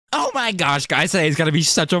Oh my gosh, guys, today's gonna be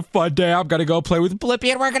such a fun day. I'm gonna go play with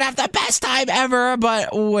Blippi and we're gonna have the best time ever. But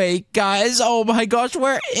wait, guys, oh my gosh,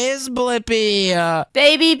 where is Blippi?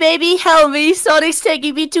 Baby, help me. Sonic's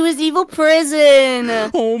taking me to his evil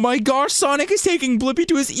prison. Oh my gosh, Sonic is taking Blippi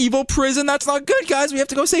to his evil prison. That's not good, guys. We have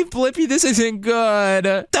to go save Blippi. This isn't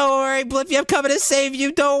good. Don't worry, Blippi, I'm coming to save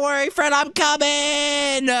you. Don't worry, friend, I'm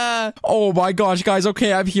coming. Oh my gosh, guys,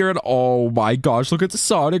 okay, I'm here and oh my gosh, look at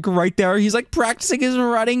Sonic right there. He's like practicing his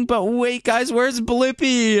running. But wait, guys, where's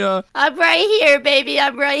Blippi? I'm right here, baby.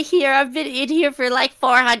 I'm right here. I've been in here for like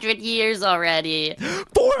 400 years already.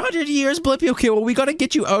 400 years, Blippi? Okay, well, we gotta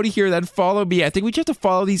get you out of here, then follow me. I think we just have to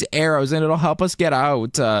follow these arrows, and it'll help us get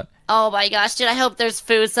out. Oh my gosh, dude, I hope there's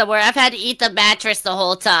food somewhere. I've had to eat the mattress the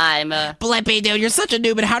whole time. Blippi, dude, you're such a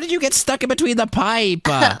noob, and how did you get stuck in between the pipe?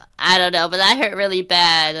 I don't know, but that hurt really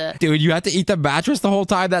bad. Dude, you had to eat the mattress the whole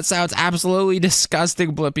time? That sounds absolutely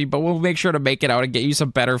disgusting, Blippi, but we'll make sure to make it out and get you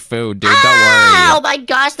some better food, dude. Don't worry. Oh my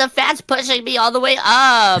gosh, the fan's pushing me all the way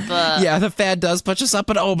up. Yeah, the fan does push us up,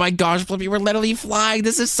 but oh my gosh, Blippi, we're literally flying.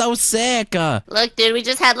 This is so sick. Look, dude, we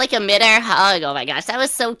just had like a mid-air hug. Oh my gosh, that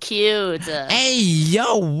was so cute. Hey,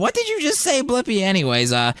 yo, what did you just say, Blippi?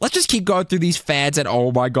 Anyways, let's just keep going through these fans, and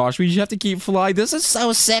oh my gosh, we just have to keep flying. This is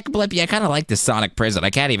so sick, Blippi. I kind of like this Sonic prison.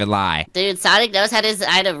 I can't even lie. Dude, Sonic knows how to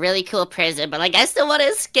design a really cool prison, but like I still want to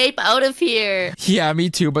escape out of here. Yeah, me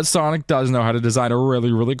too, but Sonic does know how to design a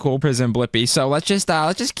really, really cool prison, Blippi. So let's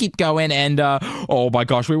just keep going and oh my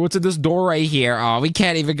gosh, wait, what's in this door right here? Oh, we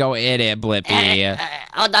can't even go in it, Blippi.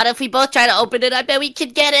 Oh, not if we both try to open it. I bet we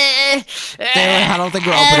could get it. Dude, I don't think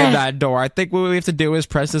we're opening that door. I think what we have to do is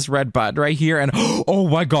press this red button right here, and oh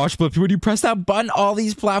my gosh, Blippi, when you press that button, all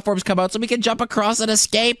these platforms come out so we can jump across and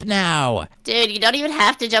escape now. Dude, you don't even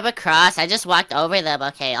have to jump across. I just walked over them.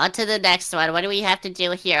 Okay, on to the next one. What do we have to do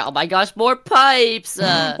here? Oh my gosh, more pipes.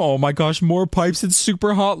 Oh my gosh, more pipes and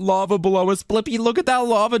super hot lava below us. Blippi, look at that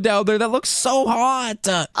lava down there. That looks so hot.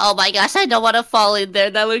 Oh my gosh, I don't want to fall in there.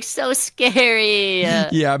 That looks so scary.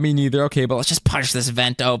 Yeah, me neither. Okay, but let's just punch this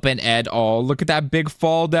vent open and oh, look at that big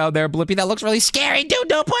fall down there, Blippi. That looks really scary. Dude,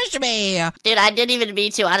 don't push me. Dude, I didn't even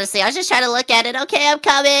mean to, honestly. I was just trying to look at it. Okay, I'm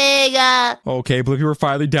coming. Okay, Blippi, we're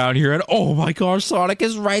finally down here and oh my gosh, Sonic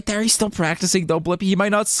is right there. He's still practicing though, Blippi. He might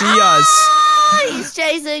not see us. He's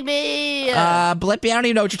chasing me. Blippi, I don't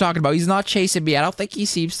even know what you're talking about. He's not chasing me. I don't think he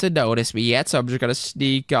seems to notice me yet, so I'm just gonna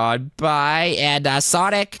sneak on by. And,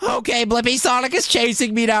 Sonic. Okay, Blippi, Sonic is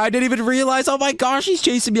chasing me now. I didn't even realize. Oh my gosh, he's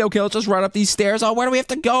chasing me. Okay, let's just run up these stairs. Oh, where do we have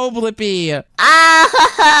to go, Blippi?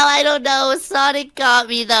 I don't know. Sonic got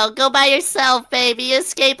me, though. Go by yourself, baby.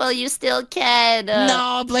 Escape while you still can.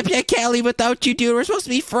 No, Blippi, I can't leave without you, dude. We're supposed to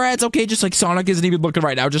be friends. Okay, just like Sonic isn't even looking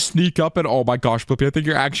right now. Just sneak up and oh my gosh, Blippi, I think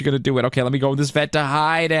you're actually gonna do it. Okay, let me go in this vent to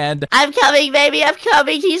hide and I'm coming, baby. I'm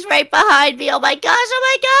coming. He's right behind me. Oh my gosh. Oh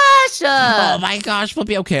my gosh. oh my gosh,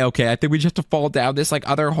 Blippi. Okay. I think we just have to fall down this like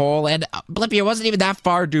other hole and Blippi, it wasn't even that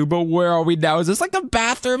far, dude. But where are we now? Is this like the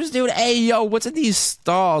bathrooms, dude? Hey, yo, what's in these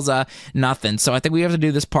stalls? Nothing. So I think we have to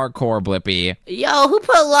do this parkour, Blippi. Yo, who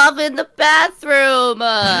put lava in the bathroom?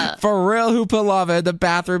 For real, who put lava in the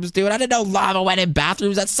bathrooms, dude? I didn't know lava went in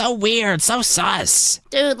bathrooms. That's so weird. So sus.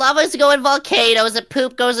 Dude, lava's go in volcanoes and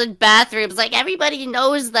poop goes in bathrooms. Like, everybody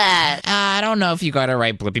knows that. I don't know if you got it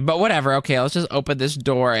right, Blippi, but whatever. Okay, let's just open this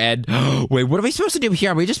door and wait, what are we supposed to do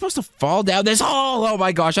here? Are we just supposed to fall down this hole? Oh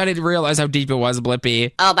my gosh, I didn't realize how deep it was,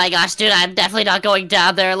 Blippi. Oh my gosh, dude, I'm definitely not going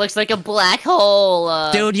down there. It looks like a black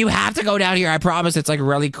hole. Dude, you have to go down here. I promise. It's like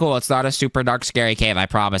really cool. It's not a super dark, scary cave. I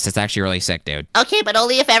promise. It's actually really sick, dude. Okay, but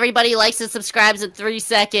only if everybody likes and subscribes in 3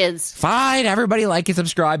 seconds. Fine, everybody like and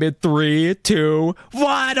subscribe in 3, 2,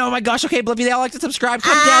 1. Oh my gosh, okay, Blippi, they all like to subscribe.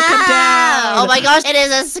 Come down, come down. Oh my gosh, it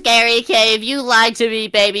is a scary cave. You lied to me,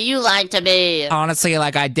 baby. You lied to me. Honestly,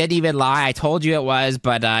 like, I didn't even lie. I told you it was,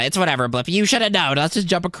 but it's whatever, Blippi. You should have known. Let's just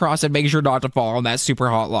jump across and make sure not to fall in that super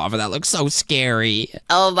hot lava. That looks so scary.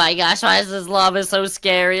 Oh my gosh, why is this lava so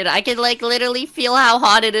scary? And I can, like, literally feel how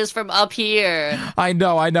hot it is from up here. I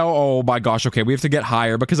know. Oh my gosh, okay, we have to get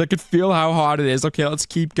higher because I can feel how hot it is. Okay, let's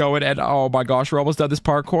keep going, and oh my gosh, we're almost done this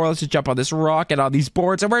parkour. Let's just jump on this rock and on these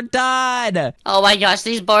boards, and we're done. Oh my gosh,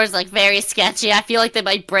 these boards look very sketchy. I feel like they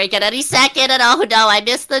might break at any second, and oh no, I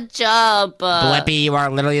missed the jump. Blippi, you are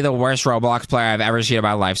literally the worst Roblox player I've ever seen in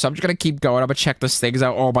my life, so I'm just gonna keep going. I'm gonna check these things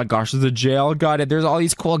out. Oh my gosh, there's a jail gun, and there's all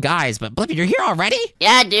these cool guys, but Blippi, you're here already?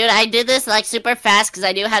 Yeah, dude, I did this, like, super fast because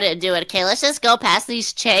I knew how to do it. Okay, let's just go past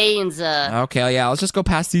these chains. Okay, yeah, let's just go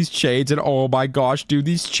past these chains, and oh my gosh, dude,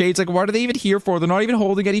 these chains, like, what are they even here for? They're not even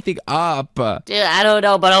holding anything up. Dude, I don't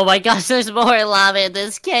know, but oh my gosh, there's more lava in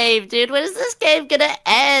this cave, dude. When is this cave gonna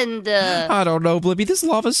end? I don't know, Blippi. This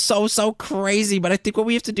lava's so crazy, but I think what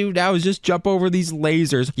we have to do now is just jump over these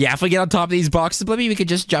lasers. Yeah, if we get on top of these boxes, Blippi, we could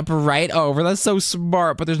just jump right over. That's so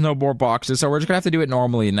smart, but there's no more boxes, so we're just gonna have to do it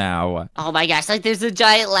normally now. Oh my gosh, like there's a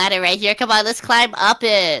giant ladder right here. Come on, let's climb up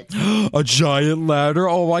it. A giant ladder?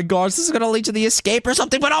 Oh my gosh, this is gonna lead to the escape or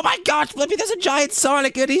something, but oh my gosh, Blippi, there's a giant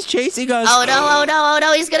Sonic and he's chasing us. Oh no, oh no, oh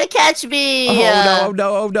no, he's gonna catch me. Oh no, oh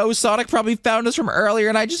no, oh no, Sonic probably found us from earlier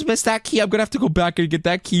and I just missed that key. I'm gonna have to go back and get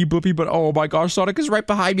that key, Blippi, but oh my gosh, Sonic is right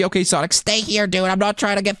behind me. Okay, Sonic, stay here, dude. I'm not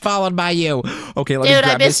trying to get followed by you. Okay, let me grab this key. Dude,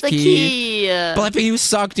 I missed the key. Blippi, you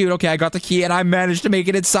suck, dude. Okay, I got the key and I managed to make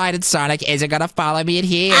it inside and Sonic isn't gonna follow me in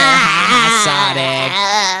here. Sonic.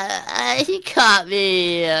 He caught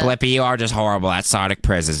me. Blippi, you are just horrible at Sonic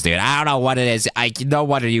prisons, dude. I don't know what it is. No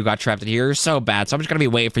wonder you got trapped in here. You're so bad, so I'm just gonna be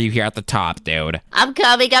waiting for you here at the top, dude. I'm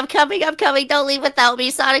coming, I'm coming, I'm coming. Don't leave without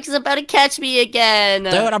me. Sonic is about to catch me again.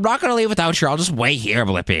 Dude, I'm not gonna leave without you. I'll just wait here,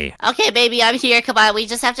 Blippi. Okay, baby, I'm here. Come on, we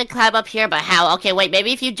just have to climb up here, but how? Okay, wait,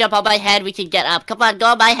 maybe if you jump on my head, we can get up. Come on, go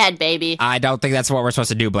on my head, baby. I don't think that's what we're supposed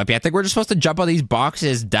to do, Blippi. I think we're just supposed to jump on these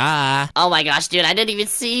boxes, duh. Oh my gosh, dude, I didn't even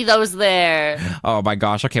see those there. Oh my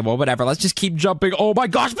gosh, okay, well, whatever. Let's just keep jumping. Oh my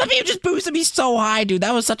gosh, Blippi, you just boosted me so high, dude.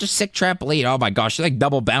 That was such a sick trampoline. Oh my gosh, you like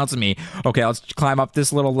double bouncing me. Okay, let's climb up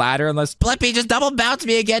this little ladder and let's... Blippi, just double bounce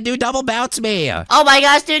me again, dude. Double bounce me. Oh my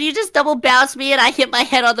gosh, dude, you just double bounced me and I hit my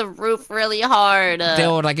head on the roof really hard.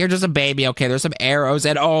 Dude, like, you're just a baby. Okay, there's some arrows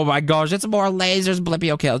and oh my gosh, it's more lasers,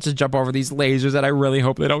 Blippi. Okay, let's just jump over these lasers and I really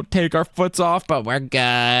hope they don't take our foots off, but we're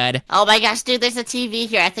good. Oh my gosh, dude, there's a TV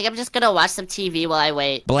here. I think I'm just gonna watch some TV while I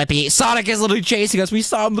wait. Blippi, Sonic is literally chasing us. We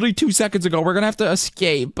saw him literally 2 seconds ago. We're gonna have to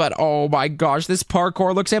escape, but oh my gosh, this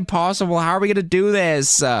parkour looks impossible. How are we gonna do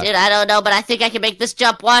this? Dude, I don't know, but I think I can make this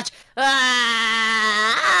jump. Watch.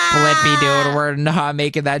 Blippi, dude, we're not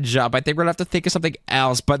making that jump. I think we're gonna have to think of something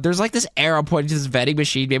else, but there's like this arrow pointing to this vending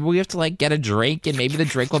machine. Maybe we have to like get a drink and maybe the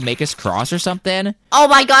drink will make us cross or something. Oh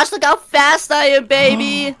my gosh, look how fast I am,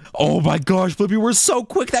 baby. Oh my gosh, Blippi, we're so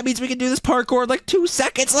quick. That means we can do this parkour in like 2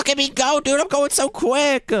 seconds. Look at me go, dude. I'm going so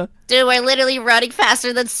quick. Dude, we're literally running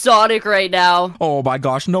faster than Sonic right now. Oh my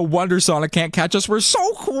gosh, no wonder Sonic can't catch us. We're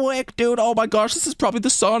so quick, dude. Oh my gosh, this is probably the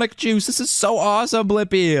Sonic juice. This is so awesome,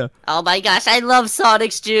 Blippi. Oh my gosh, I love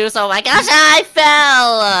Sonic's juice. Oh my gosh, I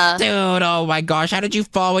fell. Dude, oh my gosh, how did you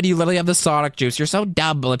fall when you literally have the Sonic juice? You're so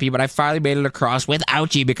dumb, Blippi, but I finally made it across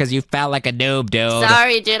without you because you fell like a noob, dude.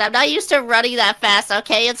 Sorry, dude. I'm not used to running that fast,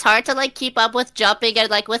 okay? It's hard to, like, keep up with jumping and,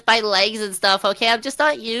 like, with my legs and stuff, okay? I'm just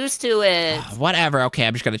not used to it. Whatever, okay,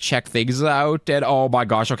 I'm just gonna check things out, and oh my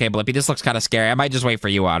gosh, okay, Blippi, this looks kind of scary. I might just wait for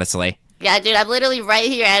you, honestly. Yeah, dude, I'm literally right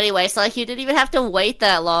here anyway, so like you didn't even have to wait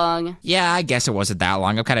that long. Yeah, I guess it wasn't that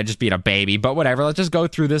long. I'm kind of just being a baby, but whatever. Let's just go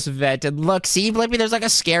through this vent and look. See, Blippi, there's like a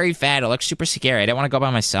scary vent. It looks super scary. I didn't want to go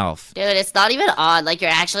by myself. Dude, it's not even odd. Like,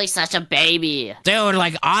 you're actually such a baby. Dude,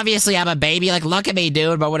 like, obviously I'm a baby. Like, look at me,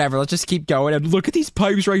 dude, but whatever. Let's just keep going. And look at these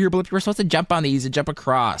pipes right here, Blippi. We're supposed to jump on these and jump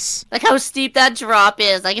across. Like how steep that drop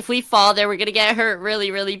is. Like, if we fall there, we're gonna get hurt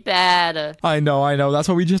really, really bad. I know. That's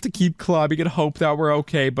why we just have to keep climbing and hope that we're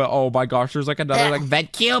okay. But oh my gosh, there's like another like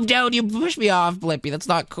vent cube, dude. You pushed me off, Blippi. That's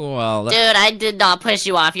not cool. Dude, I did not push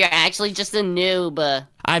you off. You're actually just a noob.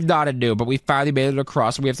 I'm not a noob, but we finally made it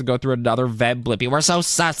across, and we have to go through another vent, Blippi. We're so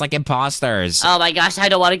sus, like imposters. Oh my gosh, I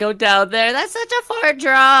don't want to go down there. That's such a far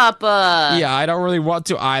drop. Yeah, I don't really want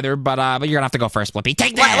to either, but you're gonna have to go first, Blippi.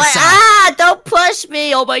 Take this! Ah, don't push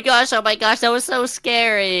me! Oh my gosh, that was so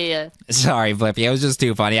scary. Sorry, Blippi, it was just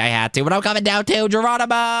too funny. I had to, but I'm coming down too,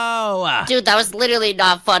 Geronimo! Dude, that was literally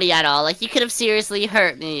not funny at all. Like, you could have seriously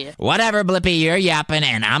hurt me. Whatever, Blippi, you're yapping,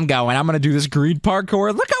 and I'm going. I'm gonna do this green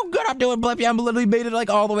parkour. Look how good I'm doing, Blippi. I'm literally made it,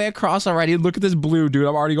 like, all the way across already. Look at this blue, dude.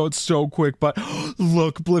 I'm already going so quick, but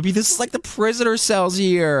look, Blippi, this is like the prisoner cells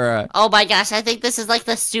here. Oh my gosh, I think this is like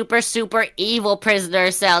the super, super evil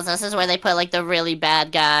prisoner cells. This is where they put like the really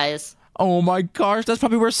bad guys. Oh my gosh, that's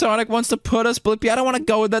probably where Sonic wants to put us, Blippi. I don't want to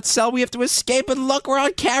go in that cell. We have to escape, and look, we're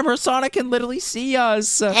on camera. Sonic can literally see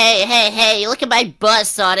us. Hey, look at my butt,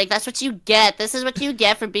 Sonic. That's what you get. This is what you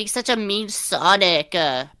get for being such a mean Sonic.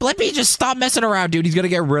 Blippi, just stop messing around, dude. He's gonna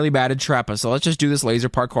get really mad and trap us, so let's just do this laser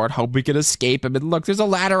parkour and hope we can escape him. And look, there's a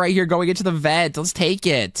ladder right here going into the vent. Let's take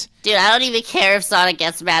it. Dude, I don't even care if Sonic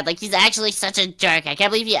gets mad. Like, he's actually such a jerk. I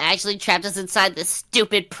can't believe he actually trapped us inside this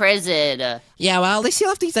stupid prison. Yeah, well, at least he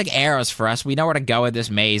left these, like, arrows for us. We know where to go in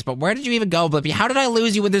this maze. But where did you even go, Blippi? How did I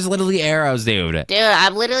lose you when there's literally arrows, dude? Dude,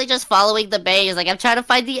 I'm literally just following the maze. Like, I'm trying to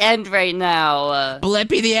find the end right now.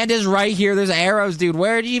 Blippi, the end is right here. There's arrows, dude.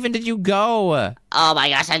 Where even did you go? Oh my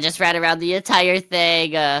gosh, I just ran around the entire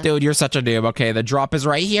thing. Dude, you're such a noob. Okay, the drop is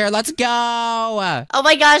right here. Let's go. Oh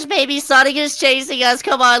my gosh, baby, Sonic is chasing us.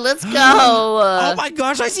 Come on, let's go. Oh my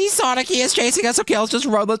gosh, I see Sonic. He is chasing us. Okay, let's just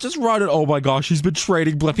run. Let's just run it. Oh my gosh, he's been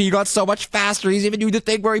trading Blippi. He got so much faster. He's even doing the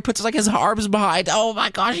thing where he puts like his arms behind. Oh my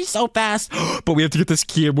gosh, he's so fast. But we have to get this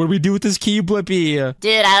key. What do we do with this key, Blippi?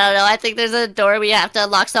 Dude, I don't know. I think there's a door we have to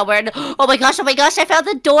unlock somewhere. Oh my gosh, I found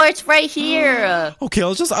the door. It's right here. Okay,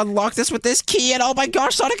 let's just unlock this with this key. And oh my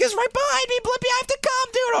gosh, Sonic is right behind me. Blippi, I have to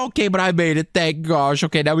come, dude. Okay, but I made it. Thank gosh.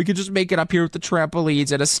 Okay, now we can just make it up here with the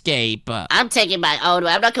trampolines and escape. I'm taking my own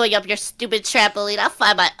way. I'm not going up your stupid trampoline. I'll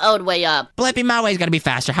find my own way up. Blippi, my way's gonna be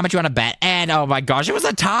faster. How much you want to bet? And oh my gosh, it was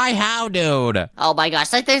a tie. How, dude? Oh my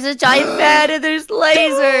gosh, like there's a giant fan and there's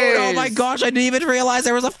lasers. Oh my gosh, I didn't even realize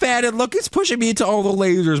there was a fan. And look, it's pushing me into all the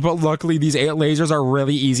lasers. But luckily, these 8 lasers are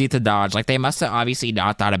really easy to dodge. Like, they must have obviously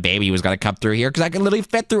not thought a baby was gonna come through here because I can literally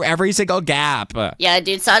fit through every single gap. Yeah,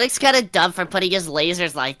 dude, Sonic's kind of dumb for putting his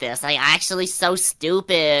lasers like this. Like, actually so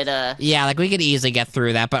stupid. Yeah, like, we could easily get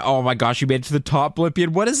through that. But oh my gosh, you made it to the top, Blippi.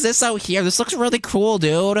 And what is this out here? This looks really cool,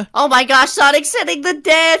 dude. Oh my gosh, Sonic's hitting the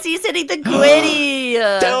dance. He's hitting the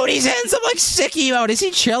Gwitty. Dude, he's hitting some, like, sicky mode. Is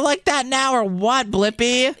he chill like that now or what,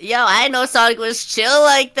 Blippi? Yo, I didn't know Sonic was chill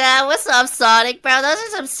like that. What's up, Sonic, bro? Those are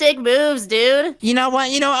some sick moves, dude. You know what?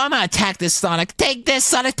 I'm gonna attack this Sonic. Take this,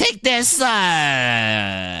 Sonic. Take this.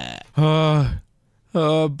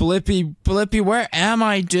 Blippi, where am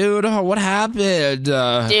I, dude? Oh, what happened?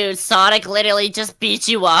 Dude, Sonic literally just beat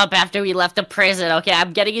you up after we left the prison, okay?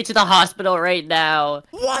 I'm getting you to the hospital right now.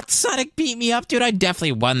 What? Sonic beat me up? Dude, I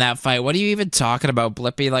definitely won that fight. What are you even talking about,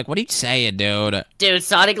 Blippi? Like, what are you saying, dude? Dude,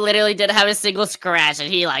 Sonic literally didn't have a single scratch,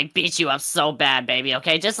 and he, like, beat you up so bad, baby,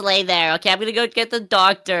 okay? Just lay there, okay? I'm gonna go get the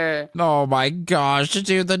doctor. Oh, my gosh,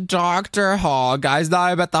 dude, the doctor. Oh, guys, now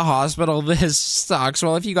I'm at the hospital. This sucks.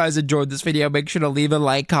 Well, if you guys enjoyed this video, make sure to leave a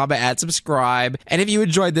like, comment, and subscribe. And if you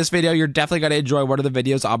enjoyed this video, you're definitely going to enjoy one of the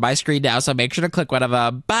videos on my screen now, so make sure to click one of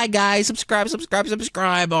them. Bye, guys. Subscribe.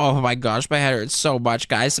 Oh, my gosh, my head hurts so much,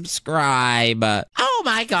 guys. Subscribe. Oh,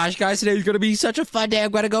 my gosh, guys, today's going to be such a fun day.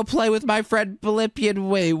 I'm going to go play with my friend Blippi.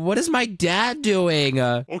 And wait, what is my dad doing?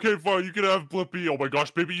 Okay, fine, you can have Blippi. Oh my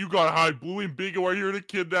gosh, baby, you gotta hide. Bluey and Bingo are here to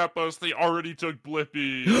kidnap us. They already took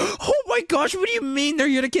Blippi. Oh my gosh, what do you mean they're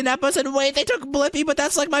here to kidnap us? And wait, they took Blippi, but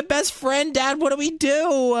that's like my best friend, Dad. What do we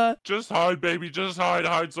do? Just hide, baby. Just hide.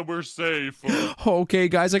 Hide somewhere safe. Okay,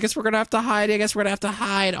 guys, I guess we're gonna have to hide.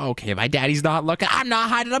 Okay, my daddy's not looking. I'm not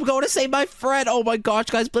hiding. I'm going to save my friend. Oh my gosh,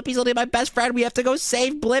 guys, Blippi's only my best friend. We have to go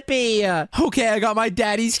save Blippi. Okay, I got my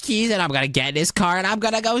daddy's keys, and I'm gonna get in his car, and I'm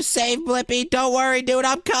gonna go save Blippi. Don't worry, dude.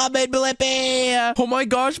 I'm coming, Blippi. Oh my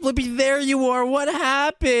gosh, Blippi, there you are. What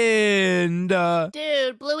happened?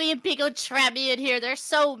 Dude, Bluey and Bingo trapped me in here. They're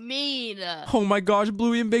so mean. Oh my gosh,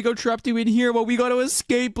 Bluey and Bingo trapped you in here. Well, we gotta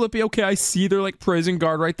escape, Blippi. Okay, I see their like prison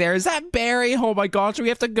guard right there. Is that Barry? Oh my gosh, we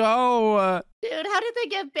have to go. Dude, how did they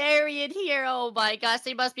get Barry in here? Oh my gosh,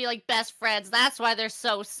 they must be like best friends. That's why they're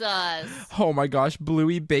so sus. Oh my gosh,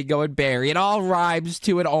 Bluey, Bingo, and Barry. It all rhymes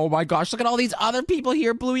to it. Oh my gosh, look at all these other people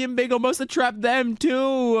here. Bluey and Bingo must have trapped them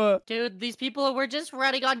too. Dude, these people were just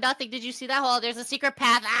running on nothing. Did you see that? Oh, there's a secret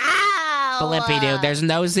path. Ow! Blippi, dude, there's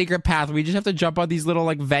no secret path. We just have to jump on these little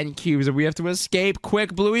like vent cubes and we have to escape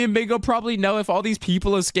quick. Bluey and Bingo probably know if all these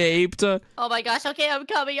people escaped. Oh my gosh, okay, I'm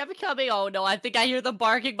coming. Oh no, I think I hear them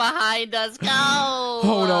barking behind us. Go!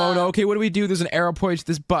 Oh no. Okay, what do we do? There's an arrow pointing to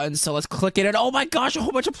this button, so let's click it. And oh my gosh, a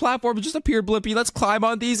whole bunch of platforms just appeared, Blippi. Let's climb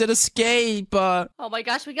on these and escape. Oh my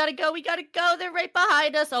gosh, we gotta go. They're right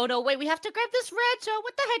behind us. Oh no, wait, we have to grab this wrench. Oh,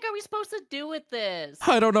 what the heck are we supposed to do with this?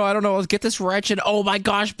 I don't know. Let's get this wrench and oh my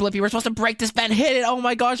gosh, Blippi, we're supposed to break this vent. Hit it. Oh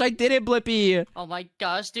my gosh, I did it, Blippi. Oh my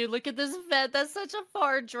gosh, dude, look at this vent. That's such a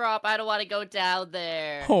far drop. I don't want to go down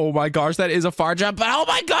there. Oh my gosh, that is a far jump. But oh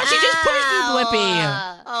my gosh, he just pushed me,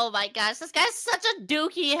 Blippi. Oh my gosh, this guy's such a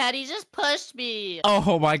dookie head. He just pushed me.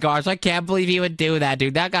 Oh my gosh, I can't believe he would do that,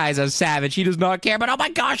 dude. That guy's a savage. He does not care. But oh my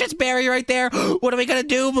gosh, it's Barry right there. What are we gonna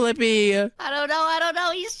do, Blippi? I don't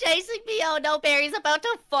know. He's chasing me. Oh no, Barry's about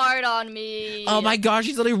to fart on me. Oh my gosh,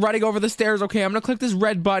 he's literally running over the stairs. Okay, I'm gonna click this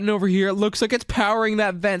red button over here. It looks like it's powering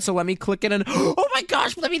that vent, so let me click it and oh my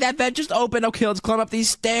gosh, Blippi, that vent just opened. Okay, let's climb up these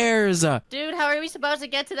stairs. Dude, how are we supposed to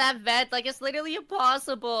get to that vent? Like, it's literally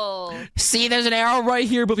impossible. See, there's an arrow right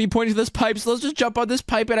here, Blippi, pointing to this pipe. pipes. Let's just jump on this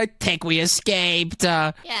pipe, and I think we escaped.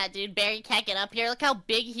 Yeah, dude, Barry can't get up here. Look how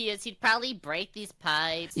big he is. He'd probably break these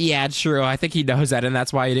pipes. Yeah, true. I think he knows that, and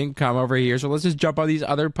that's why he didn't come over here. So let's just jump on these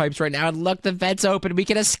other pipes right now, and look, the vent's open. We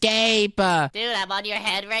can escape. Dude, I'm on your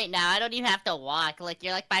head right now. I don't even have to walk. Like,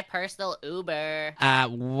 you're like my personal Uber.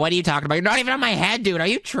 What are you talking about? You're not even on my head, dude. Are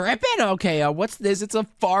you tripping? Okay, what's this? It's a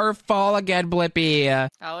far fall again, Blippi.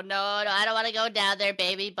 Oh, no, I don't want to go down there,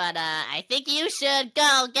 baby, but, I think you should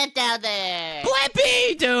go. Get down there.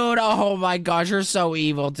 Blippi, dude. Oh, my gosh. You're so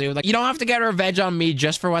evil, dude. Like, you don't have to get revenge on me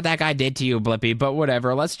just for what that guy did to you, Blippi, but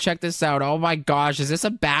whatever. Let's check this out. Oh, my gosh. Is this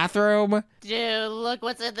a bathroom? Dude, look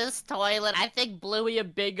what's in this toilet. I think Bluey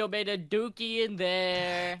and Bingo made a dookie in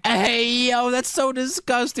there. Hey, yo, that's so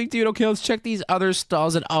disgusting, dude. Okay, let's check these other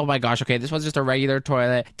stalls. And oh, my gosh. Okay, this one's just a regular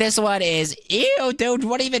toilet. This one is... Ew, dude.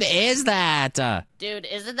 What even is that? Dude,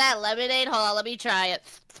 isn't that lemonade? Hold on, let me try it.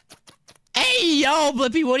 Hey, yo,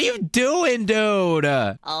 Blippi, what are you doing, dude?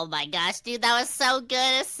 Oh my gosh, dude, that was so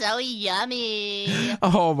good. It's so yummy.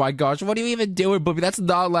 Oh my gosh, what are you even doing, Blippi? That's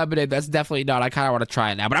not lemonade. That's definitely not. I kind of want to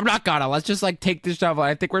try it now, but I'm not gonna. Let's just, like, take the shovel.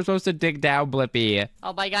 I think we're supposed to dig down, Blippi.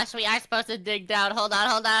 Oh my gosh, we are supposed to dig down. Hold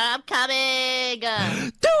on. I'm coming.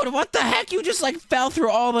 Dude, what the heck? You just, like, fell through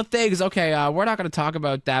all the things. Okay, we're not gonna talk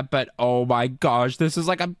about that, but oh my gosh, this is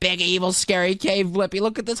like a big, evil, scary cave, Blippi.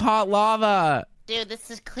 Look at this hot lava. Dude, this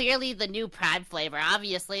is clearly the new Prime flavor,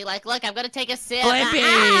 obviously. Like, look, I'm gonna take a sip. Blippi!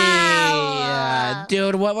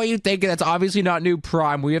 Dude, what were you thinking? That's obviously not new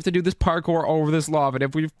Prime. We have to do this parkour over this lava, and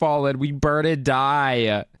if we fall in, we burn and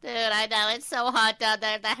die. Dude, I know. It's so hot down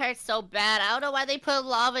there. That hurts so bad. I don't know why they put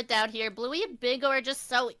lava down here. Bluey and Bingo are just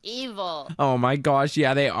so evil. Oh my gosh,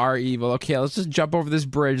 yeah, they are evil. Okay, let's just jump over this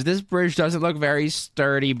bridge. This bridge doesn't look very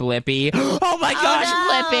sturdy, Blippi. Oh my gosh,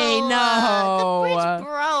 Blippi, no! The bridge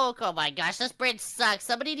broke. Oh my gosh, this bridge sucks.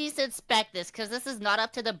 Somebody needs to inspect this, because this is not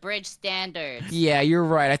up to the bridge standards. Yeah, you're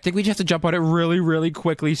right. I think we just have to jump on it really, really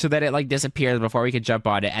quickly so that it, like, disappears before we can jump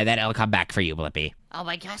on it, and then it'll come back for you, Blippi. Oh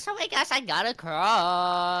my gosh, I gotta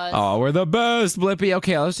cross. Oh, we're the best, Blippi.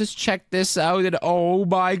 Okay, let's just check this out. And oh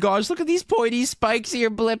my gosh, look at these pointy spikes here,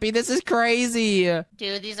 Blippi. This is crazy.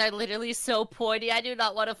 Dude, these are literally so pointy. I do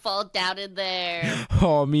not want to fall down in there.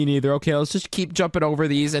 Oh, me neither. Okay, let's just keep jumping over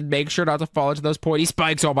these and make sure not to fall into those pointy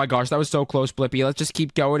spikes. Oh my gosh, that was so close, Blippi. Let's just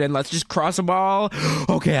keep going and let's just cross them all.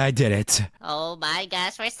 Okay, I did it. Oh my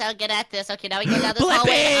gosh, we're so good at this. Okay, now we go down this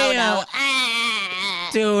hallway. Oh no.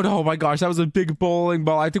 Dude, oh my gosh, that was a big bowling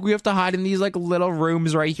ball. I think we have to hide in these, like, little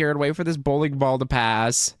rooms right here and wait for this bowling ball to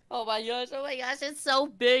pass. Oh my gosh, it's so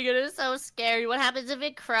big and it's so scary. What happens if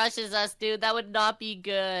it crushes us, dude? That would not be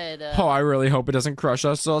good. Oh, I really hope it doesn't crush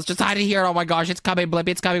us, so let's just hide in here. Oh my gosh, it's coming, Blippi,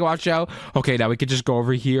 it's coming, watch out. Okay, now we can just go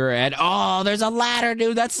over here and, oh, there's a ladder,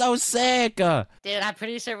 dude, that's so sick. Dude, I'm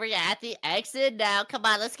pretty sure we're at the exit now. Come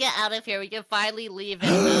on, let's get out of here. We can finally leave it.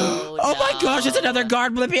 Oh my gosh, it's another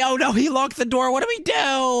guard, Blippi. Oh no, he locked the door. What do we do?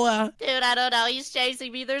 Dude, I don't know. He's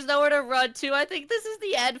chasing me. There's nowhere to run to. I think this is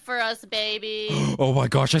the end for us, baby. Oh my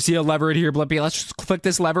gosh, I see a lever in here, Blippi. Let's just click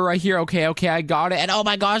this lever right here. Okay, I got it. And oh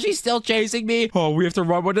my gosh, he's still chasing me. Oh, we have to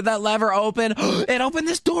run. When did that lever open? It opened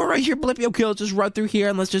this door right here, Blippi. Okay, let's just run through here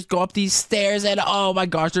and let's just go up these stairs. And oh my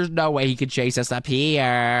gosh, there's no way he could chase us up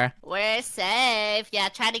here. We're safe. Yeah,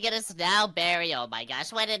 trying to get us now, Barry. Oh my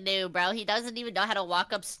gosh, what a noob, bro. He doesn't even know how to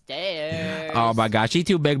walk upstairs. Oh my gosh, he's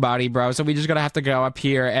too big body, bro. So we just gonna have to go up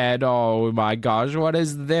here and oh my gosh, what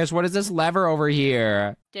is this? What is this lever over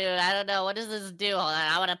here? Dude, I don't know. What does this do? Hold on.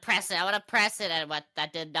 I want to press it. And what?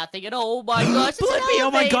 That did nothing. And oh my gosh, it's Blippi, oh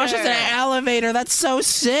my gosh, it's an elevator. That's so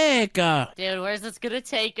sick. Dude, where's this going to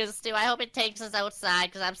take us to? I hope it takes us outside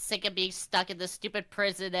because I'm sick of being stuck in this stupid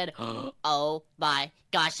prison. And oh my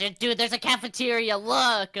gosh, dude, there's a cafeteria.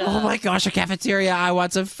 Look. Oh my gosh, a cafeteria. I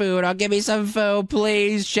want some food. Give me some food,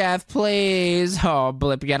 please, chef, please. Oh,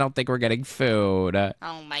 Blippi, I don't think we're getting food.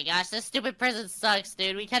 Oh my gosh, this stupid prison sucks,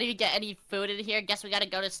 dude. We can't even get any food in here. Guess we got to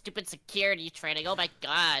go to stupid security training. Oh my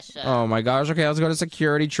gosh. Oh my gosh. Okay, let's go to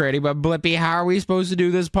security training. But Blippi, how are we supposed to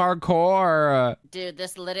do this parkour? Dude,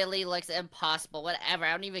 this literally looks impossible. Whatever.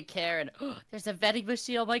 I don't even care. And there's a vending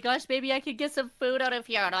machine. Oh my gosh, maybe I can get some food out of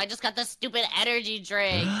here. Oh no, I just got this stupid energy drink.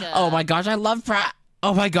 Oh my gosh,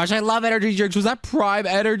 Oh my gosh, I love energy drinks. Was that Prime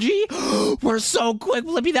Energy? We're so quick,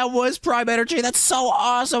 Blippi. That was Prime Energy. That's so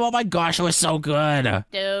awesome. Oh my gosh, it was so good.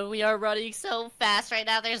 Dude, we are running so fast right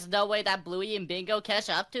now. There's no way that Bluey and Bingo catch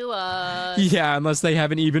up to us. Yeah, unless they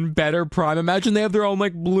have an even better Prime. Imagine they have their own,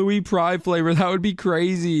 like, Bluey Prime flavor. That would be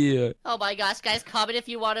crazy. Oh my gosh, guys, comment if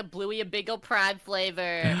you want a Bluey and Bingo Prime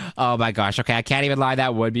flavor. Oh my gosh, okay, I can't even lie.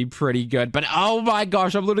 That would be pretty good. But oh my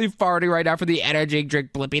gosh, I'm literally farting right now for the energy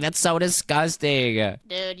drink, Blippi. That's so disgusting.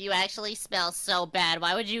 Dude, you actually smell so bad.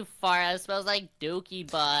 Why would you fart? It smells like dookie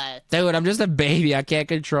butt. Dude, I'm just a baby. I can't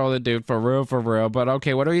control it, dude. For real, for real. But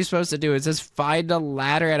okay, what are we supposed to do? It says find a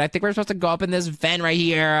ladder, and I think we're supposed to go up in this vent right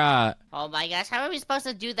here. Oh my gosh, how are we supposed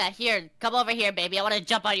to do that? Here, come over here, baby. I want to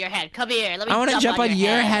jump on your head. Come here. Let me I want to jump on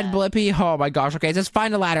your head, head. Blippi. Oh my gosh. Okay, it says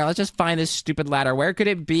find a ladder. Let's just find this stupid ladder. Where could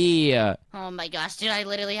it be? Oh my gosh, dude, I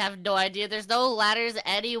literally have no idea. There's no ladders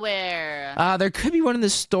anywhere. There could be one in the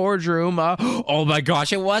storage room. Oh my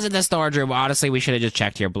gosh, it was in the storage room. Honestly, we should have just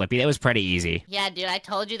checked here, Blippi. It was pretty easy. Yeah, dude, I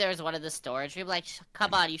told you there was one in the storage room. Like,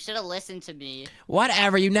 come on, you should have listened to me.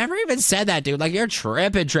 Whatever. You never even said that, dude. Like, you're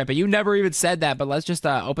tripping. You never even said that. But let's just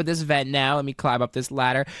open this vent now. Let me climb up this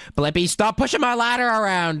ladder. Blippi, stop pushing my ladder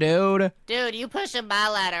around, dude. Dude, you pushing my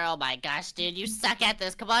ladder. Oh my gosh, dude, you suck at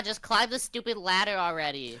this. Come on, just climb the stupid ladder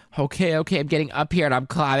already. Okay, I'm getting up here and I'm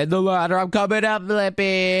climbing the ladder. I'm coming up,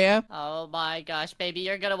 Blippi. Oh my gosh, baby,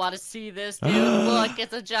 you're gonna want to see this, dude. Look,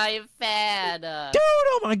 it's a giant fan. Dude,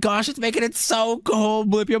 oh my gosh, it's making it so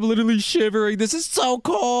cold, Blippi. I'm literally shivering. This is so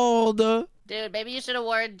cold. Dude, maybe you should have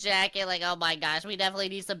worn a jacket. Like, oh my gosh, we definitely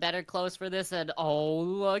need some better clothes for this. And oh,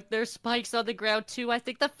 look, there's spikes on the ground too. I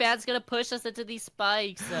think the fan's gonna push us into these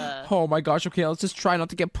spikes. Oh my gosh, okay, let's just try not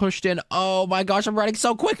to get pushed in. Oh my gosh, I'm running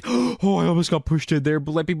so quick. Oh, I almost got pushed in there,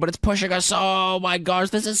 Blippi, but it's pushing us. Oh my gosh,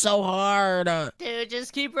 this is so hard. Dude,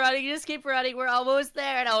 just keep running, We're almost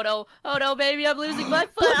there. And oh no, baby, I'm losing my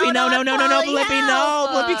foot. Blippi, oh, no, Blippi, no.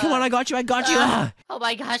 help. Blippi, come on, I got you. Oh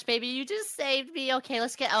my gosh, baby, you just saved me. Okay,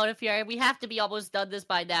 let's get out of here. We have to be almost done this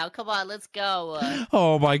by now. Come on, let's go.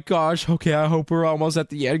 Oh my gosh, okay, I hope we're almost at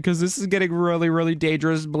the end because this is getting really, really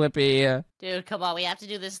dangerous, Blippi. Dude, come on, we have to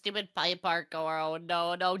do this stupid pipe parkour. Oh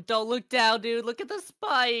no, don't look down, dude. Look at the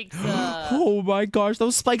spikes. Oh my gosh,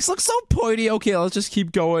 those spikes look so pointy. Okay, let's just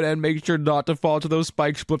keep going and make sure not to fall to those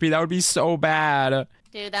spikes, Blippi. That would be so bad.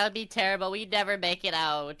 Dude, that would be terrible. We'd never make it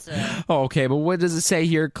out. Okay, but what does it say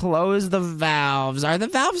here? Close the valves. Are the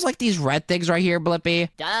valves like these red things right here, Blippi?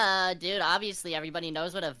 Duh, dude. Obviously, everybody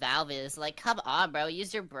knows what a valve is. Like, come on, bro.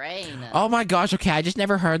 Use your brain. Oh my gosh, okay. I just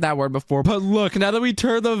never heard that word before. But look, now that we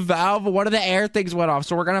turned the valve, one of the air things went off.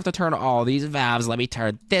 So we're going to have to turn all these valves. Let me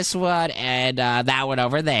turn this one and that one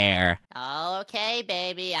over there. Okay,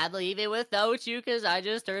 baby. I'm leaving without you because I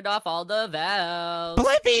just turned off all the valves.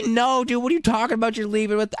 Blippi, no, dude. What are you talking about? You're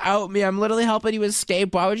leaving without me. I'm literally helping you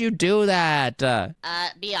escape. Why would you do that?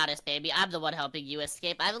 Be honest, baby. I'm the one helping you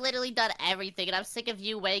escape. I've literally done everything, and I'm sick of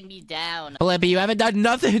you weighing me down. Blippi, you haven't done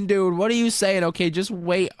nothing, dude. What are you saying? Okay, just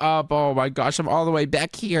wait up. Oh my gosh, I'm all the way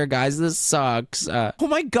back here, guys. This sucks. Oh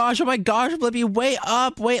my gosh, Blippi, wait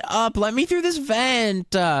up. Let me through this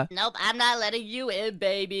vent. Nope, I'm not letting you in,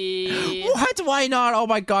 baby. What? Why not? Oh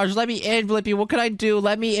my gosh, let me in, Blippi. What can I do?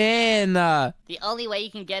 Let me in. The only way you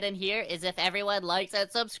can get in here is if everyone likes and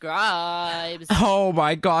subscribes. Oh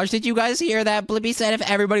my gosh, did you guys hear that? Blippi said if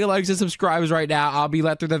everybody likes and subscribes right now, I'll be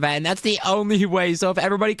let through the vent. And that's the only way. So if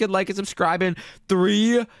everybody could like and subscribe in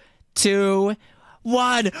 3, 2,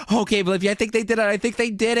 1. Okay, Blippi, I think they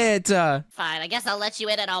did it. Fine, I guess I'll let you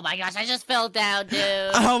in. And oh my gosh, I just fell down, dude.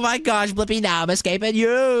 Oh my gosh, Blippi, now I'm escaping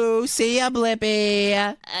you. See ya,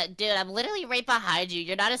 Blippi. Dude, I'm literally right behind you.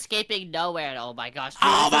 You're not escaping nowhere. And oh my gosh.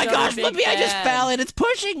 Oh my gosh, Blippi, I just fell and it's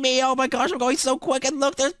pushing me. Oh my gosh, I'm going so quick. And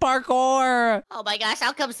look, there's parkour. Oh my gosh,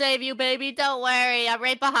 I'll come save you, baby. Don't worry. I'm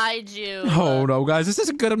right behind you. Oh no, guys, this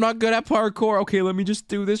isn't good. I'm not good at parkour. Okay, let me just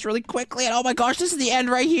do this really quickly. And oh my gosh, this is the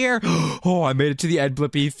end right here. Oh, I made it to the end,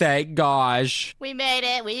 Blippi. Thank gosh. We made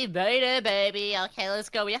it, baby. Okay, let's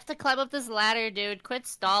go. We have to climb up this ladder, dude. Quit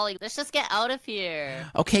stalling. Let's just get out of here.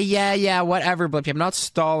 Okay, yeah, whatever, Blippi. I'm not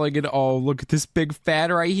stalling at all. Look at this big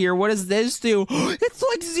fan right here. What does this do? It's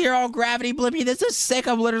like 0 gravity, Blippi. This is sick.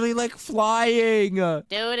 I'm literally like flying. Dude,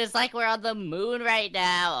 it's like we're on the moon right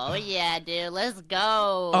now. Oh yeah, dude. Let's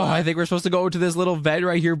go. Oh, I think we're supposed to go to this little vent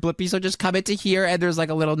right here, Blippi. So just come into here and there's like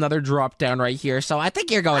a little another drop down right here. So I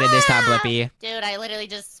think you're going in this time, Blippi. Dude, I literally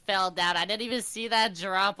just fell down. I didn't even see that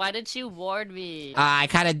drop. Why didn't you warn me? I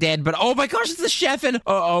kind of did, but oh my gosh, it's the chef and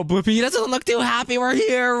uh-oh, Blippi, he doesn't look too happy. We're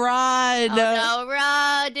here, run. Oh no,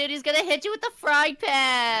 run. Dude, he's gonna hit you with the frying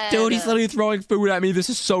pan. Dude, he's literally throwing food at me. This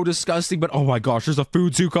is so disgusting, but oh my gosh, there's a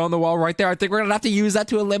food zuka on the wall right there. I think we're gonna have to use that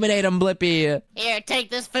to eliminate him, Blippi. Here, take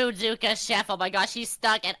this food zuka, chef. Oh my gosh, he's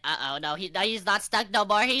stuck and no, he's not stuck no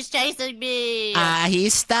more. He's chasing me.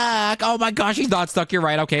 He's stuck. Oh my gosh, he's not stuck. You're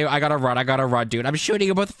right. Okay, I gotta run. dude. I'm shooting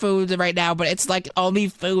him with food right now, but it's like only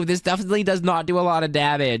food. This definitely does not do a lot of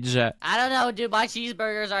damage. I don't know, dude. My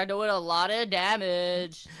cheeseburgers are doing a lot of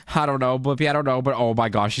damage. I don't know, Blippi. I don't know, but oh my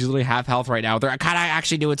gosh, he's literally half health right now. They're kind of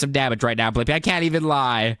actually doing some damage right now, Blippi. I can't even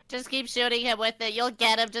lie. Just keep shooting him with it. You'll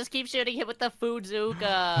get him. Just keep shooting him with the food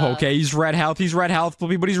Zuka. Okay, he's red health. He's red health,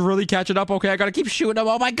 Blippi, but he's really catching up. Okay, I gotta keep shooting him.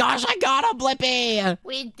 Oh my gosh, I got him, Blippi.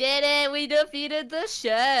 We did it. We defeated the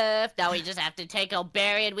chef. Now we just have to take a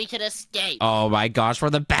berry and we can escape. Oh my gosh, we're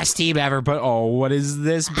the best team ever. But oh, what is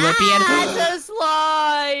this, Blippi? It's a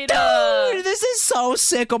slide. Dude, this is so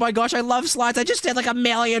sick. Oh my gosh, I love slides. I just did like a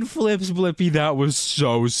million flips, Blippi. That was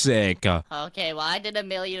so sick. Okay, well, I did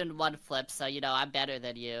 1,000,001 flips, so, you know, I'm better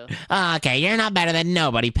than you. Okay, you're not better than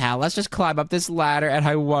nobody, pal. Let's just climb up this ladder, and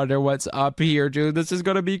I wonder what's up here, dude. This is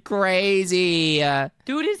gonna be crazy.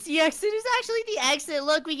 Dude, it's the exit. It's actually the exit.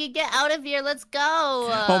 Look, we can get out of here. Let's go.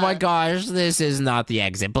 Oh my gosh, this is not the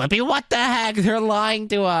exit, Blippi. What the heck? They're lying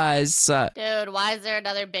to us. Dude, why is there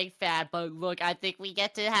another big fat bug? Look, I think we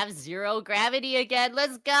get to have 0 gravity again.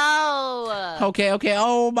 Let's go. Okay.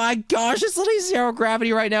 Oh my gosh, it's literally 0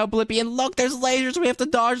 gravity right now, Blippi. And look, there's lasers. We have to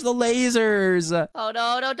dodge the lasers. Oh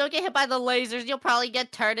no, don't get hit by the lasers. You'll probably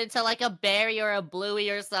get turned into like a berry or a bluey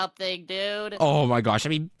or something, dude. Oh my gosh, I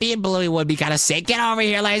mean, being Bluey would be kind of sick. Get over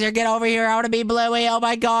here, laser. Get over here. I want to be Bluey. Oh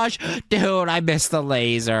my gosh. Dude, I missed the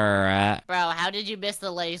laser. Bro, how did you miss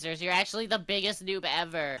the lasers? You're actually the biggest noob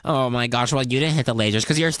ever. Oh my gosh, well, you didn't hit the lasers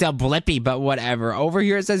because you're still Blippi, but whatever. Over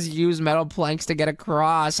here it says use metal planks to get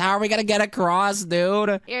across. How are we gonna get across,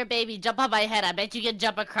 dude? Here, baby, jump on my head. I bet you can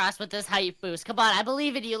jump across with this height boost. Come on, I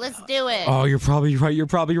believe in you. Let's do it. Oh, you're probably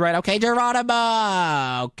right. Okay,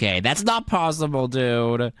 Geronimo. Okay, that's not possible,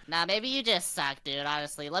 dude. Nah, maybe you just suck, dude,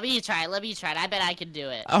 honestly. Let me try it. I bet I can do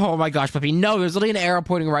it. Oh my gosh, Blippi. No, there's literally an arrow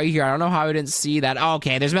pointing right here. I don't know how I didn't see that.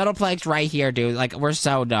 Okay, there's metal planks right here, dude. Like, we're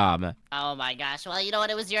so dumb. Oh my gosh. Well, you know what?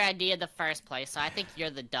 It was your idea in the first place, so I think you're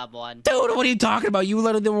the dumb one. Dude, what are you talking about? You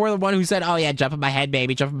literally were the one who said, oh yeah, jump in my head,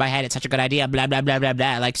 baby. Jump in my head. It's such a good idea. Blah, blah, blah, blah,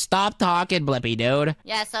 blah. Like, stop talking, Blippi, dude.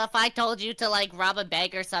 Yeah, so if I told you to, like, rob a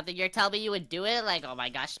bank or something, you're telling me you would do it? Like, oh my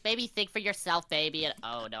gosh. Maybe think for yourself, baby. And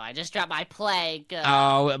oh no, I just dropped my plank.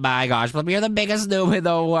 Oh my gosh, Blippi, you're the biggest noob in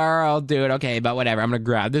the world, dude. Okay, but whatever. I'm gonna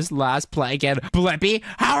grab this last plank and Blippi,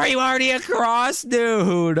 how are you already across,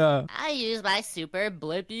 dude? I use my super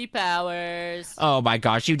Blippi powers. Oh my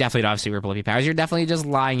gosh, you definitely don't have super Blippi powers. You're definitely just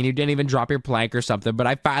lying and you didn't even drop your plank or something, but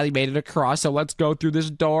I finally made it across, so let's go through this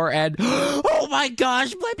door and oh my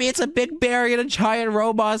gosh, Blippi, it's a big berry in a giant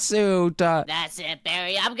robot suit. That's it,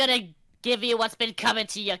 Barry. I'm gonna give you what's been coming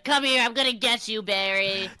to you. Come here, I'm gonna get you,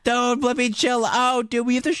 Barry. Don't, Blippi, chill out, dude.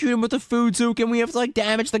 We have to shoot him with the food zook, and we have to, like,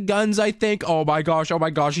 damage the guns, I think. Oh my gosh,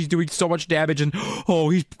 he's doing so much damage, and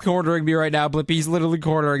oh, he's cornering me right now, Blippi. He's literally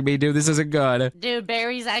cornering me, dude. This isn't good. Dude,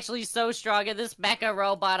 Barry's actually so strong in this mecha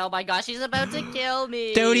robot. Oh my gosh, he's about to kill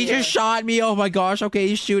me. Dude, he just shot me. Oh my gosh, okay,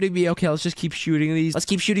 he's shooting me. Okay, let's just keep shooting these. Let's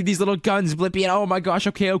keep shooting these little guns, Blippi, and oh my gosh,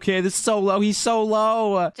 okay, this is so low. He's so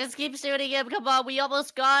low. Just keep shooting him. Come on, we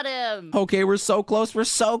almost got him. Okay, we're so close,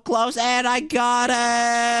 and I got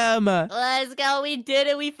him! Let's go, we did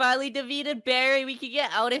it, we finally defeated Barry, we can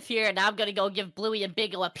get out of here, and now I'm gonna go give Bluey and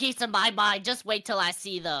Bingo a piece of my mind, just wait till I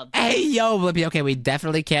see them. Hey, yo, Blippi, okay, we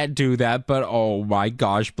definitely can't do that, but oh my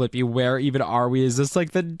gosh, Blippi, where even are we? Is this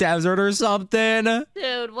like the desert or something?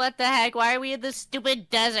 Dude, what the heck, why are we in this stupid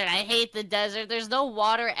desert? I hate the desert, there's no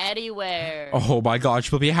water anywhere. Oh my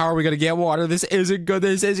gosh, Blippi, how are we gonna get water? This isn't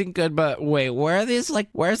good, but wait, where's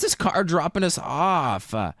this car dropping us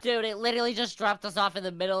off? Dude, it literally just dropped us off in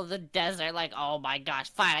the middle of the desert. Like, oh my gosh.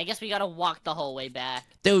 Fine, I guess we gotta walk the whole way back.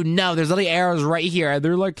 Dude, no, there's little arrows right here.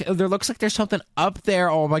 There looks like there's something up there.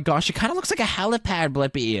 Oh my gosh, it kind of looks like a helipad,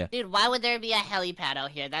 Blippi. Dude, why would there be a helipad out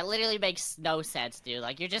here? That literally makes no sense, dude.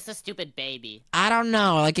 Like, you're just a stupid baby. I don't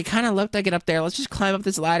know. Like, it kind of looked like it up there. Let's just climb up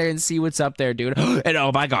this ladder and see what's up there, dude. And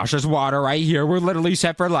oh my gosh, there's water right here. We're literally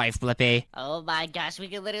set for life, Blippi. Oh my gosh, we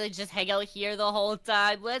can literally just hang out here the whole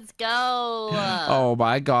time. Let's go. Oh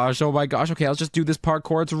my gosh. Okay, let's just do this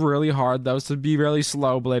parkour. It's really hard, though, so be really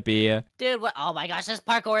slow, Blippi. Dude, what? Oh my gosh, this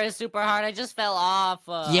parkour is super hard. I just fell off.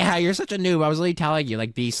 Yeah, you're such a noob. I was literally telling you,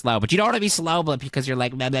 like, be slow. But you don't want to be slow, Blippi, because you're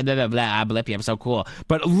like, blah, blah, blah, blah, blah, Blippi, I'm so cool.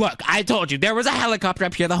 But look, I told you, there was a helicopter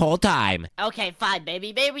up here the whole time. Okay, fine,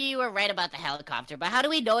 baby. Maybe you were right about the helicopter, but how do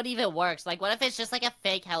we know it even works? Like, what if it's just like a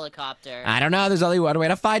fake helicopter? I don't know. There's only one way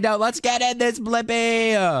to find out. Let's get in this,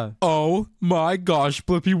 Blippi. Oh my gosh,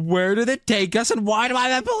 Blippi, where where did it take us? And why do I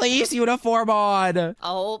have a police uniform on?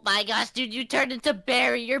 Oh my gosh, dude, you turned into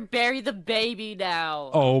Barry. You're Barry the baby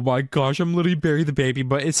now. Oh my gosh, I'm literally Barry the baby,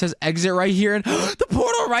 but it says exit right here, and the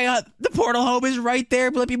portal home is right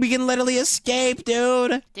there, Blippi. We can literally escape,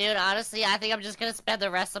 dude. Dude, honestly, I think I'm just gonna spend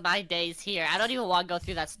the rest of my days here. I don't even want to go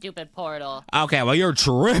through that stupid portal. Okay, well, you're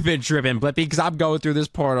tripping, Blippi, because I'm going through this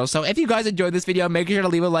portal. So if you guys enjoyed this video, make sure to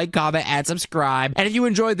leave a like, comment, and subscribe. And if you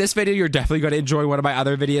enjoyed this video, you're definitely going to enjoy one of my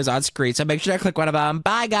other videos on screen. So make sure to click one of them.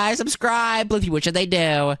 Bye, guys. Subscribe. Blippi, what should they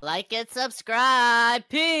do? Like and subscribe.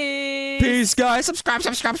 Peace. Peace, guys.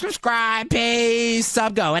 Subscribe. Peace.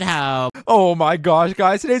 I'm going home. Oh my gosh,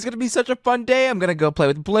 guys. Today's going to be such a fun day. I'm going to go play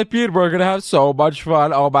with Blippi, and we're going to have so much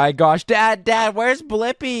fun. Oh my gosh. Dad, where's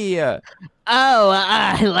Blippi?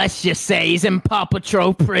 Oh, let's just say he's in Paw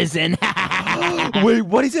Patrol prison. Wait,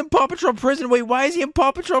 what? He's in Paw Patrol prison? Wait, why is he in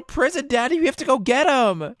Paw Patrol prison, Daddy? We have to go get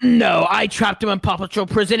him. No, I trapped him in Paw Patrol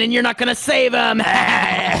prison, and you're not gonna save him.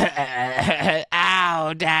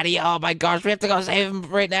 Ow, Daddy. Oh my gosh, we have to go save him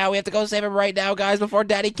right now. We have to go save him right now, guys, before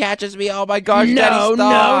Daddy catches me. Oh my gosh, Daddy,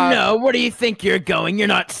 stop. No. Where do you think you're going? You're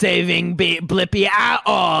not saving Blippi at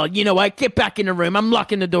all. You know what? Get back in the room. I'm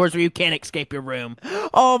locking the doors where you can't escape your room.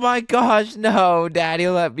 Oh my gosh, no, Daddy,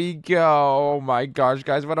 let me go. Oh my gosh,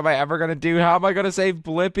 guys, what am I ever gonna do? How am I gonna save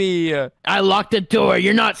Blippi? I locked the door.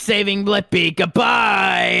 You're not saving Blippi.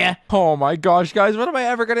 Goodbye. Oh my gosh, guys, what am I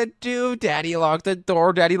ever gonna do? Daddy locked the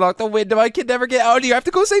door. Daddy locked the window. I can never get out here. I have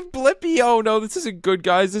to go save Blippi. Oh no, this isn't good,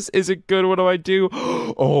 guys. This isn't good. What do I do?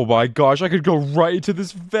 Oh my gosh, I could go right into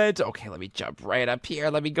this vent. Okay, let me jump right up here.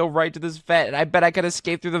 Let me go right to this vent, and I bet I can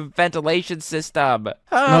escape through the ventilation system.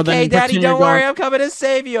 Okay, Daddy, don't worry. I'm coming to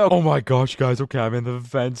save you. Oh my gosh, guys. Okay, I'm in the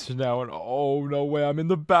vents now, and oh, no way. I'm in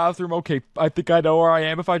the bathroom. Okay, I think I know where I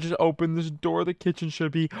am. If I just open this door, the kitchen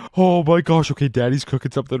should be. Oh my gosh. Okay, Daddy's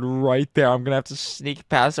cooking something right there. I'm gonna have to sneak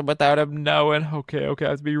past him without him knowing. Okay, I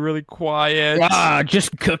have to be really quiet.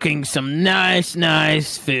 Just cooking some nice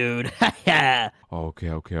food.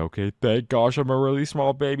 Okay. Thank gosh, I'm a really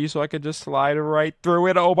small baby, so I can just slide right through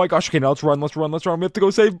it. Oh my gosh. Okay, now let's run. We have to go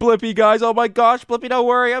save Blippi, guys. Oh my gosh, Blippi, don't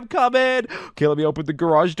worry, I'm coming. Okay, let me open the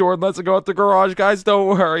garage door and let's go out the garage, guys. Don't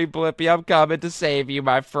worry, Blippi, I'm coming to save you,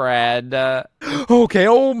 my friend. Okay,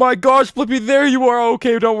 oh my gosh, Blippi, there you are.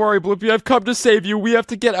 Okay, don't worry, Blippi, I've come to save you. We have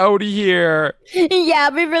to get out of here. Yeah,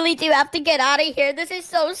 we really do have to get out of here. This is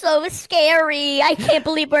so scary. I can't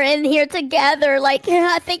believe we're in here together. Like,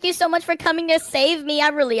 thank you so much for coming to save me. I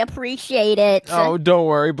really appreciate it. Oh, don't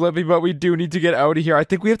worry, Blippi, but we do need to get out of here. I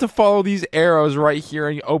think we have to follow these arrows right here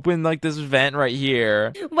and open, like, this vent right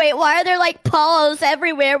here. Wait, why are there, like, paws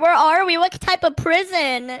everywhere? Where are we? What type of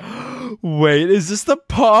prison? Wait, is this the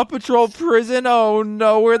Paw Patrol prison? Oh,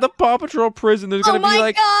 no, we're the Paw Patrol prison. There's gonna be,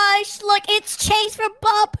 like... Oh, my gosh, look, it's Chase from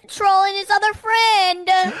Paw Patrol and his other friend.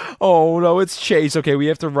 Oh, no, it's Chase. Okay, we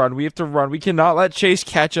have to run. We cannot let Chase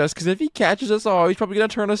catch us, because if he catches us, oh, he's probably gonna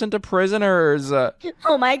turn us into prisoners.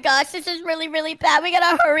 Oh my gosh, this is really bad. We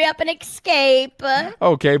gotta hurry up and escape.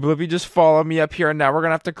 Okay, Blippi, just follow me up here, and now we're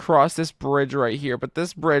gonna have to cross this bridge right here, but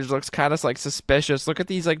this bridge looks kind of, like, suspicious. Look at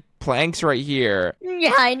these, like, planks right here.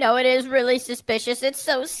 Yeah, I know, it is really suspicious. It's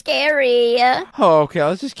so scary. Oh, okay,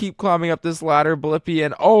 let's just keep climbing up this ladder, Blippi,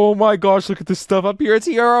 and oh my gosh, look at this stuff up here. It's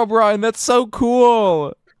Herobrine. That's so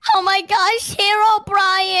cool. Oh my gosh,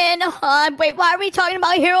 Herobrine! Wait, why are we talking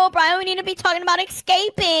about Herobrine? We need to be talking about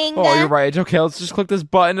escaping. Oh, you're right. Okay, let's just click this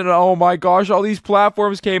button, and oh my gosh, all these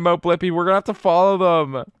platforms came out, Blippi. We're gonna have to follow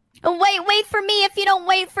them. Wait for me. If you don't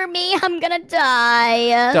wait for me, I'm gonna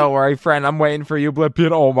die. Don't worry, friend. I'm waiting for you, Blippi.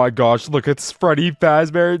 And oh my gosh, look, it's Freddy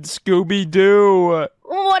Fazbear and Scooby-Doo.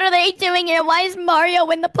 What are they doing here? Why is Mario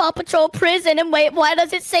in the Paw Patrol prison? And wait, why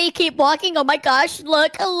does it say keep walking? Oh my gosh,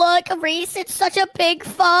 look, Reese, it's such a big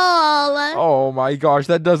fall. Oh my gosh,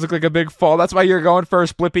 that does look like a big fall. That's why you're going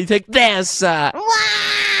first, Blippi. Take this. Wow!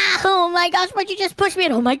 Oh my gosh, why'd you just push me?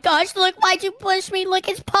 And oh my gosh, look, why'd you push me? Look,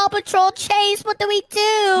 it's Paw Patrol Chase. What do we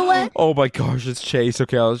do? Oh my gosh, it's Chase.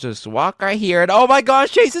 Okay, let's just walk right here. And oh my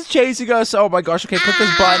gosh, Chase is chasing us. Oh my gosh, okay, click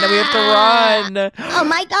this button and we have to run. Oh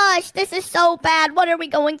my gosh, this is so bad. What are we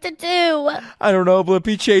going to do? I don't know,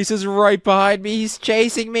 Blippi. Chase is right behind me. He's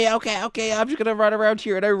chasing me. Okay, I'm just gonna run around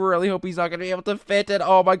here and I really hope he's not gonna be able to fit it.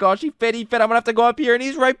 Oh my gosh, he fit. I'm gonna have to go up here and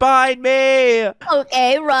he's right behind me.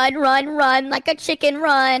 Okay, run like a chicken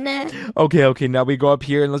run. Okay, now we go up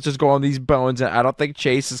here and let's just go on these bones, and I don't think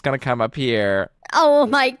Chase is gonna come up here. Oh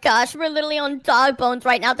my gosh, we're literally on dog bones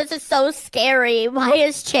right now. This is so scary. Why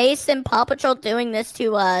is Chase and Paw Patrol doing this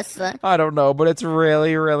to us? I don't know, but it's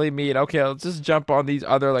really, really mean. Okay, let's just jump on these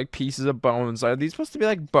other, like, pieces of bones. Are these supposed to be,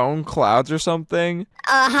 like, bone clouds or something?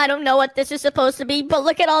 I don't know what this is supposed to be, but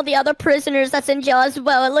look at all the other prisoners that's in jail as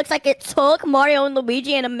well. It looks like it took Mario and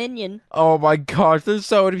Luigi and a minion. Oh my gosh, there's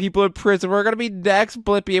so many people in prison. We're gonna be next,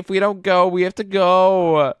 Blippi. If we don't go, we have to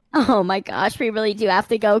go. Oh my gosh, we really do have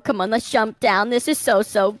to go. Come on, let's jump down. This is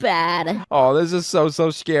so bad. Oh, this is so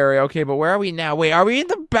scary. Okay, but where are we now? Wait, are we in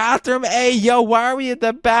the bathroom? Hey, yo, why are we in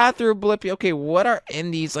the bathroom, Blippi? Okay, what are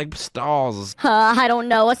in these, like, stalls? I don't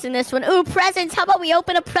know what's in this one. Ooh, presents. How about we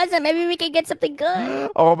open a present? Maybe we can get something good.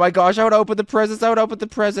 Oh my gosh, I would open the presents.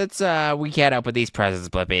 We can't open these presents,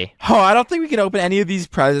 Blippi. Oh, I don't think we can open any of these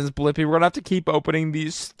presents, Blippi. We're gonna have to keep opening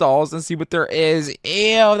these stalls and see what there is.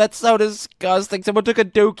 Ew, that's so disgusting. Someone took a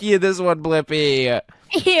dookie in this one, Blippi.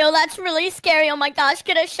 Ew, that's really scary. Oh my gosh,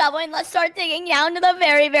 get a shovel and let's start digging down to the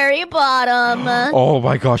very bottom. Oh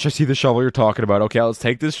my gosh, I see the shovel you're talking about. Okay, let's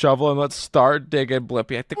take this shovel and let's start digging,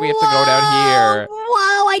 Blippi. I think we have to go down here.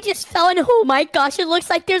 Wow, I just fell in. Oh my gosh, it looks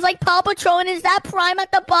like there's like Paw Patrol and is that Prime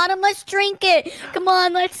at the bottom? Let's drink it. Come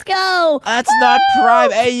on, let's go. That's not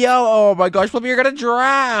Prime. Hey, yo. Oh my gosh, Blippi, you're gonna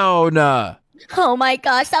drown. Oh my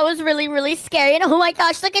gosh, that was really scary. And oh my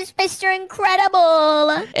gosh, look, it's Mr.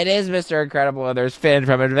 Incredible. It is Mr. Incredible, and there's Finn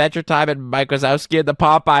from Adventure Time and Mike Wazowski and the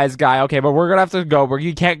Popeyes guy. Okay, but we're gonna have to go.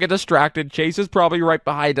 You can't get distracted. Chase is probably right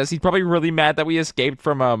behind us. He's probably really mad that we escaped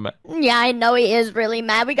from him. Yeah, I know he is really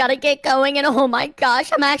mad. We gotta get going, and oh my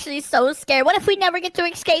gosh, I'm actually so scared. What if we never get to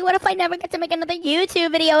escape? What if I never get to make another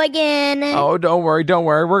YouTube video again? Oh, don't worry.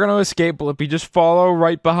 We're gonna escape, Blippi. Just follow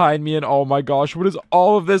right behind me, and oh my gosh, what is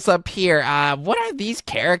all of this up here? What are these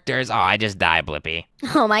characters? Oh, I just died, Blippi.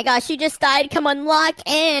 Oh my gosh, you just died. Come on, lock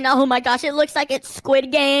in. Oh my gosh, it looks like it's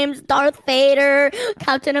Squid Games, Darth Vader,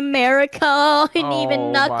 Captain America, and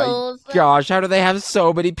even Knuckles. My gosh, how do they have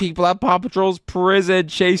so many people at Paw Patrol's prison?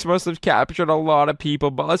 Chase must have captured a lot of people,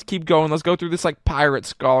 but let's keep going. Let's go through this, like, pirate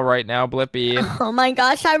skull right now, Blippi. Oh my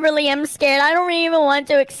gosh, I really am scared. I don't even want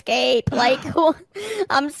to escape. Like,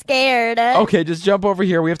 I'm scared. Okay, just jump over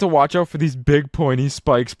here. We have to watch out for these big pointy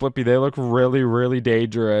spikes, Blippi. They look really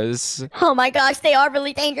dangerous. Oh my gosh, they are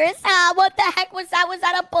really dangerous. What the heck was that? Was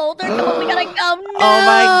that a boulder? Come on, we gotta go. No! Oh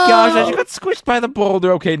my gosh, I just got squished by the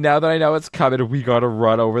boulder. Okay, now that I know it's coming, we gotta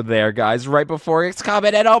run over there, guys, right before it's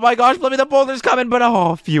coming. And oh my gosh, Blippi, the boulder's coming, but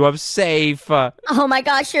oh, phew, I'm safe. Oh my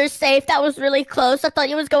gosh, you're safe. That was really close. I thought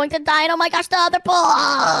you was going to die. And oh my gosh, the other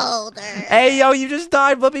boulder. Hey, yo, you just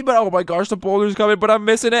died, Blippi, but oh my gosh, the boulder's coming, but I'm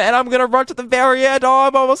missing it, and I'm gonna run to the very end. Oh,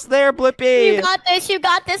 I'm almost there, Blippi. You got this. You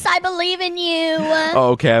got this. I believe in you.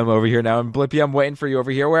 Okay, I'm over here now, and Blippi, I'm waiting for you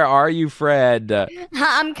over here. Where are you, Fred?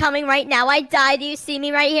 I'm coming right now. I died. Do you see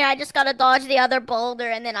me right here? I just gotta dodge the other boulder,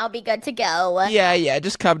 and then I'll be good to go. Yeah,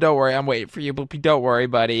 just come. Don't worry. I'm waiting for you, Blippi. Don't worry,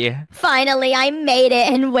 buddy. Finally, I made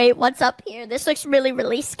it. And wait, what's up here? This looks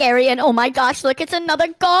really scary. And oh my gosh, look, it's another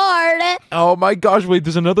guard. Oh my gosh, wait,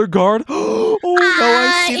 there's another guard? Oh no,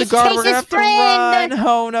 I see the guard. We're gonna have to run.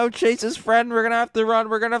 Oh no, Chase's friend. We're gonna have to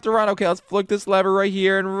run. Okay, let's flick this lever right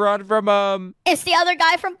here and run from him. It's the other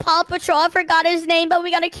guy from Paw Patrol. I forgot his name, but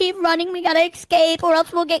we gotta keep running. We gotta escape, or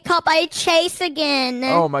else we'll get caught by Chase again.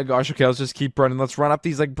 Oh my gosh, okay, let's just keep running. Let's run up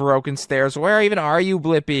these, like, broken stairs. Where even are you,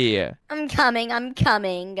 Blippi? I'm coming.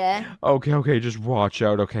 Okay, just watch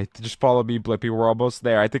out. Okay, just follow me, Blippi. We're almost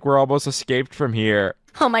there. I think we're almost escaped from here.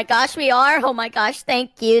 Oh my gosh, we are. Oh my gosh,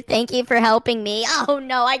 thank you. Thank you for helping me. Oh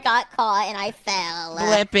no, I got caught and I fell.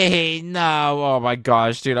 Blippi, no. Oh my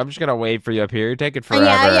gosh, dude, I'm just gonna wait for you up here. You're taking forever.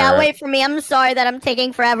 Yeah, wait for me. I'm sorry that I'm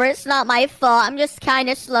taking forever. It's not my fault. I'm just kind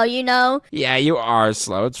of slow, you know? Yeah, you are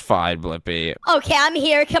slow. It's fine, Blippi. Okay, I'm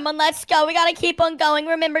here. Come on, let's go. We gotta keep on going.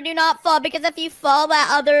 Remember, do not fall, because if you fall, that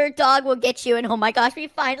other dog will get you. And oh my gosh, we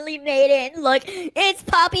finally made it. Look, it's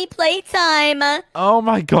Poppy playtime. Oh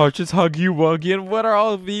my gosh, it's Huggy Wuggy. And what are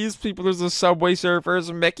all of these people? There's the Subway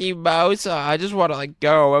Surfers, Mickey Mouse. I just want to, like,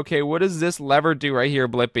 go. Okay, what does this lever do right here,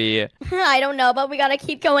 Blippi? I don't know, but we gotta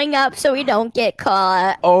keep going up so we don't get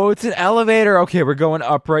caught. Oh, it's an elevator. Okay, we're going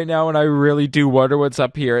up right now, and I really do wonder what's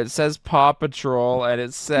up here. It says Paw Patrol, and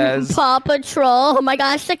it says... Paw Patrol. Oh my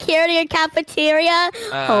gosh, security or cafeteria?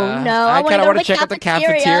 Oh no, I kind of want to check out the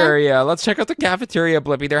cafeteria. Let's check out the cafeteria,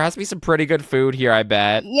 Blippi. There has to be some pretty good food here, I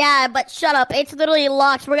bet. Yeah, but shut up. It's literally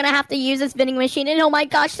locked. We're gonna have to use this vending machine, and oh my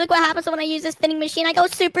gosh, look what happens when I use this vending machine. I go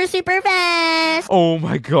super, super fast. Oh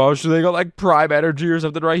my gosh, they got like prime energy or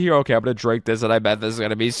something right here. Okay, I'm gonna drink this and I bet this is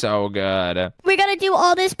gonna be so good. We're gonna do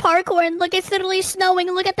all this parkour and look, it's literally snowing.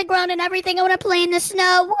 Look at the ground and everything. I wanna play in the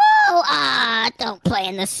snow. Whoa! Don't play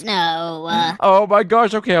in the snow. Oh my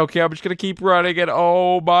gosh, okay, I'm just gonna keep running and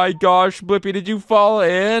oh my gosh, Blippi, did you fall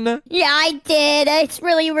in? Yeah, I did. It's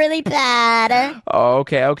really, really bad. Oh,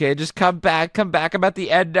 okay, just come back. I'm at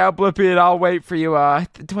the end now, Blippi, and I'll wait for you.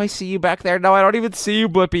 Do I see you back there? No, I don't even see you,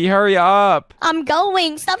 Blippi. Hurry up. I'm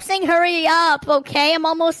going. Stop saying hurry up, okay? I'm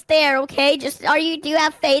almost there, okay? Do you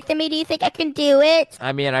have faith in me? Do you think I can do it?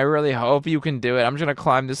 I mean, I really hope you can do it. I'm just gonna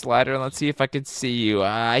climb this ladder and let's see if I can see you.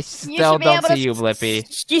 I still don't see you,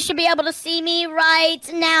 Blippi. You should be able to see me right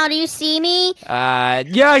now. Do you see me?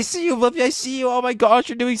 Yeah, I see you, Blippi. I see you. Oh my gosh,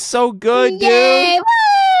 you're doing so good, Yay! dude. Woo!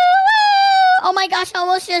 Oh my gosh, I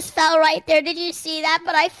almost just fell right there. Did you see that?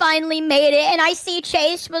 But I finally made it. And I see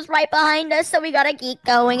Chase was right behind us, so we gotta keep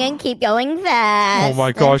going and keep going fast. Oh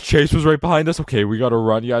my gosh, Chase was right behind us. Okay, we gotta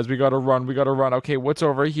run, guys. We gotta run. Okay, what's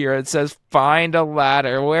over here? It says find a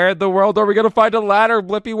ladder. Where in the world are we gonna find a ladder,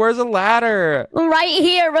 Blippi? Where's a ladder? Right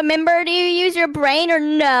here. Remember, do you use your brain or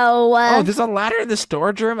no? Oh, there's a ladder in the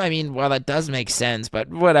storage room? I mean, well, that does make sense, but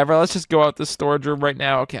whatever. Let's just go out the storage room right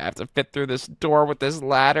now. Okay, I have to fit through this door with this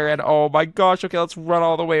ladder, and oh my gosh, okay, let's run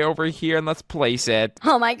all the way over here and let's place it.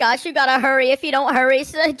 Oh my gosh, you gotta hurry. If you don't hurry,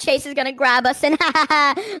 Chase is gonna grab us and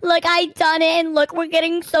look, I done it, and look, we're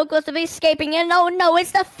getting so close to escaping, and oh no,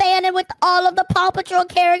 it's the fan and with all of the Paw Patrol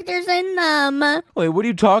characters in them. Wait, what are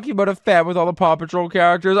you talking about, a fan with all the Paw Patrol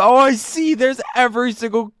characters? Oh, I see, there's every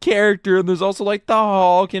single character, and there's also like the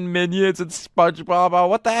Hulk and Minions and SpongeBob. Oh,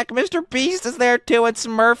 what the heck, Mr. Beast is there too, and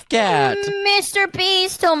Smurf Cat. Mr.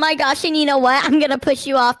 Beast, oh my gosh, and you know what? I'm gonna push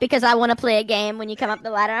you off because I wanna play a game. When you come up the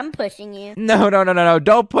ladder, I'm pushing you. No,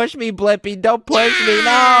 don't push me, Blippi, don't push me,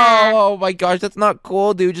 no! Oh my gosh, that's not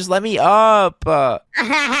cool, dude, just let me up. No,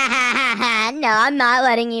 I'm not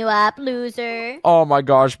letting you up, loser. Oh my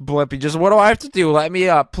gosh, Blippi, just what do I have to do? Let me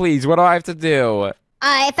up, please, what do I have to do?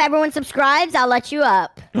 If everyone subscribes, I'll let you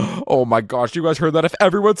up. Oh my gosh, you guys heard that? If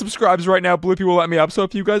everyone subscribes right now, Blippi will let me up. So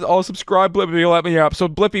if you guys all subscribe, Blippi will let me up. So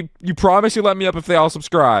Blippi, you promise you let me up if they all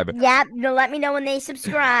subscribe? Yep, you'll let me know when they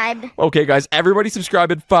subscribe. Okay, guys, everybody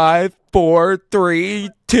subscribe in 5, 4, 3,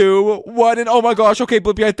 2, 1, and oh my gosh, okay,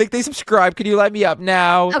 Blippi, I think they subscribed. Can you let me up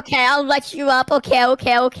now? Okay, I'll let you up.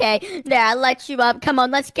 Okay. There, I'll let you up. Come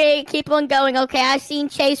on, let's keep on going. Okay, I seen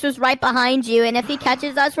Chase was right behind you, and if he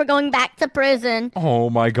catches us, we're going back to prison. Oh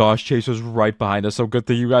my gosh, Chase was right behind us. So good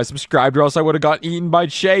that you guys subscribed, or else I would have got eaten by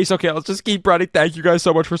Chase. Okay, let's just keep running. Thank you guys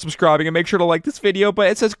so much for subscribing, and make sure to like this video. But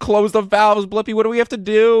it says close the valves, Blippi. What do we have to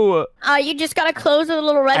do? You just gotta close the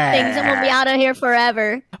little red things, and we'll be out of here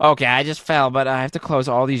forever. Okay, I just fell, but I have to close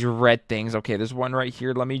all these red things. Okay, there's one right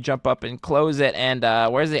here. Let me jump up and close it. And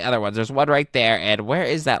where's the other ones? There's one right there. And where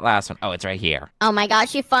is that last one? Oh, it's right here. Oh my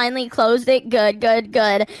gosh, you finally closed it. Good.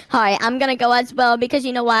 Alright, I'm gonna go as well because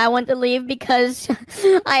you know why I want to leave? Because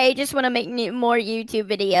I just want to make more YouTube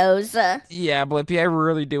videos. Yeah, Blippi, I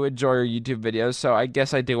really do enjoy your YouTube videos, so I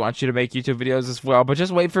guess I do want you to make YouTube videos as well. But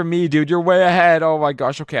just wait for me, dude. You're way ahead. Oh my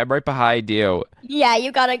gosh. Okay, I'm right behind you. Yeah,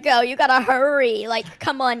 you gotta go. You gotta hurry. Like,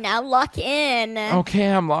 come on now, lock in.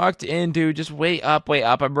 Okay, I'm locked in, dude. Just wait up.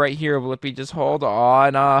 I'm right here, Blippi. Just hold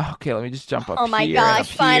on. Okay, let me just jump up here. Oh my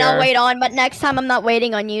gosh, fine, I'll wait on. But next time I'm not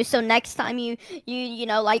waiting on you. So next time you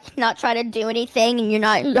know, like, not try to do anything and you're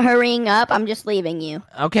not hurrying up, I'm just leaving you.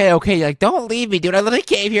 Okay. Like, don't leave me, dude. I literally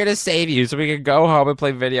came here to save you so we can go home and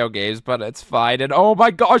play video games. But it's fine. And oh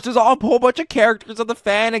my gosh, there's a whole bunch of characters on the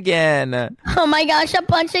fan again. Oh my gosh, a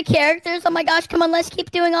bunch of characters. Oh my gosh, come on, let's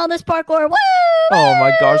keep doing all this parkour. Woo! Oh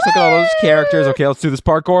my gosh, look at all those characters. Okay, let's do this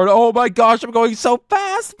parkour. Oh my gosh, I'm going so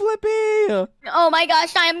fast, Blippi. Oh my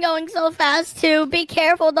gosh, I am going so fast too. Be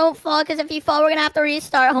careful, don't fall, because if you fall, we're gonna have to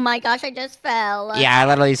restart. Oh my gosh, I just fell. Yeah, I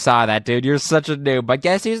literally saw that, dude. You're such a noob. But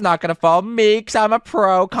guess who's not gonna fall? Me, because I'm a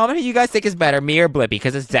pro. Comment who you guys think is better, me or Blippi,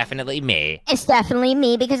 because it's definitely me. It's definitely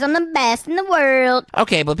me, because I'm the best in the world.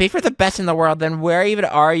 Okay, Blippi, if you're the best in the world, then where even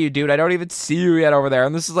are you, dude? I don't even see you yet over there.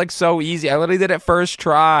 And this is like so easy. I literally did it first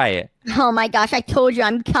try. Oh my gosh, I told you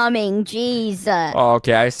I'm coming. Jeez.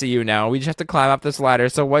 Okay, I see you now. We just have to climb up this ladder.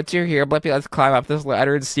 So once you're here, Blippi, let's climb up this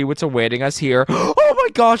ladder and see what's awaiting us here. Oh my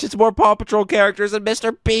gosh, it's more Paw Patrol characters and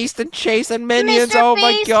Mr. Beast and Chase and Minions. Mr. Oh Beast,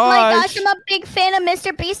 my gosh. Oh my gosh, I'm a big fan of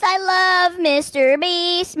Mr. Beast. I love Mr.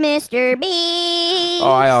 Beast.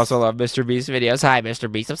 Oh, I also love Mr. Beast videos. Hi,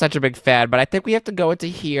 Mr. Beast. I'm such a big fan, but I think we have to go into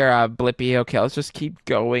here, Blippi. Okay, let's just keep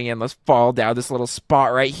going and let's fall down this little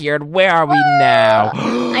spot right here. And where are we now?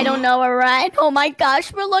 I don't know. know where we're at. Oh my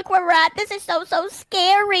gosh, look where we're at. This is so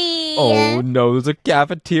scary. Oh no, there's a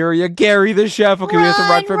cafeteria. Gary the chef. Okay, we have to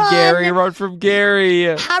run from Gary. Run from Gary.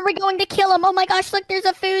 How are we going to kill him? Oh my gosh, look, there's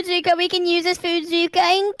a food zuka. We can use this food zuka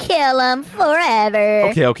and kill him forever.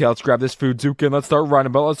 Okay, let's grab this food zuka and let's start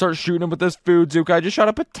running. But let's start shooting him with this food zuka. I just shot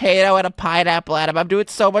a potato and a pineapple at him. I'm doing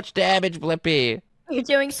so much damage, Blippi. You're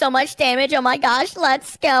doing so much damage. Oh my gosh,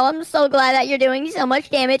 let's go. I'm so glad that you're doing so much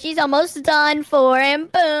damage. He's almost done for, and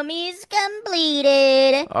boom, he's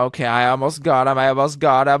completed. Okay, I almost got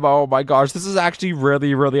him. Oh my gosh, this is actually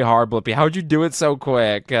really, really hard, Blippi. How'd you do it so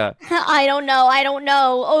quick? I don't know.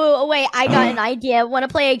 Oh, wait, I got an idea. Want to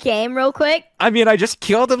play a game real quick? I mean, I just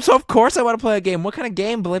killed him, so of course I want to play a game. What kind of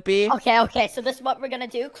game, Blippi? Okay, so this is what we're gonna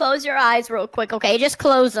do. Close your eyes real quick, okay? Just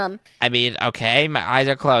close them. I mean, okay, my eyes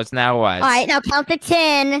are closed. Now what? All right, now count to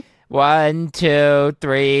 10. 1, 2,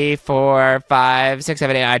 3, 4, 5, 6,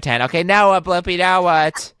 7, 8, 9, 10. Okay, now what, Blippi? Now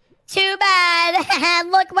what? Too bad.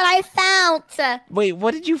 Look what I found. Wait,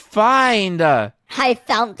 what did you find? I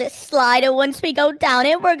found this slide, and once we go down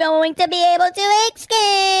it, we're going to be able to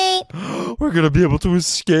escape. We're gonna be able to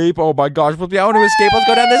escape. Oh my gosh, Blippi, I want to escape. Let's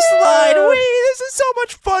go down this slide. Wait, this is so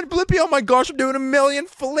much fun, Blippi. Oh my gosh, I'm doing a million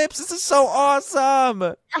flips. This is so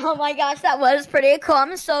awesome. Oh my gosh, that was pretty cool.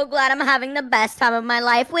 I'm so glad I'm having the best time of my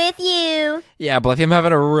life with you. Yeah, Blippi, I'm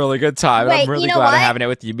having a really good time. Wait, I'm really you know glad what? I'm having it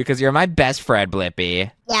with you because you're my best friend,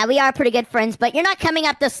 Blippi. Yeah, we are pretty good friends, but you're not coming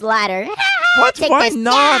up this ladder. What? Take Why this.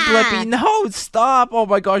 not, Yeah. Blippi? No, stop. Oh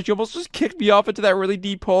my gosh, you almost just kicked me off into that really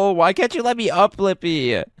deep hole. Why can't you let me up,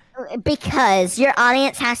 Blippi? Because your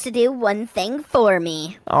audience has to do one thing for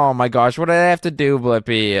me. Oh my gosh, what did I have to do,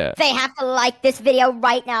 Blippi? They have to like this video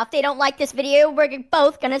right now. If they don't like this video, we're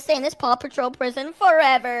both gonna stay in this Paw Patrol prison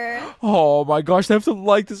forever. Oh my gosh, they have to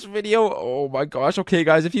like this video. Oh my gosh. Okay,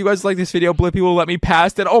 guys, if you guys like this video, Blippi will let me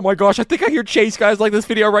past it. Oh my gosh, I think I hear Chase guys like this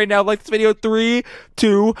video right now. Like this video. 3,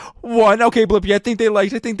 2, 1. Okay, Blippi, I think they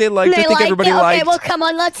liked. I think everybody liked. Okay, well, come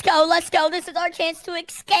on, let's go. This is our chance to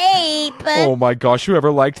escape. Oh my gosh,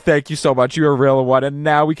 whoever liked, thank you so much. You're a real one. And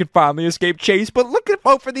now we can finally escape Chase. But look at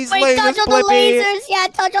vote for these Wait, lasers, dodge all Blippi. the lasers. Yeah,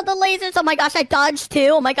 dodge all the lasers. Oh my gosh, I dodged 2.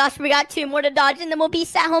 Oh my gosh, we got 2 more to dodge, and then we'll be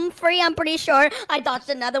set home free, I'm pretty sure. I dodged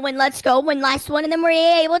another one. Let's go. One last one, and then we're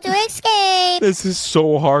able to escape. This is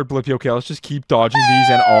so hard, Blippi. Okay, let's just keep dodging these.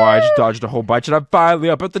 And oh, I just dodged a whole bunch. And I'm finally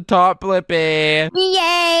up at the top, Blippi.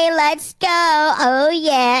 Yay, let's go. Oh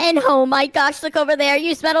yeah, and oh my gosh, look over there.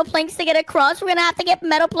 Use metal planks to get across. We're gonna have to get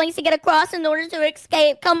metal planks to get across in order to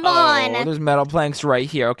escape. Come on. Oh, there's metal planks right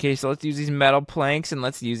here. Okay, so let's use these metal planks and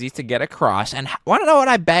let's use these to get across. And want to know what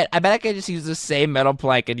I bet? I bet I could just use the same metal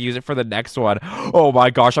plank and use it for the next one. Oh my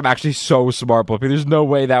gosh, I'm actually so smart, Blippi. There's no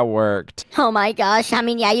way that worked. Oh my gosh, I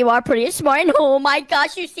mean, yeah, you are pretty smart. And oh my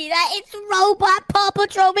gosh, you see that? It's Robot Paw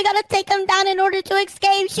Patrol. We gotta take him down in order to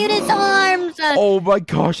escape. Shoot his arms. Oh my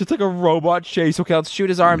gosh, it's like a robot Chase. Okay, let's shoot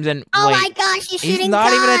his arms and Oh wait. my gosh, he's shooting He's not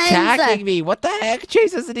even guns. attacking me. What the heck?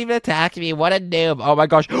 Chase isn't even attacking me. What a noob. Oh my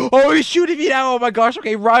gosh. Oh, he's shooting me now. Oh my gosh.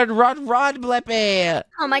 Okay, run, Blippi.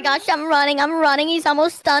 Oh my gosh, I'm running. He's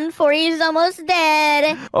almost done for. He's almost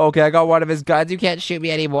dead. Okay, I got one of his guns. You can't shoot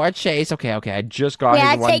me anymore, Chase. Okay, I just got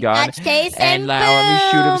his one take gun. that, Chase, and now let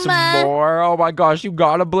me shoot him boom. some more. Oh my gosh, you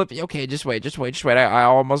got him, Blippi. Okay, just wait. I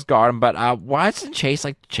almost got him, but why isn't Chase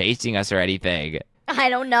like chasing us or anything? I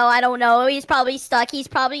don't know. He's probably stuck. He's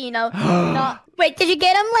probably, not. Wait, did you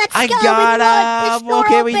get him? Let's I go. got This him. door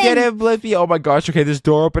Okay, we open. did it, Blippi. Oh my gosh. Okay, this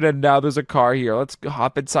door open and now there's a car here. Let's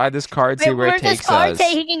hop inside this car and see Wait, where it where's this takes car us.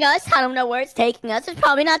 taking us? I don't know where it's taking us. It's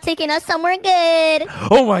probably not taking us somewhere good.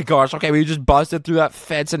 Oh my gosh. Okay, we just busted through that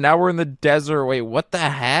fence and now we're in the desert. Wait, what the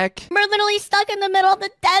heck? We're literally stuck in the middle of the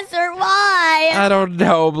desert. Why? I don't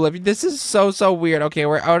know, Blippi. This is so weird. Okay,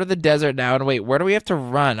 we're out of the desert now. And wait, where do we have to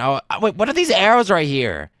run? Oh, wait, what are these arrows right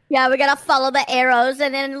here? Yeah, we gotta follow the arrows,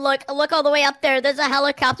 and then look all the way up there. There's a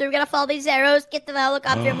helicopter. We gotta follow these arrows, get to the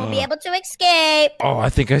helicopter, and we'll be able to escape. Oh, I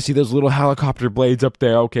think I see those little helicopter blades up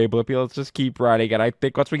there. Okay, Blippi, let's just keep running. And I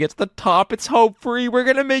think once we get to the top, it's hope-free. We're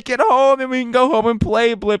gonna make it home, and we can go home and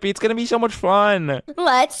play, Blippi. It's gonna be so much fun.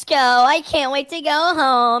 Let's go. I can't wait to go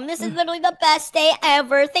home. This is literally the best day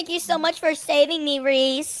ever. Thank you so much for saving me,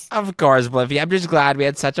 Reese. Of course, Blippi. I'm just glad we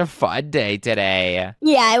had such a fun day today.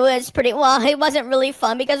 Yeah, it was pretty, well, it wasn't really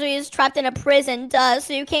fun because we was trapped in a prison,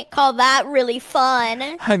 so you can't call that really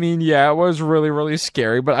fun. I mean, yeah, it was really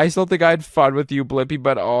scary, but I still think I had fun with you, Blippi.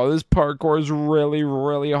 But oh, this parkour is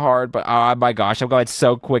really hard. But oh my gosh, I'm going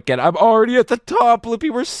so quick and I'm already at the top,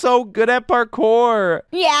 Blippi. We're so good at parkour.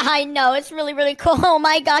 Yeah, I know. It's really cool. Oh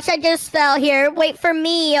my gosh, I just fell here. Wait for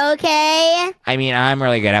me, okay? I mean, I'm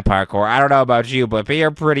really good at parkour. I don't know about you, Blippi. You're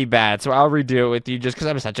pretty bad, so I'll redo it with you just because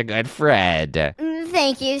I'm such a good friend.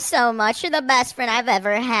 Thank you so much. You're the best friend I've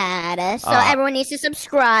ever had. So Ah. everyone needs to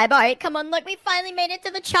subscribe. All right, come on. Look, we finally made it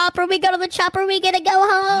to the chopper. We go to the chopper. We get to go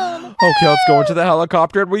home. Okay, let's go into the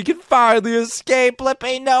helicopter and we can finally escape.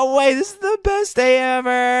 Blippi, no way. This is the best day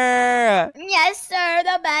ever. Yes, sir.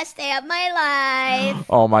 The best day of my life.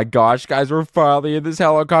 Oh my gosh, guys, we're finally in this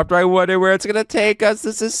helicopter. I wonder where it's gonna take us.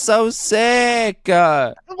 This is so sick.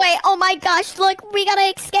 Wait, oh my gosh. Look, we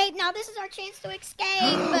gotta escape now. This is our chance to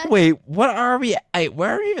escape. Wait, what are we at?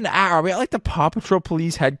 Where are we even at? Are we at like the Paw Patrol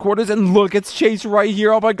Police headquarters? And look, it's Chase right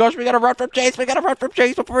here. Oh my gosh, we gotta run from Chase. We gotta run from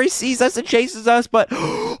Chase before he sees us and chases us. But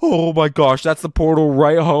oh my gosh, that's the portal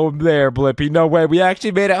right home there, Blippi. No way, we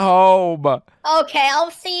actually made it home. Okay,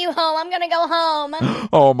 I'll see you home. I'm gonna go home.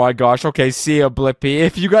 Oh my gosh. Okay, see ya, Blippi.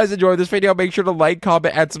 If you guys enjoyed this video, make sure to like,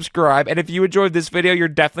 comment, and subscribe. And if you enjoyed this video, you're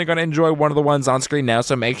definitely going to enjoy one of the ones on screen now,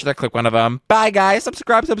 so make sure to click one of them. Bye, guys.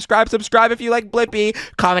 Subscribe if you like Blippi.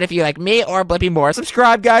 Comment if you like me or Blippi more.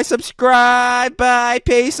 Subscribe, guys. Subscribe. Bye.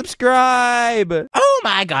 Peace. Subscribe. Oh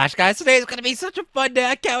my gosh, guys. Today is going to be such a fun day.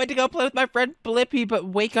 I can't wait to go play with my friend Blippi. But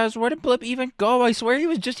wait, guys, where did Blippi even go? I swear he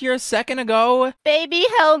was just here a second ago. Baby,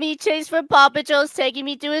 help me. Chase from Paw Patrol is taking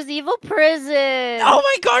me to his evil prison. Oh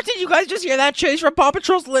my gosh, did you guys just hear that? Chase from Paw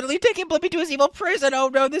Patrol's literally taking Blippi to his evil prison. Oh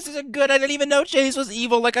no, this isn't good. I didn't even know Chase was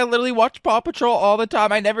evil. Like, I literally watched Paw Patrol all the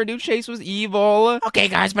time. I never knew Chase was evil. Okay,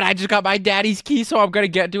 guys, but I just got my daddy's key, so I'm gonna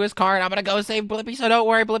get into his car and I'm gonna go save Blippi. So don't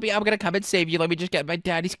worry, Blippi, I'm gonna come and save you. Let me just get my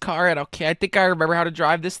daddy's car and okay, I think I remember how to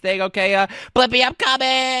drive this thing. Okay, Blippi, I'm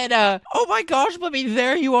coming. Oh my gosh, Blippi,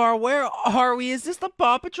 there you are. Where are we? Is this the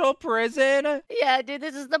Paw Patrol prison? Yeah, dude,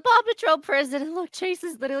 this is the Paw Patrol prison. Look, Chase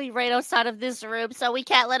is literally right outside of this room, so we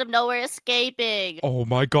can't let him know we're escaping. Oh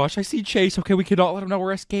my gosh, I see Chase. Okay, we cannot let him know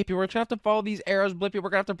we're escaping. We're gonna have to follow these arrows, Blippi. We're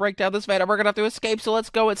gonna have to break down this vent and we're gonna have to escape. So let's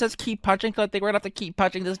go. It says keep punching, so I think we're gonna have to keep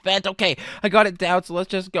punching this vent. Okay, I got it down, so let's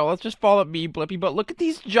just go. Let's just follow me, Blippi. But look at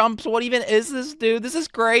these jumps. What even is this, dude? This is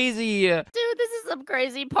crazy. Dude, this is some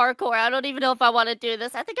crazy parkour. I don't even know if I want to do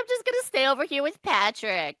this. I think I'm just gonna stay over here with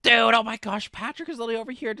Patrick. Dude, oh my gosh, Patrick is literally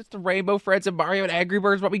over here. Just the Rainbow Friends and Mario and Angry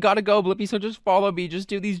Birds. But we gotta go, Blippi, so just follow me. Just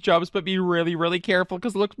do these jumps, but be really, really careful,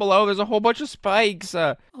 because look below. There's a whole bunch of spikes.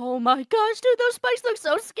 Oh my gosh, dude, those spikes look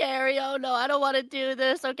so scary. Oh no, I don't want to do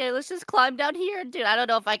this. Okay, let's just climb down here. Dude, I don't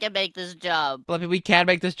know if I can make this jump. Blippi, we can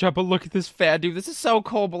make this jump, but look at this fan, dude. This is so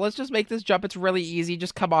cool, but let's just make this jump. It's really easy.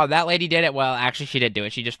 Just come on. That lady did it. Well, actually, she didn't do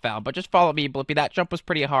it. She just fell. But just follow me, Blippi. That jump was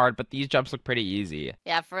pretty hard, but these jumps look pretty easy.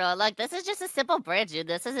 Yeah, for real. Look, this is just a simple bridge, dude.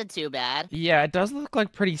 This isn't too bad. Yeah, it does look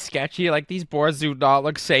like pretty sketchy. Like, these boards do not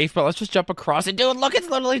look safe, but let's just jump across it. Dude, look, it's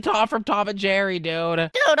literally Tom from Tom and Jerry, dude.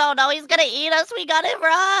 Dude, oh no, he's gonna eat us. We gotta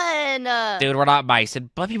run. Dude, we're not mice.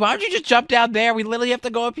 And Blippi, why don't you just jump down there? We literally have to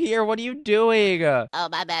go up here. What are you doing? Oh,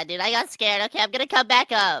 my bad, dude. I got scared. Okay, I'm gonna come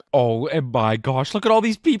back up. Oh, and my gosh, look at all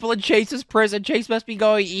these people in Chase's prison. Chase must be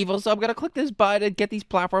going evil, so I'm gonna click this button and get these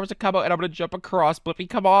platforms to come out, and I'm gonna jump across. Blippi,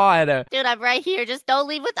 come on. Dude, I'm right here. Just don't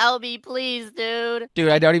leave without me, please, dude. Dude,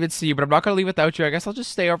 I don't even see you, but I'm not gonna leave without you. I guess I'll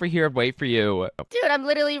just stay over here and wait for you. Dude, I'm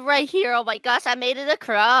literally right here. Oh my gosh, I made it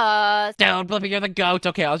across. Dude, Blippi, you're the goat.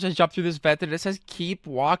 Okay, I'll just jump through this vent, and it says keep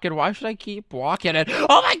walking. Why should I keep walking? And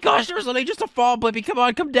oh my gosh, there's literally just a fall, Blippi. Come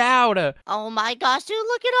on, come down. Oh my gosh, dude,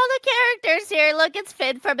 look at all the characters here. Look, it's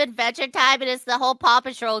Finn from Adventure Time, and it's the whole Paw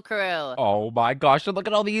Patrol crew. Oh my gosh, and look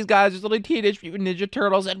at all these guys. There's literally Teenage Mutant Ninja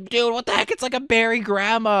Turtles, and dude, what the heck? It's like a Barry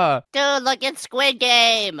Grandma. Dude, look, it's Squid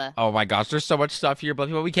Game. Oh my gosh, there's so much stuff here,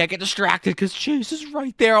 Blippi, but we can't get distracted because Chase is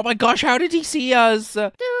right there. Oh my gosh, how did he see us?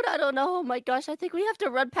 Dude, I don't know. Oh my gosh, I think we have to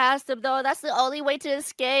run past him, though. That's the only way to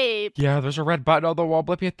escape. Yeah, there's a red button on the wall,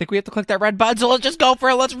 Blippi. I think we have to click that red button, so let's just go for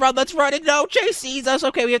it. Let's run. And no, Chase sees us.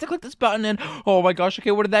 Okay, we have to click this button, and oh my gosh,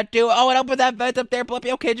 okay, what did that do? Oh, it opened that vent up there,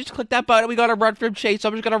 Blippi. Okay, just click that button. We gotta run from Chase, so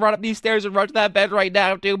I'm just gonna run up these stairs and run to that vent right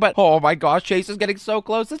now, dude. But oh my gosh, Chase is getting so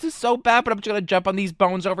close. This is so bad, but I'm just gonna jump on these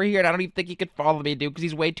bones over here, and I don't even think he could follow me, dude, because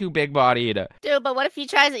he's way too big-bodied. Dude, but what if he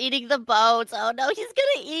tries eating the bones? Oh no, he's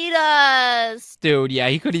gonna eat us. Dude, yeah,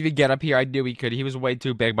 he couldn't even get up here. I knew he could. He was way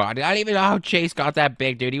too big-bodied. I don't even know how Chase got that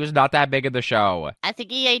big, dude. He was not that big in the show. I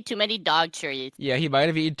think he ate too many dog treats. Yeah, he might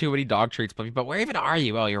have eaten too many dog treats, Blippi. But where even are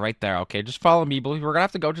you? Oh, you're right there. Okay, just follow me, Blippi. We're gonna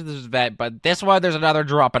have to go to this vent, but this one, there's another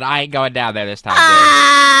drop, and I ain't going down there this time, dude.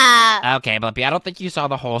 Ah! Okay, Blippi, I don't think you saw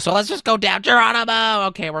the hole, so let's just go down. Geronimo!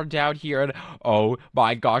 Okay, we're down here, and oh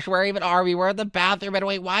my gosh, where even are we? We're in the bathroom, and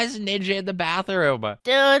wait, why is Ninja in the bathroom?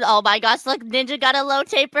 Dude, oh my gosh, look, Ninja got a low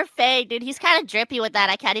taper fade. Dude, he's kind of drippy with that.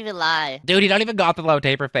 I can't even even lie. Dude, you don't even got the low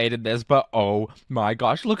taper fade in this, but oh my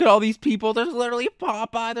gosh, look at all these people. There's literally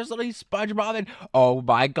Popeye, there's literally SpongeBob, and oh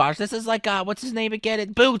my gosh, this is like, what's his name again?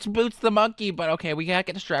 It's Boots the monkey, but okay, we can't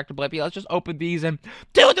get distracted, Blippi. Let's just open these, and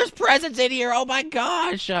dude, there's presents in here, oh my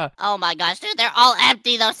gosh. Oh my gosh, dude, they're all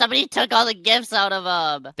empty, though. Somebody took all the gifts out of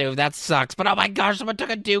them. Dude, that sucks, but oh my gosh, someone took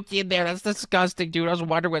a dookie in there. That's disgusting, dude. I was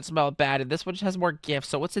wondering what smelled bad, and this one just has more gifts,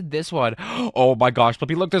 so what's in this one? Oh my gosh,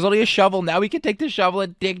 Blippi, look, there's only a shovel. Now we can take the shovel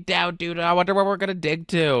and dig down, dude. I wonder where we're gonna dig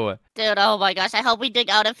to. Dude, oh my gosh, I hope we dig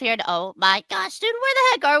out of here. Oh my gosh, dude, where the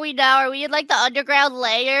heck are we now? Are we in like the underground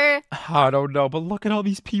layer? I don't know, but look at all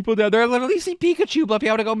these people down there. I literally see Pikachu, Blippi.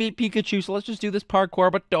 I want to go meet Pikachu, so let's just do this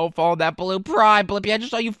parkour, but don't fall in that blue prime, Blippi. I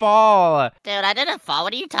just saw you fall. Dude, I didn't fall.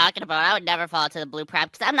 What are you talking about? I would never fall into the blue prime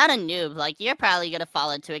because I'm not a noob. Like, you're probably gonna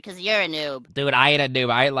fall into it because you're a noob. Dude, I ain't a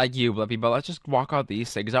noob. I ain't like you, Blippi, but let's just walk on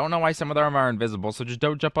these things. I don't know why some of them are invisible, so just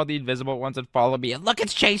don't jump on the invisible ones and follow me. And look,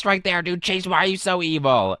 it's Chase right there, dude. Chase, why are you so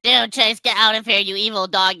evil? Dude, Chase, get out of here, you evil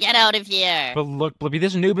dog. Get out of here. But look, Blippi,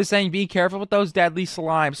 this noob is saying be careful with those deadly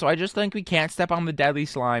slimes, so I just think we can't step on the deadly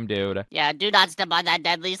slime, dude. Yeah, do not step on that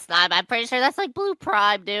deadly slime. I'm pretty sure that's like blue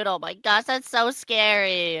prime, dude. Oh my gosh, that's so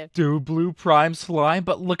scary. Dude, blue prime slime,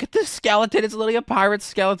 but look at this skeleton. It's literally a pirate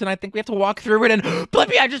skeleton. I think we have to walk through it, and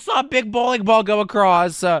Blippi, I just saw a big bowling ball go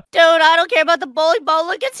across. Dude, I don't care about the bowling ball.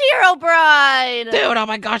 Look, it's Herobrine. Dude, oh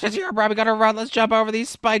my gosh, it's Herobrine. We gotta run. Let's jump over these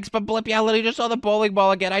spikes. But Blippi, I literally just saw the bowling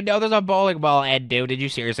ball again. I know there's a bowling ball. And dude, did you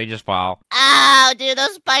seriously just fall? Ow, dude,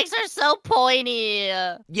 those spikes are so pointy.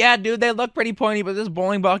 Yeah, dude, they look pretty pointy, but this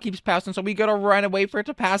bowling ball keeps passing, so we gotta run and wait for it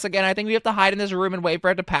to pass again. I think we have to hide in this room and wait for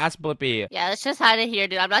it to pass, Blippi. Yeah, let's just hide it here,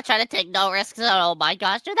 dude. I'm not trying to take no risks. Oh my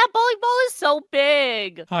gosh, dude, that bowling ball is so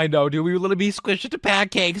big. I know, dude. We would literally be squished into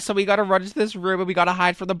pancakes, so we gotta run into this room and we gotta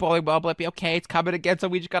hide from the bowling ball, Blippi. Okay, it's coming again, so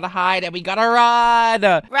we just gotta hide and we gotta run.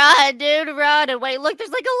 Run, dude, run. And wait, look,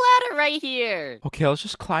 there's like a ladder right here. Okay, let's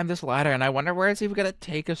just climb this ladder, and I wonder where it's even gonna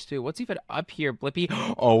take us to. What's even up here, Blippi?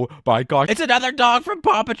 Oh my gosh, it's another dog from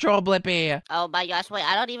Paw Patrol, Blippi. Oh my gosh, wait,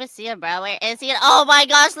 I don't even see him, bro. Where is he? Oh my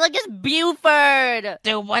gosh, look, it's Buford.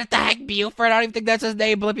 Dude, what the heck, Buford? I don't even think that's his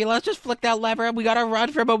name, Blippi. Let's just flick that lever and we gotta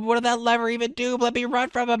run from him. What did that lever even do, Blippi? Run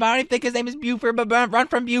from him. I don't even think his name is Buford, but run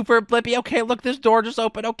from Buford, Blippi. Okay, look, this door just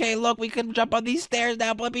opened. Okay, look, we can jump on these stairs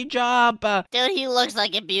now, Blippi. Jump. Dude, he looks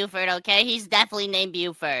like a Buford, okay? He's definitely named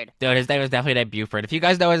Buford. Dude, his name is definitely named Buford. If you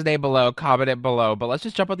guys know his name below, comment it below. But let's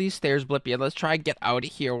just jump on these stairs, Blippi, and let's try and get out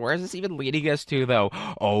of here. Where is this even leading us to, though?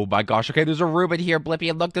 Oh my gosh. Okay, there's a room in here, Blippi,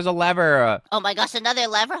 and look, there's a lever. Oh my gosh, another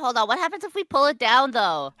lever? Hold on, what happens if we pull it down,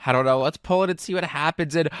 though? I don't know. Let's pull it and see what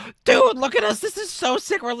happens. And dude, look at us. This is so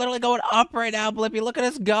sick. We're literally going up right now, Blippi. Look at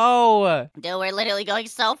us go. Dude, we're literally going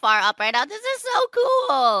so far up right now. This is so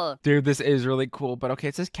cool. Dude, this is really cool. But okay,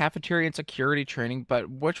 it says cafeteria and security training. But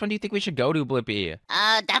which one do you think we should go to, Blippi?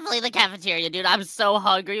 Definitely the cafeteria, dude. I'm so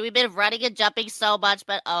hungry. We've been running and jumping so much,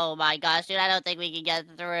 but oh my gosh, dude, I don't think we can get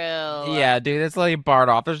through. Yeah, dude, it's like barred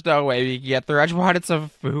off. There's no way we can get through. I just wanted some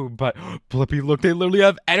food, but Blippi, look, they literally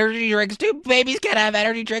have energy drinks too. Babies can't have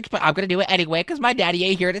energy drinks, but I'm gonna do it anyway because my daddy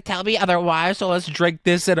ain't here to tell me otherwise. So let's drink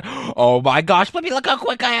this, and oh my gosh, Blippi, look how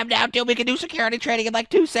quick I am now, dude. We can do security training in like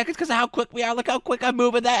 2 seconds because of how quick we are. Look how quick I'm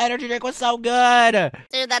moving. That energy drink was so good.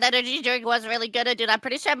 Dude, that energy drink was really good, and dude, I'm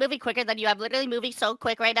pretty sure I'm moving quicker than you. I'm literally moving so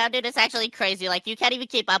quick right now, dude. It's actually crazy. Like, you can't even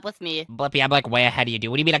keep up with me. Blippi, I'm like way ahead of you, dude.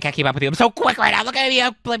 What do you mean I can't keep up with you? I'm so quick right now. Look at me,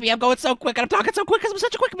 Blippi. I'm going so quick, and I'm talking so quick because I'm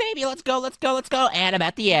such a quick baby. Let's go, let's go, let's go. And I'm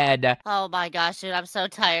at the end. Oh my gosh, dude, I'm so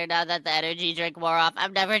tired now that the energy drink wore off.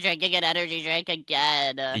 I'm never drinking an energy drink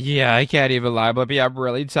again. Yeah, I can't even lie, Blippi. I'm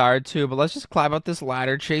really tired too, but let's just climb up this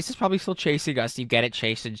ladder. Chase is probably still chasing us. You get it?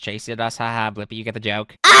 Chasing us. Haha, Blippi, you get the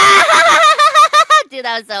joke? Dude,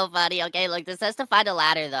 that was so funny. Okay, look, this has to find a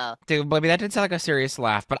ladder, though. Dude, Blippi, that didn't sound like a serious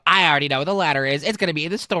laugh, but I already know what the ladder is. It's gonna be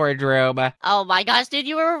in the storage room. Oh my gosh, dude,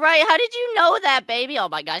 you were right. How did you know that, baby? Oh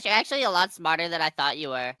my gosh, you're actually a lot smarter than I thought you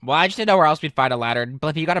were. Well, I just didn't know where else we'd find a ladder.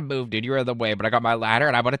 Blippi, you gotta move, dude. You were in the way, but I got my ladder,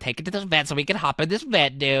 and I want to take it to this vent so we can hop in this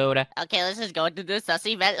vent, dude. Okay, let's just go into this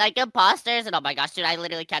sussy vent like imposters. And oh my gosh, dude, I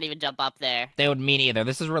literally can't even jump up there. Dude, me neither.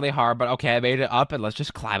 This is really hard, but okay, I made it up, and let's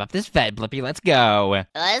just climb up this vent, Blippi. Let's go.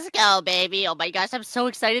 Let's go, baby. Oh my gosh, I'm so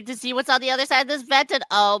excited to see what's on the other side of this vent. And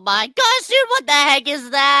oh my gosh, dude, what the heck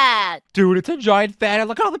is that? Dude, it's a giant fan, and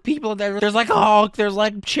look at all the people in there. There's like Hulk, there's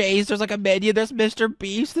like Chase, there's like a Minion, there's Mr.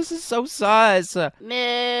 Beast. This is so sus.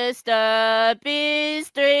 Mr.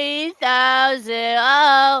 Beast 3000.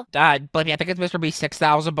 Oh. Blippi, I think it's Mr. Beast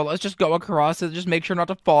 6000, but let's just go across and just make sure not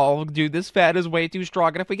to fall. Dude, this fan is way too strong,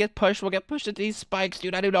 and if we get pushed, we'll get pushed into these spikes.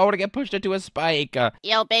 Dude, I do not want to get pushed into a spike.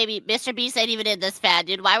 Yo, baby, Mr. Beast ain't even in this fan,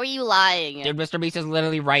 dude. Why were you lying? Dude, Mr. Beast Chase is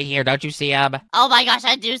literally right here. Don't you see him? Oh my gosh,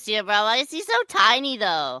 I do see it, bro. Why is he so tiny,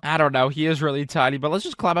 though? I don't know. He is really tiny, but let's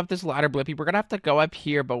just climb up this ladder, Blippi. We're gonna have to go up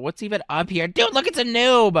here, but what's even up here? Dude, look, it's a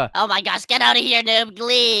noob. Oh my gosh, get out of here, noob.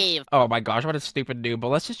 Leave. Oh my gosh, what a stupid noob. But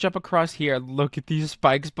let's just jump across here. Look at these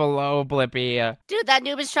spikes below, Blippi. Dude, that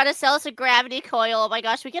noob is trying to sell us a gravity coil. Oh my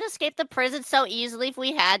gosh, we can escape the prison so easily if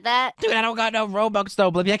we had that. Dude, I don't got no Robux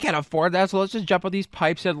though, Blippi. I can't afford that, so let's just jump on these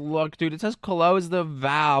pipes and look, dude. It says close the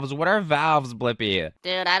valves. What are valves, Blippi?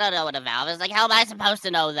 Dude, I don't know what a valve is. Like, how am I supposed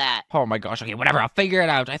to know that? Oh my gosh, okay, whatever, I'll figure it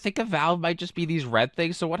out. I think a valve might just be these red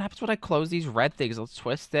things, so what happens when I close these red things? Let's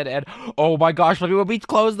twist it, and oh my gosh, Blippi, when we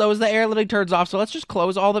close those, the air literally turns off, so let's just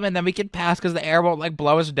close all of them, and then we can pass, because the air won't, like,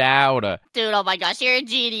 blow us down. Dude, oh my gosh, you're a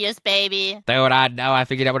genius, baby. Dude, I know, I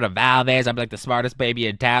figured out what a valve is. I'm like the smartest baby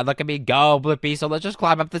in town. Look at me go, Blippi. So let's just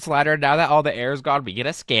climb up this ladder, and now that all the air's gone, we can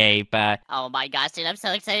escape. Oh my gosh, dude, I'm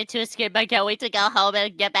so excited to escape. I can't wait to go home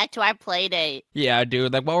and get back to our play date. Yeah,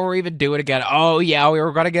 dude, like, what were we even doing again? Oh, yeah, we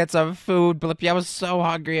were gonna get some food, Blippi. I was so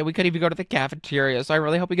hungry, and we couldn't even go to the cafeteria, so I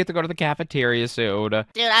really hope we get to go to the cafeteria soon. Dude,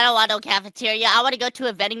 I don't want no cafeteria. I want to go to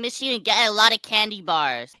a vending machine and get a lot of candy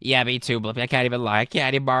bars. Yeah, me too, Blippi. I can't even lie. A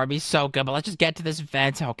candy bar would be so good, but let's just get to this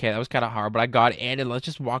vent. Okay, that was kind of hard, but I got in, and let's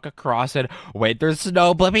just walk across it. Wait, there's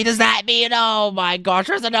snow, Blippi. Does that mean, oh my gosh,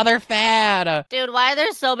 there's another fan? Dude, why are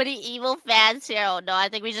there so many evil fans here? Oh no, I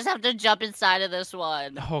think we just have to jump inside of this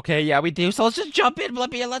one. Okay, yeah, we do. So let's just jump in,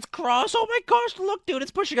 Blippi, and let's cross. Oh my gosh, look, dude,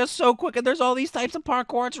 it's pushing us so quick, and there's all these types of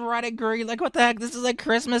parkour. It's red and green. Like, what the heck? This is like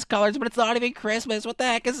Christmas colors, but it's not even Christmas. What the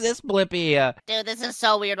heck is this, Blippi? Dude, this is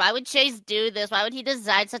so weird. Why would Chase do this? Why would he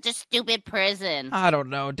design such a stupid prison? I don't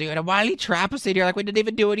know, dude. And why did he trap us in here? Like, we didn't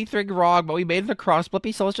even do anything wrong, but we made it across,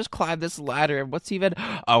 Blippi, so let's just climb this ladder. And what's even...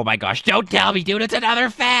 Oh my gosh, don't tell me, dude. It's another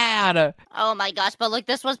fan. Oh my gosh, but look,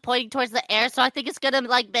 this one's pointing towards the air, so I think it's gonna,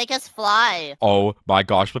 like, make us fly. Oh my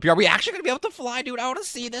gosh, Blippi, are we actually gonna be able to fly, dude? I want to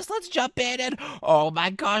see this. Let's jump in and... Oh my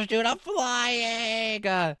gosh, dude, I'm flying.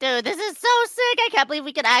 Dude, this is so sick. I can't believe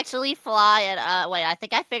we can actually fly. And, wait, I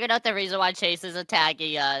think I figured out the reason why Chase is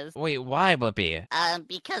attacking us. Wait, why, Blippi?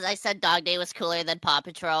 Because I said Dog Day was cooler than Paw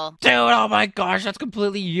Patrol. Dude, oh my gosh, that's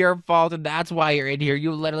completely your fault, and that's why you're in here.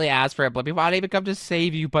 You literally asked for it, Blippi. Why did I even come to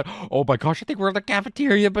save you? But, oh my gosh, I think we're in the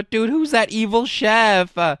cafeteria. But, dude, who's that evil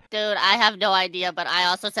chef? Dude, I have no idea, but I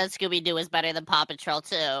also said Scooby-Doo is better than Paw Patrol,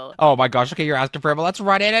 too. Oh my gosh, okay, you're asking for it, but let's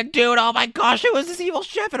run in. And, dude, oh my gosh, who is this evil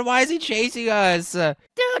chef, and why is he chasing us?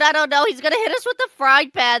 Dude, I don't know. He's gonna hit us with the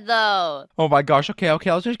frying pan, though. Oh my gosh, okay,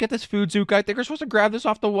 let's just get this food, Zuka. I think we're supposed to grab this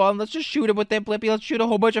off the wall, and let's just shoot him with it, Blippi. Let's shoot a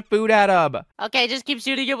whole bunch of food at him. Okay, just keep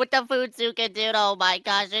shooting it with the food, Zuka, dude. Oh my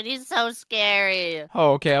gosh, dude, he's so scary.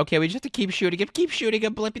 Oh, okay, we just have to keep shooting him. Keep shooting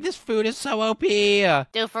him, Blippi. This food is so OP.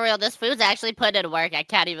 Dude, for real, this food's actually putting in work. I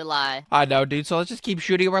can't even lie. I know, dude, so let's just keep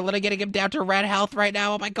shooting him. We're literally getting him down to red health right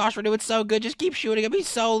now. Oh my gosh, we're doing so good. Just keep shooting him. He's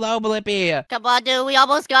so low, Blippi. Come on, dude, we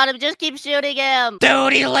almost got him. Just keep shooting him.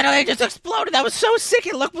 Dude, he literally just exploded. That was so sick.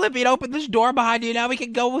 And look, Blippi, it opened this door behind you. Now we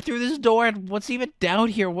can go through this door. And what's even down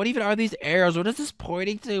here? What even are these arrows? What is this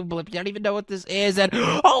pointing to, Blippi? I don't even know what this is. And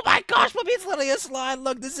oh my gosh, Blippi, it's literally a slide.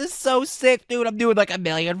 Look, this is so sick, dude. I'm doing like a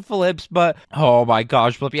million flips, but oh my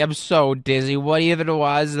gosh, Blippi, I'm so dizzy. What even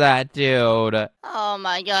was that, dude? Oh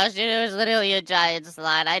my gosh, dude, it was literally a giant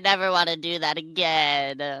slide. I never want to do that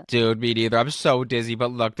again. Dude, me neither. I'm so dizzy,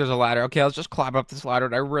 but look, there's a ladder. Okay, let's just climb up this ladder,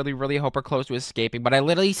 and I really, really hope we're close to escaping. But I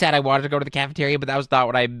literally said I wanted to go to the cafeteria, but that was not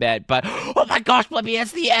what I meant. But oh my gosh, Blippi,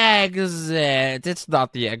 it's the exit. It's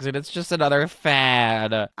not the exit. It's just another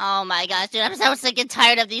fan. Oh my gosh, dude, I'm so sick and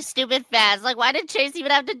tired of these stupid fans. Like, why did Chase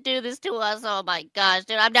even have to do this to us? Oh my gosh,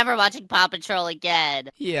 dude, I'm never watching Paw Patrol again.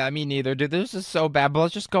 Yeah, me neither, dude. This is so bad, but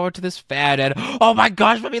let's just go into this fan, and oh my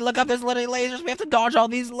gosh, Blippi, look up, there's literally lasers. We have to dodge all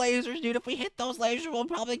these lasers, dude. If we hit those lasers, we'll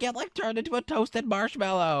probably get, like, turned into a toasted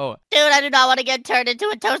marshmallow. Dude, I do not want to get turned into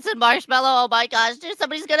a toasted marshmallow. Oh my gosh, dude,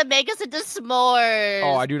 somebody's gonna make us into s'mores.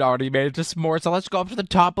 Oh, I do not already made it to s'mores, so let's go up to the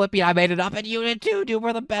top, Blippi. I made it up, and you did too, dude.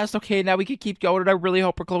 We're the best. Okay, now we can keep going, and I really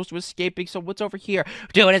hope we're close to escaping. So what's over here?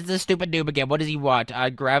 Dude, it's this stupid noob again. What does he want?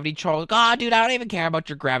 Gravity coil. God, dude, I don't even care about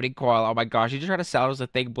your gravity coil. Oh my gosh, he's just trying to sell us a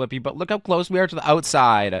thing, Blippi, but look how close we are to the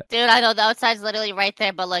outside. Dude, I know the outside's literally right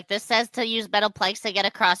there, but look, this says to use metal planks to get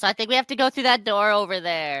across, so I think we have to go through that door over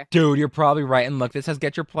there. Dude, you're probably right, and look, this says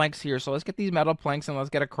get your planks here, so let's get these metal planks and let's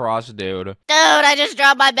get across, dude. Dude, I just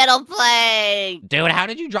dropped my metal plank! Dude, how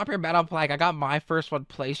did you drop your metal plank? I got my first one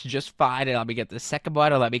placed just fine, and let me get the second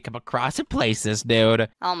one, and let me come across and place this, dude.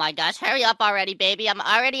 Oh my gosh, hurry up already, baby. I'm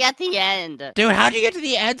already at the end. Dude, how'd you get to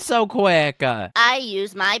the end so quick? I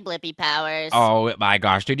use my Blippi powers. Oh my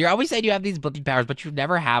gosh, dude, you're always saying you have these Blippi powers, but you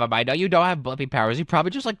never have them. I know you don't have Blippi powers. You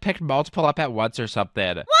probably just, like, picked multiple up at once or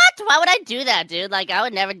something. What? Why would I do that, dude? Like, I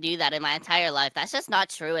would never do that in my entire life. That's just not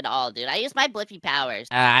true at all, dude. I use my Blippi powers.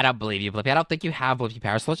 I don't believe you, Blippi. I don't think you have Blippi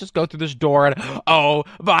powers. So let's just go through this door and oh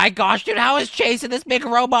my gosh, dude, how is chasing this big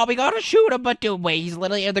robot? We gotta shoot him, but dude, wait, he's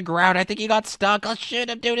literally in the ground. I think he got stuck. Let's shoot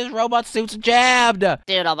him, dude. His robot suit's jammed.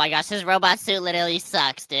 Dude, oh my gosh, his robot suit literally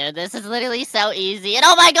sucks, dude. This is literally so easy. And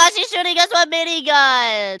oh my gosh, he's shooting us with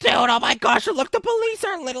minigun. Dude, oh my gosh, look, the police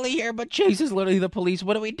are literally here, but Chase is literally the police.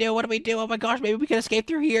 What do we do? What do we do? Oh my gosh, maybe we can escape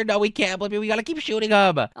through here. No, we can't, Blippi. We gotta keep shooting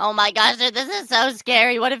him. Oh my gosh, dude, this is so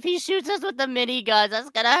scary. What if he shoots us with the miniguns? That's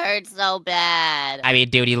gonna hurt so bad. I mean,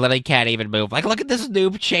 dude, he literally can't even move. Like, look at this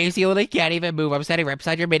noob, Chase. He literally can't even move. I'm standing right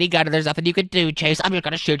beside your minigun, and there's nothing you can do, Chase. I'm just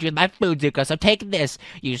gonna shoot you with my bazooka, so take this,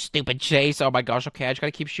 you stupid Chase. Oh my gosh, okay, I just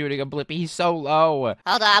gotta keep shooting him, Blippi. He's so low.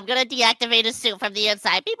 Hold on, I'm gonna deactivate his suit from the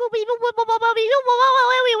inside.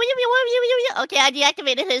 Okay, I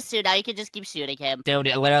deactivated his suit. Now you can just keep shooting him. Dude,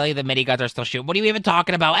 literally the miniguns are still shooting. What are you even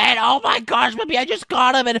talking about? And oh my gosh, Blippi, I just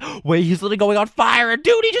got him. And wait, he's literally going on fire. And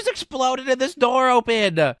dude, he just exploded and this door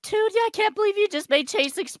opened. Dude, I can't believe you just made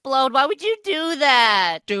Chase explode. Why would you do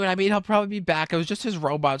that? Dude, I mean, he'll probably be back. It was just his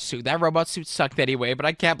robot suit. That robot suit sucked anyway, but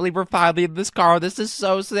I can't believe we're finally in this car. This is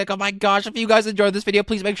so sick. Oh my gosh, if you guys enjoyed this video,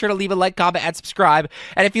 please make sure to leave a like, comment, and subscribe.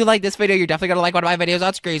 And if you like this video, you're definitely going to like one of my videos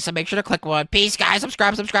on screen, so make sure to click one. Peace, guys.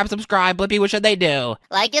 Subscribe. Blippi, what should they do?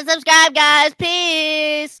 Like and subscribe, guys.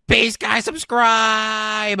 Peace. Peace, guys.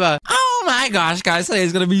 Subscribe. Oh my gosh, guys. Today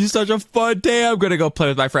is going to be such a fun day. I'm going to go play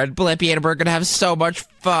with my friend Blippi, and we're going to have so much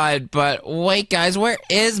fun. But wait, guys, where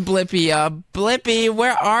is Blippi? Blippi,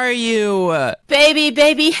 where are you?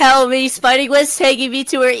 Baby, help me. Spider-Gwen's taking me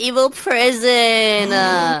to her evil prison.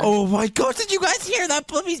 Oh my gosh, did you guys hear that?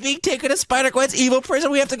 Blippi's being taken to Spider-Gwen's evil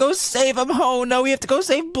prison. We have to go save him. Oh no, we have to go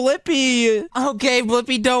save Blippi. Okay,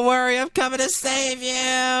 Blippi, don't worry. I'm coming to save you.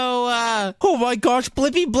 Oh my gosh,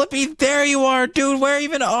 Blippi, there you are. Dude, where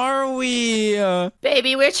even are we?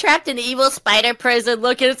 Baby, we're trapped in evil spider prison.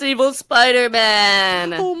 Look, it's evil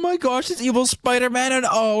Spider-Man. Oh my gosh, it's evil Spider-Man, and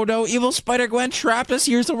oh no, evil Spider-Gwen trapped us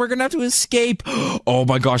here, so we're gonna have to escape. Oh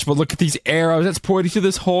my gosh, but look at these arrows that's pointing to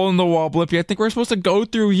this hole in the wall, Blippi. I think we're supposed to go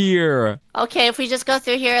through here. Okay, if we just go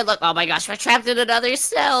through here and look, oh my gosh, we're trapped in another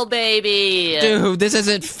cell, baby. Dude, this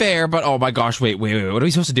isn't fair, but oh my gosh, wait, what are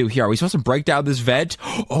we supposed to do here? Are we supposed to break down this vent?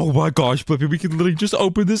 Oh my gosh, Blippi, we can literally just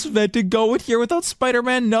open this vent and go in here without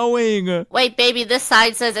Spider-Man knowing. Wait, baby, this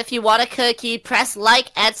sign says if you want a cookie, press like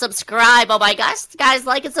and subscribe. Oh my gosh, guys,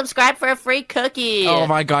 like and subscribe for a free cookie. Oh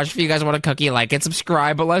my gosh, if you guys want a cookie, like and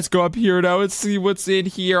subscribe, but let's go up here now and see what's in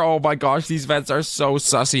here. Oh my gosh, these vents are so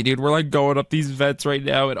sussy, dude. We're like going up these vents right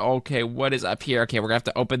now, and okay, what is up here? Okay, we're gonna have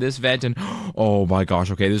to open this vent, and oh my gosh,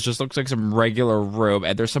 okay, this just looks like some regular room,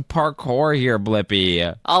 and there's some parkour here,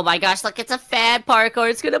 Blippi. Oh my gosh, look, it's a fan parkour.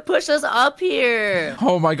 It's gonna push us up here.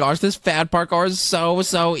 Oh my gosh, this fan parkour is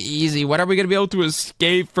so easy. When are we gonna be able to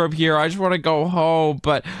escape from here? I just want to go home,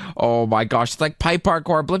 but oh my gosh, it's like pipe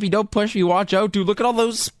parkour. Blippi, don't push me. Watch out, dude. Look at all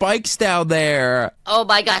those spikes down there. Oh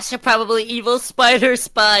my gosh, they're probably evil spider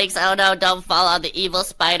spikes. Oh no, don't fall on the evil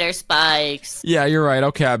spider spikes. Yeah, you're right.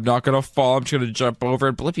 Okay, I'm not gonna fall. I'm just gonna jump over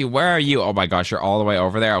it. Blippi, where are you? Oh my gosh, you're all the way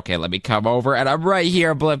over there. Okay, let me come over, and I'm right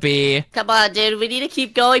here, Blippi. Come on, dude. We need to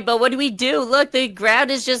keep going, but what do we do? Look, the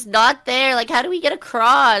ground is just not there. Like, how do we get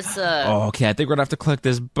across? Oh, okay, I think we're gonna have to click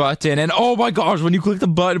this button, and oh my gosh, when you click the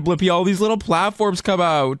button, Blippi, all these little platforms come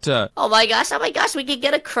out. Oh my gosh, we can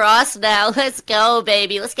get across now. Let's go,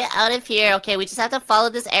 baby. Let's get out of here. Okay, we just have to follow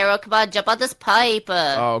this arrow. Come on, jump on this pipe.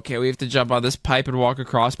 Okay, we have to jump on this pipe and walk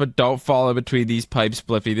across, but don't fall in between these pipes,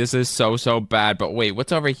 Blippi. This is so bad. But wait,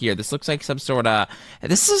 what's over here? This looks like some sort of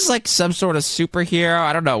superhero.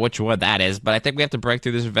 I don't know which one that is, but I think we have to break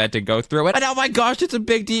through this vent and go through it. And oh my gosh, it's a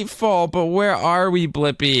big deep fall, but where are we,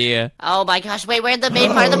 Blippi? Oh my gosh, wait, we're in the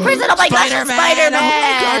main part of the prison. Oh my gosh, it's Spider-Man! Oh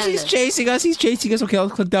my gosh, he's chasing us. Okay,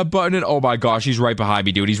 let's click that button, and oh my gosh, he's right behind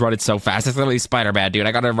me, dude. He's running so fast. It's literally Spider-Man, dude.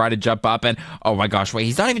 I gotta run and jump up, and oh my gosh, wait,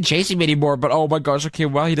 he's not even chasing me anymore, but oh my gosh, okay,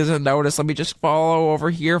 well, he doesn't notice. Let me just follow over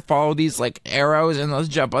here, follow these, like, arrows, and let's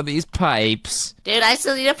jump on these pipes. Dude, I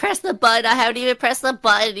still need to press the button. I haven't even pressed the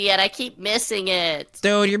button yet. I keep missing it.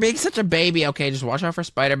 Dude, you're being such a baby. Okay, just watch out for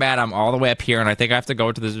Spider-Man. I'm all the way up here, and I think I have to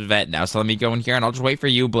go to this vent now, so let me go in here, and I'll just wait for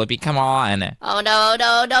you, Blippi. Come on.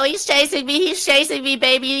 Oh, no, he's chasing me,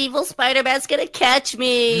 baby. Evil Spider-Man's gonna catch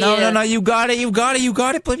me. No, you got it,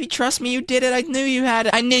 Blippi. Trust me, you did it. I knew you had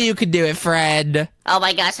it. I knew you could do it, Fred. Oh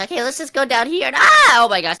my gosh, okay, let's just go down here. Oh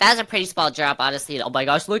my gosh, that's a pretty small drop, honestly. Oh my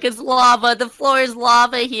gosh, look, it's lava. The floor is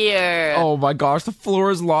lava here. Oh my gosh, the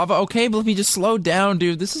floor is lava. Okay, Blippi, just slow down,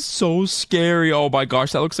 dude. This is so scary. Oh my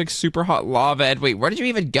gosh, that looks like super hot lava. And wait, where did you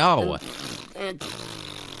even go?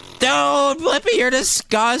 Dude, Blippi, you're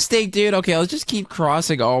disgusting, dude. Okay, let's just keep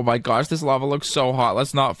crossing. Oh my gosh, this lava looks so hot.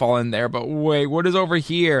 Let's not fall in there. But wait, what is over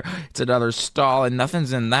here? It's another stall, and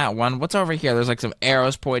nothing's in that one. What's over here? There's like some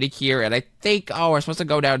arrows pointing here, and I think, oh, we're supposed to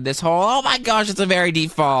go down this hole. Oh my gosh, it's a very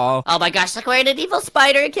deep fall. Oh my gosh, look, we're in an evil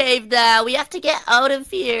spider cave now. We have to get out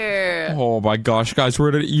of here. Oh my gosh, guys, we're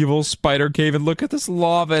in an evil spider cave, and look at this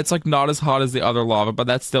lava. It's like not as hot as the other lava, but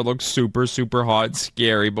that still looks super, super hot and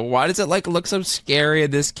scary. But why does it like look so scary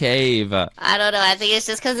in this cave? I don't know. I think it's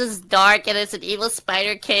just because it's dark and it's an evil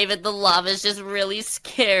spider cave and the lava is just really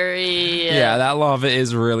scary. Yeah, that lava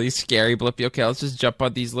is really scary, Blippi. Okay, let's just jump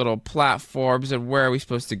on these little platforms. And where are we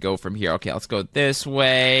supposed to go from here? Okay, let's go this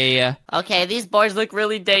way. Okay, these boards look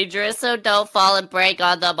really dangerous, so don't fall and break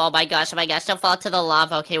on them. Oh my gosh, don't fall to the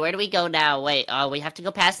lava. Okay, where do we go now? Wait, we have to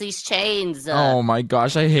go past these chains. Oh my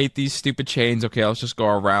gosh, I hate these stupid chains. Okay, let's just go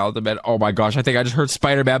around them. And oh my gosh, I think I just heard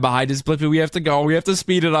Spider-Man behind us, Blippi. We have to go. We have to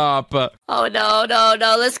speed it up. Oh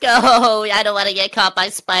no, let's go. I don't want to get caught by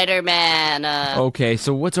Spider-Man. Okay,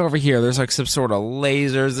 so what's over here? There's like some sort of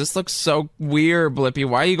lasers. This looks so weird, Blippi.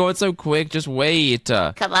 Why are you going so quick? Just wait.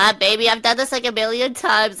 Come on, baby. I've done this like a million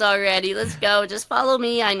times already. Let's go. Just follow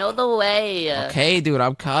me. I know the way. Okay, dude,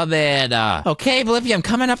 I'm coming. Okay, Blippi, I'm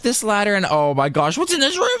coming up this ladder, and oh my gosh, what's in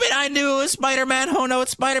this room? And I knew it was Spider-Man. Oh no,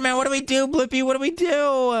 it's Spider-Man. What do we do, Blippi? What do we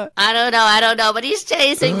do? I don't know, but he's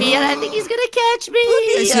chasing me, and I think he's gonna catch me.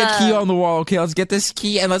 Blippi, I see a key on the wall. Okay, let's get this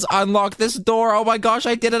key and let's unlock this door. Oh my gosh,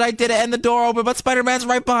 I did it, and the door opened, but Spider-Man's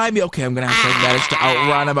right behind me. Okay, I'm gonna have to manage to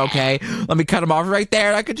outrun him, okay? Let me cut him off right there,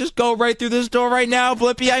 and I could just go right through this door right now.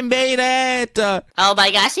 Blippi, I made it! Oh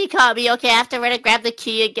my gosh, he caught me. Okay, I have to run and grab the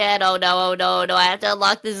key again. Oh no, I have to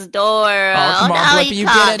unlock this door. Oh, come on, no, Blippi, you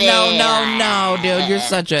did it. No, dude, you're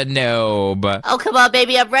such a noob. Oh, come on,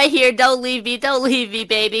 baby, I'm right here. Don't leave me,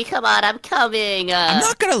 baby. Come on, I'm coming. I'm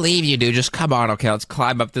not gonna leave you, dude. Just come on, okay? Let's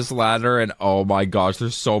climb up this ladder, and oh my gosh,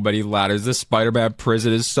 there's so many ladders. This Spider-Man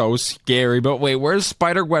prison is so scary. But wait, where's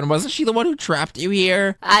Spider-Gwen? Wasn't she the one who trapped you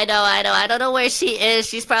here? I know. I don't know where she is.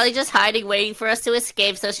 She's probably just hiding, waiting for us to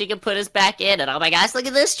escape so she can put us back in. And oh my gosh, look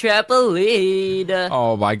at this trampoline.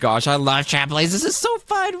 Oh my gosh, I love trampolines. This is so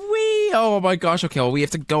fun. Wee! Oh my gosh, okay, well, we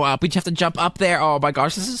have to go up. We just have to jump up there. Oh my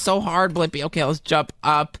gosh, this is so hard, Blippi. Okay, let's jump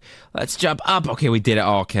up. Okay, we did it.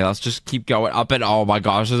 Oh, okay, let's just keep going up. And oh my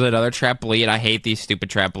gosh, there's another trampoline. I hate these stupid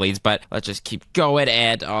trampolines, but let's just keep going.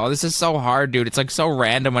 And oh, this is so hard, dude. It's like so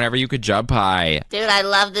random whenever you could jump high. Dude, I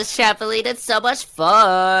love this trampoline. It's so much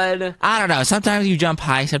fun. I don't know. Sometimes you jump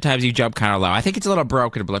high, sometimes you jump kind of low. I think it's a little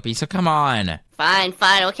broken, Blippi, so come on. Fine.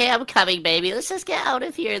 Okay, I'm coming, baby. Let's just get out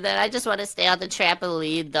of here then. I just want to stay on the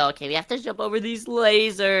trampoline, though. Okay, we have to jump over these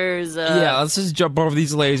lasers. Yeah, let's just jump over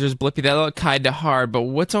these lasers, Blippi. That look kind of hard, but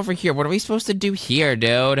what's over here? What are we supposed to do here,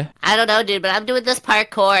 dude? I don't know, dude, but I'm doing this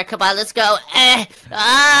parkour. Come on, let's go. Oh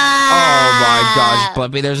my gosh,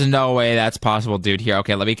 Blippi, there's no way that's possible, dude. Here,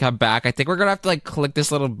 okay, let me come back. I think we're gonna have to, like, click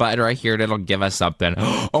this little button right here, and it'll give us something.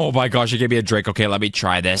 Oh my gosh, you gave me a drink. Okay, let me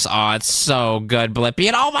try this. Oh, it's so good, Blippi.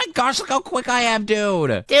 And oh my gosh, look how quick I am,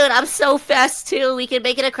 dude. Dude, I'm so fast, too. We can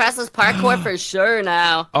make it across this parkour for sure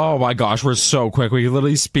now. Oh my gosh, we're so quick. We can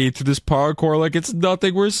literally speed through this parkour like it's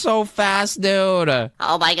nothing. We're so fast, dude.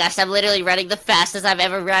 Oh my gosh, I'm literally running the fastest I've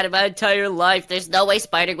ever ran in my entire life. There's no way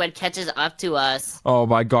Spider-Gwen catches up to us. Oh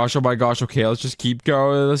my gosh. Okay, let's just keep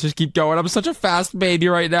going. I'm such a fast baby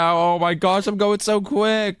right now. Oh my gosh, I'm going so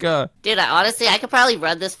quick. Dude, honestly, I could probably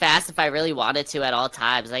run this fast if I really wanted to at all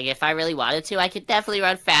times. Like, if I really wanted to, I could definitely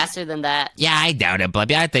run faster than that. Yeah, I doubt it,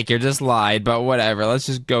 Blippi. I think you're just lying, but whatever. Let's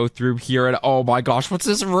just go through here, and oh my gosh, what's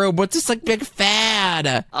this room? What's this, like, big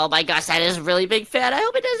fan? Oh my gosh, that is a really big fan. I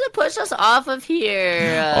hope it doesn't push us off of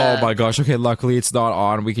here. Oh my gosh, okay, luckily it's not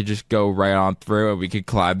on. We could just go right on through, and we could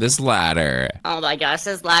climb this ladder. Oh my gosh,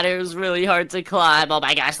 this ladder is really hard to climb. Oh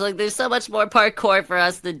my gosh, look, there's so much more parkour for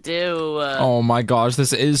us to do. Oh my gosh,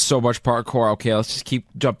 this is so much parkour. Okay, let's just keep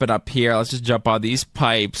jumping up here. Let's just jump on these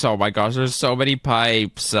pipes. Oh my gosh, there's so many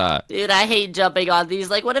pipes. Dude, I hate jumping on these.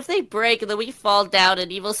 Like, what if they break and then we fall down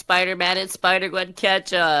and evil Spider-Man and Spider-Gwen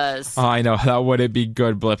catch us? Oh, I know, that wouldn't be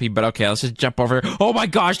good, Blippi, but okay, let's just jump over. Oh my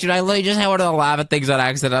gosh, dude, I literally just had one of the lava things on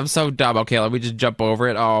accident. I'm so dumb. Okay, let me just jump over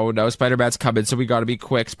it. Oh no, Spider-Man's coming, so we gotta be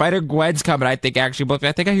quick. Spider-Gwen's coming, I think, actually, Blippi.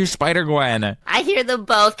 I think I hear Spider-Gwen. I hear them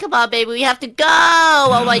both. Come on, baby, we have to go!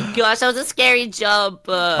 Oh my gosh, that was a scary jump.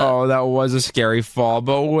 Oh, that was a scary fall,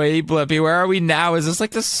 but wait, Blippi, where are we now? Is this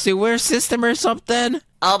like the sewer system or something?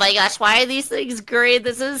 Oh my gosh, why are these things green?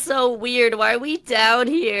 This is so weird. Why are we down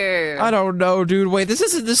here? I don't know, dude. Wait, this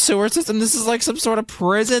isn't the sewer system. This is like some sort of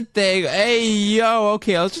prison thing. Hey, yo.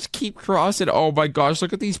 Okay, let's just keep crossing. Oh my gosh,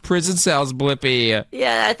 look at these prison cells, Blippi.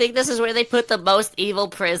 Yeah, I think this is where they put the most evil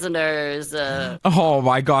prisoners. Oh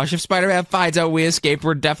my gosh, if Spider-Man finds out we escaped,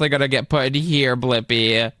 we're definitely gonna get put in here,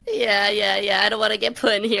 Blippi. Yeah. I don't want to get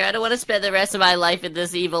put in here. I don't want to spend the rest of my life in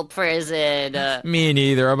this evil prison. Me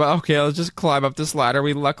neither, but okay, let's just climb up this ladder.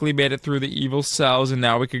 We luckily made it through the evil cells, and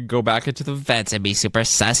now we could go back into the vents and be super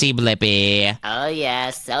sussy, Blippi. Oh yeah,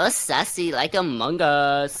 so sussy, like Among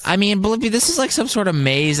Us. I mean, Blippi, this is like some sort of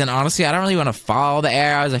maze, and honestly, I don't really want to follow the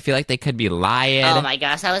arrows. I feel like they could be lying. Oh my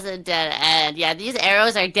gosh, that was a dead end. Yeah, these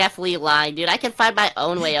arrows are definitely lying, dude. I can find my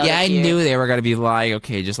own way out Yeah, of I here. knew they were gonna be lying.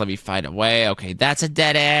 Okay, just let me find a way. Okay, that's a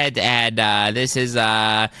dead end, and this is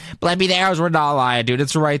Blippi, the arrows were not lying, dude.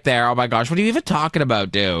 It's right there. Oh my gosh, what are you even talking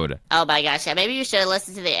about, dude? Oh my gosh, yeah, maybe you should have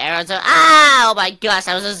listened to the arrows. Oh my gosh,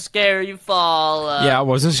 that was a scary fall. Yeah, it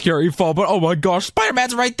was a scary fall, but oh my gosh,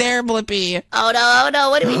 Spider-Man's right there, Blippi. Oh no,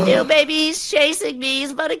 what do we do, baby? He's chasing me.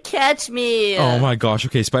 He's about to catch me. Oh my gosh,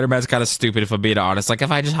 okay, Spider-Man's kind of stupid if I'm being honest. Like,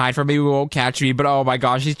 if I just hide from him, he won't catch me, but oh my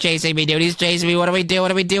gosh, he's chasing me, dude. He's chasing me. What do we do?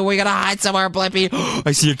 We gotta hide somewhere, Blippi.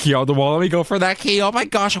 I see a key on the wall. Let me go for that key. Oh my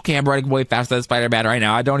gosh, okay, I'm running way faster than Spider-Man right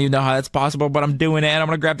now. I don't even know how that's possible, but I'm doing it, and I'm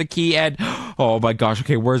gonna grab the key, and oh my gosh,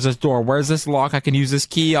 okay, where's this door? Where's this lock I can use this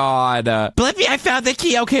key on? Blippi, I found the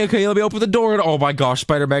key. Okay, let me open the door, and oh my gosh,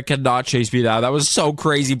 Spider-Man cannot chase me now. That was so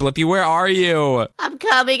crazy, Blippi. Where are you? I'm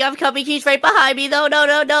coming. He's right behind me. No,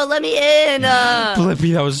 let me in.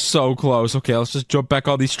 Blippi, that was so close. Okay, let's just jump back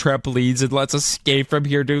on these trampolines and let's escape from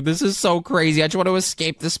here, dude. This is so crazy. I just want to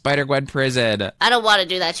escape the Spider-Gwen prison. I don't want to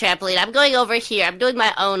do that trampoline. I'm going over here. I'm doing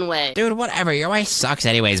my own way. Dude, whatever. Your way sucks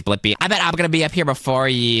anyways, Blippi. I bet I'm gonna be up here before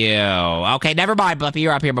you. Okay, never mind, Blippi.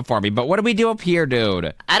 You're up here before me. But what do we do up here,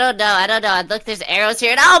 dude? I don't know. Look, there's arrows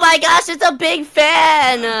here. And oh my gosh, it's a big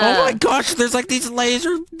fan. Oh my gosh, there's like these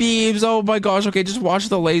laser beams. Oh my gosh. Okay, just watch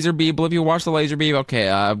the laser beam, Blippi. Watch the laser beam.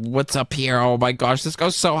 Okay, what's up here? Oh my gosh, this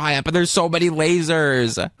goes so high up, and there's so many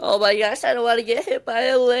lasers. Oh my gosh, I don't want to get hit by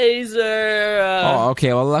a laser. Oh,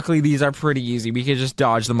 okay. Well, luckily these are pretty easy. We can just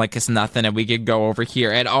dodge them like it's nothing, and we can go over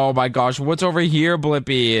here. And oh my gosh, what's over here,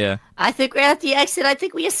 Blippi? I think we're at the exit. I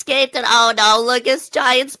think we escaped. And oh no, look, it's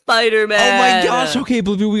giant Spider-Man. Oh my gosh. Okay,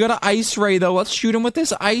 Blippi, we got an ice ray though. Let's shoot him with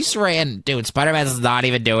this ice ray. And dude, Spider-Man's not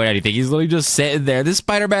even doing anything. He's literally just sitting there. This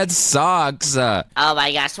Spider-Man sucks. Oh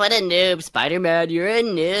my gosh, what a noob, Spider-Man. You're a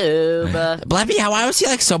noob. Blippi, why was he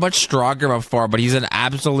like so much stronger before? But he's an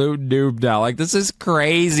absolute noob now. Like, this is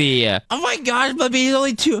crazy. Oh my gosh, Blippi, he's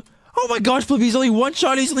only two. Oh my gosh, Blippi, he's only one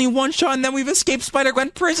shot, and then we've escaped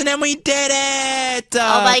Spider-Gwen prison, and we did it!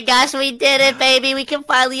 Oh my gosh, we did it, baby! We can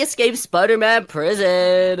finally escape Spider-Man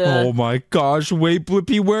prison! Oh my gosh, wait,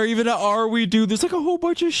 Blippi, where even are we, dude? There's like a whole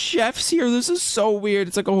bunch of chefs here. This is so weird.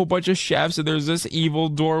 It's like a whole bunch of chefs, and there's this evil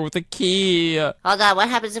door with a key. Oh god, what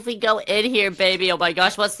happens if we go in here, baby? Oh my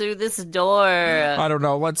gosh, what's through this door? I don't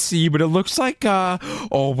know, let's see, but it looks like,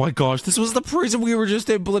 oh my gosh, this was the prison we were just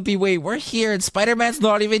in, Blippi. Wait, we're here, and Spider-Man's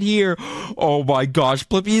not even here. Oh my gosh,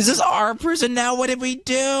 Blippi, is this our prison now? What did we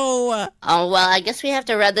do? Oh, well, I guess we have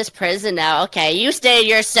to run this prison now. Okay, you stay in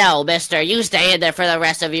your cell, mister. You stay in there for the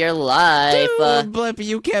rest of your life. Dude, Blippi,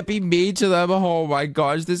 you can't be mean to them. Oh my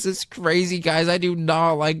gosh, this is crazy, guys. I do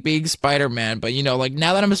not like being Spider-Man, but you know, like,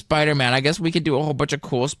 now that I'm a Spider-Man, I guess we could do a whole bunch of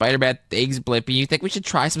cool Spider-Man things, Blippi. You think we should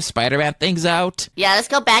try some Spider-Man things out? Yeah, let's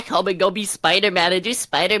go back home and go be Spider-Man and do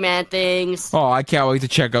Spider-Man things. Oh, I can't wait to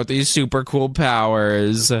check out these super cool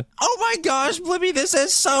powers. Oh my gosh, Blippi, this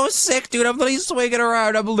is so sick, dude. I'm literally swinging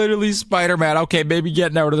around. I'm literally Spider-Man. Okay, maybe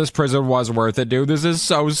getting out of this prison was worth it, dude. This is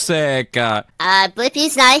so sick.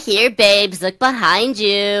 Blippi's not here, babes. Look behind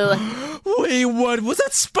you. Wait, what? Was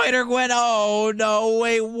that Spider-Gwen? Oh, no.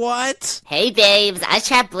 Wait, what? Hey, babes. I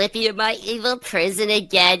trapped Blippi in my evil prison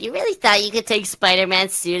again. You really thought you could take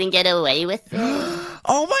Spider-Man's suit and get away with it?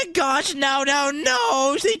 Oh my gosh, no.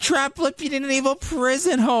 They trapped Blippi in an evil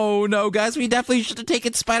prison. Oh no, guys, we definitely should have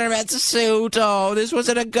taken Spider-Man's suit. Oh, this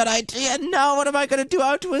wasn't a good idea. No, what am I gonna do?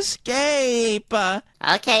 How to escape?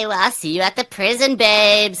 Okay, well, I'll see you at the prison,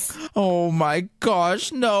 babes. Oh my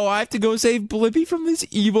gosh, no, I have to go save Blippi from this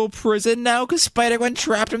evil prison now because Spider-Gwen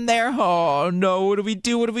trapped him there. Oh no, what do we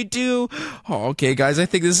do? Oh, okay, guys, I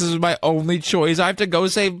think this is my only choice. I have to go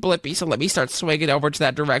save Blippi, so let me start swinging over to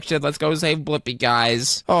that direction. Let's go save Blippi,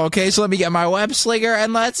 guys. Okay, so let me get my web slinger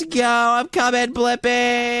and let's go. I'm coming,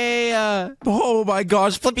 Blippi. Oh my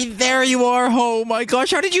gosh, Blippi, there you are. Oh my gosh,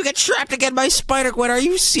 how did you get trapped again by Spider-Gwen? Are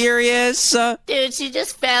you serious? Dude, she she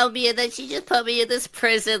just found me and then she just put me in this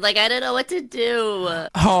prison. Like, I don't know what to do.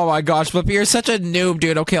 Oh my gosh, Blippi, you're such a noob,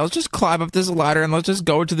 dude. Okay, let's just climb up this ladder and let's just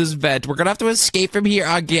go to this vent. We're gonna have to escape from here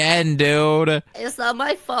again, dude. It's not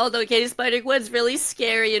my fault, okay? Spider-Gwen's really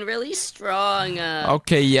scary and really strong.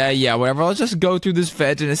 Okay, yeah, whatever. Let's just go through this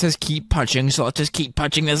vent and it says keep punching, so let's just keep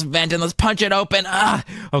punching this vent and let's punch it open.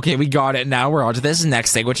 Okay, we got it. Now we're on to this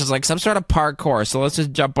next thing, which is like some sort of parkour. So let's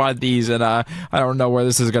just jump on these and I don't know where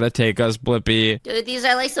this is gonna take us, Blippi. Dude, these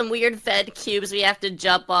are like some weird vent cubes we have to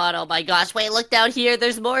jump on. Oh my gosh, wait, look down here.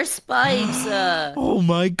 There's more spikes. Oh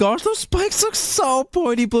my gosh, those spikes look so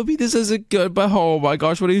pointy, Blippi. This isn't good, but oh my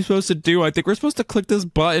gosh, what are you supposed to do? I think we're supposed to click this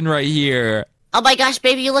button right here. Oh my gosh,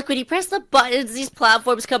 baby, look, when you press the buttons, these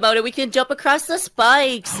platforms come out and we can jump across the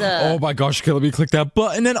spikes. Oh my gosh, okay, let me click that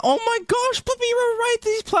button and oh my gosh, Blippi, you were right.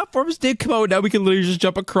 These platforms did come out. Now we can literally just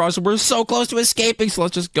jump across and we're so close to escaping. So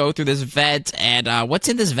let's just go through this vent and what's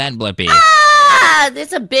in this vent, Blippi?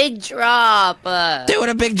 There's a big drop. Dude,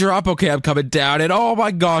 a big drop. Okay, I'm coming down and oh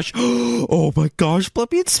my gosh. Oh my gosh,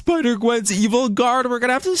 Blippi, it's Spider-Gwen's evil guard. We're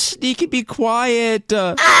gonna have to sneak and be quiet.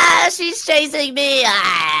 She's chasing me.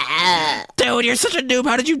 Dude, you're such a noob.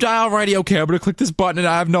 How did you die already? Okay, I'm gonna click this button and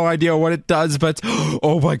I have no idea what it does, but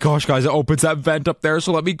oh my gosh, guys, it opens that vent up there.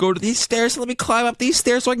 So let me go to these stairs. Let me climb up these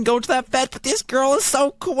stairs so I can go to that vent. But this girl is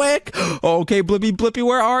so quick. Okay, Blippi,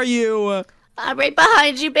 where are you? I'm right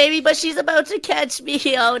behind you, baby, but she's about to catch me.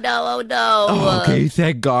 Oh no. Oh, okay,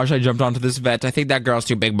 thank gosh I jumped onto this vent. I think that girl's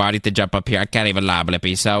too big-bodied to jump up here. I can't even lie,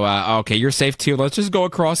 Blippi. So, okay, you're safe too. Let's just go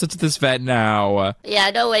across into this vent now.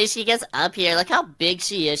 Yeah, no way she gets up here. Look how big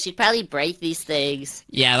she is. She'd probably break these things.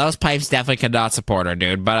 Yeah, those pipes definitely cannot support her,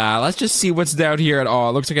 dude. But, let's just see what's down here at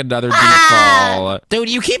all. It looks like another deep fall. Dude,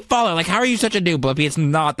 you keep falling. Like, how are you such a noob, Blippi? It's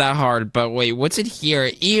not that hard. But wait, what's in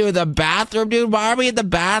here? Ew, the bathroom, dude. Why are we in the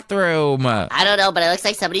bathroom? I don't know, but it looks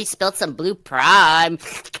like somebody spilled some blue prime.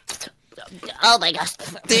 Oh my gosh.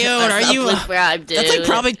 Dude, are you... Blue prime, dude. That's like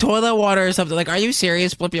probably toilet water or something. Like, are you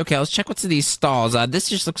serious, Blippi? Okay, let's check what's in these stalls. This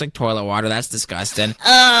just looks like toilet water. That's disgusting.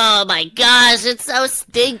 Oh my gosh, it's so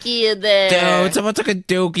stinky in there. Dude, someone took a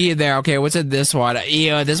dookie in there. Okay, what's in this one?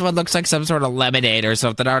 Ew, this one looks like some sort of lemonade or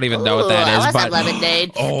something. I don't even know what that is. I want but some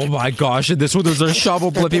lemonade. Oh my gosh, and this one, there's a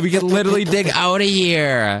shovel, Blippi. We can literally dig out of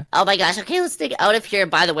here. Oh my gosh, okay, let's dig out of here.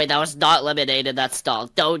 By the way, that was not lemonade in that stall.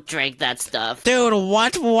 Don't drink that stuff. Dude,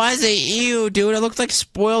 what was it? Ew, dude, it looks like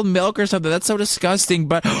spoiled milk or something. That's so disgusting.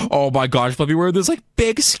 But oh my gosh, Blippi, we're in this like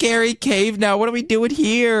big scary cave now. What are we doing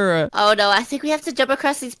here? Oh no, I think we have to jump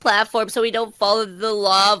across these platforms so we don't fall into the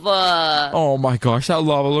lava. Oh my gosh, that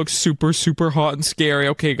lava looks super hot and scary.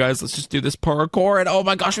 Okay, guys, let's just do this parkour. And oh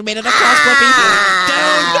my gosh, we made it across, Blippi.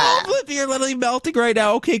 Dude, no, Blippi, you're literally melting right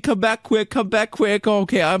now. Okay, come back quick.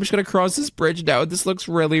 Okay, I'm just gonna cross this bridge now. This looks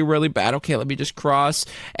really bad. Okay, let me just cross.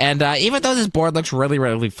 And even though this board looks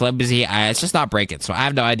really flimsy, it's just not breaking. So I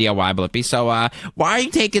have no idea why, Blippi. So why are you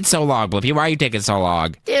taking so long, Blippi? Why are you taking so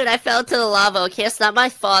long? Dude, I fell into the lava. Okay, it's not my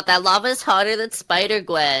fault. That lava is hotter than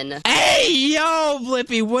Spider-Gwen. Hey, yo,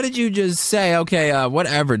 Blippi, what did you just say? Okay,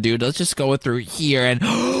 whatever, dude. Let's just go through here and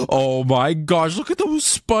oh my gosh, look at those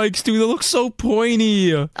spikes, dude. They look so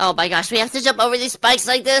pointy. Oh my gosh, we have to jump over these spikes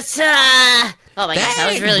like this. Oh my gosh,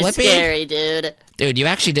 that was really Blippi. scary, dude. Dude, you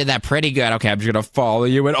actually did that pretty good. Okay, I'm just gonna follow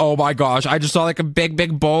you. And oh my gosh, I just saw like a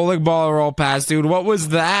big bowling ball roll past, dude. What was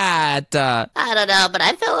that? I don't know, but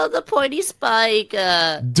I fell on the pointy spike.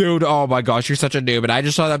 Dude, oh my gosh, you're such a noob. And I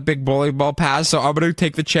just saw that big bowling ball pass, so I'm gonna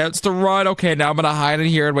take the chance to run. Okay, now I'm gonna hide in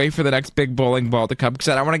here and wait for the next big bowling ball to come because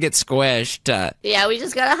I don't want to get squished. Yeah, we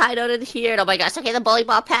just gotta hide out in here. Oh my gosh, okay, the bowling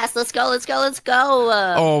ball passed. Let's go.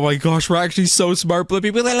 Oh my gosh, we're actually so smart,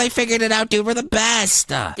 Blippi. We literally figured it out, dude. We're the best.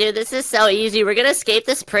 Dude, this is so easy. We're gonna escape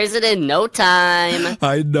this prison in no time.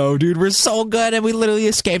 I know, dude. We're so good, and we literally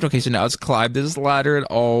escaped. Okay, so now let's climb this ladder, and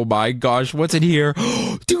oh my gosh, what's in here?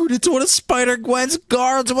 Dude, it's one of Spider-Gwen's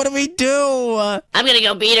guards. What do we do? I'm gonna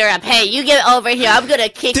go beat her up. Hey, you get over here. I'm gonna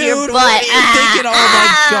kick your butt. What are you thinking? Oh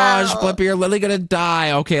my gosh, Blippi, you're literally gonna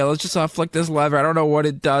die. Okay, let's just flick this lever. I don't know what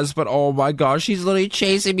it does, but oh my gosh, she's literally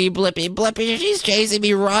chasing me, Blippi, she's chasing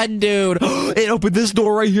me. Run, dude. It opened this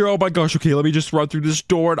door right here. Oh my gosh. Okay, let me just run through this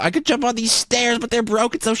door. I could jump on these stairs, but they're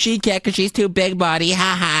broken, so she can't because she's too big body.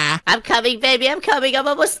 Haha. I'm coming, baby. I'm coming. I'm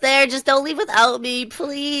almost there. Just don't leave without me,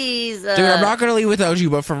 please. Dude, I'm not gonna leave without you,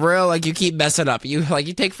 but for real, like, you keep messing up. You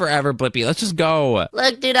take forever, Blippi. Let's just go.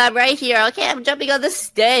 Look, dude, I'm right here. Okay, I'm jumping on the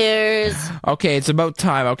stairs. Okay, it's about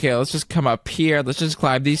time. Okay, let's just come up here. Let's just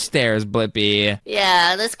climb these stairs, Blippi.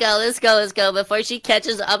 Yeah, let's go before she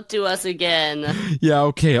catches up to us again. Yeah,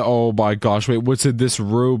 okay. Oh my gosh. Wait, what's in this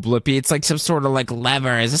room, Blippi? It's like some sort of like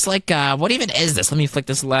lever. Is this like what even is this? Let me flick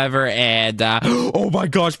this lever and oh my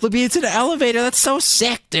gosh, Blippi, it's an elevator. That's so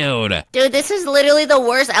sick, dude. Dude, this is literally the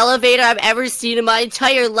worst elevator I've ever seen in my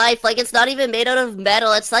entire life. Like, it's not even made out of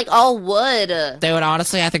metal. It's like all wood. Dude,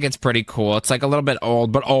 honestly, I think it's pretty cool. It's like a little bit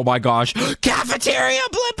old, but oh my gosh. Cafeteria,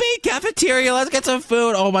 Blippi! Cafeteria, let's get some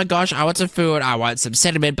food. Oh my gosh, I want some food. I want some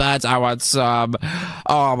cinnamon buns. I want some...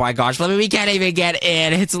 Oh my gosh, Blippi, we can't even get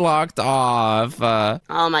in. It's locked off.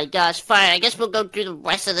 Oh my gosh, fine. I guess we'll go through the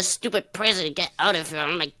rest of the stupid prison and get out of here.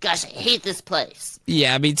 Oh my gosh, I hate this place.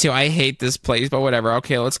 Yeah, me too. I hate this place, but whatever.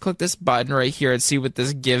 Okay, let's click this button right here and see what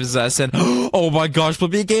this gives us. And oh my gosh,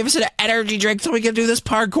 Blippi gave us an energy drink so we can do this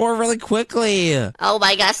parkour really quickly. Oh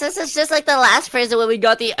my gosh, this is just like the last prison when we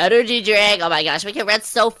got the energy drink. Oh my gosh, we can run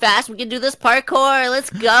so fast. We can do this parkour. Let's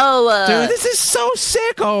go. Dude, this is so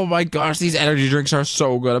sick. Oh my gosh, these energy drinks are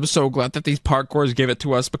so good. I'm so glad that these parkours give it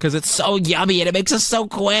to us because it's so yummy and it makes us so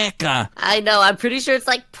quick. I know. I'm pretty sure it's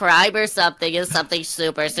like Prime or something. It's something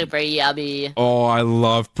super, super yummy. Oh, I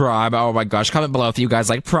love Prime. Oh my gosh, comment below if you guys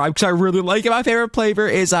like Prime because I really like it. My favorite flavor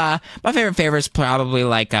is probably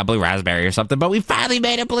like blue raspberry or something. But we finally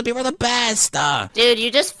made it, Blippi. We're the best. Dude,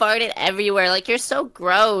 you just farted everywhere. Like, you're so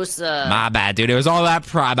gross. My bad, dude. It was all that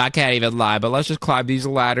Prime. I can't even lie. But let's just climb these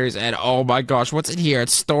ladders. And oh my gosh, what's in here?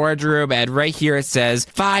 It's storage room. And right here it says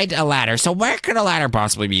find a ladder. So where could a ladder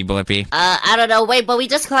possibly be, Blippi? I don't know. Wait, but we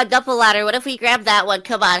just climbed up a ladder. What if we grab that one?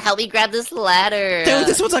 Come on, help me grab this ladder. Dude,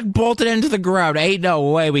 this one's like bolted into the ground. Ain't no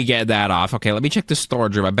way we get that off. Okay, let me check the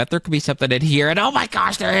storage room. I bet there could be something in here. And oh my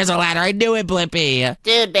gosh, there is a ladder. I knew it, Blippi.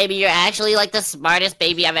 Dude, baby, you're actually like the smartest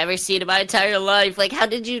baby I've ever seen in my entire life. Like, how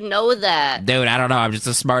did you know that? Dude, I don't know. I'm just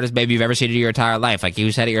the smartest baby you've ever seen in your entire life. Like,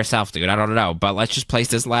 you said it yourself, dude. I don't know. But let's just place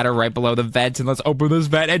this ladder right below the vents and let's open this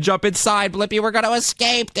vent and jump inside, Blippi. We're gonna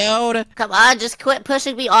escape, dude. Come on, just quit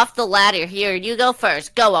pushing me off the ladder. Here, you go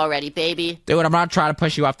first. Go already, baby. Dude, I'm not trying to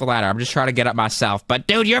push you off the ladder. I'm just trying to get up myself. But,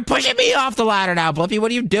 dude, you're pushing me off the ladder now, Blippi.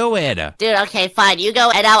 What are you doing? Dude, okay, fine. You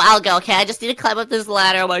go and I'll go, okay? I just need to climb up this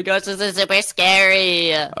ladder. Oh my gosh, this is super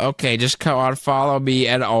scary. Okay, just come on, follow me.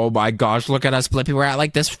 And oh my gosh, look at us, Blippi. We're at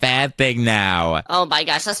like this fan thing now. Oh my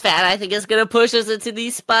gosh, this fan I think is gonna push us into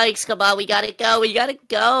these spikes. Come on, we gotta go. We gotta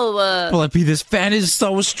go. Blippi, this fan is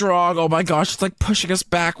so strong. Oh my gosh, it's like pushing us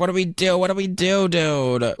back. What do we do? What do we do,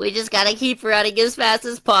 dude? We just gotta keep running as fast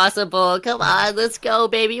as possible. Come on, let's go,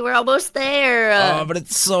 baby. We're almost there. Oh, but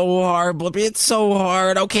it's so hard, Blippi. It's so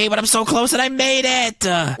hard. Okay, but I'm so close and I made it.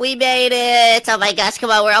 We made it. Oh my gosh, come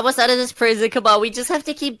on. We're almost out of this prison. Come on, we just have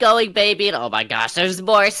to keep going, baby. And oh my gosh, there's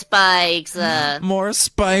more spikes. More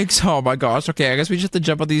spikes. Oh my gosh. Okay, I guess we just have to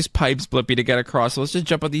jump on these pipes, Blippi, to get across. So let's just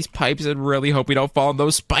jump on these pipes and really hope we don't fall on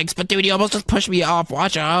those spikes. But dude, you almost just pushed me off.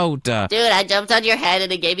 Watch out. Dude, I jumped on your head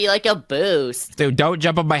and it gave me like a boost. Dude, don't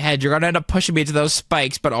jump on my head. You're gonna end up pushing me into those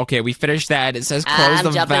spikes. But okay, we finished that. It says close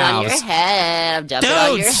the valves. I'm jumping on your head. I'm jumping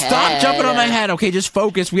on your head. Dude, stop jumping on my head. Okay, just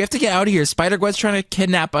focus. We have to get out of here. Spider-Gwen's trying to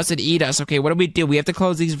kidnap us and eat us. Okay, what do? We have to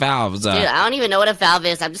close these valves. Dude, I don't even know what a valve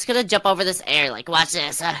is. I'm just gonna jump over this air. Like, watch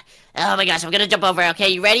this. Oh my gosh, I'm gonna jump over. Okay,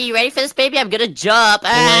 you ready? You ready for this, baby? I'm gonna jump.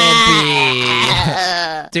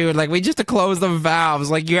 Dude, like, we just have to close the valves.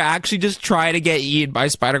 Like, you're actually just trying to get eaten by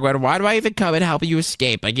Spider-Gwen. Why do I even come and help you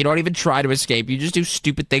escape? Like, you don't even try to escape. You just do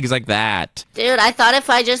stupid things like that. Dude, I thought if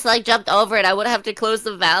I just, like, jumped over it, I wouldn't have to close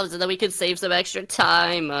the valves and then we could save some extra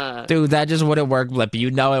time. Dude, that just wouldn't work, Blippi.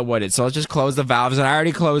 You know it wouldn't. So let's just close the valves, and I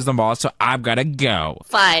already closed them all, so I'm gonna go.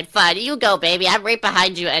 Fine, fine. You go, baby. I'm right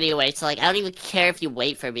behind you anyway, so, like, I don't even care if you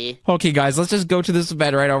wait for me. Okay, guys, let's just go to this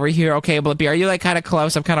vent right over here. Okay, Blippi, are you, like, kind of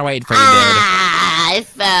close? I'm kind of waiting for you, dude. I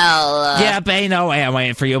fell. Yep, ain't no way I'm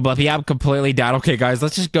waiting for you, Blippi. I'm completely down. Okay, guys,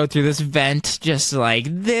 let's just go through this vent just like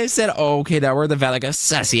this. And okay, now we're in the vent like a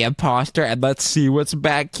sassy imposter. And let's see what's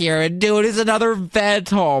back here. And dude, it's another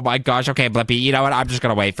vent. Oh my gosh. Okay, Blippi, you know what? I'm just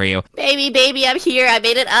gonna wait for you. Baby, I'm here. I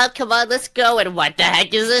made it up. Come on, let's go. And what the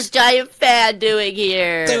heck is this giant fan doing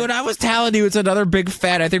here? Dude, I was telling you, it's another big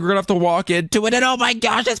fan. I think we're gonna have to walk into it. And oh my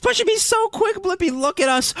gosh, it's pushing me so quick, Blippi. Look at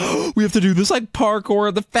us. We have to do this like parkour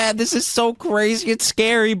in the fan. This is so crazy. It's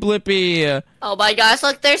scary, Blippi. Oh my gosh,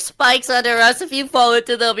 look, there's spikes under us. If you fall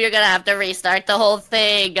into them, you're gonna have to restart the whole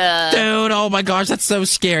thing. Dude, oh my gosh, that's so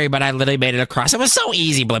scary, but I literally made it across. It was so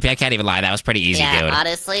easy, Blippi. I can't even lie. That was pretty easy, yeah, dude.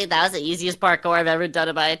 Honestly, that was the easiest parkour I've ever done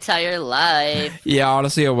in my entire life. Yeah,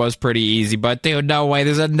 honestly, it was pretty easy, but dude, no way.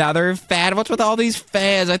 There's another fan. What's with all these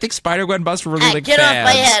fans? I think Spider-Gwen must really like get fans.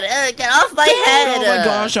 Off my head. Get off my head. Oh my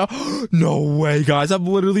gosh. No way, guys. I'm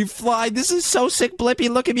literally flying. This is so sick,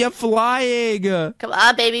 Blippi. Look at me. I'm flying. Come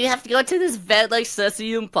on, baby. We have to go to this vent like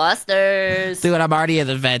sussy imposters. Dude, I'm already in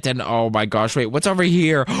the vent, and oh my gosh, wait, what's over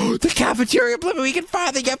here? The cafeteria, Blippi, we can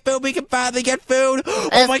finally get food, Oh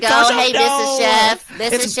Let's my go. gosh, oh Hey, no! Mrs. Chef.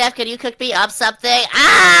 Mrs. Chef, can you cook me up something?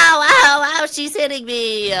 Ow, she's hitting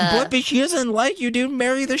me. Blippi, she doesn't like you, dude.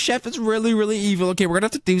 Mary the chef is really, really evil. Okay, we're gonna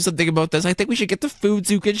have to do something about this. I think we should get the food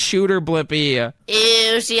so you can shoot her, Blippi.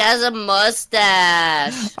 Ew, she has a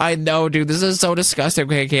mustache. I know, dude. This is so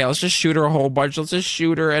disgusting. Okay, let's just shoot her a whole bunch. Let's just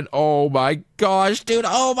shoot her, and oh my gosh, dude.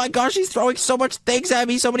 Oh my gosh, she's throwing so much things at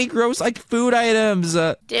me. So many gross, like, food items.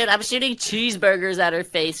 Dude, I'm shooting cheeseburgers at her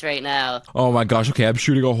face right now. Oh my gosh, okay, I'm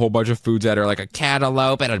shooting a whole bunch of foods at her, like a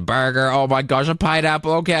cantaloupe and a burger. Oh my gosh, a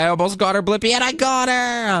pineapple. Okay, I almost got her, Blippi, and I got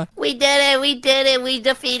her. We did it. We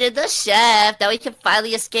defeated the chef. Now we can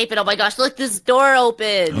finally escape it. Oh my gosh, look, this door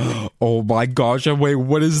open. Oh my gosh, and wait,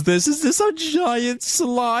 what is this? Is this a giant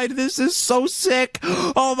slide? This is so sick.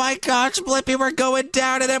 Oh my gosh, Blippi, we're going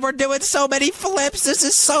down, and then we're doing so many flips. This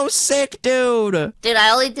is so sick, dude. Dude,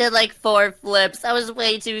 I only did like 4 flips. That was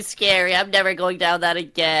way too scary. I'm never going down that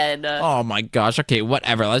again. Oh my gosh, okay,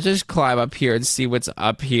 whatever. Let's just climb up here and see what's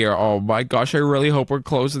up here. Oh my gosh, I really hope we're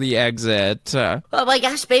close to the exit. Oh my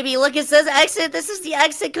gosh, baby, look, it says exit. This is the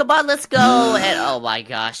exit. Come on, let's go. And oh my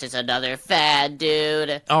gosh, it's another fan,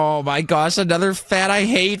 dude. Oh my gosh, another fan. I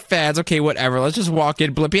hate fans. Okay, whatever. Let's just walk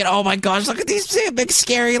in, Blippi. And oh my gosh, look at these big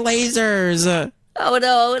scary lasers. Oh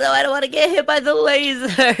no, I don't want to get hit by the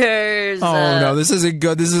lasers. Oh no, this isn't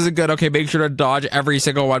good. Okay, make sure to dodge every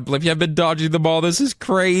single one. Blippi, I've been dodging them all. This is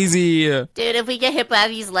crazy. Dude, if we get hit by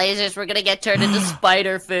these lasers, we're gonna get turned into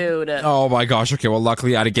spider food. Oh my gosh, okay, well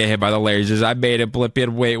luckily I didn't get hit by the lasers. I made it, Blippi,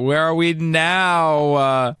 and wait, where are we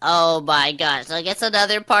now? Oh my gosh, look, it's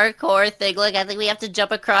another parkour thing. Look, I think we have to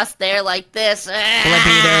jump across there like this.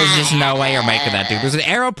 Blippi, there's just no way you're making that, dude. There's an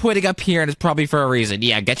arrow pointing up here, and it's probably for a reason.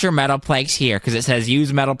 Yeah, get your metal planks here, because it says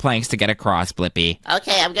use metal planks to get across, Blippi.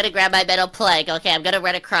 Okay, I'm gonna grab my metal plank. Okay, I'm gonna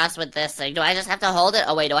run across with this thing. Do I just have to hold it?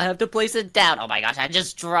 Oh wait, do I have to place it down? Oh my gosh, I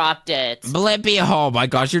just dropped it. Blippi, oh my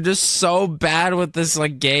gosh, you're just so bad with this,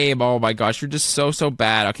 like, game. Oh my gosh, you're just so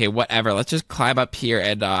bad. Okay, whatever. Let's just climb up here,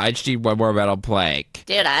 and I just need one more metal plank.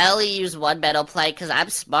 Dude, I only use 1 metal plank because I'm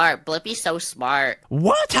smart. Blippi's so smart.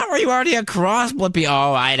 What? How are you already across, Blippi?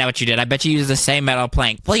 Oh, I know what you did. I bet you used the same metal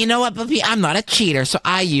plank. Well, you know what, Blippi? I'm not a cheater, so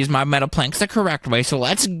I use my metal planks the correct way, so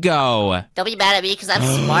let's go. Don't be mad at me because I'm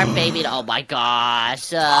smart, baby. Oh my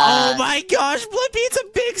gosh. Oh my gosh, Blippi, it's a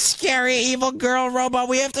big, scary, evil girl robot.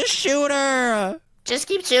 We have to shoot her. Just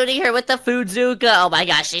keep shooting her with the Fuzooka. Oh my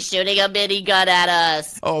gosh, she's shooting a minigun at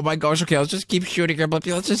us. Oh my gosh, okay, let's just keep shooting her,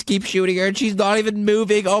 Blippi. Let's just keep shooting her, and she's not even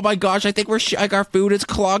moving. Oh my gosh, I think like our food has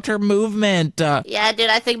clogged her movement. Yeah,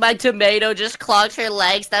 dude, I think my tomato just clogged her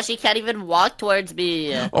legs. Now she can't even walk towards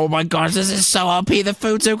me. Oh my gosh, this is so OP. The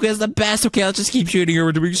Fuzooka is the best. Okay, let's just keep shooting her.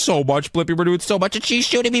 We're doing so much, Blippi. We're doing so much, and she's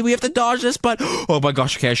shooting me. We have to dodge this, but oh my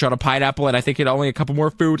gosh, okay, I shot a pineapple, and I think it only a couple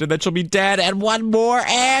more food, and then she'll be dead, and one more,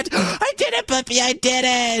 and I did it, Blippi. I did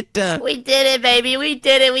it. We did it, baby. We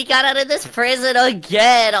did it. We got out of this prison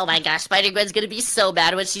again. Oh my gosh, Spider-Gwen's gonna be so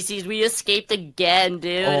mad when she sees we escaped again,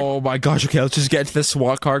 dude. Oh my gosh, okay, let's just get to the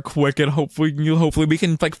SWAT car quick, and hopefully we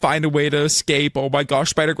can, like, find a way to escape. Oh my gosh,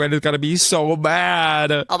 Spider-Gwen is gonna be so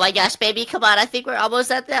mad. Oh my gosh, baby, come on. I think we're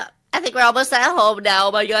almost at home now.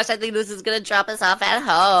 Oh my gosh, I think this is gonna drop us off at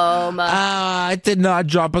home. It did not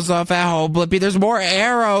drop us off at home, Blippi. There's more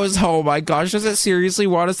arrows. Oh my gosh, does it seriously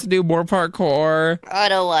want us to do more parkour? I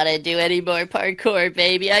don't want to do any more parkour,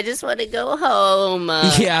 baby. I just want to go home.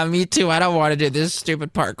 Yeah, me too. I don't want to do this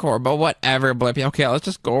stupid parkour, but whatever, Blippi. Okay, let's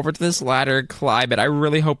just go over to this ladder and climb it. I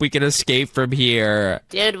really hope we can escape from here.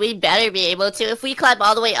 Dude, we better be able to. If we climb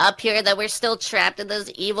all the way up here, then we're still trapped in this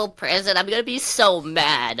evil prison. I'm gonna be so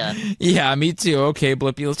mad. Yeah, me too. Okay,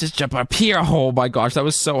 Blippi, let's just jump up here. Oh my gosh, that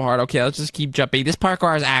was so hard. Okay, let's just keep jumping. This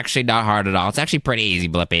parkour is actually not hard at all. It's actually pretty easy,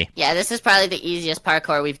 Blippi. Yeah, this is probably the easiest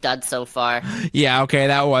parkour we've done so far. Yeah, okay,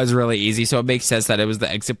 that was really easy, so it makes sense that it was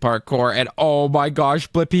the exit parkour. And oh my gosh,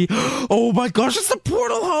 Blippi. Oh my gosh, it's the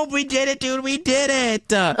portal home. We did it, dude. We did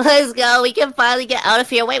it. Let's go. We can finally get out of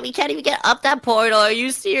here. Wait, we can't even get up that portal. Are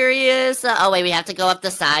you serious? Oh, wait, we have to go up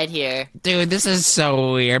the side here. Dude, this is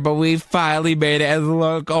so weird, but we finally made it. And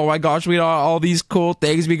look, oh my gosh, we got all these cool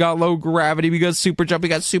things. We got low gravity, we got super jump, we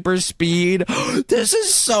got super speed. This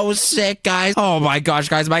is so sick, guys. Oh my gosh,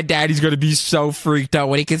 guys, my daddy's gonna be so freaked out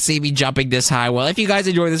when he can see me jumping this high. Well, if you guys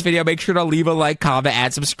enjoyed this video, make sure to leave a like, comment,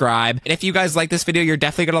 and subscribe. And if you guys like this video, you're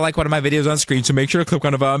definitely gonna like one of my videos on screen, so make sure to click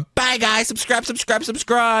one of them. Bye, guys. Subscribe.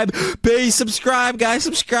 Peace. Subscribe, guys.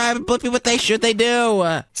 Subscribe. Blippi, what should they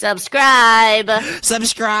do? Subscribe.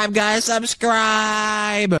 Subscribe, guys.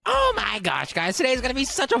 Subscribe. Oh my gosh, guys, today's gonna be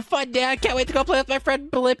such a have fun, Dad. Can't wait to go play with my friend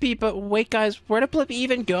Blippi. But wait, guys, where did Blippi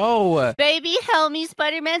even go? Baby, help me.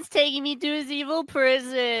 Spider-Man's taking me to his evil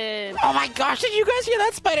prison. Oh my gosh, did you guys hear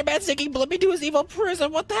that? Spider-Man's taking Blippi to his evil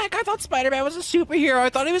prison. What the heck? I thought Spider-Man was a superhero. I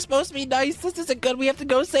thought he was supposed to be nice. This isn't good. We have to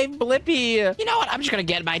go save Blippi. You know what? I'm just gonna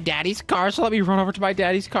get in my daddy's car. So let me run over to my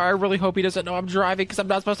daddy's car. I really hope he doesn't know I'm driving because I'm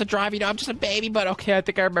not supposed to drive. You know, I'm just a baby. But okay, I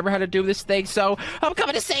think I remember how to do this thing. So I'm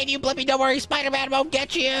coming to save you, Blippi. Don't worry. Spider-Man won't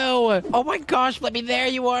get you. Oh my gosh, Blippi, there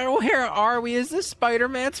you are. Where are we? Is this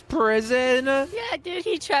Spider-Man's prison? Yeah, dude,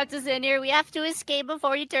 he trapped us in here. We have to escape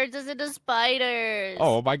before he turns us into spiders.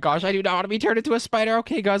 Oh my gosh, I do not want to be turned into a spider.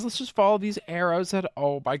 Okay, guys, let's just follow these arrows. And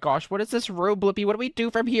oh my gosh, what is this room, Blippi? What do we do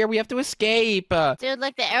from here? We have to escape. Dude,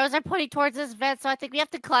 look, the arrows are pointing towards this vent, so I think we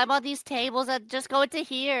have to climb on these tables and just go into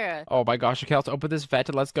here. Oh my gosh, okay, let's open this vent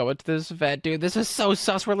and let's go into this vent. Dude, this is so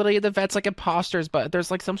sus. We're literally in the vents like imposters, but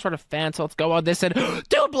there's like some sort of fan, so let's go on this and...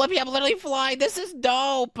 Dude, Blippi, I'm literally flying. This is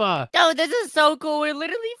dope. Dude, this is so cool. We're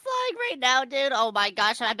literally flying right now, dude. Oh my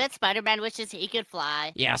gosh, I bet Spider-Man wishes he could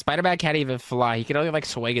fly. Yeah, Spider-Man can't even fly. He can only like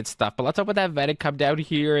swing and stuff. But let's open that vent and come down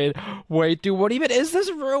here and... Wait, dude, what even is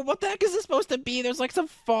this room? What the heck is this supposed to be? There's like some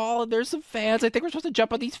fall and there's some fans. I think we're supposed to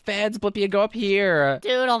jump on these fans, Blippi, and go up here.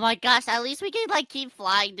 Dude, oh my gosh, at least we can like keep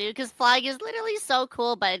flying, dude, because flying is literally so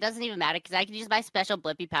cool, but it doesn't even matter because I can use my special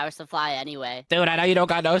Blippi powers to fly anyway. Dude, I know you don't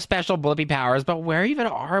got no special Blippi powers, but where even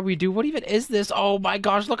are we, dude? What even is this? Oh my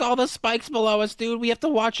gosh, look at all the spikes below us, dude. We have to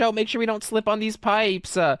watch out, make sure we don't slip on these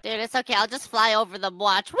pipes. Dude, it's okay. I'll just fly over them.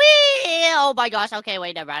 Watch. Whee! Oh my gosh. Okay,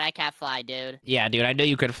 wait, never mind. I can't fly, dude. Yeah, dude, I know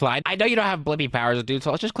you could fly. I know you don't have Blippi powers, dude,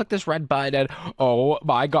 so let's just click this red button and... Oh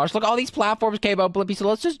my gosh, look, all these platforms came out, Blippi, so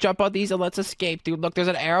let's just jump on these and let's escape, dude. Look, there's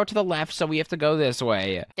an arrow to the left, so we have to go this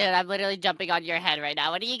way. Dude, I'm literally jumping on your head right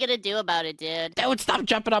now. What are you gonna do about it, dude? Dude, stop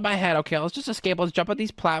jumping on my head. Okay, let's just escape. Let's jump on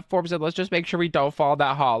these platforms and let's just make sure we don't fall in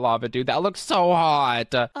that hot lava, dude. That looks so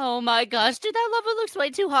hot. Oh my gosh, dude, that lava looks way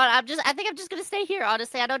too hot. I think I'm just gonna stay here,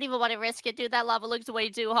 honestly. I don't even want to risk it, dude. That lava looks way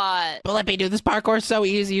too hot. Blippi, dude, this parkour is so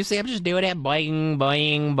easy. You see, I'm just doing it. Boing,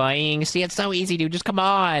 boing, boing. See, it's so easy, dude. Just come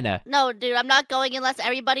on. No, dude, I'm not going unless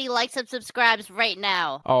everybody likes and subscribes right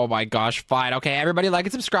now. Oh my gosh, fine. Okay, everybody like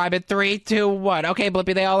and subscribe in 3, 2, 1. Okay,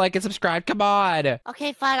 Blippi, they all like and subscribe. Come on.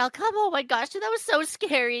 Okay, fine, I'll come. Oh my gosh, dude, that was so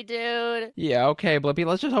scary, dude. Yeah, okay, Blippi,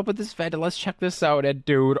 let's just open this vent and let's check this out. And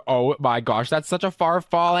dude, oh my gosh, that's such a far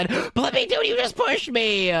fall. And Blippi, dude, you just pushed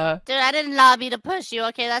me. Dude, I didn't lobby to push you.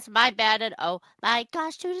 Okay, that's my bad. And oh my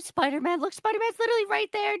gosh, dude, it's Spider-Man. Look, Spider-Man's literally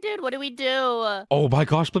right there, dude. What do we do? Oh my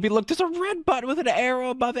gosh, Blippi, look, there's a red button with an arrow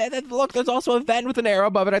above it. And then look, there's also a vent with an arrow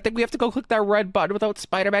above it. I think we have to go click that red button without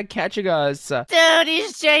Spider-Man catching us. Dude,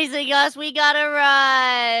 he's chasing us. We gotta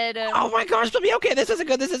run. Oh my gosh, Blippi, okay, this isn't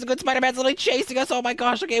good. This isn't good. Spider-Man's literally chasing us. Oh my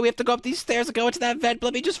gosh, okay, we have to go up these stairs and go into that vent.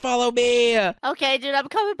 Blippi, just follow me. Okay, dude, I'm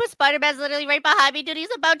coming, but Spider-Man's literally right behind me, dude. He's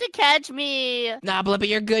about to catch me. Nah, Blippi,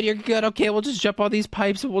 you're good. You're good. Okay, we'll just jump on these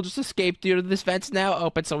pipes and we'll just escape, dude. This vent's now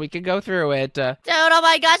open so we can go through it. Dude, oh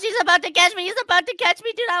my gosh, he's about to catch me. He's about to catch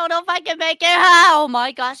me, dude. I don't know if I can make it. Oh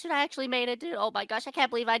my gosh, dude, I actually made it, dude. Oh my gosh, I can't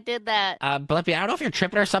believe I did that. Blippi, I don't know if you're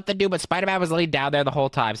tripping or something, dude, but Spider-Man was literally down there the whole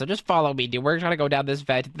time. So just follow me, dude. We're trying to go down this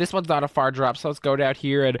vent. This one's not a far drop, so let's go down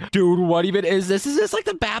here. And dude, what even is this? Is this like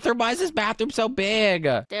the bathroom? Why is this bathroom so big?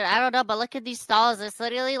 Dude, I don't know, but look at these stalls. It's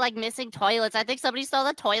literally like missing toilets. I think somebody stole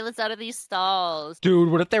the toilets out of these stalls. Dude,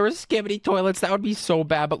 what if there were skibbity toilets? That would be so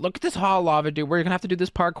bad. But look at this hot lava, dude. We're gonna have to do this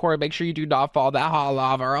parkour and make sure you do not fall in that hot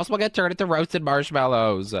lava, or else we'll get turned into roasted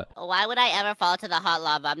marshmallows. Why would I ever fall into the hot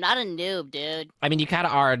lava? I'm not a noob, dude. I mean, you kind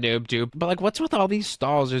of are a noob, dude. But like, what's with all these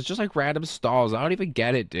stalls? There's just like random stalls. I don't even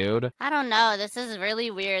get it, dude. I don't know. This is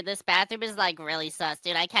really weird. This bathroom is like really sus,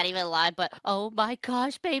 dude. I can't even lie, but oh my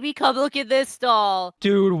gosh, baby, come look at this stall.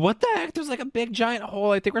 Dude, what the heck? There's like a big giant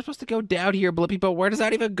hole. I think we're supposed to go down here, Blippi, but where does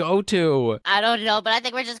that even go to? I don't know, but I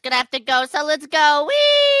think we're just gonna have to go, so let's go.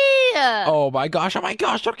 Whee! Oh my gosh, oh my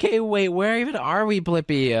gosh. Okay, wait, where even are we,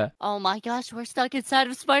 Blippi? Oh my gosh, we're stuck inside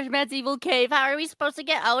of Spider-Man's evil cave. How are we supposed to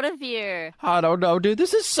get out of here? I don't know, dude.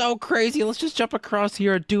 This is so crazy. Let's just jump across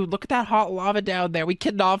here. Dude, look at that hot lava down there. We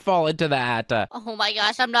cannot fall into that. Oh my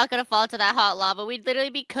gosh, I'm not gonna fall into that hot lava. We'd literally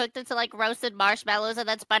be cooked into like roasted marshmallows, and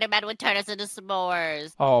then Spider-Man would turn us into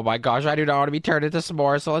s'mores. Oh my gosh, I do not want to be turned into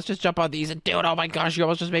s'mores, so let's just jump on these. And dude, oh my gosh, you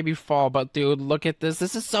almost just made me fall. But dude, look at this.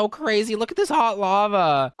 This is so crazy. Look at this hot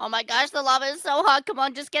lava. Oh my gosh, the lava is so hot. Come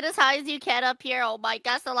on, just get as high as you can up here. Oh my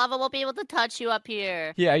gosh, the lava won't be able to touch you up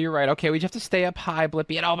here. Yeah, you're right. Okay, we just have to stay up high,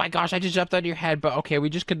 Blippi. And oh my gosh, I just jumped on your head. But okay, we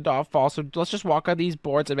just could not fall. So let's just walk on these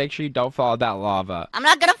boards and make sure you don't fall in that lava. I'm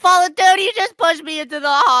not gonna fall, dude. You just pushed me into the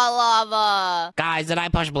hot lava. Guys, did I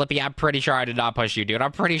push Blippi? I'm pretty sure I did not push you, dude.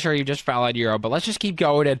 I'm pretty sure you just fell on your own. But let's just keep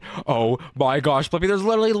going. And oh my gosh, Blippi, there's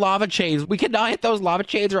literally lava chains. We cannot cannot hit those lava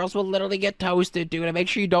chains or else we'll literally get toasted, dude. And make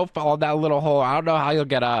sure you don't fall in that little hole. I don't know how you'll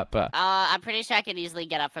get up. I'm pretty sure I can easily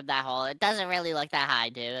get up from that hole. It doesn't really look that high,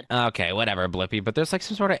 dude. Okay, whatever, Blippi. But there's like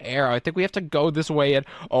some sort of arrow. I think we have to go this way. And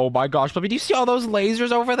oh my gosh, Blippi, do you see all those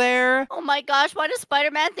lasers over there? Oh my gosh, why does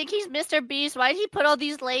Spider-Man think he's Mr. Beast? Why did he put all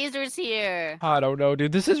these lasers here? I don't know,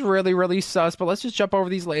 dude. This is really, really sus. But let's just jump over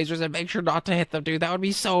these lasers and make sure not to hit them, dude. That would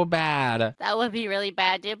be so bad. That would be really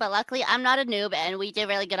bad, dude. But luckily, I'm not a noob, and we did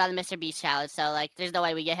really good on the Mr. Beast challenge. So, like, there's no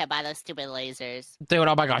way we get hit by those stupid lasers. Dude,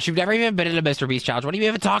 oh my gosh, you've never even been in a Mr. Beast challenge. What are you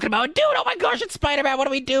even talking about? Dude, oh my gosh, it's Spider-Man. What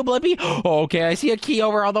do we do, Blippi? Okay, I see a key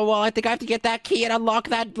over on the wall. I think I have to get that key and unlock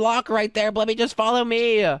that lock right there. Blippi, just follow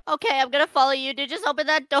me. Okay, I'm gonna follow you, dude. Just open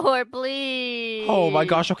that door, please. Oh my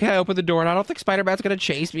gosh, okay, I opened the door, and I don't think Spider-Man's gonna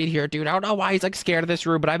chase me in here, dude. I don't know why he's like scared of this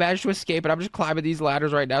room, but I managed to escape, and I'm just climbing these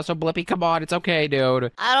ladders right now. So Blippi, come on, it's okay,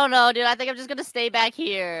 dude. I don't know, dude. I think I'm just gonna stay back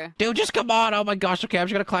here. Dude, just come on. Oh my gosh, okay, I'm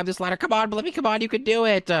just gonna climb this ladder. Come on, Blippi, come on, you can do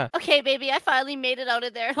it. Okay, baby, I finally made it out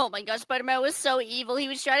of there. Oh my gosh, Spider-Man was so evil. He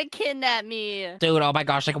was trying to kidnap me. Dude, oh my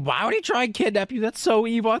gosh, like, why would he try and kidnap you? That's so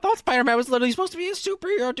evil. I thought Spider-Man was literally supposed to be a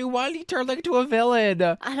superhero, dude. Why did he turn like into a villain?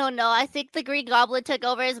 I don't know. I think the Green Goblin took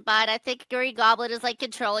over his mind. I think Green Goblin is like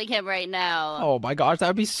controlling him right now. Oh my gosh, that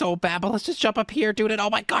would be so bad. But let's just jump up here, dude. And oh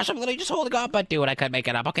my gosh, I'm literally just holding on. But dude, I couldn't make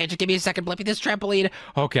it up. Okay, just give me a second, Blippi. This trampoline.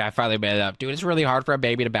 Okay, I finally made it up. Dude, it's really hard for a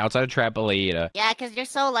baby to bounce on a trampoline. Yeah, because you're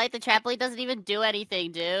so light, the trampoline doesn't even do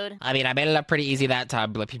anything, dude. I mean, I made it up pretty easy that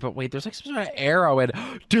time, Blippi. But wait, there's like some sort of arrow. And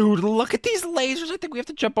dude, look at these lasers. I think we have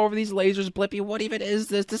to jump over these lasers, Blippi. What even is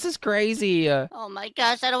this? This is crazy. Oh my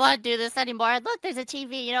gosh, I don't want to do this anymore. Look, there's a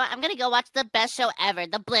TV. You know what? I'm gonna go watch the best show ever,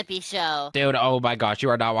 the Blippi Show. Dude, oh my gosh, you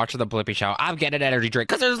are not watching the Blippi Show. I'm getting an energy drink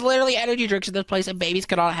because there's literally energy drinks in this place and babies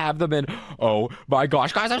cannot have them. And oh my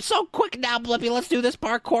gosh, guys, I'm so quick now, Blippi. Let's do this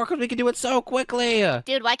parkour because we can do it so quickly.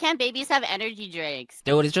 Dude, why can't babies have energy drinks?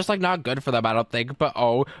 Dude, it's just like not good for them, I don't think. But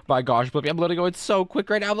oh my gosh, Blippi, I'm literally going so quick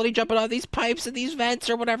right now. I'm literally jumping on these pipes and these vents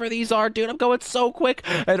or whatever these are, dude. I'm going so quick.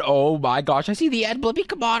 And oh my gosh, I see the end, Blippi.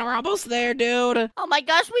 Come on, we're almost there, dude. Oh my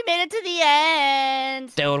gosh, we made it to the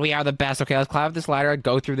end. Dude, we are the best. Okay, let's climb up this ladder and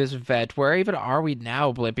go through this vent. Where even are we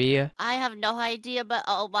now, Blippi? I have no idea, but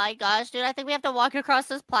oh my gosh, dude, I think we have to walk across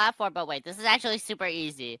this platform. But wait, this is actually super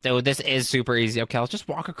easy. Dude, this is super easy. Okay, let's just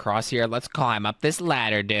walk across here. Let's climb up this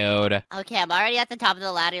ladder, dude. Okay, I'm already at the top of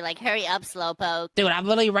the ladder. Like, hurry up, Slowpoke. Dude, I'm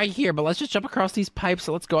literally right here, but let's just jump across these pipes.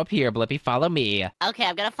 So let's go up here, Blippi. Follow me. Okay,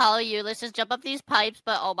 I'm gonna follow you. Let's just jump up these pipes.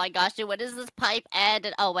 But oh my gosh, dude, what is this pipe end?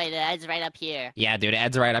 And oh wait, it ends right up here. Yeah, dude, it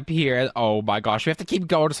ends right up here. Oh my gosh, we have to keep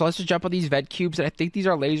going. So let's just jump on these vent cubes. And I think these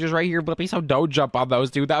are lasers right here, Blippi. So don't jump on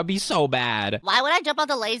those, dude. That would be so bad. Why would I jump on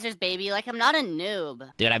the lasers, baby? Like, I'm not a noob.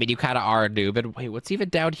 Dude, I mean, you kind of are a noob. And wait, what's even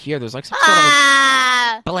down here? There's like some sort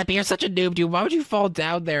Ah! of... Blippi, you're such a noob, dude. Why would you fall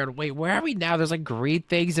down there? And wait, where are we now? There's like green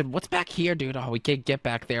things. And what's back here, dude? Oh, we can't get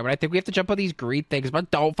back there. But I think we have to jump on these green things.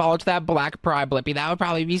 But don't fall into that black prime, Blippi. That would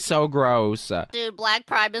probably be so gross. Dude, Black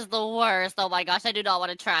Prime is the worst. Oh my gosh, I do not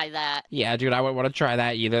want to try that. Yeah, dude, I wouldn't want to try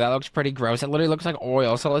that either. That looks pretty gross. It literally looks like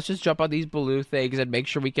oil. So let's just jump on these blue things and make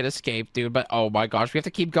sure we can escape, dude. But oh my gosh, we have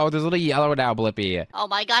to keep going. There's a little yellow now, Blippi. Oh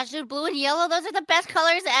my gosh, dude, blue and yellow, those are the best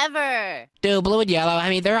colors ever. Dude, blue and yellow, I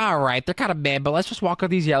mean, they're alright. They're kind of mid, but let's just walk on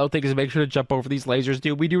these yellow things and make sure to jump over these lasers,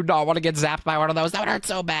 dude. We do not want to get zapped by one of those. That would hurt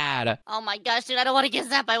so bad. Oh my gosh, dude, I don't want to get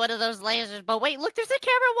zapped by one of those lasers. But wait, look, there's a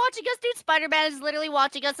camera watching us, dude. Spider-Man is literally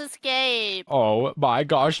watching us escape. Oh my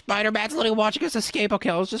gosh, Spider-Man's literally watching us escape.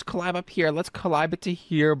 Okay, let's just climb up here. Let's climb it to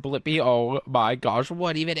here, Blippi. Oh my gosh,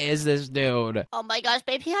 what even is this, dude? Oh my gosh,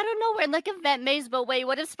 baby, I don't know. We're in like a vent maze, but wait,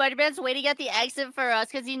 what if Spider-Man's waiting at the exit for us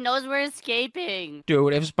because he knows we're escaping?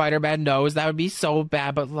 Dude, if Spider-Man knows, that would be so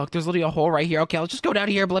bad. But look, there's literally a hole right here. Okay, let's just go down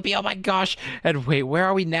here, Blippi. Oh my gosh. And wait, where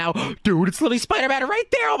are we now? Dude, it's literally Spider-Man right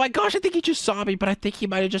there. Oh my gosh, I think he just saw me, but I think he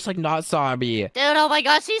might have just like not saw me. Dude, oh my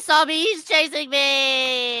gosh, he saw me. He's chasing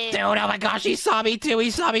me. Dude, oh my gosh, he saw me too.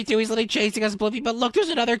 He saw me too. He's literally chasing us, Blippi. But look, there's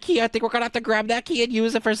another key. I think we're gonna have to grab that key and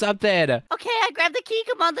use it for something. Okay, I grabbed the key.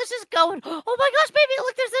 Come on, let's just go. Oh my gosh, baby,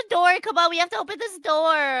 look, there's a door. Come on, we have to open this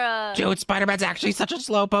door. Dude, Spider-Man's actually such a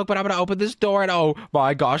slowpoke, but I'm gonna open this door and oh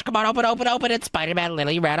my gosh, come on, open. And Spider-Man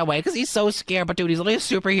literally ran away because he's so scared. But dude, he's literally a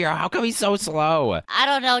superhero. How come he's so slow? I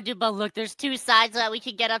don't know, dude, but look, there's two sides so that we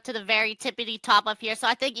can get up to the very tippity top up here. So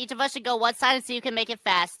I think each of us should go one side and see who can make it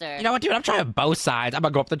faster. You know what, dude? I'm trying both sides. I'm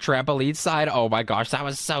gonna go up the trampoline side. Oh my gosh, that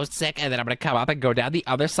was so sick. And then I'm gonna come up and go down the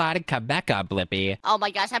other side and come back up, Blippi. Oh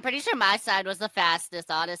my gosh, I'm pretty sure my side was the fastest,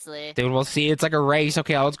 honestly. Dude, we'll see. It's like a race.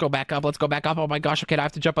 Okay, let's go back up. Oh my gosh, okay, I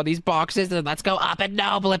have to jump on these boxes and let's go up. And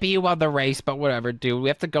no, Blippi, you won the race, but whatever, dude. We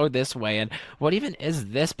have to go this way. And what even is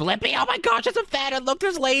this, Blippi? Oh my gosh, it's a fan And look,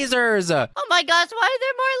 there's lasers. Oh my gosh, why are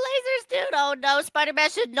there more lasers, dude? Oh no, Spider-Man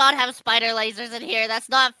should not have spider lasers in here. That's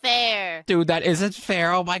not fair. Dude, that isn't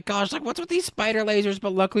fair. Oh my gosh, like what's with these spider lasers?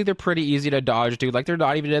 But luckily they're pretty easy to dodge, dude. Like they're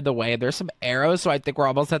not even in the way. There's some arrows, so I think we're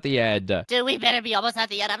almost at the end. Dude, we better be almost at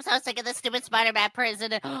the end. I'm so sick of this stupid Spider-Man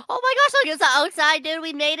prison. Oh my gosh, look, it's outside, dude.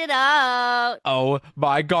 We made it out. Oh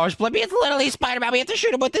my gosh, Blippi, it's literally Spider-Man. We have to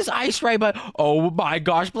shoot him with this ice ray, but oh my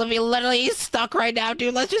gosh, Blippi literally is stuck right now,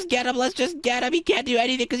 dude. Let's just get him. Let's just get him. He can't do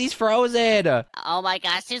anything because he's frozen. Oh my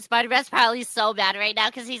gosh, dude, Spider-Man's probably so mad right now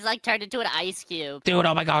because he's like turned into an ice cube. Dude,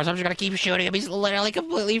 oh my gosh, I'm just gonna keep shooting him. He's literally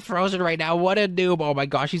completely frozen right now. What a noob. Oh my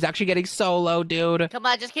gosh, he's actually getting so low, dude. Come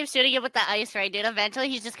on, just keep shooting him with the ice ray, dude. Eventually,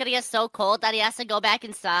 he's just gonna get so cold that he has to go back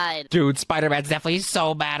inside. Dude, Spider-Man's definitely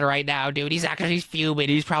so mad right now, dude. He's actually fuming.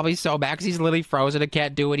 He's probably so mad because he's literally frozen and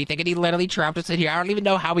can't do anything. And he literally trapped us in here. I don't even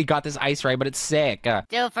know how we got this ice ray, but it's sick.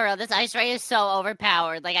 Dude, for real, this ice ray is so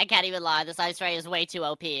overpowered. Like, I can't even lie. This ice ray is way too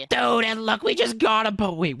OP. Dude, and look, we just got him.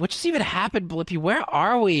 But wait, what just even happened, Blippi? Where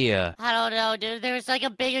are we? I don't know, dude. There was like a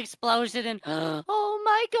big explosion and oh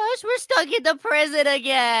my gosh, we're stuck in the prison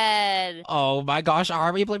again. Oh my gosh,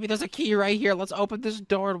 are we, Blippi? There's a key right here. Let's open this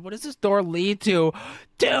door. What does this door lead to?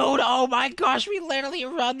 Dude, oh my gosh, we literally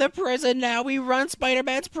run the prison now. We run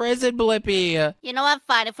Spider-Man's prison, Blippi. You know what?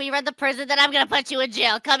 Fine. If we run the prison, then I'm gonna put you in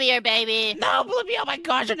jail. Come here, baby. No, Blippi, oh my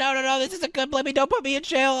gosh, no, this isn't good, Blippi. Don't put me in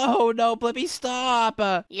jail. Oh no, Blippi, stop.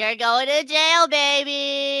 You're going to jail,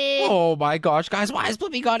 baby. Oh my gosh, guys, why has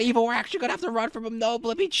Blippi gone evil? We're actually gonna have to run from him. No,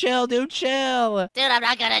 Blippi, chill, dude, chill. Dude, I'm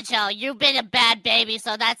not gonna chill. You've been a bad baby,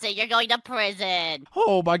 so that's it. You're going to prison.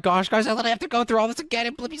 Oh my gosh, guys, I literally have to go through all this again,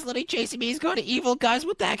 and Blippi's literally chasing me. He's going to evil, guys.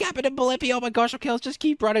 What the heck happened to Blippi? Oh my gosh, okay, let's just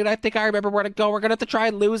keep running. I think I remember where to go. We're gonna have to try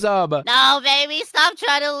and lose him. No, baby, stop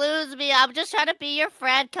trying to lose me. I'm just trying to be your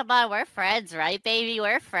friend. Come on, we're friends, right, baby?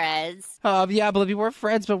 We're friends. Yeah, Blippi, we're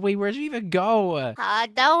friends, but wait, where'd you even go?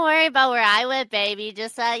 Don't worry about where I went, baby.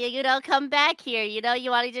 Just, come back here. You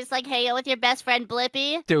want to just, hang out with your best friend,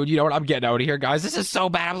 Blippi? Dude, you know what? I'm getting out of here, guys. This is so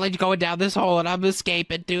bad. I'm like going down this hole and I'm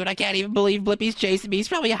escaping, dude. I can't even believe Blippi's chasing me. He's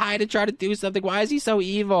probably hiding, trying to do something. Why is he so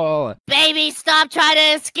evil? Baby, stop trying to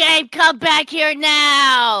escape. Come back here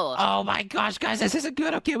now. Oh my gosh, guys, this isn't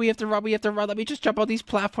good. Okay, we have to run. Let me just jump on these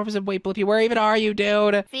platforms and wait, Blippi. Where even are you,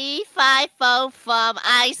 dude? Fee, fi, fo, fum.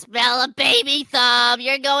 I smell a baby thumb.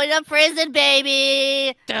 You're going to prison,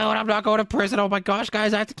 baby. Dude, I'm not going to prison. Oh my gosh,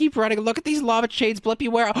 guys, I have to keep running. Look at these lava chains, Blippi.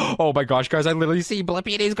 Where? Oh my gosh, guys, I literally see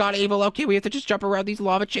Blippi and he's gone evil. Okay, we have to just jump around these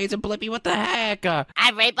lava chains and Blippi, what the heck?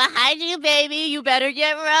 I'm right behind you, baby. You better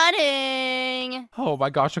get running. Oh my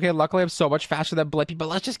gosh, okay, luckily I'm so much faster than Blippi, but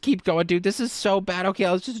let's just keep going, dude. This is so bad. Okay,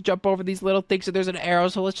 let's just jump over these little things and there's an arrow,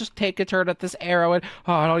 so let's just take a turn at this arrow and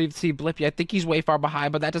I don't even see Blippi. I think he's way far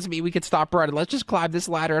behind, but that doesn't mean we can stop running. Let's just climb this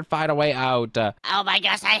ladder and find a way out. Oh my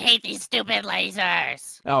gosh, I hate these stupid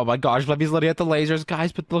lasers. Oh my gosh, Blippi's literally at the lasers,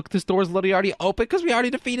 guys, but look, this door's literally already open because we already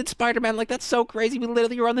defeated Spider-Man. Like, that's so crazy. We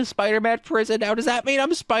literally run the Spider-Man prison now. Does that mean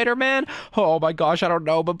I'm Spider-Man? Oh my gosh, I don't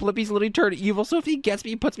know, but Blippi's literally turned evil, so if he gets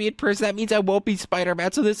me and puts me in prison, that means I won't be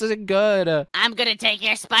Spider-Man, so this isn't good. I'm gonna take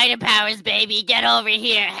your spider powers, baby. Get over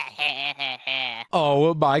here.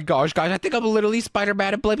 Oh my gosh, guys, I think I'm literally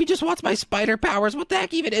Spider-Man, and Blippi just wants my spider powers. What the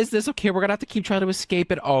heck even is this? Okay, we're gonna have to keep trying to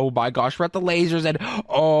escape it. Oh my gosh, we're at the lasers, and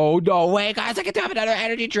oh no way, guys, I get to have another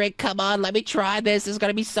energy drink. Come on, let me try this. This is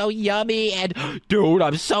gonna be so yummy, and dude,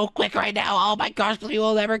 I'm so quick right now. Oh my gosh, Blippi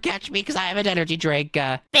will never catch me because I have an energy drink.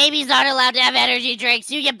 Babies aren't allowed to have energy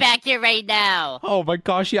drinks. You get back here right now. Oh my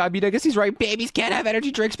gosh, yeah, I mean, I guess he's right. Babies can't have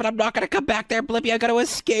energy drinks, but I'm not gonna come back there, Blippi. I gotta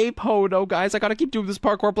escape. Oh no, guys, I gotta keep doing this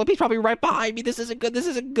parkour. Blippi's probably right behind me. This isn't good. This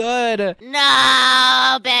isn't good.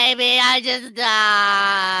 No, baby, I just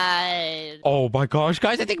died. Oh my gosh,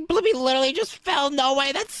 guys, I think Blippi literally just fell. No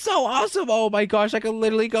way, that's so awesome. Oh my gosh, I can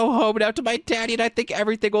literally go home now to my daddy, and I think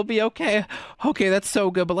everything will be okay. Okay, that's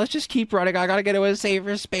so good, but let's just keep running. I gotta get to a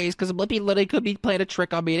safer space, because Blippi literally could be playing a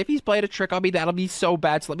trick on me, and if he's playing a trick on me, that'll be so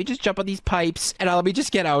bad. So let me just jump on these pipes, and let me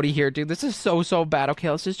just get out of here, dude. This is so bad. Okay,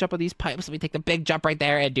 let's just jump on these pipes. Let me take the big jump right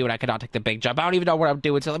there, and dude, I cannot take the big jump. I don't even know what I'm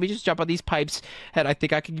doing, so let me just jump on these pipes, and I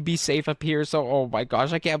think I can be safe up here. So, oh my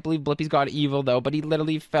gosh, I can't believe Blippi's gone evil, though, but he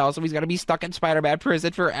literally fell, so he's gonna be stuck in Spider-Man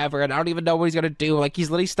prison forever, and I don't even know what he's gonna do. Like, he's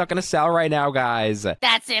literally stuck in a cell right now, guys.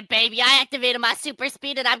 That's it, baby. I activated my super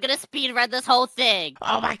speed, and I'm gonna speed run this whole thing.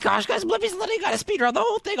 Oh my gosh, guys, Blippi's literally gotta speed run the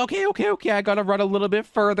whole thing. Okay, I gotta run a little bit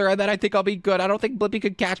further, and then I think I'll be good. I don't think Blippi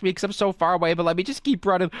could catch me because I'm so far away, but let me just keep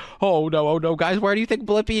running. Oh no, guys, where do you think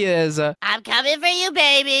Blippi is? I'm coming for you,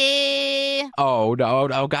 baby. Oh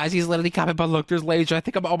no, guys, he's literally coming, but look, there's laser. I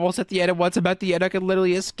think I'm almost at the end, and once I'm at the end, I can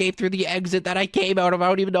literally escape through the exit that I came out of. I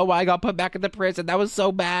don't even know why I got put back in the prison. That was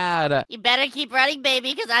so bad. You better keep running,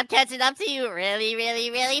 baby, because I'm catching up to you really,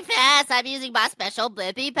 really, really fast. I'm using my special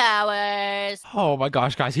Blippi powers. Oh my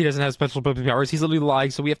gosh, guys, he doesn't have special Blippi powers. He's literally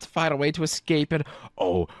lying, so we have to find a way to escape. And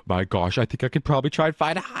oh my gosh, I think I could probably try and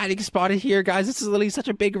find a hiding spot in here, guys. This is literally such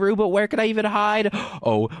a big room, but where can I even hide?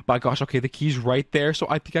 Oh my gosh, okay, the key's right there, so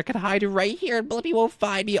I think I can hide right here, and Blippi won't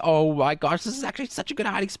find me. Oh my gosh, this is actually such a good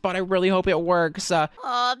hiding spot. I really hope it works.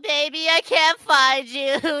 Oh, baby, I can't find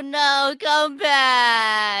you. No, come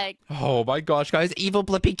back. Oh my gosh, guys, evil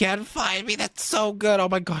Blippi can't find me. That's so good. Oh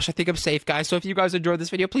my gosh, I think I'm safe, guys. So if you guys enjoyed this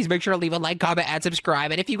video, please make sure to leave a like, comment, and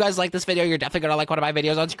subscribe. And if you guys like this video, you're definitely gonna like one of my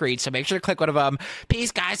videos on screen, so make sure to click one of them.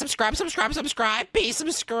 Peace, guys. Subscribe. Peace,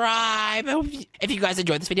 subscribe. If you guys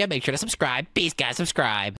enjoyed this video, make sure to subscribe. Peace, guys.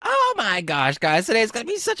 Subscribe. Oh my gosh, guys, today's gonna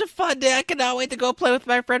be such a fun day. I cannot wait to go play with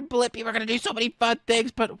my friend Blippi. We're gonna do so many fun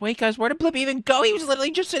things. But wait, guys, where did Blippi even go? He was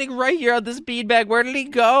literally just sitting right here on this beanbag. Where did he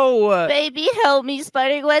go? Baby, help me.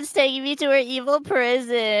 Spider-Gwen's taking me to her evil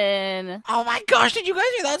prison. Oh my gosh, did you guys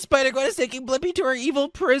hear that? Spider-Gwen is taking Blippi to her evil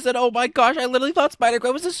prison. Oh my gosh, I literally thought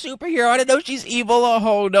Spider-Gwen was a superhero. I didn't know she's evil.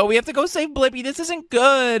 Oh no, we have to go save Blippi. This isn't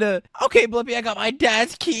good. Okay, Blippi, I got my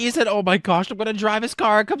dad's keys, and oh my gosh, I'm gonna drive his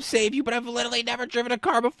car and come save you, but I've literally never driven a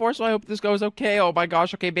car before, so I hope this goes okay. Oh my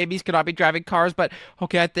gosh, okay, babies cannot be driving cars, but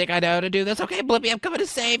okay, I think I know how to do this. Okay, Blippi, I'm coming to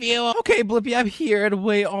save you. Okay, Blippi, I'm here, and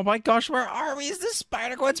wait, oh my gosh, where are we? Is this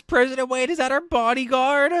Spider-Gwen's prison? And wait, is that our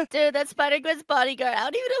bodyguard? Dude, that's Spider-Gwen's bodyguard. I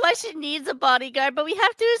don't even know why she needs a bodyguard, but we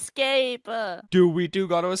have to escape. Dude, we do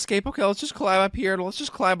gotta escape. Okay, let's just climb up here, and let's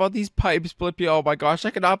just climb on these pipes, Blippi. Oh my gosh,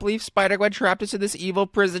 I cannot believe Spider-Gwen trapped us in this evil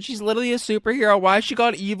prison. She's literally a superhero. Why is she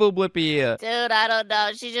got evil, Blippi? Dude, I don't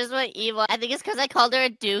know. She just went evil. I think it's because I called her a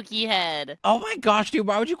dookie head. Oh my gosh, dude,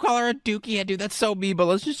 why would you call her a dookie head, dude? That's so mean, but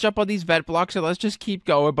let's just jump on these vent blocks and let's just keep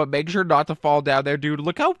going, but make sure not to fall down there, dude.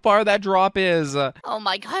 Look how far that drop is. Oh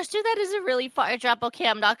my gosh, dude, that is a really far drop. Okay,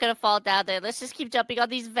 I'm not gonna fall down there. Let's just keep jumping on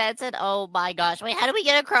these vents and oh my gosh. Wait, how do we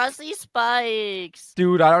get across these spikes?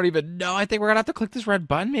 Dude, I don't even know. I think we're gonna have to click this red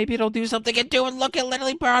button. Maybe it'll do something. And dude, look, it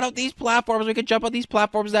literally brought out these platforms. We can jump on these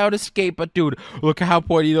platforms now and escape, but dude, look at how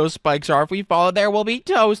pointy those spikes are. If we fall in there, we'll be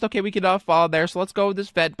toast. Okay, we cannot fall in there, so let's go with this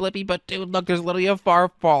vent, Blippi. But dude, look, there's literally a far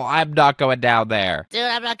fall. I'm not going down there. Dude,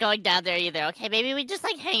 I'm not going down there either. Okay, maybe we just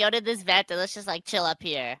like hang out in this vent and let's just like chill up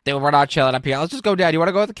here. Dude, we're not chilling up here. Let's just go down. You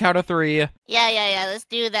wanna go at the count of 3? Yeah, let's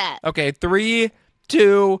do that. Okay, 3,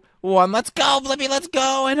 2, 1. Let's go, Blippi. Let's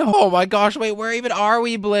go. And oh my gosh, wait, where even are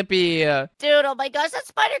we, Blippi? Dude, oh my gosh, that's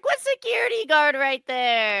Spider-Gwen's security guard right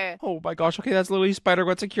there. Oh my gosh, okay, that's literally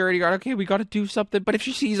Spider-Gwen's security guard. Okay, we gotta do something, but if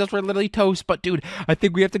she sees us, we're literally toast. But dude, I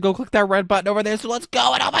think we have to go click that red button over there, so let's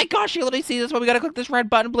go. And oh my gosh, she literally sees us, but we gotta click this red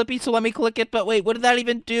button, Blippi, so let me click it. But wait, what did that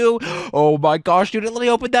even do? Oh my gosh, dude, it literally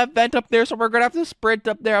opened that vent up there, so we're gonna have to sprint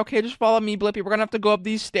up there. Okay, just follow me, Blippi. We're gonna have to go up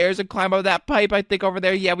these stairs and climb up that pipe, I think, over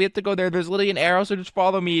there. Yeah, we have to go there. There's literally an arrow, so just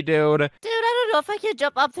follow me, dude. Dude, I don't know if I can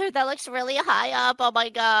jump up there. That looks really high up. Oh my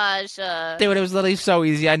gosh. Dude, it was literally so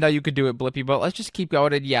easy. I know you could do it, Blippi, but let's just keep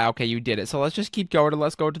going. And yeah, okay, you did it. So let's just keep going and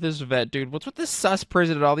let's go to this vent, dude. What's with this sus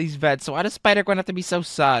prison and all these vents? So why does Spider-Gwen have to be so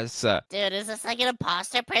sus? Dude, is this like an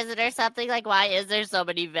imposter prison or something? Like, why is there so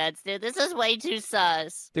many vents, dude? This is way too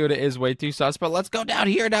sus. Dude, it is way too sus, but let's go down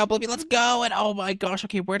here now, Blippi. Let's go. And oh my gosh,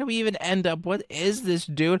 okay, where do we even end up? What is this,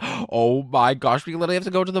 dude? Oh my gosh, we literally have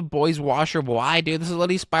to go to the boys' washroom. Why, dude? This is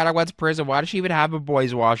literally Spider-Gwen's prison. Why does she even have a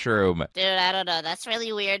boys' washroom? Dude, I don't know. That's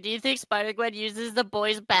really weird. Do you think Spider-Gwen uses the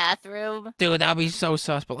boys' bathroom? Dude, that'd be so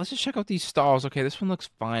sus. But let's just check out these stalls. Okay, this one looks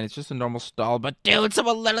fine. It's just a normal stall. But dude,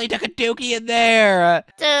 someone literally took a dookie in there.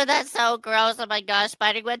 Dude, that's so gross. Oh my gosh,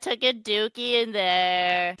 Spider-Gwen took a dookie in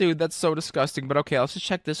there. Dude, that's so disgusting. But okay, let's just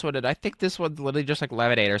check this one. And I think this one's literally just like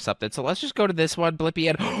lemonade or something. So let's just go to this one, Blippi.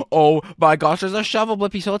 And oh my gosh, there's a shovel,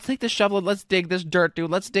 Blippi. So let's take this shovel and let's dig this dirt,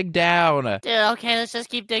 dude. Let's dig down. Dude, okay, let's just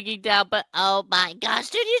keep digging down. But oh my gosh,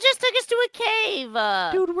 dude, you just took us to a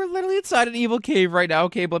cave. Dude, we're literally inside an evil cave right now.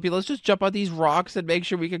 Okay, Blippi, let's just jump on these rocks and make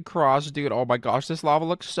sure we can cross, dude. Oh my gosh, this lava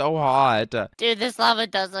looks so hot. Dude, this lava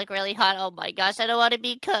does look really hot. Oh my gosh, I don't want to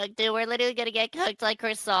be cooked, dude. We're literally gonna get cooked like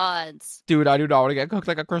croissants. Dude, I do not want to get cooked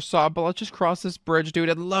like a croissant, but let's just cross this bridge, dude.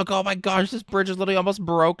 And look, oh my gosh, this bridge is literally almost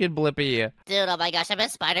broken, Blippi. Dude, oh my gosh, I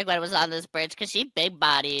bet Spider-Gwen was on this bridge because she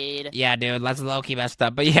big-bodied. Yeah, dude, that's low-key messed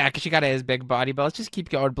up. But yeah, because she got his big body. But let's just keep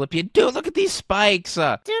going, Blippi. And dude, look at these spikes.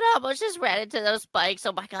 Dude, almost just ran into those spikes.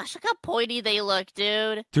 Oh my gosh, look how pointy they look,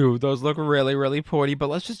 dude. Dude, those look really, really pointy, but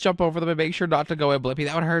let's just jump over them and make sure not to go in, Blippi.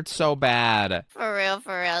 That would hurt so bad. For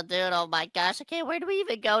real, dude. Oh my gosh. Okay, where do we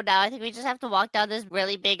even go now? I think we just have to walk down this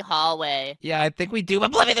really big hallway. Yeah, I think we do.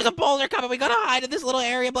 But Blippi, there's a boulder coming. We gotta hide in this little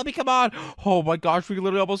area. Blippi, come on. Oh my gosh, we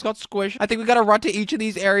literally almost got squished. I think we gotta run to each of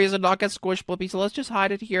these areas and not get squished, Blippi. So let's just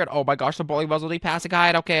hide it here. And oh my gosh, the bowling balls will be passing.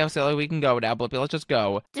 Hide. Okay, so we can go now, Blippi. Let's just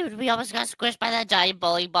go. Dude, we almost got squished by that giant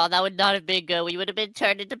bowling ball. That would not have been good. We would have been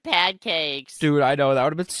turned into pancakes. Dude, I know. That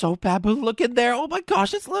would have been so bad. But look in there. Oh my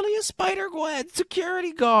gosh, it's literally a Spider-Gwen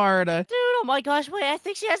security guard. Dude, oh my gosh, wait, I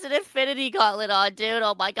think she has an infinity gauntlet on, dude.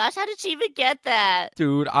 Oh my gosh, how did she even get that?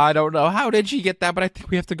 Dude, I don't know. How did she get that? But I think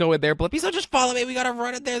we have to go in there, Blippi. So just follow me. We gotta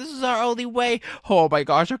run in there. This is our only way. Oh my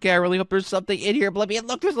gosh. Okay, I really hope there's something in here, Blippi. And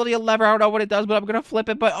look, there's literally a lever. I don't know what it does, but I'm gonna flip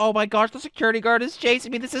it. But oh my gosh, the security guard is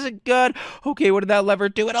chasing me. This isn't good. Okay, what did that lever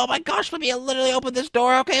do? And oh my gosh, Blippi, I literally opened this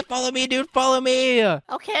door. Okay, follow me, dude. Follow me.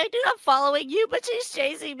 Okay, dude, I'm following you, but she's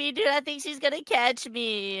chasing me, dude. I think she's gonna catch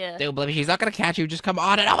me. Dude, Blippi, she's not gonna catch you. Just come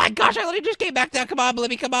on. And oh my gosh, I literally just came back down. Come on,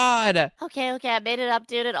 Blippi, come on. Okay, I made it up,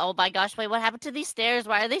 dude. And oh my gosh, wait, what happened to these stairs?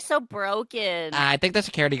 Why are they so broken? I think the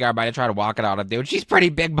security guard might have tried to walk it on him, dude. She's pretty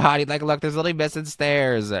big bodied. Like, look, there's literally missing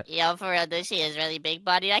stairs. Yo, for real, dude, she is really big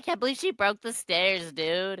bodied. I can't believe she broke the stairs,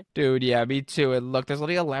 dude. Dude, yeah, me too. And look, there's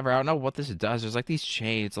literally a lever. I don't know what this does. There's like these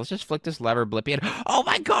chains. Let's just flick this lever, Blippi. And oh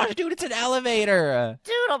my gosh, dude, it's an elevator.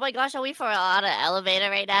 Dude, oh my gosh, are we for on an elevator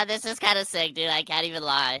right now? This is kind of sick, dude. I can't even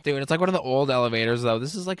lie. Dude, it's like one of the old elevators, though.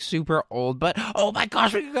 This is like super old, but oh my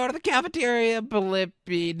gosh, we can go to the cafeteria,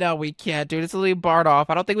 Blippi. No, we can't, dude. It's literally barred off.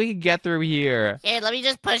 I don't think we can get through here. Here, let me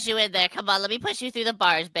just push you in there. Come on, let me push you through the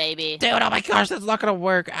bars, baby. Dude, oh my gosh, that's not gonna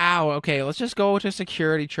work. Ow. Okay, let's just go to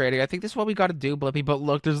security trading. I think this is what we gotta do, Blippi. But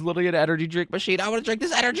look, there's literally an energy drink machine. I wanna drink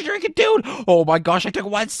this energy drink, and dude, oh my gosh, I took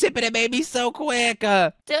one sip and it made me so quick. Dude,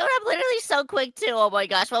 I'm literally so quick too. Oh my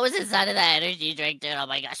gosh, what was inside of that energy drink, dude? Oh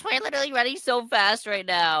my gosh, we're literally running so fast right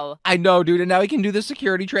now. I know, dude, and now we can do the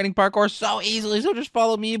security training parkour so easily. So just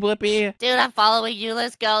follow me, Blippi. Dude, I'm following you.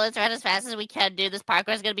 Let's go. Let's run as fast as we can, dude. This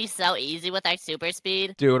parkour is gonna be so easy with our super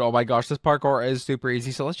speed. Dude, oh my gosh, this parkour is super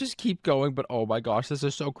easy. So let's just keep going. But oh my gosh, this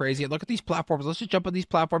is so crazy. And look at these platforms. Let's just jump on these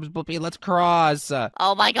platforms, Blippi. Let's cross.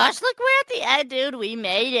 Oh my gosh, look, we're at the end, dude. We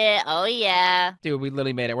made it. Oh yeah. Dude, we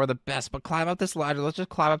literally made it. We're the best. But climb up this ladder. Let's just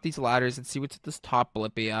climb up these ladders and see what's at this top,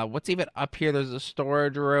 Blippi. What's even up here? There's a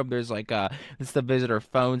storage room. There's like it's the visitor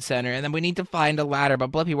phone center. And then we need to find a ladder.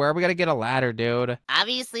 But Blippi, where are we gonna get a ladder, dude?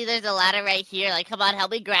 Obviously, there's a ladder right here. Like, come on,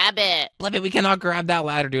 help me grab it. Blippi, we cannot grab that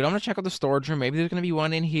ladder, dude. I'm gonna check out the storage room. Maybe there's gonna be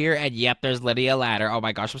one in here. And yep, there's literally a ladder. Oh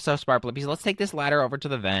my gosh, I'm so smart, Blippi. So let's take this ladder over to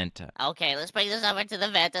the vent. Okay, let's bring this over to the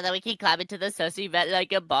vent, and then we can climb into the sussy vent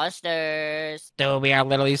like imposters. Dude, we are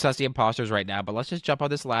literally sussy imposters right now. But let's just jump on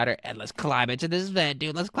this ladder and let's climb into this vent,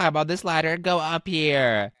 dude. Let's climb on this ladder and go up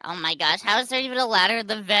here. Oh my gosh, how is there even a ladder in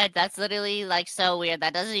the vent? That's literally like so weird.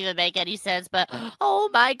 That doesn't even make any sense. But oh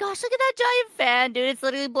my gosh, look at that giant fan, dude. It's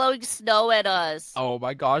literally blowing snow at us. Oh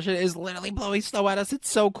my gosh, it is literally blowing snow at us. It's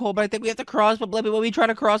so cool, but I think we have to cross. But Blippi, when we try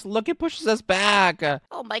to cross, look, it pushes us back.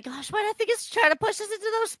 Oh my gosh, why do I think it's trying to push us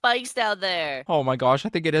into those spikes down there? Oh my gosh, I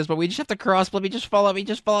think it is, but we just have to cross, Blippi. Just follow me,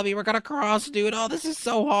 just follow me. We're gonna cross, dude. Oh, this is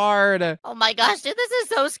so hard. Oh my gosh, dude, this is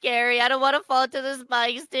so scary. I don't want to fall into the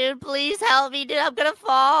spikes, dude. Please help me, dude. I'm gonna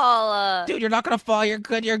fall. Dude, you're not gonna fall. You're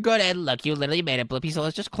good. You're good. And look, you literally made it, Blippi. So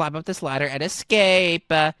let's just climb up this ladder and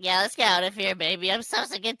escape. Yeah, let's get out of here, baby. I'm so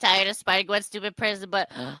sick and tired of Spider-Gwen's stupid prison, but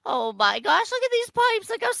oh my gosh, look at these pipes.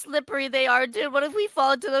 Look how slippery they are, dude. What if we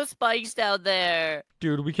fall into those spikes down there?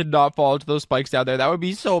 Dude, we cannot fall into those spikes down there. That would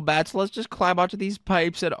be so bad. So let's just climb onto these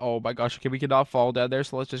pipes and oh my gosh, okay, we cannot fall down there.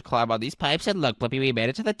 So let's just climb on these pipes and look, Blippi, we made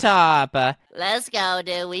it to the top. Let's go,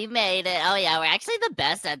 dude. We made it. Oh yeah, we're actually the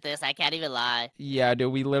best at this. I can't even lie. Yeah,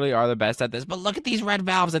 dude, we literally are the best at this. But look at these red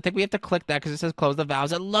valves. I think we have to click that because it says close the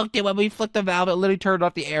valves. And look, dude, when we flick the valve, it literally turned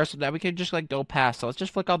off the air so that we can just like go past. So let's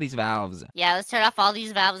just flick all these valves. Yeah, let's turn off all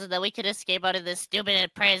these valves and then we can escape out of this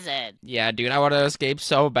stupid prison. Yeah, dude, I want to escape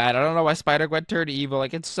so bad. I don't know why Spider-Gwen turned evil.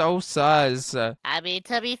 Like, it's so sus. I mean,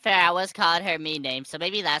 to be fair, I was calling her mean names, so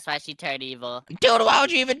maybe that's why she turned evil. Dude, why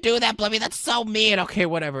would you even do that, Blippi? That's so mean. Okay,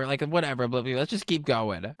 whatever. Like, whatever, Blippi. Let's just keep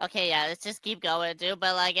going. Okay, yeah, let's just keep going, dude.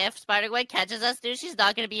 But, like, if Spider-Gwen catches us, dude, she's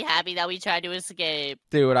not gonna be happy that we tried to escape.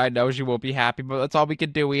 Dude, I know she won't be happy, but that's all we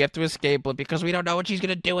can do. We have to escape, Blippi, because we don't know what she's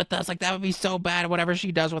gonna do with us. Like, that would be so bad, whatever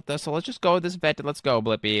she does with us. So let's just go with this vent and let's go,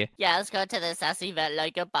 Blippi. Yeah, let's go to the sassy vent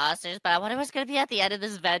like imposters. But I wonder what's gonna be at the end of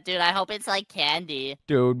this vent, dude. I hope it's, like, candy.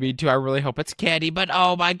 Dude, me too. I really hope it's candy, but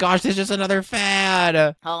oh my gosh, there's just another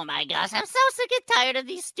fan. Oh my gosh, I'm so sick and tired of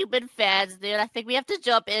these stupid fans, dude. I think we have to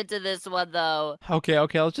jump into this one, though. Okay,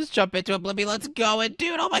 let's just jump into it, Blippi. Let's go. And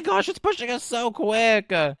dude, oh my gosh, it's pushing us so quick.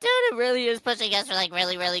 Dude, it really is pushing us like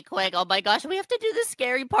really, really quick. Oh my gosh, we have to do the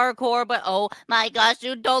scary parkour, but oh my gosh,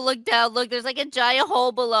 dude, don't look down. Look, there's like a giant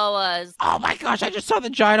hole below us. Oh my gosh, I just saw the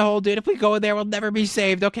giant hole, dude. If we go in there, we'll never be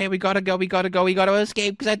saved. Okay, we gotta go. We gotta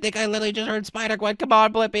escape because I think I literally just heard Spider-Gwen. Come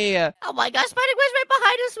on, Blippi. Oh my gosh, Spider-Gwen's right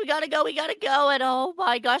behind us. We gotta go. And oh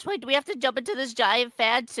my gosh, wait, do we have to jump into this giant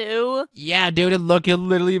fan too? Yeah, dude, and look, it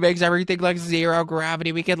literally makes everything like zero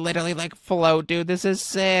gravity. We can literally like float, dude. This is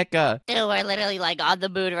sick. Dude, we're literally like on the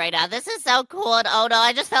moon right now. This is so cool. And oh no,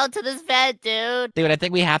 I just fell into this vent, dude. Dude, I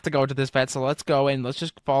think we have to go to this vent, so let's go in. Let's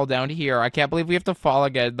just fall down here. I can't believe we have to fall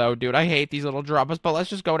again, though, dude. I hate these little drops, but let's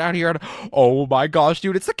just go down here. And oh my gosh,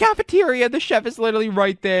 dude, it's the cafeteria. The chef is literally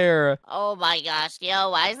right there. Oh my gosh,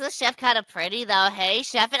 yo, why is the chef kind of pretty though? Hey,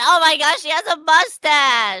 chef, and oh my gosh, she has a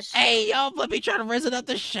mustache. Hey, yo, Blippi trying to risen up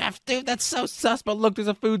the chef, dude. That's so sus. But look, there's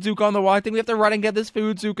a food zook on the wall. I think we have to run and get this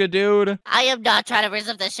food zooka, dude. I am not trying to raise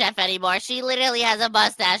up the chef anymore. She literally has a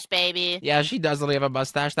mustache, baby. Yeah, she does literally have a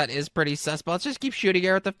mustache. That is pretty sus. But let's just keep shooting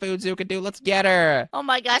her with the food zooka, dude. Let's get her. Oh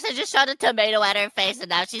my gosh, I just shot a tomato at her face and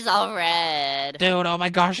now she's all red. Dude, oh my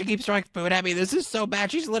gosh, she keeps throwing food at me. This is so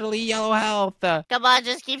bad. She's literally yellow health. Come on,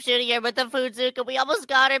 just keep shooting her with the food zuka. We almost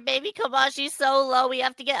got her, baby. Come on, she's so low. We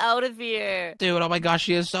have to get out of here. Dude, oh my gosh,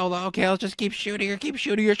 she is so low. Okay, let's just keep shooting her.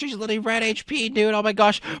 She's literally red HP, dude. Oh my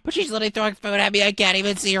gosh, but she's literally throwing food at me. I can't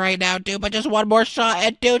even see right now, dude. But just one more shot,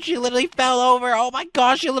 and dude, she literally fell over. Oh my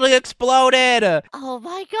gosh, she literally exploded. Oh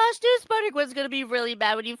my gosh, dude, Spider-Gwen's gonna be really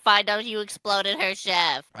mad when you find out you exploded her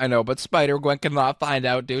chef. I know, but Spider-Gwen cannot find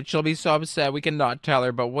out, dude. She'll be so upset. We cannot tell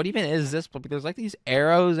her. But what even is this? There's like these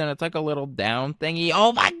arrows, and it's like a little down thingy.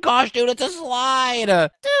 Oh my gosh, dude, it's a slide.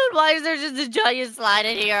 Dude, why is there just a giant slide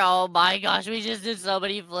in here? Oh my gosh, we just did so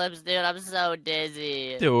many flips, dude. I'm so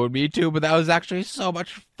dizzy. Dude, me too, but that was actually so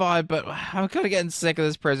much fun. But I'm kind of getting sick of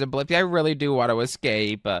this prison, Blippi. I really do want to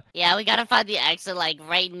escape. Yeah, we gotta find the exit, like,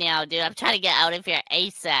 right now, dude. I'm trying to get out of here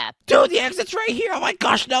ASAP. Dude, the exit's right here. Oh my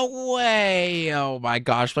gosh, no way. Oh my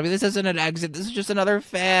gosh, Blippi, this isn't an exit. This is just another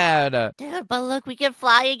fan. Dude, but look, we can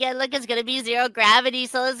fly again. Look, it's gonna be zero gravity,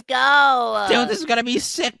 so let's go. Dude, this is gonna be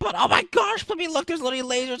sick, but oh my gosh, Blippi, look, there's literally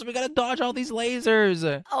lasers. We gotta dodge all these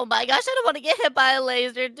lasers. Oh my gosh, I don't want to get hit by a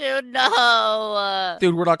laser, dude. No.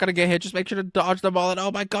 Dude, we're not gonna get hit. Just make sure to dodge them all. And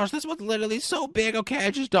oh my gosh, this one's literally so big. Okay,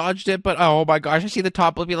 I just dodged it, but oh my gosh, I see the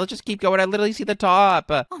top, Blippi. Let's just keep going. I literally see the top.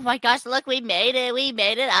 Oh my gosh, look, we made it. We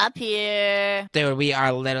made it up here. Dude, we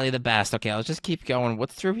are literally the best. Okay, let's just keep going.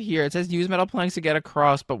 What's through here? It says use metal planks to get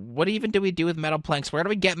across, but what even do we do with metal planks? Where do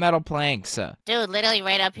we get metal planks? Dude, literally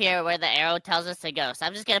right up here where the arrow tells us to go. So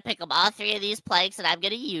I'm just gonna pick up all 3 of these planks and I'm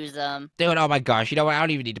gonna use them. Dude, oh my gosh, you know what? I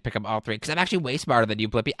don't even need to pick up all 3 because I'm actually way smarter than you,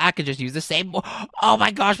 Blippi. I could just use the same. Oh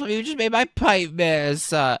my gosh, Blippi, you just made my pipe miss.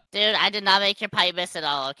 Dude, I did not make your pipe miss at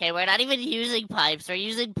all, okay? We're not even using pipes. We're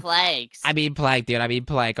using planks. I mean plank, dude. I mean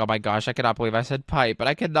plank. Oh my gosh, I cannot believe I said pipe, but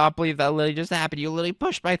I cannot believe that literally just happened. You literally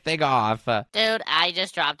pushed my thing off. Dude, I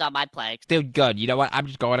just dropped all my planks. Dude, good. You know what? I'm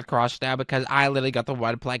just going across now because I literally got the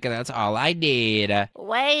one plank and that's all I need.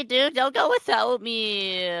 Wait, dude, don't go without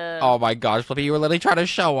me. Oh my gosh, Blippi, you were literally trying to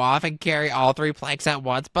show off and carry all 3 planks at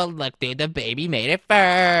once, but look, dude, the baby made it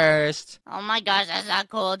first. Oh my gosh, that's not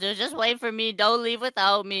cool, dude. Just wait for me. Don't leave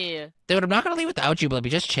without me. Dude, I'm not gonna leave without you, Blippi.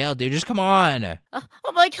 Just chill, dude. Just come on.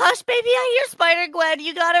 Oh my gosh, baby, I hear Spider-Gwen.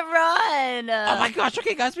 You gotta run. Oh my gosh,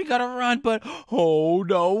 okay, guys, we gotta run, but oh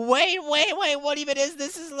no, wait, what even is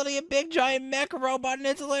this? This is literally a big giant mech robot, and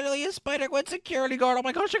it's literally a Spider-Gwen security guard. Oh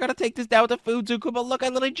my gosh, I gotta take this down with the food Zuko, but look, I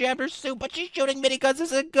literally jammed her suit, but she's shooting miniguns.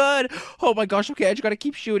 This isn't good. Oh my gosh, okay, I just gotta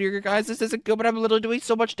keep shooting her, guys. This isn't good, but I'm literally doing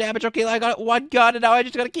so much damage. Okay, I got 1 gun, and now I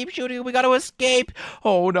just gotta keep shooting. We gotta escape.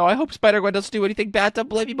 Oh no, I hope Spider-Gwen doesn't do anything bad to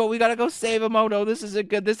Blippi, but we gotta go save him. Oh no, this isn't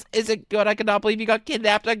good. This isn't good. I cannot believe he got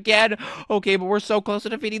kidnapped again. Okay, but we're so close to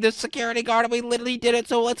defeating this security guard, and we literally did it.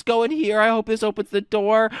 So let's go in here. I hope this opens the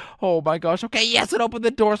door. Oh my gosh. Okay, yes, it opened the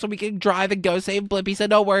door so we can drive and go save Blippi. So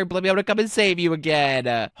don't worry, Blippi, I'm gonna come and save you again.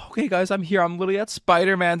 Okay, guys, I'm here. I'm literally at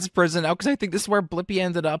Spider-Man's prison now because I think this is where Blippi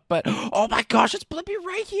ended up. But oh my gosh, it's Blippi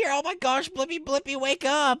right here. Oh my gosh, Blippi, wake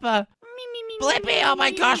up. Blippi, oh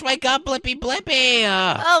my gosh, wake up, Blippi.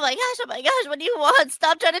 Oh my gosh, what do you want?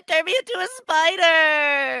 Stop trying to turn me into a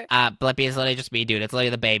spider. Blippi, is literally just me, dude. It's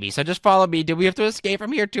literally the baby. So just follow me, dude. We have to escape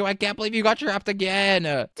from here, too. I can't believe you got trapped again.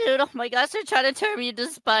 Dude, oh my gosh, they're trying to turn me into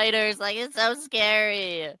spiders. Like, it's so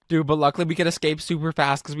scary. Dude, but luckily we can escape super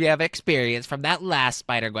fast because we have experience from that last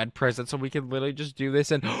Spider-Gwen prison, so we can literally just do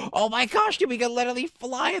this. And oh my gosh, dude, we can literally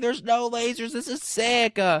fly. There's no lasers. This is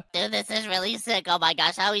sick. Dude, this is really sick. Oh my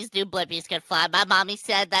gosh, how is Blippi Blippies could fly. My mommy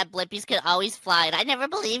said that Blippies could always fly, and I never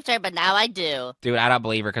believed her, but now I do. Dude, I don't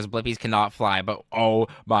believe her because Blippies cannot fly. But oh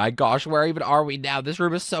my gosh, where even are we now? This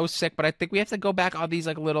room is so sick, but I think we have to go back on these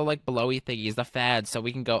like little like blowy thingies, the fads, so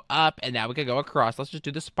we can go up and now we can go across. Let's just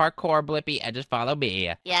do this parkour, Blippi, and just follow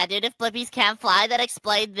me. Yeah, dude, if Blippies can't fly, then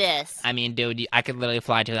explain this. I mean, dude, I could literally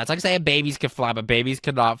fly too. That's like saying babies can fly, but babies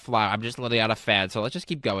cannot fly. I'm just literally not a fan, so let's just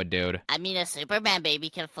keep going, dude. I mean, a Superman baby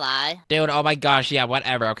can fly. Dude, oh my gosh, yeah,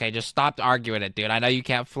 whatever. Okay, just stop arguing it, dude. I know you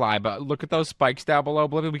can't fly, but look at those spikes down below,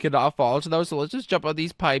 Blippi. We cannot fall into those, so let's just jump on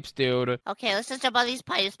these pipes, dude. Okay, let's just jump on these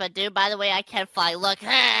pipes, but dude, by the way, I can fly. Look,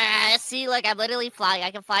 see, like, I'm literally flying.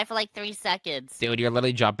 I can fly for like 3 seconds. Dude, you're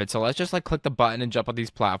literally jumping, so let's just like click the button and jump on these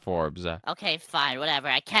platforms. Okay, fine, whatever.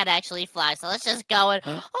 I can't actually fly, so let's just go and...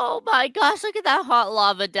 Oh my gosh, look at that hot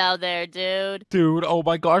lava down there, dude. Dude, oh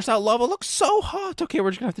my gosh, that lava looks so hot. Okay,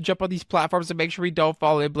 we're just gonna have to jump on these platforms and make sure we don't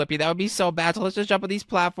fall in, Blippi. That would be so bad, so let's just jump on these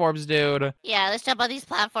platforms, dude. Yeah, let's jump on these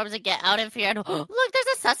platforms and get out of here. And look, there's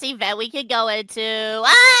a sussy vent we can go into.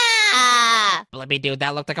 Ah! Blippi, dude,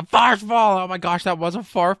 that looked like a far fall. Oh my gosh, that was a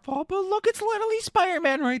far fall, but look, it's literally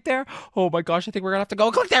Spider-Man right there. Oh my gosh, I think we're gonna have to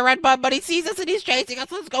go click that red button, but he sees us and he's chasing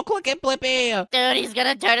us. Let's go click it, Blippi. Dude, he's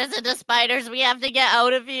gonna turn us into spiders. We have to get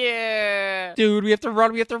out of here. Dude, we have to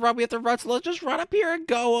run, so let's just run up here and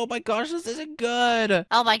go. Oh my gosh, this isn't good.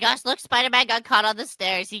 Oh my gosh, look, Spider-Man got caught on the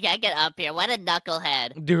stairs. He can't get up here. What a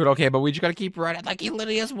knucklehead. Dude, okay, but we just gotta keep running. Like, he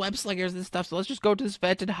literally has web slingers and stuff, so let's just go to this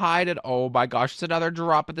vent and hide it. Oh my gosh, it's another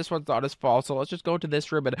drop, but this one's not his fault, so let's just go to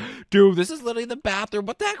this room and... Dude, this is literally the bathroom.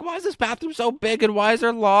 What the heck? Why is this bathroom so big, and why is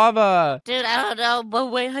there lava? Dude, I don't know,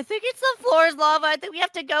 but wait, I think it's the floor's lava. I think we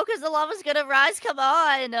have to go because the lava's gonna rise. Come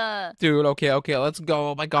on. Dude, okay, let's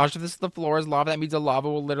go. Oh my gosh, if this is the floor's lava, that means the lava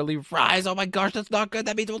will literally rise. Oh my gosh, that's not good.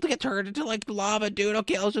 That means we'll get turned into, like, lava, dude.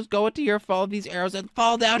 Okay, let's just go into here, follow these arrows, and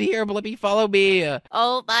fall down here, Blippi. Follow me.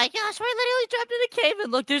 Oh my gosh, we're literally trapped in a cave,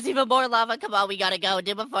 and look, there's even more lava. Come on, we gotta go,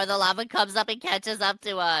 dude, before the lava comes up and catches up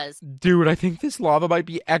to us. Dude, I think this lava might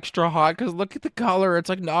be extra hot, because look at the color. It's,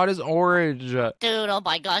 like, not as orange. Dude, oh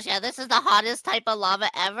my gosh, yeah, this is the hottest type of lava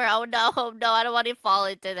ever. Oh no, I don't want to fall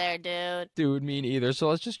into there, dude. Dude, me neither. So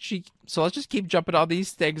let's just keep jumping on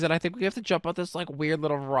these things, and I think we have to jump on this, like, weird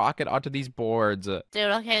little rocket onto these boards. Dude,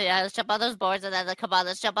 okay, yeah, let's jump on those boards, and then, come on,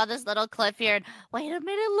 let's jump on this little cliff here, and wait a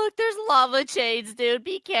minute, look, there's lava chains, dude,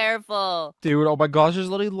 be careful. Dude, oh my gosh, there's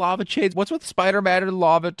literally lava chains. What's with Spider-Man and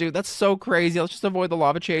lava, dude? That's so crazy. Let's just avoid the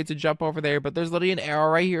lava chains and jump over there, but there's literally an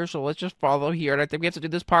arrow right here, so let's just follow here, and I think we have to do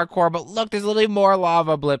this parkour, but look, there's literally more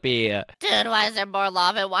lava, Blippi. Dude, why is there more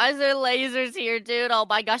lava? Why is there lasers here, dude? Oh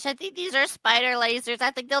my gosh, I think these are spider lasers.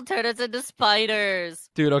 I think they'll turn us into spiders.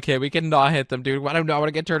 Dude, okay, we cannot hit them, dude. I don't know. I want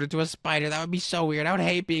to get turned into a spider. That would be so weird. I would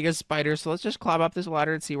hate being a spider, so let's just climb up this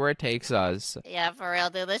ladder and see where it takes us. Yeah, for real,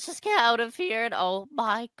 dude. Let's just get out of here. And oh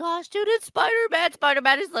my gosh, dude, it's Spider-Man.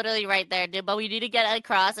 Spider-Man is literally right there, dude. But we need to get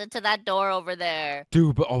across into that door over there.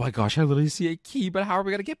 Dude, but oh my gosh, I literally see a key. But how are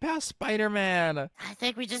we going to get past Spider-Man? I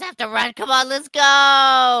think we just have to run. Come on, let's go.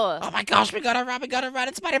 Oh my gosh, we gotta run.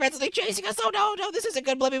 And Spider-Man's like chasing us. Oh no, this isn't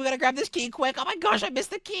good, Blippi. We gotta grab this key quick. Oh my gosh, I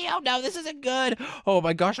missed the key. Oh no, this isn't good. Oh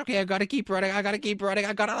my gosh, okay, I gotta keep running. I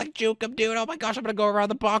gotta like juke him, dude. Oh my gosh, I'm gonna go around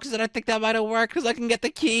the boxes, and I think that might have worked because I can get the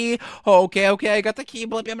key. Okay, I got the key,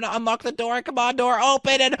 Blippi. I'm gonna unlock the door. Come on, door,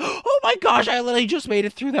 open. And oh my gosh, I literally just made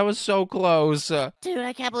it through. That was so close. Dude,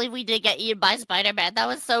 I can't believe we did get eaten by Spider-Man. That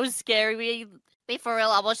was so scary. We for real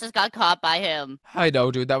almost just got caught by him. I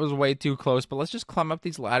know, dude. That was way too close. But let's just climb up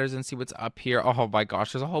these ladders and see what's up here. Oh my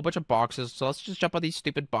gosh, there's a whole bunch of boxes. So let's just jump on these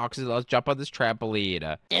stupid boxes. Let's jump on this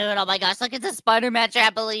trampoline. Dude, oh my gosh, look at the Spider-Man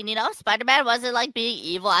trampoline. You know, Spider-Man wasn't like being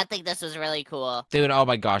evil. I think this was really cool. Dude, oh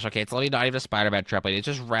my gosh. Okay, it's literally not even a Spider-Man trampoline. It's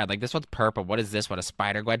just red. Like, this one's purple. What is this one? A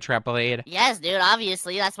Spider-Gwen trampoline? Yes, dude,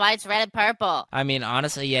 obviously. That's why it's red and purple. I mean,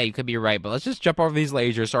 honestly, yeah, you could be right. But let's just jump over these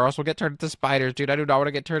lasers or else we'll get turned into spiders, dude. I do not want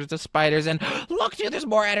to get turned into spiders. And look, dude, there's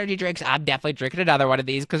more energy drinks. I'm definitely drinking another one of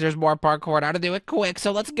these because there's more parkour and how to do it quick.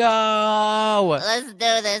 So let's go. Let's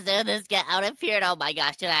do this. Get out of here. And oh my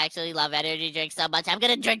gosh, dude, I actually love energy drinks so much. I'm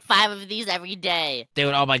gonna drink 5 of these every day.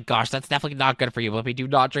 Dude, oh my gosh, that's definitely not good for you. Blippi, do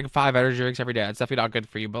not drink 5 energy drinks every day. It's definitely not good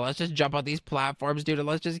for you. But let's just jump on these platforms, dude, and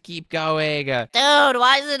let's just keep going. Dude,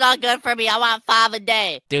 why is it not good for me? I want 5 a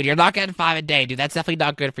day. Dude, you're not getting 5 a day, dude. That's definitely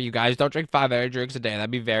not good for you guys. Don't drink 5 energy drinks a day. That'd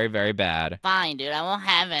be very, very bad. Fine, dude. I won't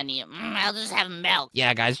have any. I'll just have some milk.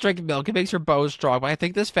 Yeah, guys, drink milk. It makes your bones strong. But I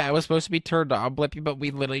think this fan was supposed to be turned on, Blippi, but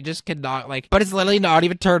we literally just cannot, but it's literally not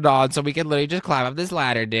even turned on, so we can literally just climb up this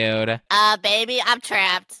ladder, dude. Baby, I'm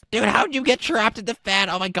trapped. Dude, how'd you get trapped in the fan?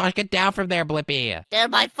 Oh my gosh, get down from there, Blippi.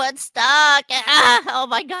 Dude, my foot's stuck. Oh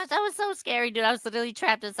my gosh, that was so scary, dude. I was literally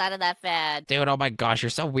trapped inside of that fan. Dude, oh my gosh, you're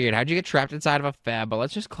so weird. How'd you get trapped inside of a fan? But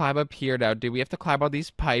let's just climb up here now, dude. We have to climb on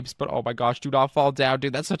these pipes, but oh my gosh, do not fall down,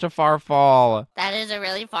 dude. That's such a far fall. That is a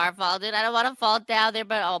really far fall, dude. I don't want to fall down there,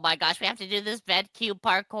 but oh my gosh, we have to do this vent cube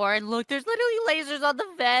parkour. And look, there's literally lasers on the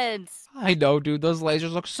vents. I know, dude. Those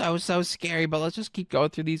lasers look so scary, but let's just keep going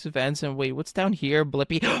through these vents. And wait, what's down here,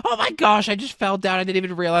 Blippi? Oh my gosh, I just fell down. I didn't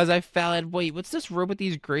even realize I fell. And wait, what's this room with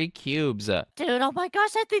these gray cubes? Dude, oh my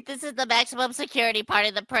gosh, I think this is the maximum security part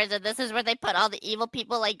of the prison. This is where they put all the evil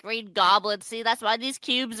people like Green Goblin. See, that's why these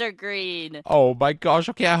cubes are green. Oh my gosh,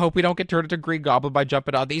 okay, I hope we don't get turned into Green Goblin by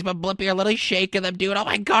jumping on these, but Blippi are literally shaking them, dude. Oh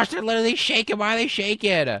my gosh, they're literally shaking. Why are they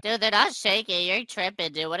shaking? Dude, they're not shaking. You're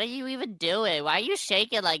tripping, dude. What are you even doing? Why are you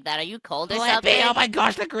shaking like that? Are you cold or Blippi, something? oh my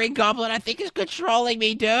gosh, the Green Goblin, I think, is controlling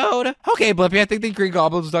me, dude. Okay, Blippi, I think the Green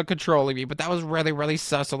Goblin's not controlling me, but that was really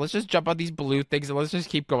sus. So let's just jump on these blue things and let's just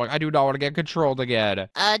keep going. I do not want to get controlled again.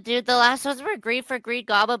 Dude, the last ones were green for Green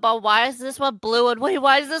Goblin, but why is this one blue? And wait,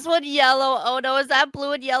 why is this one yellow? Oh no, is that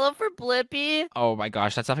blue and yellow for Blippi? Oh my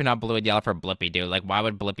gosh, that's definitely not blue and yellow for Blippi, dude. Like, why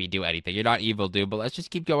would Blippi do anything? You're not evil, dude, but let's just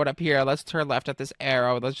keep going up here. Let's turn left at this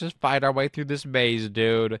arrow. Let's just find our way through this maze,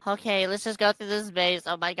 dude. Okay, let's just go through this maze.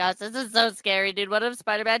 Oh my gosh, this is so scary, dude. What if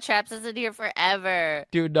Spider-Man traps us in here forever?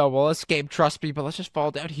 Dude, no, we'll escape. Trust me, but let's just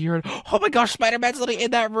fall down here. And... oh my gosh, Spider-Man's literally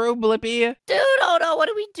in that room, Blippi. Dude, oh no, what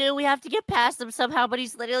do? We have to get past him somehow, but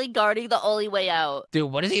he's literally guarding the only way out.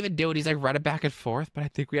 Dude, what is he even doing? He's like running back and forth, but I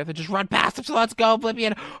think we have to just run past him. So let's go, Blippi.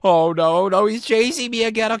 And oh no, he's chasing me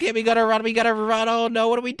again. Okay, we gotta run. Oh no,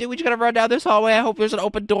 what do? We just gotta run down this hallway. I hope there's an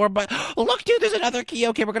open door, but look, dude, there's another key.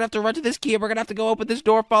 Okay, we're gonna have to run to this key and we're gonna have to go open this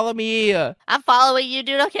door. Follow me. I'm following you,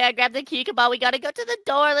 dude. Okay, I grabbed the key. Come on, we gotta go to the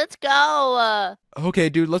door. Let's go. Okay,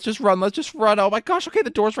 dude, let's just run. Oh my gosh, okay, the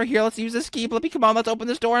door's right here. Let's use this key. Blippi, come on, let's open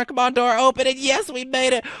this door. Come on, door, open it. Yes, we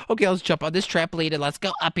made it. Okay, let's jump on this trampoline and let's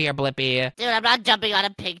go up here, Blippi. Dude, I'm not jumping on a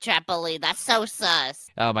pig trampoline. That's so sus.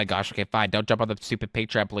 Oh my gosh, okay, fine. Don't jump on the stupid pig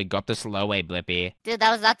trampoline. Go up the slow way, Blippi. Dude,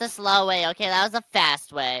 that was not the slow way, okay? That was the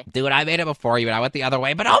fast way. Dude, I made it before you and I went the other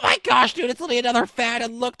way, but oh my gosh, dude, it's literally another fan,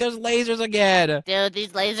 and look, there's lasers again. Dude, these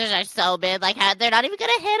lasers are so big, like, they're not even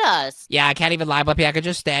gonna hit us. Yeah, I can't even lie, Blippi. I could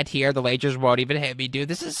just stand here. The lasers won't even hit me, dude.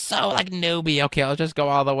 This is so, newbie. Okay, let's just go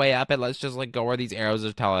all the way up, and let's just, go where these arrows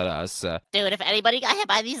are telling us. Dude, if anybody got hit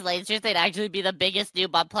by these lasers, they'd actually be the biggest noob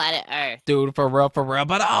on planet Earth. Dude, for real.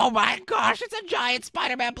 But oh my gosh, it's a giant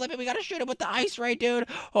Spider-Man, Blippi. We gotta shoot him with the ice ray, dude.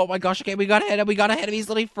 Oh my gosh, okay, we gotta hit him. He's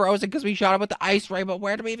literally frozen because we shot him with the ice ray, but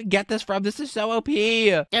where do we even get this from? This is so OP.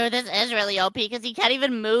 Dude, this is really OP because he can't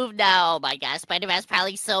even move now. Oh my gosh, Spider-Man's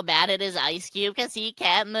probably so mad at his ice cube because he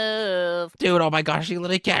can't move. Dude, oh my gosh, he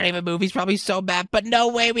literally can't even move. He's probably so mad, but no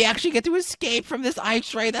way, we actually get to escape from this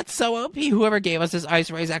ice ray. That's so OP. Whoever gave us this ice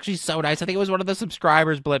ray is actually so nice. I think it was one of the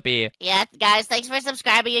subscribers, Blippi. Yeah, guys, thanks for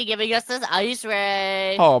subscribing and giving us this ice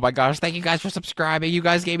ray. Oh my gosh, thank you guys for subscribing. You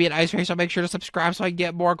guys gave me an ice ray, so make sure to subscribe so I can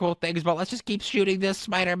get more cool things. But let's just keep shooting this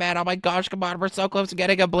Spider-Man. Oh my gosh, come on, we're so close to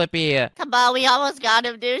getting a Blippi. Come on, we almost got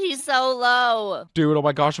him, dude. He's so low. Dude, oh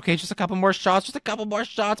my gosh, okay, just a couple more shots.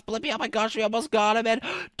 Blippi, oh my gosh, we almost got him. And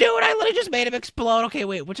dude, I literally just made him explode. Okay,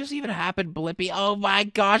 wait, what just even happened, Blippi? Oh my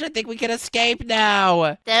gosh, I think we can escape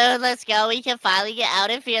now. Dude, let's go. We can finally get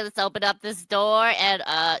out of here. Let's open up this door. And,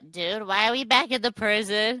 dude, why are we back in the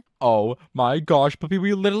prison? Oh my gosh, Blippi,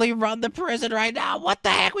 we literally run the prison right now. What the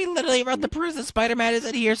heck? We literally run the prison. Spider-Man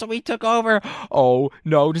isn't here, so we took over. Oh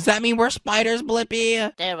no, does that mean we're spiders,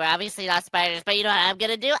 Blippi? Dude, we're obviously not spiders, but you know what I'm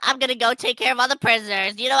gonna do? I'm gonna go take care of all the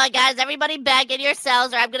prisoners. You know what, guys? Everybody back in your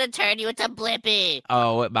cells or I'm gonna turn you into Blippi.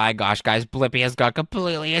 Oh my gosh, guys, Blippi has got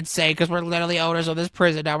completely insane because we're literally owners of this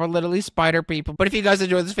prison now. We're literally spider people. But if you guys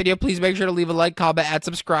enjoyed this video, please make sure to leave a like, comment, and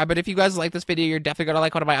subscribe. And if you guys like this video, you're definitely gonna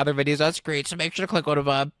like one of my other videos on screen, so make sure to click one of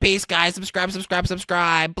them. Peace, guys.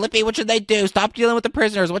 Subscribe. Blippi, what should they do? Stop dealing with the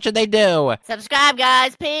prisoners. What should they do? Subscribe,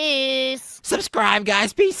 guys. Peace. Subscribe,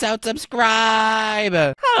 guys. Peace out.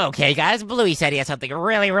 Subscribe. Okay, guys, Bluey said he has something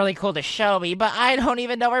really cool to show me, but I don't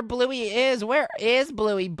even know where Bluey is. Where is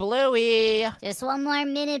Bluey? Bluey! Just one more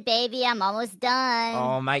minute, baby. I'm almost done.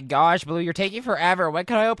 Oh my gosh, Bluey, you're taking forever. When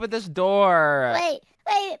can I open this door? Wait,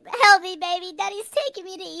 Wait, help me, baby. Daddy's taking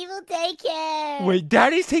me to evil daycare. Wait,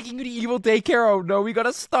 Daddy's taking you to evil daycare. Oh no, we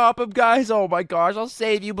gotta stop him, guys. Oh my gosh, I'll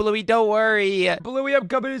save you, Bluey. Don't worry. Bluey, I'm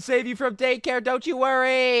coming to save you from daycare. Don't you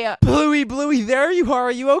worry. Bluey, there you are.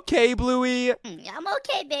 Are you okay, Bluey? I'm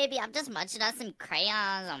okay, baby. I'm just munching on some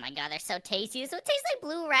crayons. Oh my god, they're so tasty. So it tastes like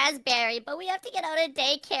blue raspberry, but we have to get out of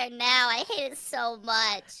daycare now. I hate it so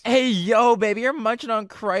much. Hey, yo, baby, you're munching on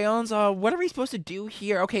crayons. What are we supposed to do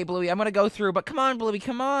here? Okay, Bluey, I'm gonna go through, but come on, Bluey,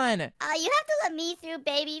 come on. You have to let me through,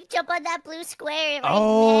 baby. Jump on that blue square right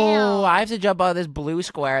Oh, now. I have to jump on this blue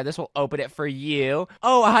square. This will open it for you.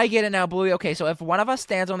 Oh, I get it now, Bluey. Okay, so if one of us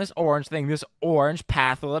stands on this orange thing, this orange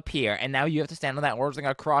path will appear, and now you have to stand on that orange thing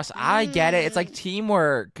across. I get it. It's like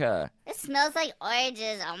teamwork. It smells like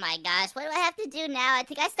oranges. Oh my gosh. What do I have to do now? I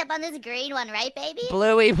think I step on this green one, right, baby?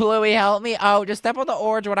 Bluey, help me. Oh, just step on the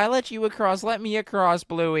orange one. I let you across. Let me across,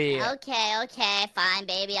 Bluey. Okay, fine,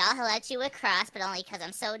 baby. I'll let you across, but only because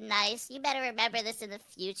I'm so nice. You better remember this in the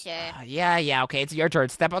future. Yeah, okay, it's your turn.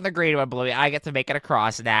 Step on the green one, Bluey. I get to make it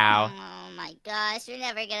across now. Oh my gosh, you're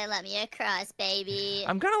never gonna let me across, baby.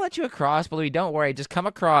 I'm gonna let you across, Bluey. Don't worry. Just come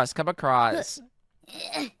across.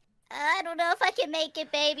 I don't know if I can make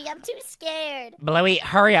it, baby. I'm too scared. Bluey,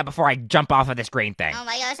 hurry up before I jump off of this green thing. Oh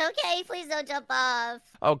my gosh, okay, please don't jump off.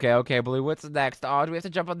 Okay, Bluey, what's next? Oh, do we have to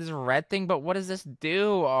jump on this red thing? But what does this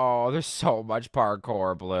do? Oh, there's so much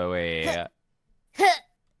parkour, Bluey. I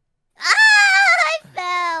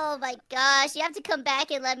fell. Oh my gosh, you have to come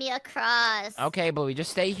back and let me across. Okay, Bluey,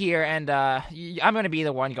 just stay here, and I'm gonna be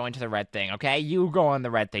the one going to the red thing, okay? You go on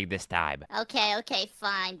the red thing this time. Okay,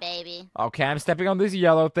 fine, baby. Okay, I'm stepping on this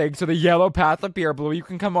yellow thing, so the yellow path up here, Bluey. You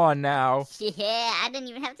can come on now. Yeah, I didn't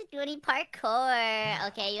even have to do any parkour.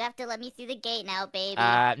 Okay, you have to let me through the gate now, baby.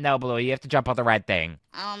 No, Bluey, you have to jump on the red thing.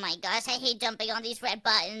 Oh my gosh, I hate jumping on these red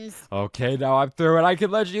buttons. Okay, now I'm through, and I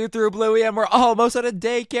can let you through, Bluey, and we're almost at a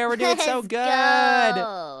daycare. We're doing so Let's good.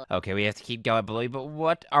 go. Okay, we have to keep going, Bluey, but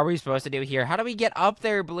what are we supposed to do here? How do we get up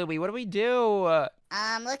there, Bluey? What do we do?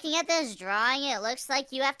 Looking at this drawing, it looks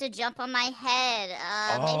like you have to jump on my head.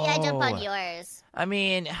 Maybe I jump on yours. I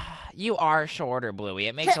mean, you are shorter, Bluey.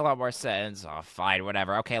 It makes a lot more sense. Oh, fine,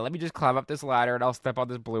 whatever. Okay, let me just climb up this ladder, and I'll step on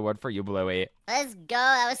this blue one for you, Bluey. Let's go.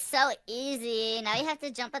 That was so easy. Now you have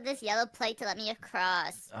to jump on this yellow plate to let me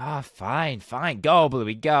across. Ah, fine. Go,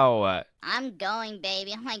 Bluey, go. I'm going,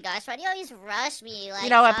 baby. Oh my gosh, why do you always rush me? Like, You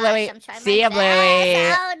know what, gosh, Bluey? I'm trying See my ya, Bluey.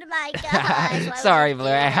 best. Oh my gosh. Why would Sorry, you do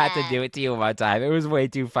Bluey. I had to that? do it to you one time. It was way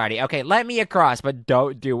too funny. Okay, let me across, but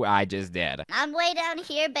don't do what I just did. I'm way down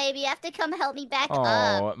here, baby. You have to come help me back up.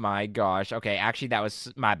 Oh, my gosh. Okay, actually, that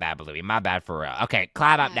was my bad, Bluey. My bad for real. Okay,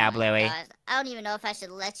 climb up now, my Bluey. gosh. I don't even know if I should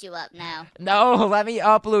let you up now. No, let me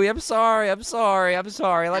up, Bluey. I'm sorry. Let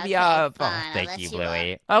me Okay, up. fine, Oh, I'll thank let you, you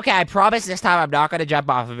Bluey. Okay, I promise this time I'm not going to jump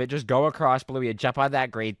off of it. Just go across, Bluey, and jump on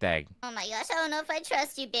that green thing. Oh my gosh, I don't know if I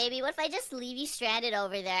trust you, baby. What if I just leave you stranded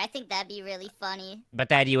over there? I think that'd be really funny. But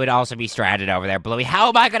then you would also be stranded over there, Bluey. How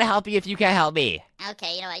am I going to help you if you can't help me?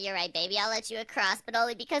 Okay, you know what? You're right, baby. I'll let you across, but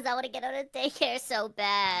only because I want to get out of daycare so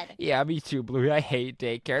bad. Yeah, me too, Bluey. I hate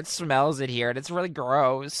daycare. It smells in here, and it's really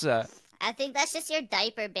gross. I think that's just your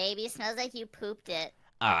diaper, baby. It smells like you pooped it.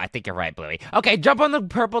 Oh, I think you're right, Bluey. Okay, jump on the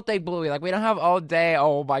purple thing, Bluey. Like, we don't have all day.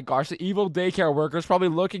 Oh, my gosh. The evil daycare worker's probably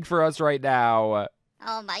looking for us right now.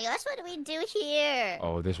 Oh my gosh, what do we do here?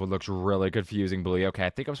 Oh, this one looks really confusing, Bluey. Okay, I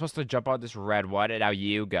think I'm supposed to jump on this red one, and now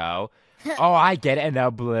you go. Oh, I get it. And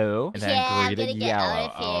now blue. And then Yeah, I'm green gonna and get yellow.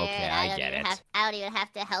 out of here. Okay, I get it. I don't even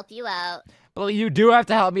have to help you out. Bluey, you do have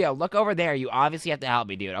to help me out. Look over there. You obviously have to help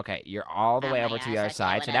me, dude. Okay, you're all the Oh way my over to the gosh, other okay,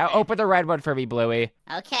 side. So now whatever. open the red one for me, Bluey.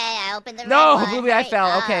 Okay, I opened the No, red one. Bluey, I Hurry fell.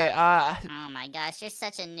 up. Okay, Oh my gosh, you're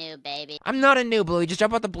such a noob, baby. I'm not a new Bluey. Just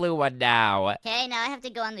jump on the blue one now. Okay, now I have to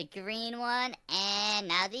go on the green one, and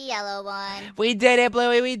now the yellow one. We did it,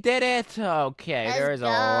 Bluey. We did it. Okay, Let's there's a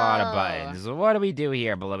lot of go. buttons. What do we do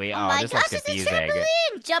here, Bluey? Oh Oh, my this gosh, looks it's a confusing.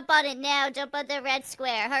 trampoline! Jump on it now. Jump on the red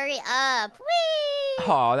square. Hurry up. Whee!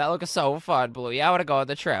 Oh, that looks so fun, Bluey. I want to go on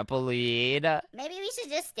the trampoline. Maybe we should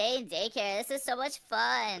just stay in daycare. This is so much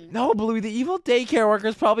fun. No, Bluey, the evil daycare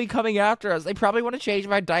worker's probably coming after us. They probably want to change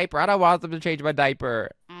my diaper. I don't want them to change my diaper.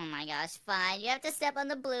 Oh my gosh, fine. You have to step on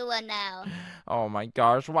the blue one now. Oh my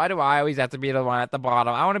gosh, why do I always have to be the one at the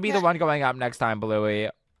bottom? I want to be the one going up next time, Bluey.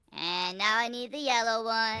 And now I need the yellow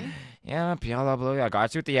one. Yep, yellow, Bluey. I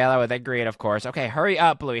got you with the yellow and then green, of course. Okay, hurry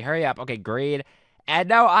up, Bluey. Hurry up. Okay, green. And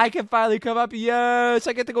now I can finally come up. Yes,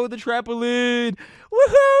 I get to go with the trampoline.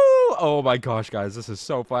 Woohoo! Oh my gosh, guys, this is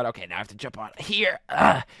so fun. Okay, now I have to jump on here.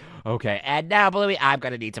 Okay, and now, Bluey, I'm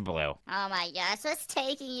gonna need some blue. Oh my gosh, what's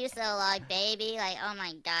taking you so long, baby? Like, oh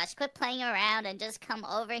my gosh, quit playing around and just come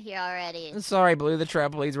over here already. Sorry, Blue, the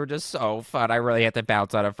trampolines were just so fun. I really had to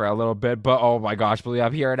bounce on it for a little bit, but oh my gosh, Blue,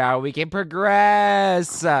 I'm here now. We can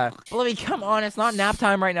progress. Bluey, come on, it's not nap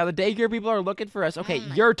time right now. The daycare people are looking for us. Okay, Oh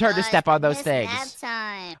my your turn to gosh, step on those it's things. nap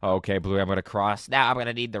time. Okay, Bluey, I'm gonna cross. Now I'm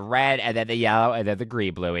gonna need the red, and then the yellow, and then the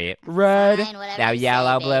green, Bluey. Red. Fine, whatever Now you say,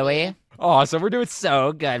 yellow, baby. Bluey. Awesome, we're doing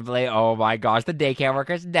so good, Bluey. Oh my gosh, the daycare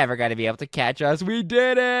worker's never gonna be able to catch us. We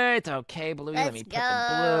did it. Okay, Bluey, let me Let's put the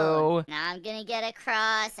go. blue. Now I'm gonna get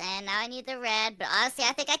across, and now I need the red, but honestly,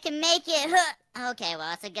 I think I can make it. Okay,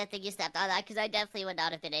 well, it's a good thing you stepped on that, because I definitely would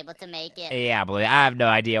not have been able to make it. Yeah, Bluey, I have no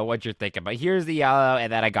idea what you're thinking, but here's the yellow,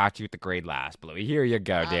 and then I got you with the green last, Bluey. Here you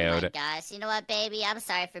go, Oh my dude. gosh, you know what, baby? I'm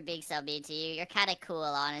sorry for being so mean to you. You're kind of cool,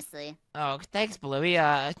 honestly. Oh, thanks, Bluey.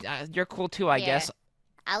 You're cool too, I Here. guess.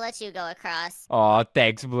 I'll let you go across. Oh,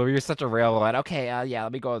 thanks, Bluey. You're such a real one. Okay, yeah,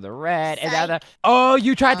 let me go with the red, and now Psych. the. Oh,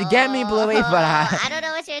 you tried to get me, Bluey, but I don't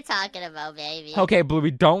know what you're talking about, baby. Okay,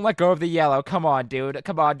 Bluey, don't let go of the yellow. Come on, dude.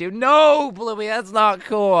 Come on, dude. No, Bluey, that's not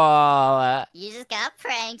cool. You just got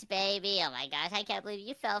pranked, baby. Oh my gosh, I can't believe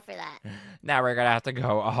you fell for that. Now we're gonna have to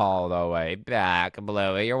go all the way back,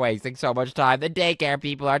 Bluey. You're wasting so much time. The daycare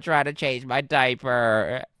people are trying to change my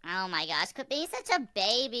diaper. Oh my gosh, quit being such a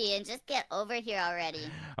baby and just get over here already.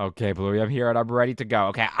 Okay, Bluey, I'm here and I'm ready to go.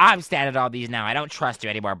 Okay, I'm standing on these now. I don't trust you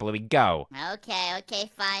anymore, Bluey. Go. Okay,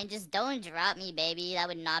 fine. Just don't drop me, baby. That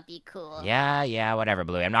would not be cool. Yeah, whatever,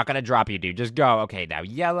 Bluey. I'm not gonna drop you, dude. Just go. Okay, now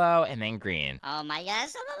yellow and then green. Oh my gosh,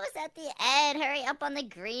 I'm almost at the end. Hurry up on the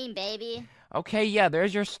green, baby. Okay, yeah,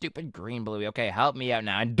 there's your stupid green, Bluey. Okay, help me out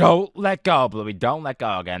now. And don't let go, Bluey. Don't let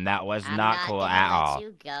go again. That was I'm not cool gonna at let all.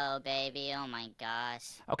 you go, baby. Oh my gosh.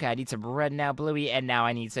 Okay, I need some red now, Bluey, and now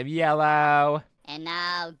I need some yellow. And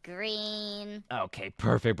now green. Okay,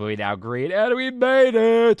 perfect, Bluey. Now green, and we made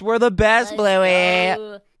it. We're the best, Let's Bluey.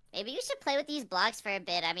 go. Maybe you should play with these blocks for a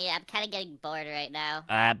bit. I mean, I'm kind of getting bored right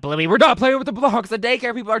now. Bluey, we're not playing with the blocks. The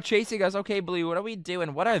daycare people are chasing us. Okay, Bluey, what are we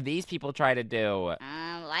doing? What are these people trying to do?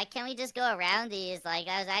 Why can't we just go around these? Like,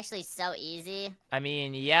 that was actually so easy. I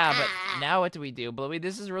mean, yeah, but Ah. now what do we do, Bluey?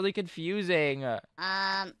 This is really confusing.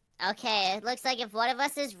 Okay, it looks like if one of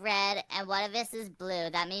us is red and one of us is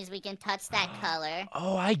blue, that means we can touch that color.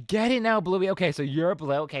 Oh, I get it now, Bluey. Okay, so you're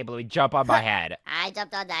blue. Okay, Bluey, jump on my head. I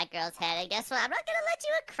jumped on that girl's head, and guess what? I'm not gonna let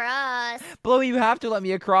you across. Bluey, you have to let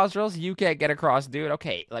me across, or else you can't get across, dude.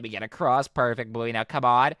 Okay, let me get across. Perfect, Bluey. Now, come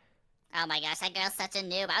on. Oh my gosh, that girl's such a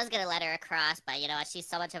noob. I was gonna let her across, but you know what? She's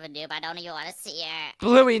so much of a noob, I don't even want to see her.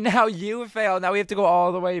 Bluey, now you failed. Now we have to go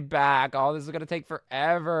all the way back. Oh, this is gonna take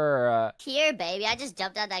forever. Here, baby, I just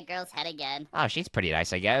jumped on that girl's head again. Oh, she's pretty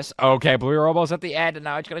nice, I guess. Okay, Bluey, we're almost at the end, and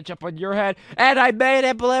now I'm just gonna jump on your head. And I made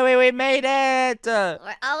it, Bluey. We made it.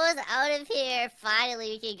 We're almost out of here.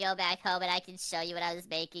 Finally, we can go back home, and I can show you what I was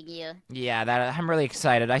making you. Yeah, I'm really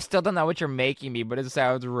excited. I still don't know what you're making me, but it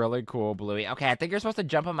sounds really cool, Bluey. Okay, I think you're supposed to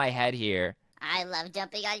jump on my head here. I love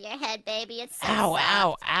jumping on your head, baby. It's so Ow,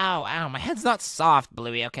 soft. ow. My head's not soft,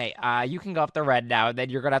 Bluey. Okay, you can go up the red now, and then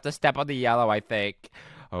you're gonna have to step on the yellow, I think.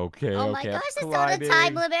 Okay, Oh my okay. gosh, it's on a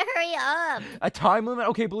time limit. Hurry up. A time limit?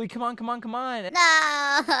 Okay, Bluey, come on.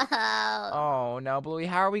 No. Oh, no, Bluey,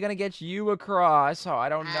 how are we gonna get you across? Oh, I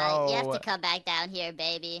don't know. You have to come back down here,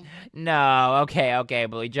 baby. No, okay,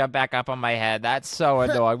 Bluey, jump back up on my head. That's so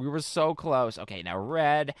annoying. We were so close. Okay, now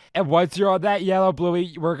red. And once you're on that yellow,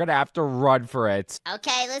 Bluey, we're gonna have to run for it.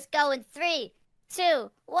 Okay, let's go in 3,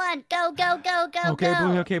 2, 1. Go.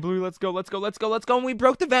 Okay, Bluey, let's go. And we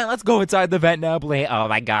broke the vent. Let's go inside the vent now, Bluey. Oh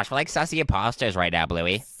my gosh, we're like sussy imposters right now,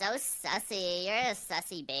 Bluey. So sussy. You're a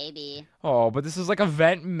sussy baby. Oh, but this is like a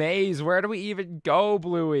vent maze. Where do we even go,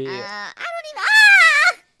 Bluey? I don't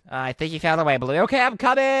even. I think you found a way, Bluey. Okay, I'm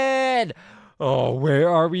coming. Oh, where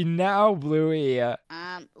are we now, Bluey?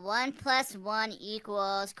 1 + 1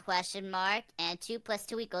 equals question mark, and 2 +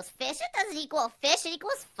 2 equals fish. It doesn't equal fish. It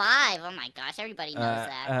equals 5. Oh my gosh, everybody knows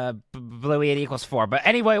that. Bluey, it equals 4. But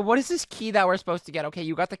anyway, what is this key that we're supposed to get? Okay,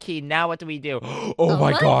 you got the key. Now what do we do? Oh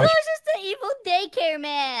my gosh. It's the evil daycare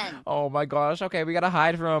man. Oh my gosh. Okay, we gotta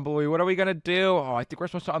hide from him, Bluey. What are we gonna do? Oh, I think we're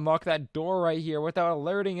supposed to unlock that door right here without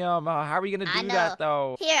alerting him. How are we gonna I do know. that,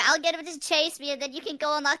 though? Here, I'll get him to chase me, and then you can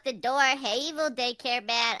go unlock the door. Hey, evil daycare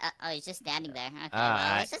man. Oh, he's just standing there. Okay,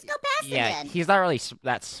 well, let's just go past him Yeah, then. he's not really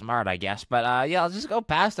that smart, I guess. But yeah, I'll just go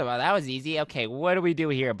past him. That was easy. Okay, what do we do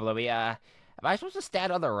here, Bluey? Am I supposed to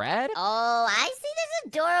stand on the red? Oh, I see there's a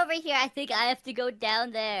door over here. I think I have to go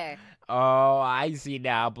down there. Oh, I see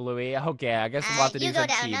now, Bluey. Okay, I guess we'll have to do You go some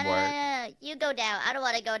down. teamwork. No. You go down. I don't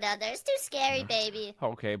want to go down there. It's too scary, baby.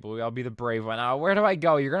 Okay, Bluey, I'll be the brave one. Where do I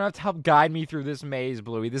go? You're gonna have to help guide me through this maze,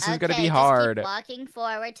 Bluey. This is gonna be hard. Just keep walking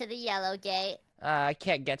forward to the yellow gate. I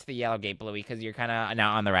can't get to the yellow gate, Bluey, because you're kind of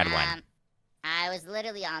now on the red one. I was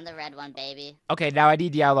literally on the red one, baby. Okay, now I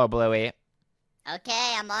need yellow, Bluey.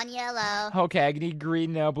 Okay, I'm on yellow. Okay, I need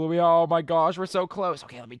green now, Bluey. Oh my gosh, we're so close.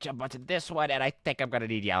 Okay, let me jump onto this one, and I think I'm gonna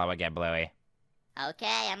need yellow again, Bluey.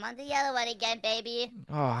 Okay, I'm on the yellow one again, baby.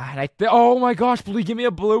 Oh, and oh my gosh, Bluey, give me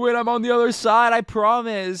a blue and I'm on the other side, I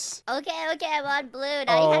promise. Okay, I'm on blue.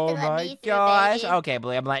 Now you have to let me through, baby. Okay,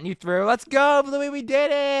 Bluey, I'm letting you through. Let's go, Bluey, we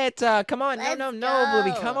did it. Come on, Let's no, go.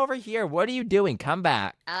 Bluey, come over here. What are you doing? Come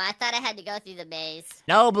back. Oh, I thought I had to go through the maze.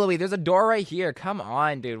 No, Bluey, there's a door right here. Come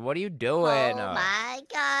on, dude, what are you doing? Oh my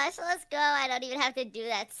gosh, let's go. I don't even have to do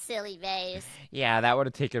that silly maze. Yeah, that would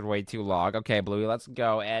have taken way too long. Okay, Bluey, let's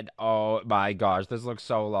go. And oh my gosh, this looks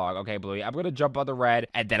so long. Okay, Bluey, I'm gonna jump on the red,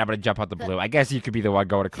 and then I'm gonna jump on the blue. I guess you could be the one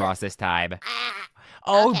going across this time.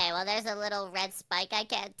 Oh. Okay, well, there's a little red spike I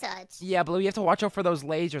can't touch. Yeah, Blue, you have to watch out for those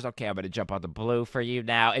lasers. Okay, I'm gonna jump on the blue for you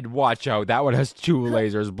now, and watch out. That one has 2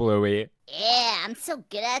 lasers, Bluey. Yeah, I'm so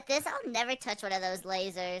good at this. I'll never touch one of those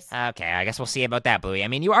lasers. Okay, I guess we'll see about that, Bluey. I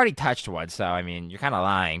mean, you already touched one, so, I mean, you're kind of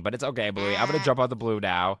lying, but it's okay, Bluey. I'm gonna jump on the blue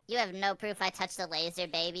now. You have no proof I touched the laser,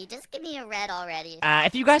 baby. Just give me a red already.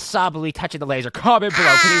 If you guys saw Bluey touching the laser, comment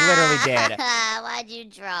below, because he literally did. Why'd you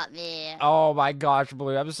drop me? Oh my gosh,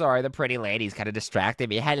 Blue, I'm sorry. The pretty lady's kind of distracted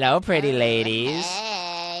me. Hello, pretty ladies.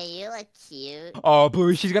 Hey, you look cute. Oh,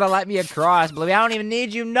 Bluey, she's gonna let me across. Bluey, I don't even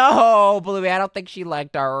need you. No, Bluey, I don't think she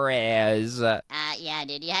liked our riz. Yeah,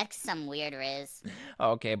 dude, you had some weird riz.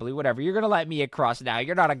 Okay, Bluey, whatever. You're gonna let me across now.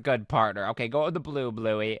 You're not a good partner. Okay, go with the blue,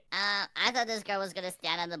 Bluey. I thought this girl was gonna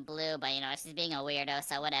stand on the blue, but, you know, she's being a weirdo,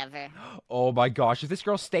 so whatever. Oh my gosh, if this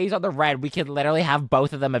girl stays on the red, we can literally have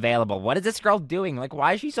both of them available. What is this girl doing? Like,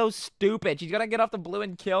 why is she so stupid? She's gonna get off the blue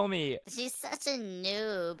and kill me. She's such a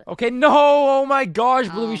noob. Okay, no! Oh my gosh,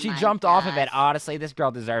 Bluey, Oh she my jumped off of it. gosh. Honestly, this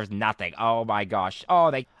girl deserves nothing. Oh my gosh.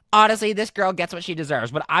 Honestly, this girl gets what she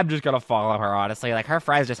deserves, but I'm just gonna follow her, honestly. Like, her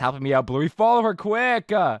friend's just helping me out, Bluey. Follow her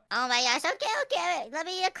quick! Oh my gosh, okay, let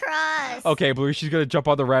me across. Okay, Bluey, she's gonna jump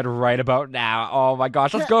on the red right about now. Oh my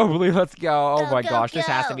gosh, let's go, Bluey, let's go. Oh my gosh, this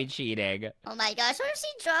has to be cheating. Oh my gosh, what if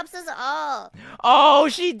she drops us all? Oh,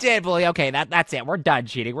 she did, Bluey. Okay, that's it. We're done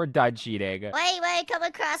cheating. We're done cheating. Wait, come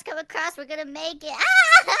across, we're gonna make it.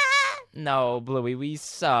 No, Bluey, we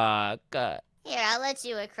suck. Here, I'll let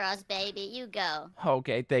you across, baby. You go.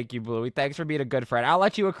 Okay, thank you, Bluey. Thanks for being a good friend. I'll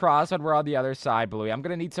let you across when we're on the other side, Bluey. I'm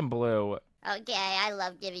gonna need some blue. Okay, I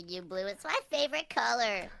love giving you blue. It's my favorite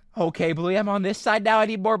color. Okay, Bluey, I'm on this side now. I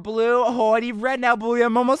need more blue. Oh, I need red now, Bluey.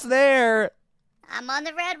 I'm almost there. I'm on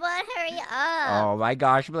the red one. Hurry up. Oh my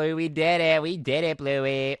gosh, Bluey, we did it. We did it,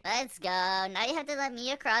 Bluey. Let's go. Now you have to let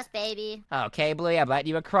me across, baby. Okay, Bluey, I'm letting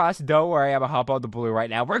you across. Don't worry, I'm gonna hop on the blue right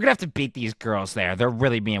now. We're gonna have to beat these girls there. They're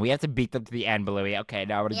really mean. We have to beat them to the end, Bluey. Okay,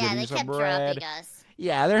 now I'm gonna give you some red. Dropping us.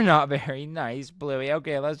 Yeah, they're not very nice, Bluey.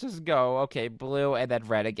 Okay, let's just go. Okay, blue and then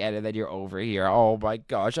red again, and then you're over here. Oh my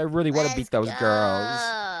gosh, I really want to beat those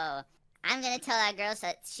girls. I'm gonna tell that girl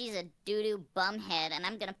that she's a doo-doo bumhead, and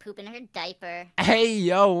I'm gonna poop in her diaper. Hey,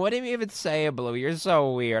 yo, what did you even say, Bluey? You're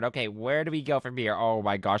so weird. Okay, where do we go from here? Oh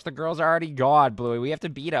my gosh, the girls are already gone, Bluey. We have to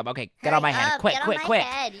beat them. Okay, get on my head. Quick.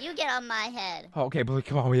 Head. You get on my head. Okay, Bluey,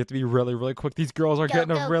 come on. We have to be really, really quick. These girls are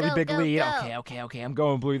getting a really big lead. Go. Okay. I'm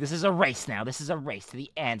going, Bluey. This is a race now. This is a race to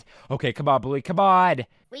the end. Okay, come on, Bluey. Come on.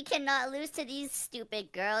 We cannot lose to these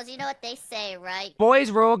stupid girls. You know what they say, right?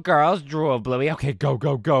 Boys rule, girls drool, Bluey. Okay, go,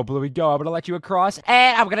 Bluey, go. I'm gonna let you across,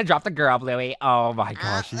 and I'm gonna drop the girl, Bluey. Oh my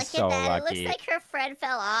gosh, she's so lucky. lucky. It looks like her friend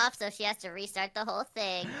fell off, so she has to restart the whole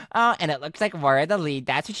thing. Oh, and it looks like we're in the lead.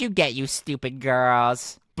 That's what you get, you stupid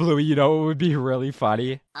girls. Bluey, you know what would be really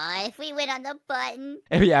funny? If we went on the button.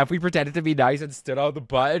 Yeah, if we pretended to be nice and stood on the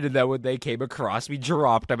button, and then when they came across, we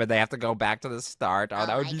dropped them, and they have to go back to the start. Oh,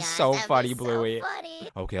 that would be so funny, Bluey. So funny.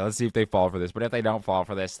 Okay, let's see if they fall for this. But if they don't fall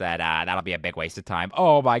for this, then that'll be a big waste of time.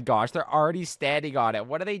 Oh my gosh, they're already standing on it.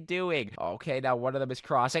 What are they doing? Okay, now one of them is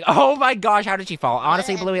crossing. Oh my gosh, how did she fall?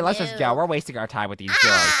 Honestly, Bluey, let's just go. We're wasting our time with these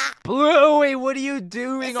girls. Bluey, what are you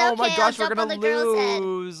doing? It's oh my okay, gosh, I'll we're jump gonna on the girl's head.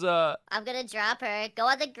 lose. I'm gonna drop her. Go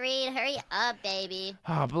on the green. Hurry up, baby.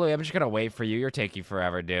 Oh, Bluey, I'm just gonna wait for you. You're taking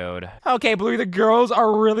forever, dude. Okay, Bluey, the girls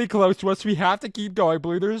are really close to us. We have to keep going,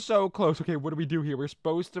 Bluey. They're so close. Okay, what do we do here? We're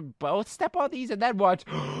supposed to both step on these and then what?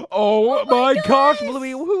 Oh my gosh,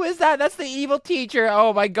 Bluey, who is that? That's the evil teacher.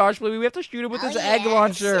 Oh my gosh, Bluey, we have to shoot him with his egg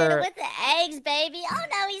launcher. Shoot him with the eggs, baby. Oh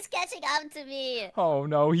no, he's catching up to me. Oh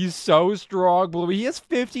no, he's so strong, Bluey. He has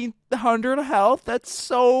 1,500 health. That's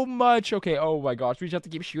so much. Okay, oh my gosh, we just have to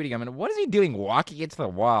keep shooting him. And what is he doing walking into the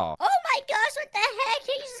wall? Oh my gosh, what the heck?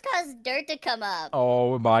 He just caused dirt to come up.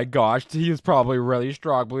 Oh my gosh, he is probably really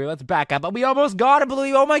strong, Bluey. Let's back up. But we almost got him,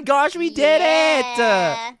 Bluey. Oh my gosh, we did it!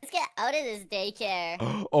 Let's get out of this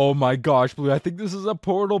daycare. Oh my gosh, Bluey. I think this is a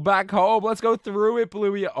portal back home. Let's go through it,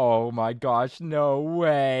 Bluey. Oh my gosh, no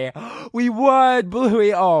way. We won,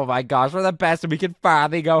 Bluey. Oh my gosh, we're the best. And we can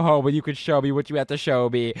finally go home and you can show me what you have to show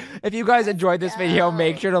me. If you guys enjoyed this video,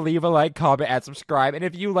 make sure to leave a like, comment, and subscribe. And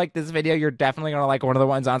if you like this video, you're definitely going to like one of the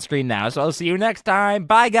ones on screen now. So I'll see you next time.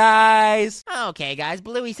 Bye, guys. Okay, guys.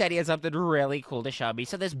 Bluey said he had something really cool to show me,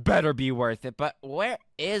 so this better be worth it. But where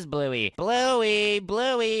is Bluey?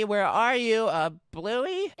 Bluey, where are you?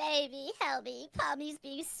 Bluey? Baby, help me. Pommy's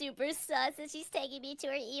being super sus and she's taking me to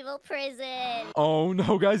her evil prison. Oh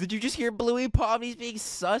no, guys, did you just hear Bluey? Pomni's being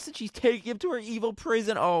sus and she's taking him to her evil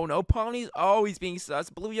prison. Oh no, Pomni's always being sus.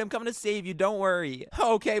 Bluey, I'm coming to save you, don't worry.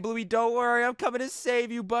 Okay, Bluey, don't worry, I'm coming to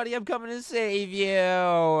save you, buddy. I'm coming to save you.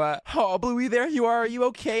 Oh, Bluey, there you are you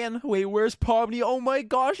okay? And wait, where's Pomni? Oh my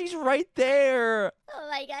gosh, he's right there. Oh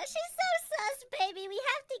my gosh, she's so sus, baby. We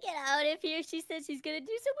have to get out of here. She said she's gonna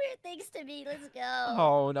do some weird things to me. Let's go.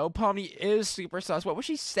 Oh no, Pomni is super sus. What was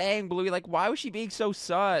she saying, Bluey? Like, why was she being so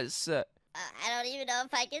sus? I don't even know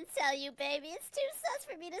if I can tell you, baby. It's too sus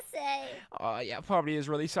for me to say. Yeah, Pomni is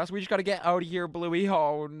really sus. We just gotta get out of here, Bluey.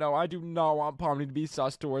 Oh no, I do not want Pomni to be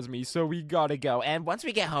sus towards me, so we gotta go. And once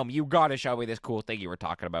we get home, you gotta show me this cool thing you were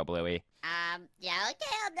talking about, Bluey. Yeah,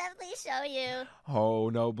 okay, I'll definitely show you. Oh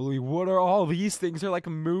no, Bluey, what are all these things? They're like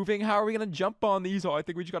moving. How are we gonna jump on these? Oh, I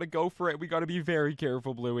think we just gotta go for it. We gotta be very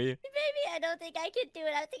careful, Bluey. Baby, I don't think I can do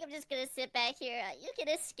it. I think I'm just gonna sit back here. You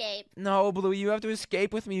can escape. No, Bluey, you have to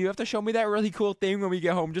escape with me. You have to show me that really cool thing when we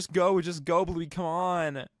get home. Just go, Bluey, come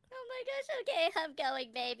on. Oh my gosh, okay, I'm going,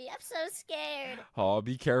 baby. I'm so scared. Oh,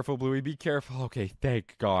 be careful, Bluey, be careful. Okay,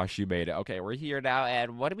 thank gosh you made it. Okay, We're here now,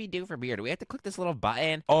 and what do we do from here? Do we have to click this little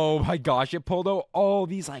button? oh my gosh, it pulled out all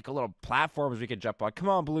these like little platforms we can jump on. Come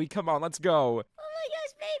on, Bluey, come on, let's go. Oh my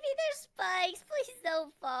gosh, baby, there's spikes. Please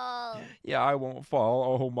don't fall. Yeah, I won't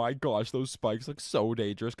fall. Oh my gosh, those spikes look so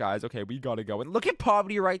dangerous, guys. Okay, we gotta go. And look at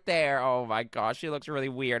Pomni right there. Oh my gosh, she looks really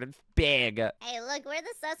weird and big. Hey, look, we're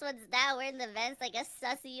the sus ones now. We're in the vents like a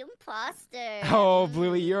sussy imposter. Oh,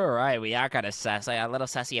 Bluey, you're right. Right, we are kind of sus. Like a little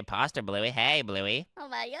sussy imposter, Bluey. Hey, Bluey. Oh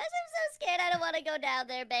my gosh, I'm so scared. I don't want to go down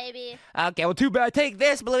there, baby. Okay, well, too bad. Take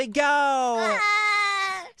this, Bluey. Go!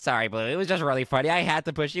 Ah! Sorry, Bluey. It was just really funny. I had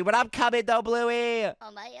to push you, but I'm coming, though, Bluey.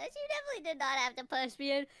 Oh my gosh, you definitely did not have to push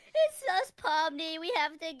me in. It's sus Pomni. We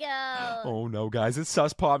have to go. Oh no, guys, it's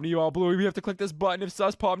Sus Pomni. Oh, Bluey, we have to click this button. If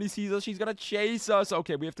Sus Pomni sees us, she's gonna chase us.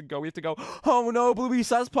 Okay, we have to go. Oh no, Bluey,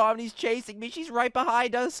 Sus Pomni's chasing me. She's right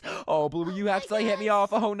behind us. Oh, Bluey, you have to like, hit me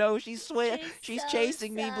off. Oh no, she's so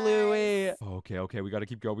chasing me, sus. Bluey. Okay, we gotta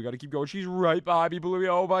keep going. She's right behind me, Bluey.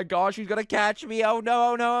 Oh my gosh, she's gonna catch me. Oh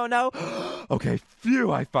no. Okay,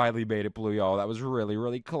 phew, I finally made it, Bluey. Oh, that was really,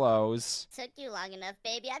 really close. Took you long enough,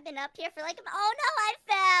 baby. I've been up here for like. Oh no, I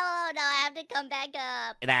fell. Oh no, I have to come back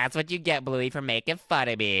up. That's what you get, Bluey, for making fun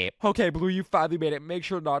of me. Okay, Bluey, you finally made it. Make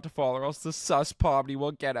sure not to fall or else the Sus Pomni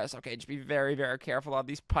will get us. Okay, just be very, very careful on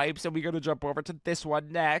these pipes, and we're gonna jump over to this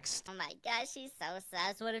one next. Oh my gosh, she's so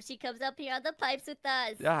sus. What if she comes up here on the pipes with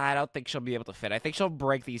us? I don't think she'll be able to fit. I think she'll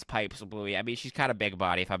break these pipes, Bluey. I mean, she's kind of big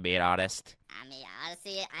body, if I'm being honest. I mean,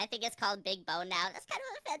 honestly, I think it's called Big Bone now. That's kind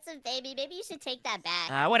of offensive, baby. Maybe you should take that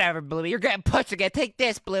back. Whatever, Bluey. You're getting pushed again. Take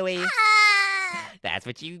this, Bluey. Ah! That's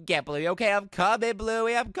what you get, Bluey. Okay, I'm coming,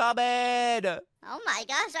 Bluey. I'm coming. Oh my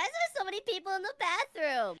gosh, why is there so many people in the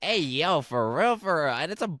bathroom? Hey, yo, for real.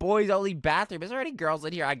 And it's a boys-only bathroom. Is there any girls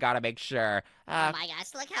in here? I gotta make sure. Oh my gosh,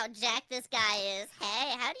 look how jacked this guy is.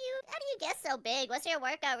 Hey, how do you get so big? What's your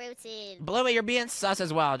workout routine? Bluey, you're being sus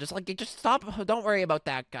as well. Just stop. Don't worry about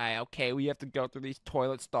that guy, okay? We have to go through these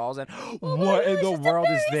toilet stalls and what in the world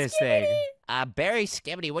is this thing? Berry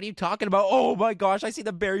Skibbity, what are you talking about? Oh my gosh, I see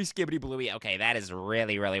the Berry Skibbity, Bluey. Okay, that is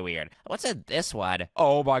really, really weird. What's in this one?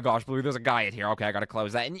 Oh my gosh, Bluey, there's a guy in here. Okay, I gotta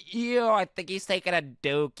close that. And ew, I think he's taking a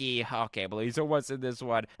dookie. Okay, Bluey, so what's in this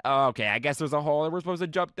one? Okay, I guess there's a hole and we're supposed to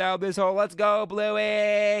jump down this hole. Let's go,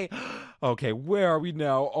 Bluey. Okay, where are we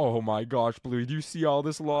now? Oh my gosh, Bluey, do you see all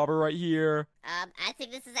this lava right here? I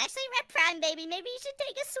think this is actually Red Prime, baby. Maybe you should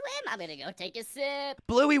take a swim. I'm gonna go take a sip.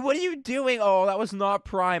 Bluey, what are you doing? Oh, that was not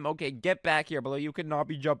Prime. Okay, get back here, Bluey. You could not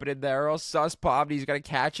be jumping in there, or else Sus Poverty's gonna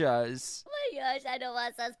catch us. Oh my gosh, I don't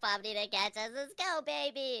want Sus Poverty to catch us. Let's go,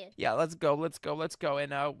 baby. Yeah, let's go.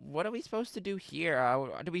 And what are we supposed to do here?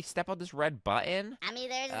 Do we step on this red button? I mean,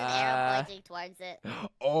 there's an arrow pointing towards it.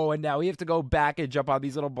 Oh, and now we have to go back and jump on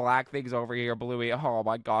these little black things over here, Bluey. Oh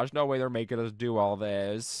my gosh, no way they're making us do all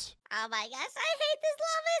this. Oh my gosh, I hate this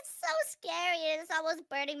lava. It's so scary. It's almost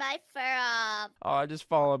burning my fur off. Oh, just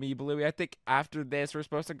follow me, Bluey. I think after this, we're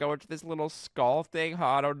supposed to go into this little skull thing. Huh,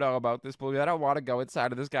 I don't know about this, Bluey. I don't want to go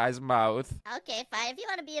inside of this guy's mouth. Okay, fine. If you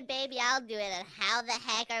want to be a baby, I'll do it. And how the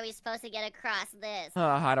heck are we supposed to get across this?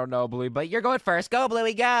 I don't know, Bluey, but you're going first. Go,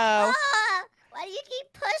 Bluey, go! Ah! Why do you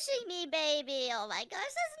keep pushing me, baby? Oh my gosh,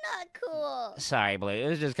 that's not cool. Sorry, Bluey. It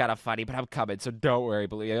was just kind of funny, but I'm coming, so don't worry,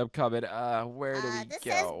 Bluey. I'm coming. Where do we this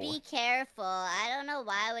go? says be careful. I don't know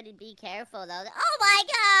why would it be careful, though. Oh my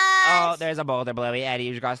gosh! Oh, there's a boulder, Bluey, and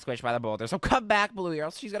you just got squished by the boulder. So come back, Bluey, or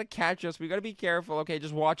else she's gonna catch us. We gotta be careful, okay?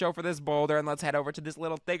 Just watch out for this boulder, and let's head over to this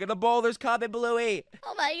little thing. And the boulder's coming, Bluey!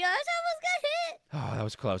 Oh my gosh, I almost got hit! Oh, that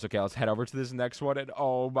was close. Okay, let's head over to this next one. And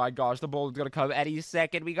oh my gosh, the boulder's gonna come any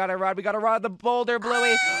second. We gotta run. The boulder,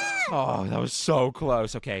 Bluey. Oh, that was so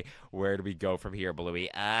close. Okay, where do we go from here, Bluey?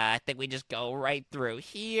 I think we just go right through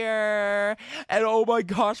here. And oh my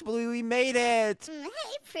gosh, Bluey, we made it. Hey,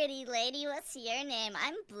 pretty lady, what's your name?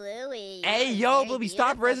 I'm Bluey. Hey, You're yo, very Bluey,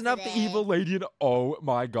 stop beautiful raising up the today. Evil lady, and oh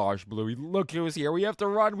my gosh, Bluey, look who's here. We have to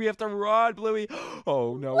run, Bluey.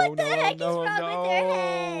 Oh no, What oh the no, heck is oh wrong no. with your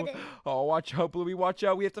head? Oh, watch out, Bluey, watch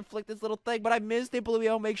out. We have to flick this little thing, but I missed it, Bluey.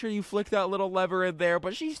 Oh, make sure you flick that little lever in there.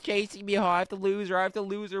 But she's chasing me. Oh, I have to lose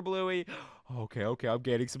her, Bluey. Okay, I'm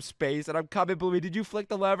gaining some space, and I'm coming, Bluey. Did you flick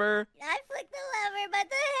the lever? I flicked the lever, but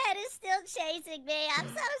the head is still chasing me. I'm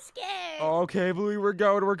so scared. Okay, Bluey, we're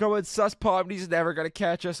going. Sus Poverty's never gonna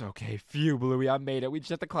catch us. Okay, phew, Bluey, I made it. We just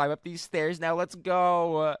have to climb up these stairs now. Let's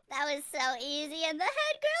go. That was so easy, and the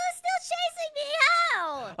head girl is still chasing me.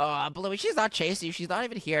 How? Oh, Bluey, she's not chasing you. She's not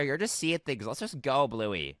even here. You're just seeing things. Let's just go,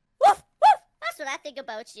 Bluey. Woof, woof. That's what I think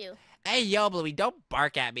about you. Hey, yo, Bluey, don't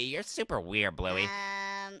bark at me. You're super weird, Bluey.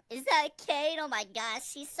 Is that Kate? Oh my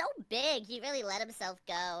gosh, he's so big. He really let himself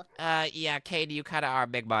go. Yeah, Cade, you kind of are a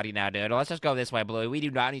big body now, dude. Let's just go this way, Bluey. We do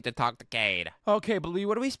not need to talk to Cade. Okay, Bluey,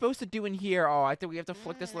 what are we supposed to do in here? Oh, I think we have to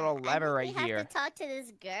flick this little lever right We here. have to talk to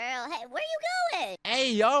this girl. Hey, where you going?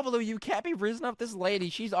 Hey, yo, Bluey, you can't be rizzing up this lady.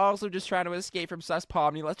 She's also just trying to escape from Sus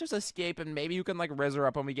Poverty. Let's just escape, and maybe you can, like, rizz her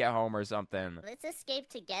up when we get home or something. Let's escape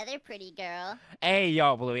together, pretty girl. Hey,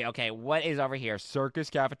 yo, Bluey. Okay, what is over here? Circus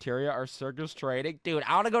cafeteria or circus trading? Dude,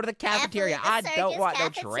 I want to go to the cafeteria. I don't want no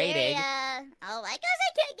trading. Oh my gosh,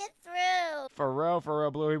 I can't get through. For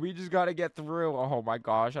real, Bluey. We just gotta get through. Oh my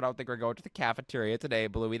gosh, I don't think we're going to the cafeteria today,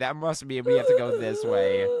 Bluey. That must mean we have to go this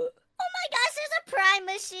way. Oh my gosh, there's a prime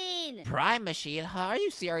machine. Prime machine? Huh? Are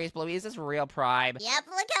you serious, Bluey? Is this real Prime? Yep,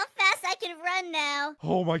 look how fast I can run now.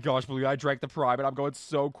 Oh my gosh, Bluey, I drank the prime and I'm going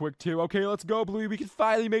so quick too. Okay, let's go, Bluey. We can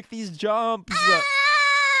finally make these jumps.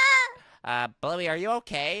 Bluey, are you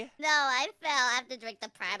okay? No, I fell. I have to drink the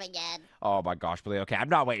prime again. Oh my gosh, Bluey. Okay, I'm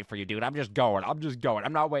not waiting for you, dude. I'm just going.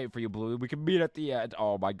 I'm not waiting for you, Bluey. We can meet at the end.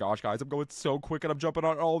 Oh my gosh, guys. I'm going so quick and I'm jumping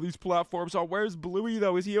on all these platforms. Oh, where's Bluey,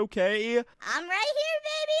 though? Is he okay? I'm right here,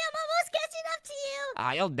 baby. I'm almost catching up to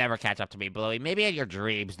you. You'll never catch up to me, Bluey. Maybe in your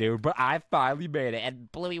dreams, dude. Dude, but I finally made it.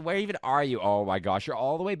 And Bluey, where even are you? Oh my gosh, you're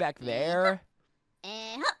all the way back there?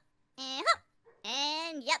 And hop, and hop.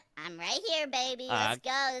 And yep, I'm right here, baby. Let's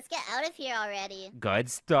go. Let's get out of here already. Good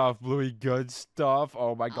stuff, Bluey. Good stuff.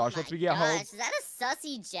 Oh my gosh, once we get home. Is that a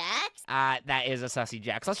Sussy Jax? That is a Sussy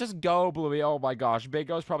Jax. Let's just go, Bluey. Oh my gosh,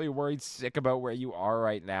 Bingo's probably worried sick about where you are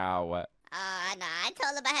right now. No, I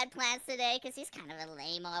told him I had plans today because he's kind of a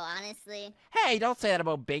lame-o, honestly. Hey, don't say that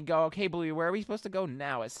about Bingo. Okay, Bluey, where are we supposed to go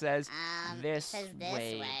now? It says this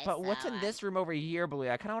way. But so, what's in this room over here, Bluey?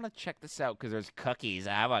 I kind of want to check this out because there's cookies.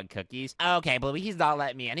 I want cookies. Okay, Bluey, he's not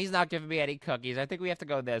letting me in. He's not giving me any cookies. I think we have to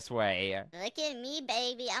go this way. Look at me,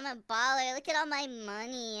 baby. I'm a baller. Look at all my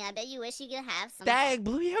money. I bet you wish you could have some. Dang,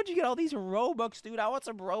 Bluey, how'd you get all these Robux, dude? I want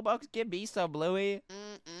some Robux. Give me some, Bluey.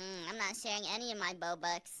 I'm not sharing any of my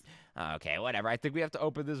Bobucks. Okay, whatever. I think we have to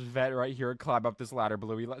open this vent right here and climb up this ladder,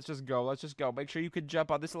 Bluey. Let's just go. Make sure you can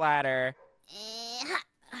jump on this ladder.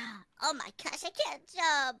 Oh my gosh, I can't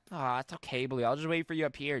jump. Aw, it's okay, Bluey. I'll just wait for you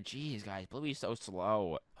up here. Jeez, guys, Bluey's so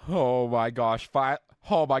slow. Oh my gosh,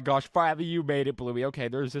 finally you made it, Bluey. Okay,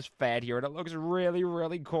 there's this fan here, and it looks really,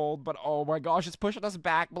 really cold, but oh my gosh, it's pushing us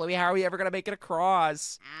back, Bluey. How are we ever gonna make it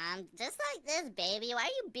across? Just like this, baby. Why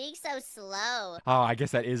are you being so slow? Oh, I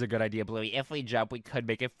guess that is a good idea, Bluey. If we jump, we could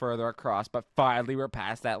make it further across, but finally we're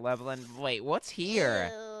past that level, and wait, what's here?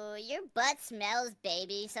 Ew, your butt smells,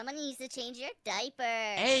 baby. Someone needs to change your diaper.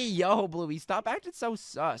 Hey, yo, Bluey, stop acting so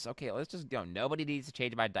sus. Okay, let's just go. Nobody needs to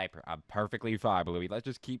change my diaper. I'm perfectly fine, Bluey. Let's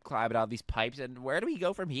just keep climbing out these pipes, and where do we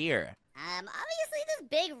go from here? Obviously this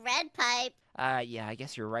big red pipe. Yeah, I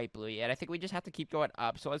guess you're right, Bluey. And I think we just have to keep going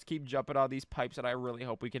up. So let's keep jumping on these pipes, and I really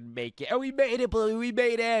hope we can make it. Oh, we made it, Bluey. We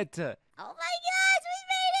made it. Oh my gosh, we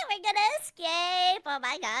made it! We're gonna escape! Oh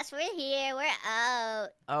my gosh, we're here, we're out.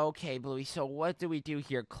 Okay, Bluey, so what do we do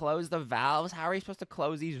here? Close the valves? How are we supposed to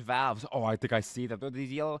close these valves? Oh, I think I see them.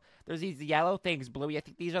 There's these yellow things, Bluey. I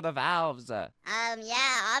think these are the valves.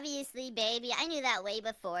 Yeah, obviously, baby. I knew that way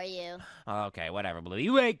before you. Okay, whatever, Bluey.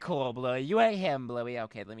 You ain't cool, Bluey. You ain't him, Bluey.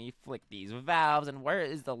 Okay, let me flick these valves, and where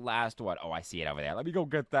is the last one? Oh, I see it over there. Let me go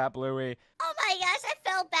get that, Bluey. Oh my gosh, I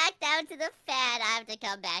fell back down to the fan. I have to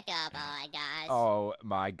come back up. Oh my gosh. Oh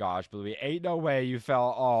my gosh, Bluey. Ain't no way you fell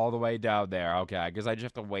all the way down there. Okay, I guess I just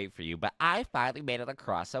have to wait for you. But I finally made it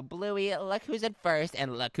across. So, Bluey, look who's in first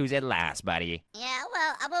and look who's in last, buddy. Yeah,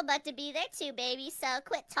 well, I'm about to be there too, baby, so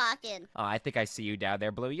quit talking. Oh, I think I see you down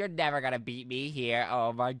there, Bluey. You're never gonna beat me here.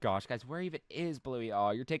 Oh my gosh, guys, where even is Bluey? Oh,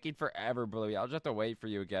 you're taking forever, Bluey. I'll just have to wait for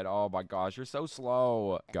you again. Oh my gosh, you're so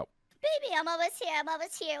slow. Go. Baby, I'm almost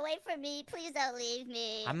here. Wait for me. Please don't leave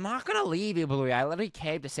me. I'm not gonna leave you, Bluey. I literally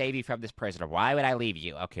came to save you from this prisoner. Why would I leave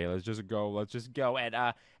you? Okay, let's just go. And,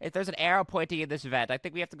 if there's an arrow pointing in this vent, I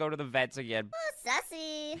think we have to go to the vents again. Oh,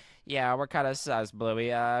 sussy. Yeah, we're kind of sus,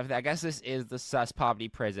 Bluey. I guess this is the sus poverty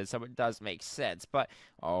prison, so it does make sense. But,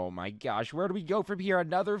 oh my gosh, where do we go from here?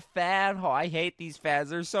 Another fan? Oh, I hate these fans.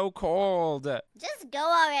 They're so cold. Just go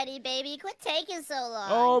already, baby. Quit taking so long.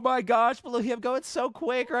 Oh my gosh, Bluey, I'm going so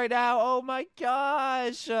quick right now. Oh my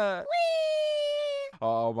gosh. Whee!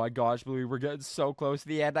 Oh my gosh, Bluey, we're getting so close to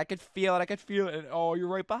the end. I could feel it. And, oh, you're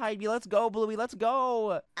right behind me. Let's go, Bluey. Let's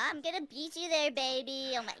go. I'm gonna beat you there,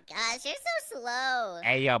 baby. Oh my gosh, you're so slow.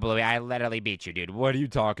 Hey, yo, Bluey, I literally beat you, dude. What are you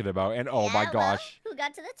talking about? And oh my Yeah, gosh. well, who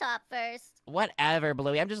got to the top first? Whatever,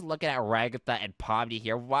 Bluey. I'm just looking at Ragatha and Pomni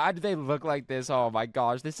here. Why do they look like this? Oh my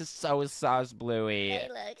gosh, this is so sus, Bluey. They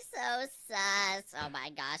look so sus. Oh my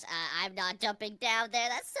gosh, I'm not jumping down there.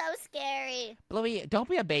 That's so scary. Bluey, don't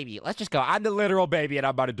be a baby. Let's just go. I'm the literal baby, and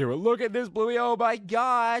I'm about to do it. Look at this, Bluey. Oh my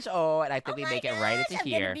gosh. Oh, and I think Oh we my make it gosh, right into I'm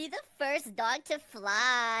here. gonna be the first dog to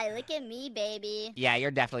fly. Look at me, baby. Yeah,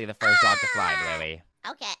 you're definitely the first dog to fly, Bluey.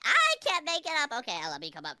 Okay, I can't make it up. Okay, let me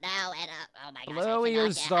come up now. And oh my gosh, Bluey, you're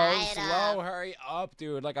I so cannot get high slow. enough. Hurry up,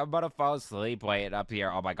 dude. Like, I'm about to fall asleep waiting up here.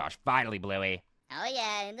 Oh my gosh. Finally, Bluey. Oh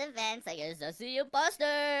yeah, in the vents, I guess I see you, Buster.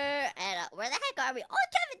 And where the heck are we? Oh,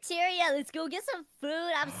 cafeteria. Let's go get some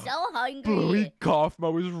food. I'm so hungry. Bluey,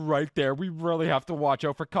 Kaufmo is right there. We really have to watch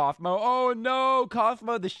out for Kaufmo. Oh no,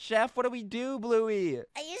 Kaufmo, the chef. What do we do, Bluey?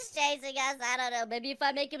 He's chasing us. I don't know. Maybe if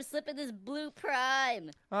I make him slip in this blue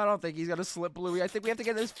prime. I don't think he's gonna slip, Bluey. I think we have to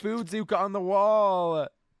get this food Zuka on the wall.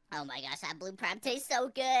 Oh my gosh, that blue prime tastes so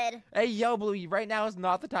good. Hey, yo, Bluey, right now is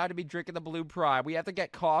not the time to be drinking the Blue Prime. We have to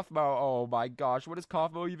get Kaufmo. Oh, my gosh. What is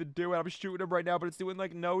Kaufmo even doing? I'm shooting him right now, but it's doing,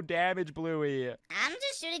 like, no damage, Bluey. I'm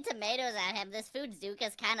just shooting tomatoes at him. This food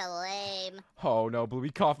Zuka's kind of lame. Oh, no, Bluey.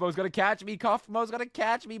 Kaufmo's gonna catch me. Kaufmo's gonna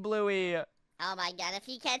catch me, Bluey. Oh my god, if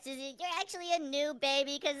he catches you, you're actually a new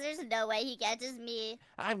baby, because there's no way he catches me.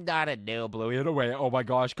 I'm not a noob, Bluey. In a way. Oh, my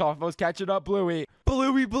gosh. Kaufmo's catching up, Bluey.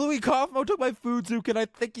 Bluey, Kaufmo took my food, Zuka, and I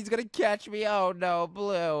think he's gonna catch me. Oh, no,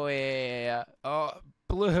 Bluey. Oh,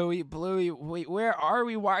 Bluey, wait, where are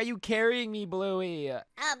we? Why are you carrying me, Bluey?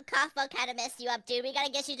 Kaufmo kind of messed you up, dude. We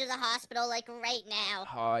gotta get you to the hospital, like, right now.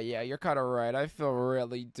 Oh, yeah, you're kind of right. I feel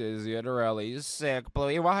really dizzy and really sick,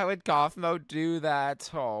 Bluey. Why would Kaufmo do that?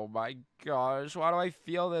 Oh, my gosh, why do I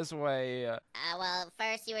feel this way? Well,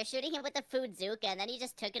 first you were shooting him with the food Zuka, and then he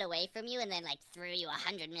just took it away from you and then, like, threw you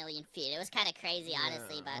 100 million feet. It was kind of crazy,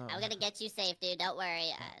 honestly, but I'm gonna get you safe, dude. Don't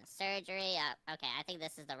worry. Surgery. Okay, I think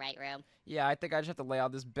this is the right room. Yeah, I think I just have to lay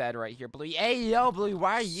on this bed right here, Bluey. Hey, yo, Bluey,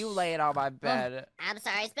 why are you laying on my bed? I'm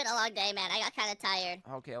sorry, it's been a long day, man. I got kind of tired.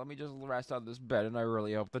 Okay, let me just rest on this bed, and I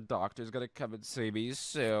really hope the doctor's gonna come and see me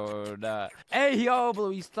soon. Hey, yo,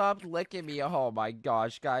 Bluey, stop licking me. Oh, my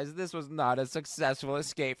gosh, guys, this was not a successful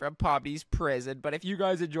escape from Poppy's prison. But if you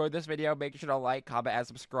guys enjoyed this video, make sure to like, comment, and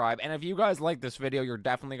subscribe. And if you guys like this video, you're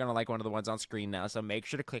definitely going to like one of the ones on screen now. So make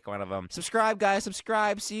sure to click one of them. Subscribe, guys.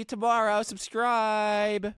 Subscribe. See you tomorrow.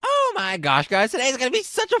 Subscribe. Oh my gosh, guys, today's gonna be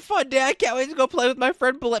such a fun day. I can't wait to go play with my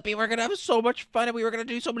friend Blippi. We're gonna have so much fun, and we were gonna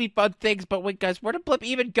do so many fun things. But wait, guys, where did Blippi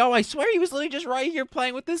even go? I swear he was literally just right here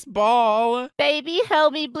playing with this ball. Baby,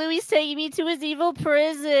 help me. Bluey's taking me to his evil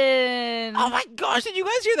prison. Oh my gosh, did you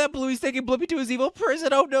guys hear that? Bluey's taking Blippi to his evil prison.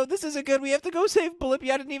 Oh no, this isn't good. We have to go save Blippi.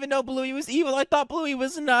 I didn't even know Bluey was evil. I thought Bluey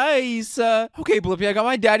was nice. Okay, Blippi, I got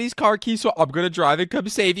my daddy's car key, so I'm gonna drive and come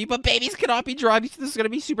save you. But babies cannot be driving, so this is gonna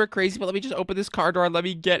be super crazy. But let me just open this car door and let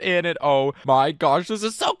me get in it. Oh my gosh, this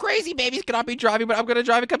is so crazy. Babies cannot be driving, but I'm gonna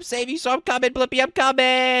drive and come save you. So I'm coming, Blippi. I'm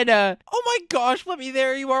coming. Oh my gosh, Blippi,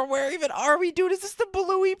 there you are. Where even are we, dude? Is this the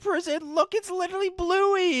Bluey prison? Look, it's literally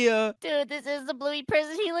Bluey. Dude, this is the Bluey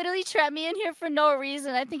prison. He literally trapped me in here for no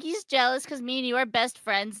reason. I think he's jealous because me and you are best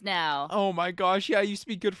friends now. Oh my gosh, yeah, I used to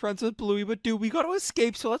be good friends with Bluey, but dude, we gotta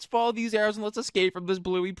escape, so let's follow these arrows and let's escape from this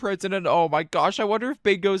Bluey prison. And oh my gosh, I wonder if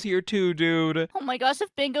Bingo's here too, dude. Oh my gosh,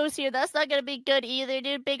 if Bingo's here, that's not gonna be good either,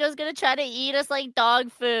 dude. Bingo's gonna try to eat us like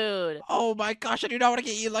dog food. Oh my gosh, I do not want to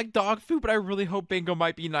get eaten like dog food, but I really hope Bingo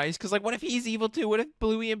might be nice, because like, what if he's evil too? What if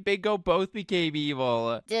Bluey and Bingo both became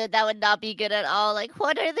evil? Dude, that would not be good at all. Like,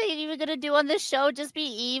 what are they even gonna do on this show? Just be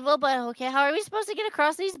evil? But okay, how are we supposed to get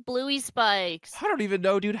across these Bluey spikes? I don't even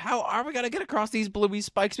know, dude. How are we gonna get across these Bluey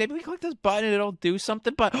spikes? Maybe we click this button and it'll do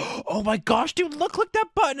something, but oh my gosh, dude, look, click that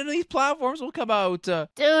button and these platforms will come out. Dude,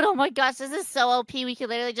 oh my gosh, this is so OP. We can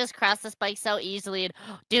literally just cross the spikes so easily. And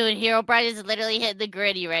dude, Hero Bright is literally hitting the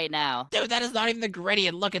gritty right now. Dude, that is not even the gritty.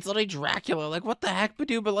 And look, it's literally Dracula. Like, what the heck,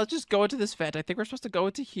 dude? But let's just go into this vent. I think we're supposed to go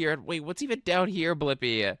into here. Wait, what's even down here,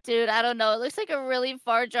 Blippi? Dude, I don't know. It looks like a really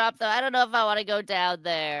far drop, though. I don't know if I want to go down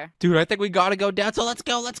there. Dude, I think we gotta go down. So let's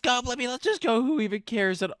go, Blippi. Let's just go. Who even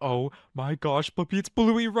cares? And oh my gosh, Blippi, it's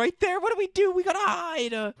Bluey right there. What do we do? We gotta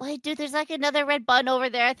hide. Wait, dude, there's like another red button over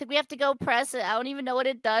there. I think we have to go press it. I don't even know what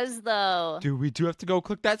it does, though. Dude, we do have to go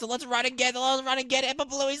click that. So let's run again. Let's run again. But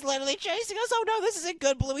Bluey's literally chasing us. Oh no, this isn't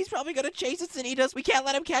good. Bluey's probably gonna chase us and eat us. We can't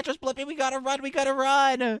let him catch us, Blippi. We gotta run. We gotta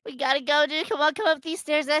run. We gotta go, dude. Come on, come up these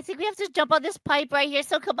stairs. I think we have to jump on this pipe right here.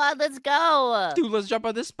 So come on, let's go. Dude, let's jump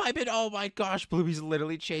on this pipe. And oh my gosh, Bluey's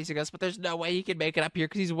literally chasing us. But there's no way he can make it up here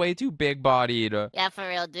because he's way too big-bodied. Yeah, for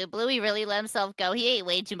real, dude. Bluey really let himself go. He ate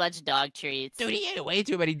way too much dog treats. Dude, he ate way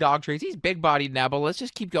too many dog treats. He's big-bodied now, but let's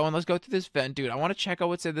just keep going. Let's go through this vent, dude. I want to check out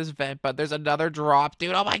what's in this vent, but there's another drop,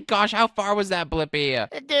 dude. Oh my gosh, how far was that, Blippi?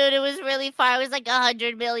 Dude, it was really far. It was like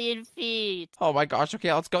 100 million feet. Oh my gosh,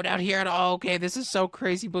 okay, let's go down here. And oh, okay, this is so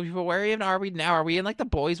crazy, Blippi, but where even are we now? Are we in like the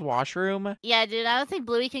boys' washroom? Yeah, dude, I don't think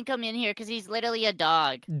Bluey can come in here because he's literally a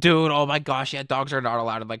dog. Dude, oh my gosh, yeah, dogs are not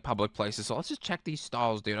allowed in like public places. So let's just check these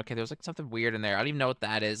stalls, dude. Okay, there's like something weird in there. I don't even know what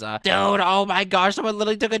that is. Dude, oh my gosh, someone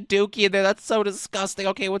literally took a dookie in there. That's so disgusting.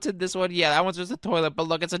 Okay, what's in this one? Yeah, that one's just a toilet, but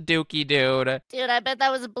look, it's a dookie, dude. Dude, I bet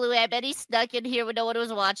that was Bluey. I bet he snuck in here when no one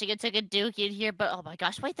was watching and took a dookie in here. But oh my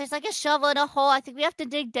gosh, wait, there's like a shovel in a hole. I think we have to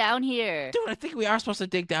dig down here. Dude, I think we are supposed to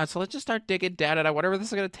dig down. So let's just start digging down. And whatever this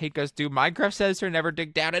is gonna take us to. Minecraft says to never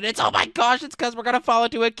dig down, and it's oh my gosh, it's because we're gonna fall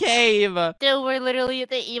into a cave. Dude, we're literally at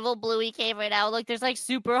the evil Bluey cave right now. Look, there's like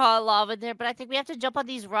super hot lava there, but I think we have to jump on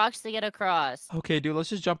these rocks to get across. Okay, dude, let's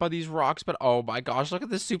just jump on these rocks. But oh my gosh, look at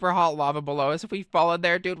this super hot lava below us. If we fall in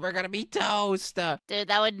there, dude, we're gonna be toast. Dude,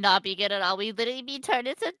 that would not be good at all. We'd literally be turned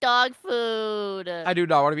into dog food. I do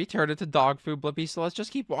not want to be turned into dog food, Blippi. So let's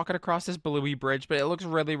just keep walking across this Bluey bridge. But it looks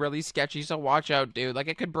really, really sketchy. So watch out, dude. Like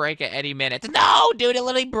it could break at any minute. No, dude, it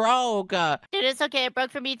literally broke. Dude, it's okay. It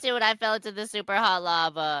broke for me too, and I fell into the super hot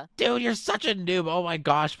lava. Dude, you're such a noob. Oh my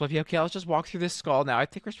gosh, Blippi. Okay, let's just walk through this skull now. I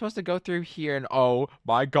think we're supposed to go through here, and oh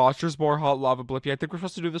my gosh, there's more hot lava, Blippi. I think we're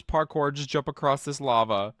supposed to do this parkour and just jump across this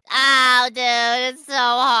lava. Ow, dude, it's so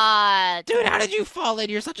hot. Dude, how did you fall in?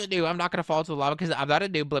 You're such a noob. I'm not gonna fall into the lava because I'm not a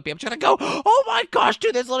noob, Blippi. I'm just gonna go. Oh my gosh,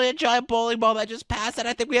 dude, there's literally a giant bowling ball that just passed, and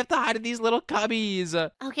I think we have to hide in these little cubbies.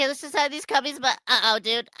 Okay, let's just hide these cubbies, but uh-oh,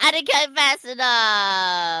 dude, I didn't get fast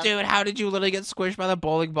enough. Dude, how did you literally get squished by the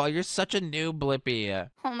bowling ball? You're such a noob, Blippi.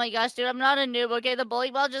 Oh my gosh, dude, I'm not a noob, okay? The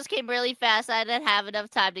bowling ball just came really fast. I didn't have enough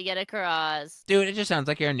time to get across. Dude, it just sounds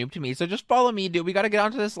like you're a noob to me, so just follow me, dude. We gotta get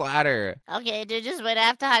onto this ladder. Okay, dude, just wait. I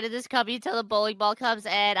have to hide in this cubby me until the bowling ball comes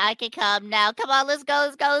in. I can come now. Come on, let's go,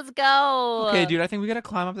 let's go, let's go. Okay, dude, I think we gotta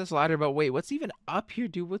climb up this ladder, but wait, what's even up here,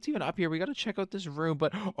 dude? What's even up here? We gotta check out this room,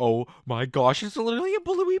 but oh my gosh, it's literally a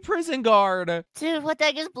Bluey prison guard. Dude, what the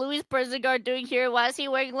heck is Bluey's prison guard doing here? Why is he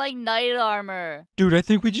wearing, like, knight armor? Dude, I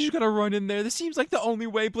think we just gotta run in there. This seems like the only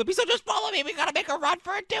way, Blippi, so just follow me. We gotta make a run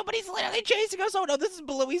for it, dude, but he's literally chasing us. Oh no, this is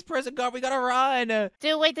Bluey's prison guard. We gotta run.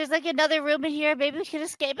 Dude, wait, there's, like, another room in here. Maybe we can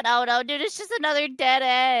escape it. Oh, no, dude, it's just another dead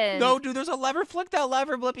end. No, dude, there's a lever. Flick that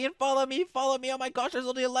lever, Blippi, and follow me. Follow me. Oh my gosh, there's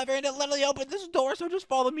only a lever, and it literally opened this door, so just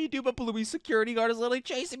follow me, dude. But Bluey's security guard is literally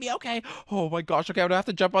chasing me. Okay. Oh my gosh. Okay, I'm gonna have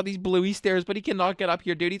to jump on these Bluey stairs, but he cannot get up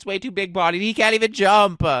here, dude. He's way too big bodied. He can't even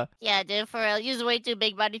jump. Yeah, dude, for real. He's way too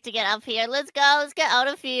big money to get up here. Let's go. Let's get out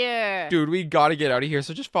of here. Dude, we gotta get out of here.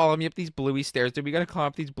 So just follow me up these Bluey stairs, dude. We gotta climb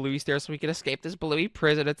up these Bluey stairs so we can escape this Bluey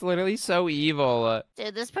prison. It's literally so evil.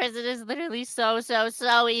 Dude, this prison is literally so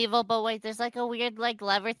evil. But wait, there's like a weird like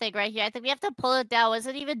lever thing right here. I think we have to pull it down. What does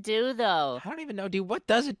it even do though? I don't even know, dude. What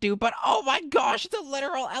does it do? But oh my gosh, it's a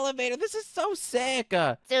literal elevator. This is so sick.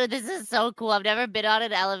 Dude, this is so cool. I've never been on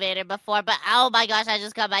an elevator before, but oh my gosh, I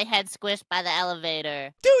just got my head squished by the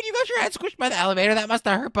elevator. Dude, you got your head squished by the elevator? That must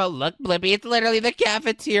have hurt. But look, Blippi, it's literally the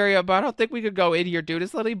cafeteria. But I don't think we could go in here, dude.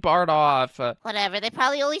 It's literally barred off. Whatever. They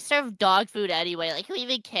probably only serve dog food anyway. Like, who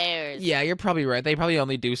even cares? Yeah, you're probably right. They probably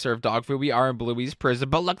only do serve dog food. We are in Bluey's prison.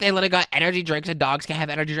 But look, they literally got energy drinks, and dogs can have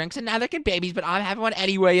energy drinks, and neither can babies. But I'm having one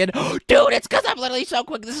anyway. And dude, it's because I'm literally so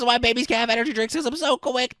quick. This is why babies can't have energy drinks, because I'm so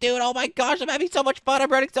quick, dude. Oh my gosh, I'm having so much fun.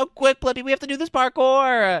 I'm running so quick, Blippi. We have to do this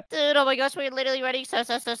parkour. Dude, oh my gosh, we're literally running so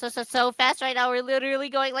fast right now. We're literally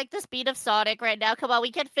going like the speed of Sonic right now. Come on,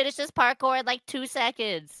 we can finish this parkour in like 2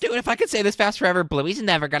 seconds. Dude, if I could say this fast forever, Bluey's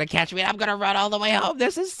never gonna catch me, and I'm gonna run all the way home.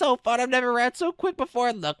 This is so fun. I've never ran so quick before.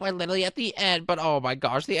 And look, we're literally at the end. But oh my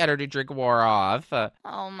gosh, the energy drink wore off.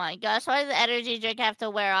 Oh my gosh, why does the energy drink have to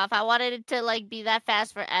wear off? I wanted it to like be that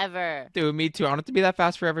fast forever. Dude, me too. I want it to be that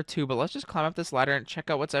fast forever too. But let's just climb up this ladder and check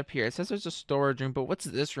out what's up here. It says there's a storage room, but what's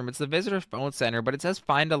this room? It's the visitor phone center, but it says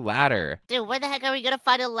find a ladder. Dude, where the heck are we gonna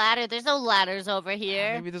find a ladder? There's no ladders over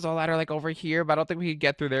here. Maybe there's a ladder like over here, but I don't think we could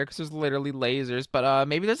get through there because there's literally lasers. But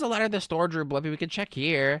maybe there's a ladder in the storage room, Blippi. We can check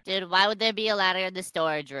here. Dude, why would there be a ladder in the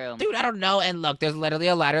storage room? Dude, I don't know. And look, there's literally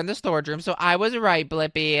a ladder in the storage room, so I was right,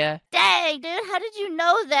 Blippi. Dang, dude, how did you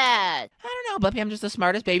know that? I don't know, Blippi. I'm just the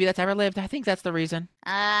smartest baby that's ever lived. I think that's the reason.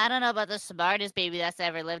 I don't know about the smartest baby that's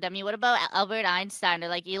ever lived. I mean, what about Albert Einstein or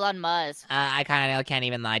like Elon Musk? I kind of can't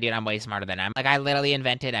even lie, dude. I'm way smarter than him. Like, I literally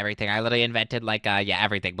invented everything. I literally invented, like, yeah,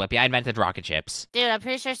 everything, Blippi. I invented rocket ships. Dude, I'm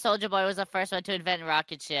pretty sure Soldier Boy was the first one to invent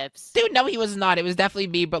rocket ships. Dude, no, he was not. It was definitely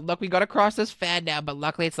me. But look, we got across this fan now, but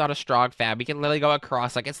luckily it's not a strong fan. We can literally go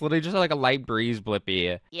across. Like, it's literally just like a light breeze,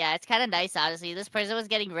 Blippi. Yeah, it's kind of nice, honestly. This prison was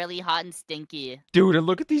getting really hot and stinky. Dude, and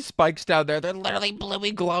look at these spikes down there. They're literally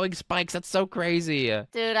Bluey glowing spikes. That's so crazy.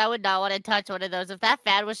 Dude, I would not want to touch one of those. If that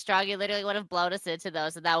fan was strong, it literally would have blown us into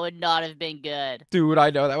those, and that would not have been good. Dude, I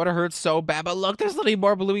know. That would have hurt so bad. But look, there's literally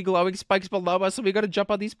more Bluey glowing spikes below us, so we gotta jump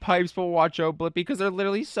on these pipes. But watch out, Blippi, because they're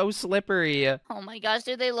literally so slippery. Oh my gosh,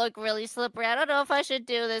 dude, they look really slippery. I don't know if I should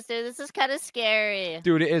do this, dude. This is kind of scary.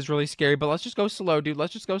 Dude, it is really scary, but let's just go slow, dude.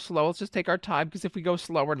 Let's just go slow. Let's just take our time, because if we go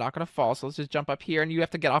slow, we're not gonna fall. So let's just jump up here, and you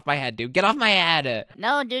have to get off my head, dude. Get off my head.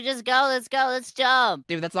 No, dude, just go. Let's go. Let's jump.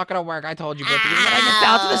 Dude, that's not gonna work. I told you, Blippi. I just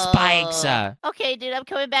fell to the spikes. Okay, dude, I'm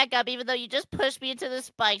coming back up, even though you just pushed me into the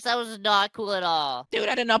spikes. That was not cool at all. Dude,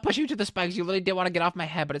 I did not push you to the spikes. You literally did want to get off my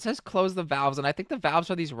head, but it says close the valves, and I think the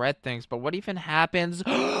valves are these red things. But what even happens?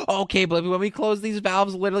 Okay, Blippi, when we close these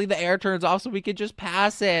valves, literally the air turns off, so we can just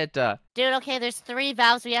pass it. Dude, okay, there's 3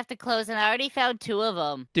 valves we have to close, and I already found 2 of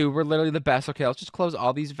them. Dude, we're literally the best. Okay, let's just close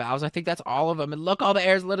all these valves. I think that's all of them. And look, all the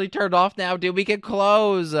air's literally turned off now, dude. We can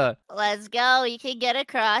close. Let's go. You can get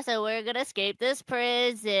across, and we're gonna escape this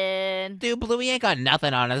prison. Dude, Bluey ain't got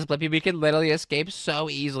nothing on us, Blippi. We can literally escape so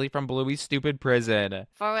easily from Bluey's stupid prison.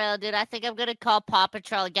 For real, dude, I think I'm gonna call Paw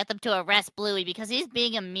Patrol and get them to arrest Bluey because he's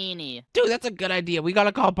being a meanie. Dude, that's a good idea. We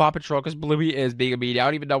gotta call Paw Patrol because Bluey is being a meanie. I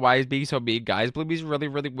don't even know why he's being so mean, guys. Bluey's really,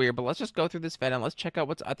 really weird. But let's just go through this fan and let's check out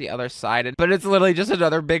what's at the other side. But it's literally just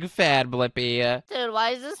another big fan, Blippi. Dude,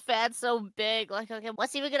 why is this fan so big? Like, okay,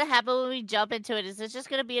 what's even gonna happen when we jump into it? Is this just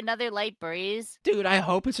gonna be another light breeze? Dude, I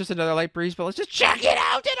hope it's just another light breeze, but let's just check it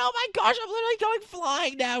out. And oh my gosh, I'm literally going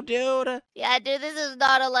flying now, dude. Yeah, dude, this is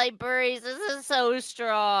not a light breeze. This is so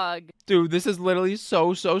strong. Dude, this is literally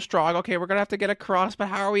so strong. Okay, we're gonna have to get across, but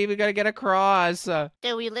how are we even gonna get across?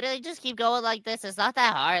 Dude, we literally just keep going like this. It's not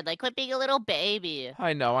that hard. Like, quit being a little baby.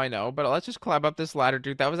 I know. know, but let's just climb up this ladder,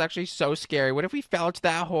 dude. That was actually so scary. What if we fell into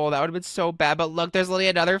that hole? That would have been so bad. But look, there's literally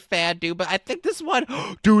another fan, dude. But I think this one,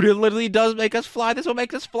 dude, it literally does make us fly. This will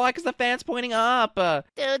make us fly because the fan's pointing up.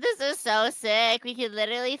 Dude, this is so sick. We can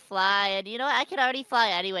literally fly. And you know what? I can already fly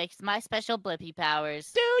anyway because my special Blippi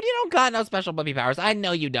powers. Dude, you don't got no special Blippi powers. I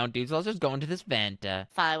know you don't, dude. So let's just go into this vent.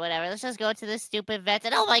 Fine, whatever. Let's just go to this stupid vent.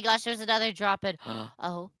 And oh my gosh, there's another drop in.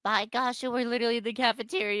 Oh my gosh, we're literally in the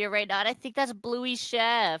cafeteria right now. And I think that's Bluey's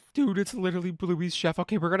chef. Dude, it's literally Bluey's chef.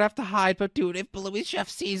 Okay, we're gonna have to hide. But dude, If Bluey's chef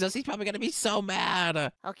sees us, he's probably gonna be so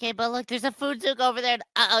mad. Okay, but look, there's a food zook over there.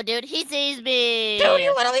 Uh-oh, dude, he sees me. Dude, he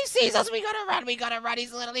literally sees us. We gotta run. We gotta run.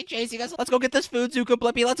 He's literally chasing us. Let's go get this food, Zuko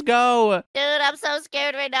Blippi. Let's go. Dude, I'm so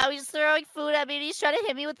scared right now. He's throwing food at me and he's trying to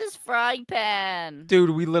hit me with his frying pan. dude,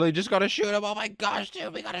 we literally just gotta shoot him. Oh my gosh,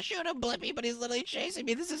 dude, we gotta shoot him, Blippi, but he's literally chasing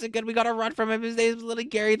me. This isn't good. We gotta run from him. His name's literally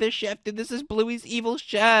Gary the chef, dude. This is Bluey's evil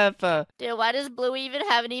chef. Dude, why does Bluey even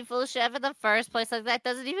have an evil chef in the first place? Like, that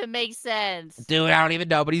doesn't even make sense. Dude, I don't even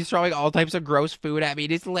know, but he's throwing all types of gross food at me.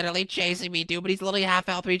 He's literally chasing me, dude, but he's literally half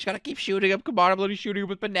health. We just gotta keep shooting him. Come on, I'm literally shooting him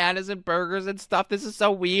with bananas and burgers and stuff. This is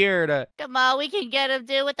so weird. Come on, we can get him,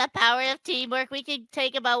 dude, with the power of teamwork. We can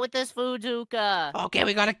take him out with this food zuka. Okay,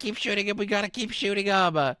 we gotta keep shooting him. We gotta keep shooting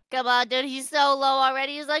him. Come on, dude, he's so low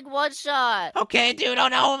already. He's like one shot. Okay, dude, oh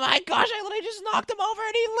no, oh my gosh, I literally just knocked him over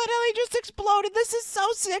and he literally just exploded. This is so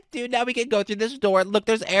sick, dude. Now we can go through this door. Look,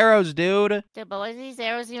 there's arrows, dude. Dude, but what do these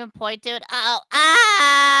arrows even point to? Uh-oh.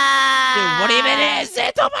 Ah! Dude, what even is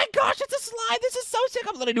it? Oh my gosh, it's a slide. This is so sick.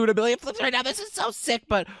 I'm literally doing a million flips right now. This is so sick,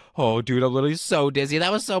 but Oh, dude, I'm literally so dizzy.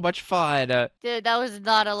 That was so much fun. Dude, that was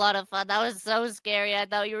not a lot of fun. That was so scary. I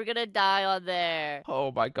thought you were gonna die on there.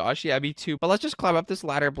 Oh my gosh, yeah, me too. But let's just climb up this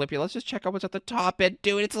ladder, Blippi. Let's just check out what's at the top. And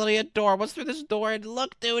dude, it's literally a door. What's through this door? And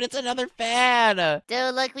look, dude, it's another fan.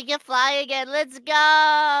 Dude, look, we can fly again. Let's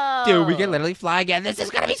go. Dude, we can literally fly again. This is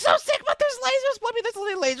gonna be so sick, but there's lasers, Blippi. There's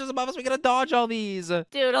literally lasers above us. We gotta dodge all these.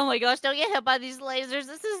 Dude, oh my gosh, don't get hit by these lasers.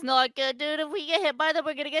 This is not good, dude. If we get hit by them,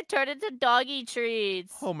 we're gonna get turned into doggy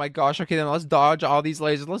treats. Oh my gosh, okay, then let's dodge all these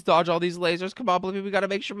lasers. Let's dodge all these lasers. Come on, Blippi, we gotta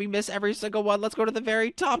make sure we miss every single one. Let's go to the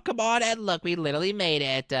very top. Come on, and look, we literally made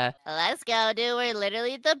it. Let's go, dude. We're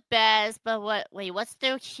literally the best. But wait, what's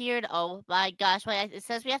through here? Oh my gosh, wait, it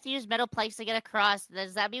says we have to use metal planks to get across.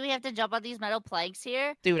 Does that mean we have to jump on these metal planks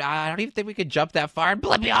here? Dude, I don't even think we could jump that far. And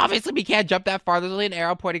Blippi, obviously we can't jump that far. There's only an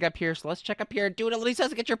arrow pointing up here, so let's check up here. Dude, it literally says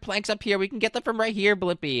to get your planks up here. We can get them from right here,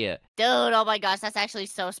 Blippi. Dude, oh my gosh, that's actually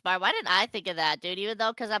so smart. Why didn't I think of that, dude? Even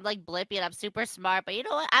though, because I'm like Blippi and I'm super smart. But you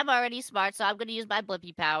know what? I'm already smart, so I'm going to use my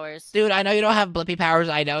Blippi powers. Dude, I know you don't have Blippi powers.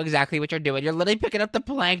 I know exactly what you're doing. You're literally picking up the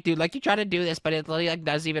plank, dude. Like, you try to do this, but it literally, like,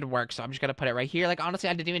 doesn't even work. So I'm just gonna put it right here. Like, honestly,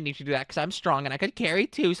 I didn't even need to do that because I'm strong and I could carry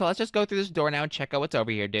too. So let's just go through this door now and check out what's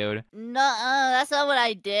over here, dude. No, that's not what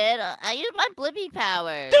I did. I used my Blippi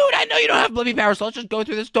powers. Dude, I know you don't have Blippi powers, so let's just go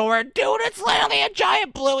through this door. Dude, it's literally a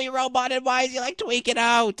giant Bluey robot, and why is he, like, tweaking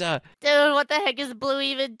out? Dude, what the heck is Blue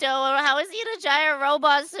even doing? How is he in a giant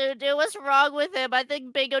robot suit, dude? What's wrong with him? I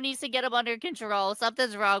think Bingo needs to get him under control.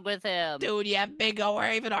 Something's wrong with him. Dude, yeah, Bingo,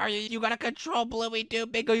 where even are you? You gotta control Bluey,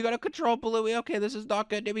 dude. Bingo, you gotta control Bluey. Okay, this is not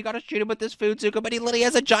good, dude. We gotta shoot him with this food Zuko, but he literally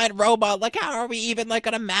has a giant robot. Like, how are we even, like,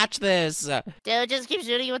 gonna match this? Dude, just keep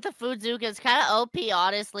shooting him with the food Zuka. It's kind of OP,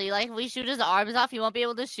 honestly. Like, if we shoot his arms off, he won't be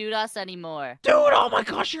able to shoot us anymore. Dude, oh my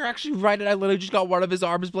gosh, you're actually right. And I literally just got one of his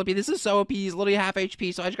arms, Blippi. This is so OP. He's literally half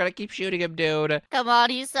HP, so I just gotta keep shooting him, dude. Come on,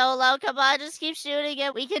 he's so low. Come on, just keep shooting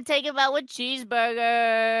him. We can take him out with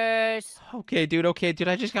cheeseburgers. Okay, dude,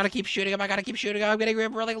 I just gotta keep shooting him. I gotta keep shooting him. I'm getting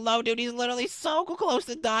him really low, dude. He's literally so close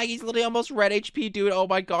to dying. He's literally almost red HP, dude. Oh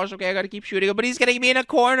my gosh, okay, I gotta keep shooting him, but he's getting me in a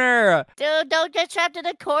corner. Dude, don't get trapped in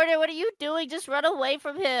a corner. What are you doing? Just run away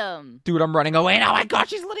from him. Dude, I'm running away. Oh my gosh,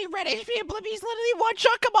 he's literally red HP and Blippi's literally one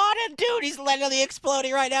shot. Come on in, dude. He's literally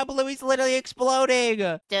exploding right now. Bluey's literally exploding.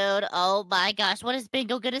 Dude, oh my gosh. What is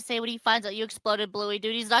Bingo gonna say when he finds out you exploded, Bluey?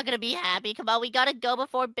 Dude, he's not gonna be happy. Come on, we gotta go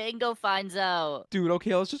before Bingo finds out. Dude,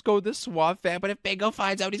 okay, let's just go with this swamp fan. But if Bingo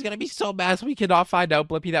finds out, he's gonna be so mad. So we cannot find out,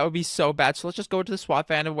 Blippi. That would be so bad. So let's just go to the swamp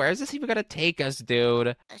fan. And where is this even gonna take us,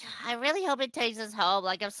 dude? I really hope it takes us home.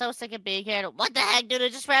 Like, I'm so sick of being here. What the heck, dude? I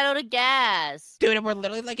just ran out of gas. Dude, and we're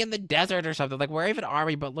literally like in the desert or something. Like, where even are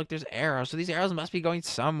we? But look, there's arrows. So these arrows must be going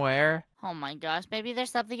somewhere. Oh my gosh, maybe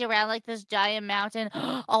there's something around like this giant mountain.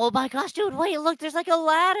 Oh my gosh, dude, wait, look, there's like a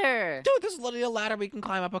ladder. Dude, this is literally a ladder we can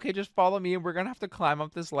climb up. Okay, just follow me and we're gonna have to climb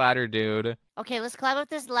up this ladder, dude. Okay, let's climb up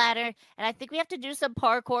this ladder, and I think we have to do some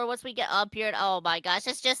parkour once we get up here. And oh my gosh,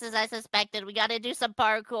 it's just as I suspected. We gotta do some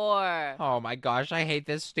parkour. Oh my gosh, I hate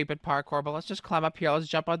this stupid parkour, but let's just climb up here. Let's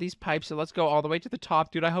jump on these pipes and let's go all the way to the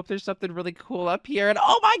top, dude. I hope there's something really cool up here. And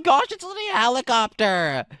oh my gosh, it's literally a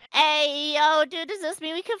helicopter. Hey, yo, dude, does this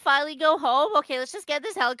mean we can finally go home? Okay, let's just get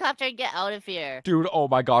this helicopter and get out of here. Dude, oh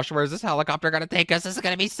my gosh, where's this helicopter gonna take us? This is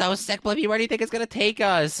gonna be so sick, Blippi. Where do you think it's gonna take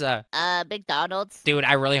us? McDonald's. Dude,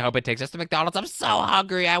 I really hope it takes us to McDonald's. I'm so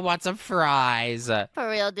hungry. I want some fries. For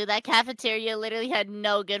real, dude, that cafeteria literally had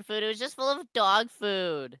no good food. It was just full of dog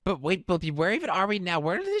food. But wait, Blippi, where even are we now?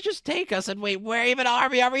 Where did they just take us? And wait, where even are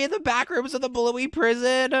we? Are we in the back rooms of the Bluey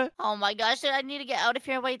prison? Oh my gosh, dude, I need to get out of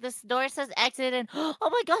here. Wait, this door says exit, and oh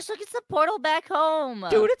my gosh, look, it's the portal back home.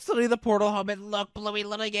 Dude, it's literally the portal home. And look, Bluey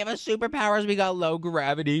literally gave us superpowers. We got low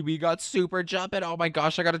gravity. We got super jump. And oh my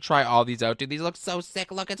gosh, I gotta try all these out, dude. These look so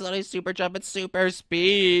sick. Look, it's literally super jump and super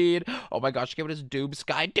speed. Oh my gosh, give it his Doom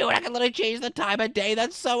Sky. Dude, I can literally change the time of day.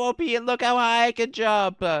 That's so OP. And look how high I can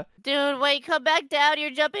jump. Dude, wait, come back down.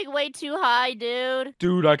 You're jumping way too high, dude.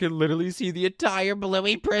 Dude, I can literally see the entire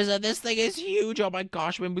Bluey prison. This thing is huge. Oh my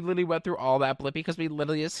gosh, man, we literally went through all that, Blippi, because we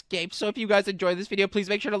literally escaped. So if you guys enjoyed this video, please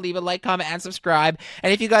make sure to leave a like, comment, and subscribe.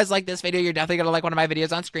 And if you guys like this video, you're definitely going to like one of my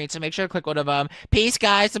videos on screen, so make sure to click one of them. Peace,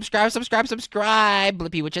 guys. Subscribe, subscribe, subscribe.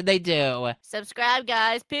 Blippi, what should they do? Subscribe,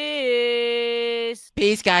 guys. Peace.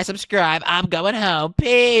 Peace, guys. Subscribe. I'm going home.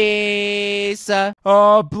 Peace.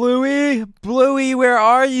 Bluey, where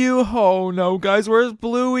are you? Oh no, guys, where's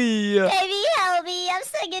Bluey? Baby, help me. I'm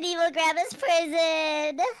stuck in Evil Grandma's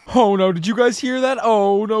prison. Oh no, did you guys hear that?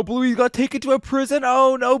 Oh no, Bluey got taken to a prison.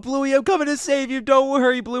 Oh no, Bluey, I'm coming to save you. Don't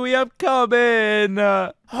worry, Bluey, I'm coming.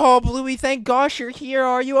 Oh, Bluey, thank gosh you're here.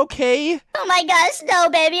 Are you okay? Oh my gosh, no,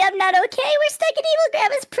 baby, I'm not okay. We're stuck in Evil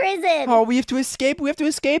Grandma's prison. Oh, we have to escape. We have to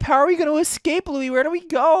escape. How are we going to escape, Bluey? Where do we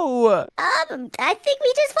go? I think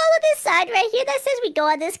we just follow this sign right here that says we go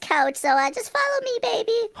on this couch. So just follow me,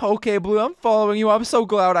 baby. Okay, Bluey, I'm following you. I'm so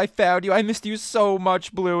glad I found you. I missed you so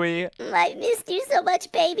much, Bluey. I missed you so much,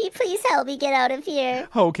 baby. Please help me get out of here.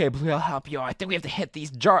 Okay, Bluey, I'll help you. I think we have to hit these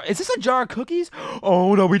jars. Is this a jar of cookies?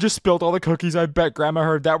 Oh no, we just spilled all the cookies. I bet Grandma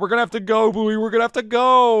heard that. We're gonna have to go, Bluey. We're gonna have to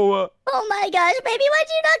go. Oh my gosh, baby, why'd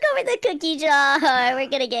you knock over the cookie jar? We're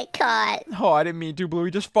gonna get caught. Oh, I didn't mean to,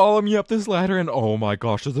 Bluey. Just follow me up this ladder and oh my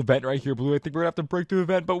gosh, there's a vent right here, Bluey. I think we're gonna have to break through the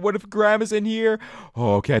vent, but what if Grandma's in here?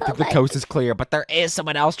 Oh, okay, I think the coast is clear, but there is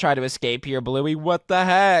someone else trying to escape here, Bluey. What the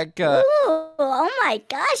heck? Ooh, oh my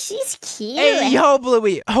gosh, she's cute. Hey, yo,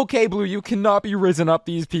 Bluey. Okay, Bluey, you cannot be risen up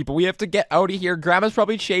these people. We have to get out of here. Grandma's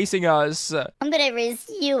probably chasing us. I'm gonna riz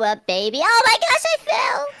you up, baby. Oh my gosh, I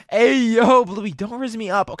fell. Hey, yo, Bluey, don't riz me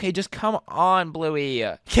up. Okay, just come on, Bluey.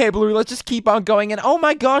 Okay, Bluey, let's just keep on going. And oh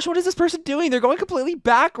my gosh, what is this person doing? They're going completely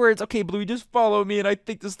backwards. Okay, Bluey, just follow me. And I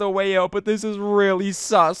think this is the way out, but this is really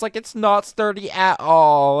sus. Like, it's not sturdy at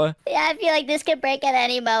all. Yeah, I feel like this could break at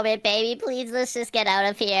any moment, baby. Please, let's just get out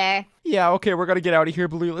of here. Yeah, okay, we're gonna get out of here,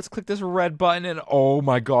 Bluey. Let's click this red button, and oh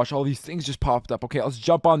my gosh, all these things just popped up. Okay, let's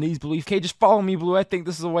jump on these, Bluey. Okay, just follow me, Bluey. I think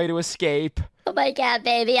this is a way to escape. Oh my god,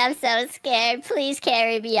 baby, I'm so scared. Please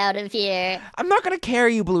carry me out of here. I'm not gonna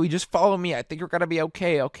carry you, Bluey. Just follow me. I think we're gonna be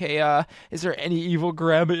okay. Okay, is there any evil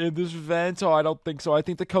grandma in this vent? Oh, I don't think so. I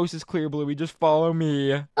think the coast is clear, Bluey. Just follow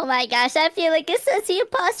me. Oh my gosh, I feel like a sussy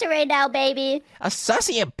imposter right now, baby. A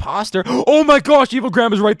sussy imposter? Oh my gosh, evil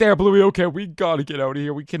grandma's right there, Bluey. Okay, we gotta get out of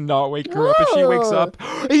here. We cannot wake her up. If she wakes up,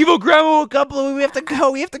 evil grandma woke up, Bluey. We have to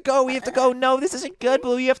go. We have to go. We have to go. No, this isn't good,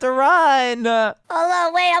 Bluey. You have to run. Hold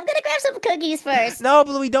on, wait. I'm gonna grab some cookies first. No,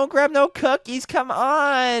 Bluey, don't grab no cookies. Come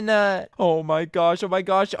on. Oh my gosh. Oh my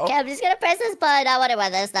gosh. Oh. Okay, I'm just gonna press this button. I wonder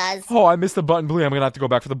what this does. Oh, I missed the button, Bluey. I'm gonna have to go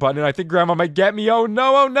back for the button, and I think Grandma might get me. Oh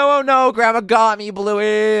no. Oh no. Oh no. Grandma got me,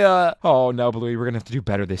 Bluey. Oh no, Bluey. We're gonna have to do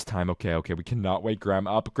better this time. Okay. Okay. We cannot wake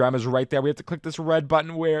Grandma up. Grandma's right there. We have to click this red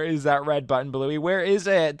button. Where is that red button, Bluey? Where is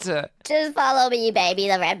it? Just follow me, baby.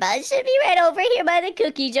 The red button should be right over here by the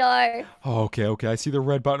cookie jar. Okay, okay. I see the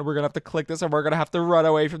red button. We're gonna have to click this, and we're gonna have to run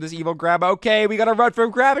away from this evil Grandma. Okay, we gotta run from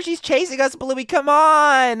Grandma. She's chasing us, Bluey. Come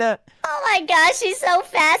on. Oh my gosh, she's so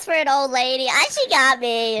fast for an old lady. She got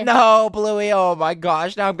me. No, Bluey. Oh my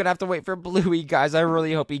gosh. Now I'm gonna have to wait for Bluey, guys. I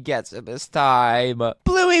really hope he gets it this time.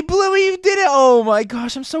 Bluey, you did it. Oh my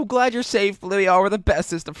gosh. I'm so glad you're safe, Bluey. Oh, we're the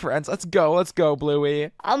bestest of friends. Let's go, Bluey.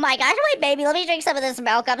 Oh my gosh, wait, baby. Let me drink some of this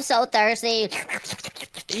milk. I'm so thirsty.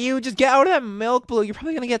 You just get out of that milk, Blue. You're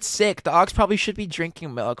probably gonna get sick. Dogs probably should be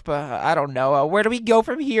drinking milk, but I don't know. Where do we go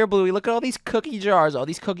from here, Bluey? Look at all these cookie jars. All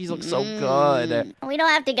these cookies look so good. We don't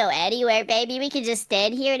have to go anywhere, baby. We can just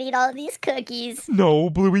stand here and eat all of these cookies. No,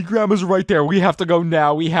 Bluey, Grandma's right there. We have to go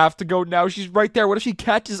now. We have to go now. She's right there. What if she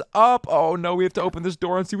catches up? Oh, no, we have to open this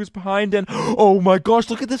door and see what's behind it. Oh, my gosh,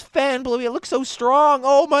 look at this fan, Bluey. It looks so strong.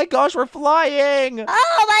 Oh, my gosh, we're flying.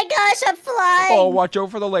 Oh, my gosh, I'm flying. Oh, watch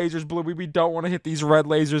out for the lasers, Bluey. We don't want to hit these red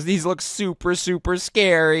lasers. These look super, super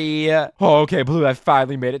scary. Oh, okay, Bluey, I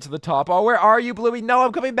finally made it to the top. Oh, where are you, Bluey? No,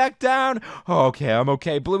 I'm coming back down. Okay, I'm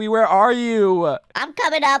okay. Bluey, where are you? I'm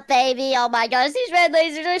coming up, baby. Oh, my gosh, these red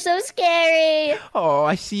lasers are so scary. Oh,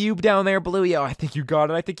 I see you down there, Bluey. Oh, I think you got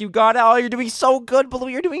it. I think you got it. Oh, you're doing so good,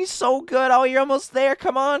 Bluey. You're doing so good. Oh, you're almost there.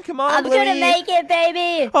 Come on, Bluey. I'm gonna make it,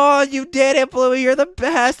 baby. Oh, you did it, Bluey. You're the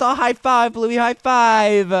best. Oh, high five, Bluey. High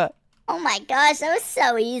five. Oh my gosh, that was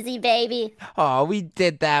so easy, baby. Oh, we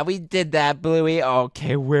did that. We did that, Bluey.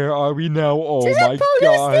 Okay, where are we now? Oh, There's my a pogo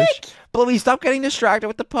gosh. stick. Bluey, stop getting distracted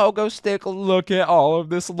with the pogo stick. Look at all of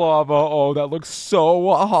this lava. Oh, that looks so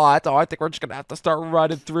hot. Oh, I think we're just gonna have to start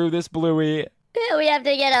running through this, Bluey. We have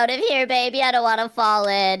to get out of here, baby. I don't want to fall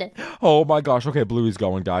in. Oh my gosh. Okay, Bluey's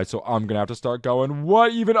going, guys, so I'm gonna have to start going.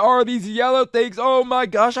 What even are these yellow things? Oh my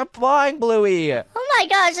gosh, I'm flying, Bluey. Oh my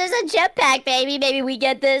gosh, there's a jetpack, baby. Maybe we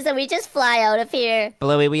get this and we just fly out of here.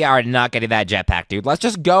 Bluey, we are not getting that jetpack, dude. Let's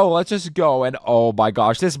just go. Let's just go. And oh my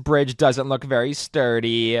gosh, this bridge doesn't look very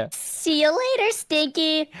sturdy. See you later,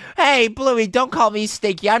 Stinky. Hey, Bluey, don't call me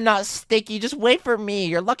Stinky. I'm not Stinky. Just wait for me.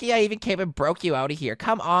 You're lucky I even came and broke you out of here.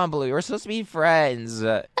 Come on, Bluey. We're supposed to be friends.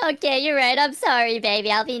 Okay, you're right. I'm sorry,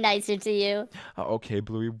 baby. I'll be nicer to you. Okay,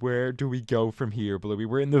 Bluey, where do we go from here, Bluey?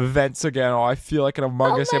 We're in the vents again. Oh, I feel like an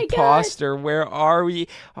Among Us my imposter. Where are we?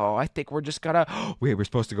 Oh, I think we're just gonna... Wait, we're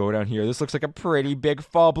supposed to go down here. This looks like a pretty big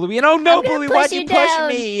fall, Bluey. And oh no, I'm gonna Bluey, push why'd you you push down.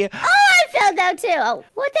 me? Oh, I fell down too. Oh,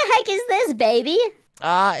 what the heck is this, baby?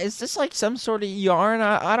 Is this like some sort of yarn?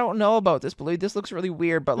 I don't know about this, Bluey. This looks really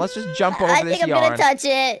weird, but let's just jump over I this think I'm yarn. gonna touch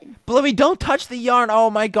it. Bluey, don't touch the yarn. Oh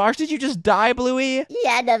my gosh, did you just die, Bluey?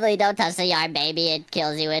 Yeah, definitely don't touch the yarn, baby. It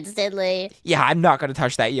kills you instantly. Yeah, I'm not gonna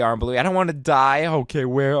touch that yarn, Bluey. I don't want to die. Okay,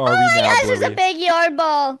 where are we Oh my now, gosh, Bluey? there's a big yarn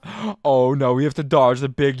ball. Oh no, we have to dodge the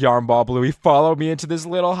big yarn ball, Bluey. Follow me into this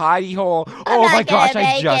little hidey hole. Oh not my gosh, gonna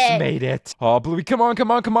I make just it. made it. Oh, Bluey, come on.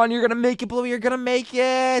 You're gonna make it, Bluey. You're gonna make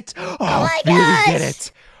it. Oh, my Bluey gosh. did it.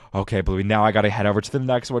 Okay, Bluey, now I gotta head over to the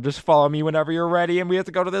next one. Just follow me whenever you're ready, and we have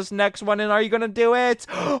to go to this next one, and are you gonna do it?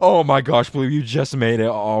 Oh my gosh, Bluey, you just made it.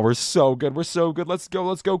 Oh, we're so good,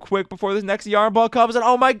 Let's go quick before this next yarn ball comes, and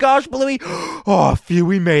oh my gosh, Bluey. Oh, phew,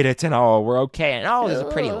 we made it, and oh, we're okay. And oh, there's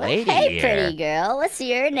a pretty Ooh, lady Hey, here. pretty girl. What's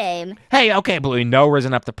your name? Hey, okay, Bluey, no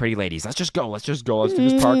risen up the pretty ladies. Let's just go. Let's do this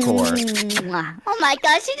parkour. Mwah. Oh my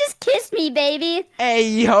gosh, you just kissed me, baby. Hey,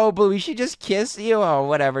 yo, Bluey, she just kissed you. Oh,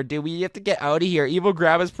 whatever, dude. We have to get out of here. Evil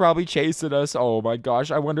Grandma's probably chasing us. Oh my gosh,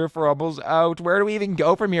 I wonder if we're almost out. Where do we even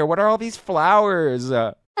go from here? What are all these flowers?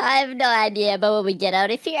 I have no idea, but when we get out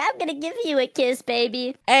of here, I'm gonna give you a kiss,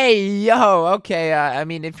 baby. Hey, yo, okay, I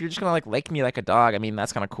mean, if you're just gonna, like, lick me like a dog, I mean,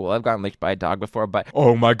 that's kind of cool. I've gotten licked by a dog before, but...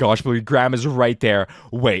 Oh my gosh, Bluey, Grandma's right there.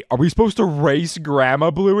 Wait, are we supposed to race Grandma,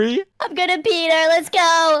 Bluey? I'm gonna beat her. Let's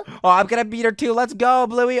go. Oh, I'm gonna beat her too. Let's go,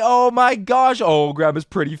 Bluey. Oh my gosh. Oh, Grandma's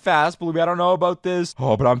pretty fast, Bluey. I don't know about this.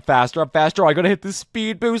 Oh, but I'm faster. Oh, I gotta hit the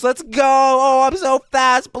speed boost. Let's go. Oh, I'm so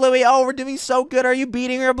fast, Bluey. Oh, we're doing so good. Are you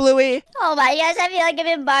beating her, Bluey? Oh my gosh, I feel like I'm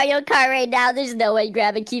in Mario Kart right now. There's no way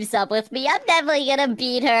Grandma keeps up with me. I'm definitely gonna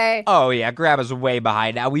beat her. Oh, yeah. Grandma's way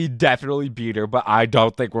behind now. We definitely beat her, but I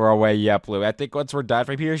don't think we're away yet, Bluey. I think once we're done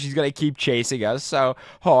from here, she's gonna keep chasing us. So,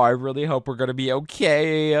 oh, I really hope we're gonna be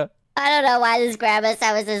okay. I don't know why this Grandma's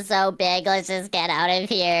house is so big. Let's just get out of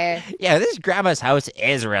here. Yeah, this Grandma's house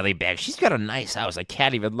is really big. She's got a nice house. I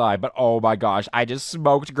can't even lie. But oh my gosh, I just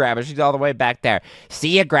smoked Grandma. She's all the way back there.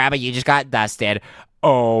 See ya, Grandma. You just got dusted.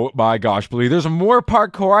 Oh my gosh, Bluey, there's more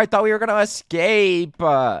parkour. I thought we were gonna escape.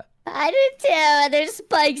 I did too, and there's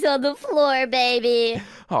spikes on the floor, baby.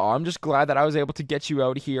 Oh, I'm just glad that I was able to get you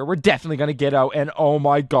out here. We're definitely gonna get out, and oh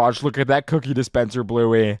my gosh, look at that cookie dispenser,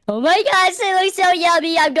 Bluey. Oh my gosh, it looks so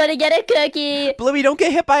yummy. I'm gonna get a cookie. Bluey, don't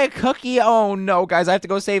get hit by a cookie. Oh no, guys, I have to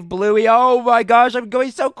go save Bluey. Oh my gosh, I'm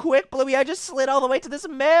going so quick, Bluey. I just slid all the way to this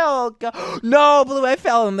milk. No, Bluey, I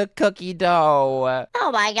fell in the cookie dough.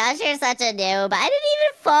 Oh my gosh, you're such a noob. I didn't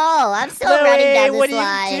even fall. I'm still Bluey, running down the what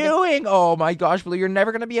slide. are you doing? Oh my gosh, Bluey, you're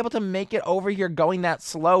never gonna be able able to make it over here going that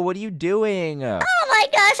slow? What are you doing? Oh my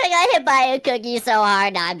gosh, I got hit by a cookie so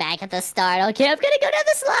hard. Now I'm back at the start. Okay, I'm gonna go down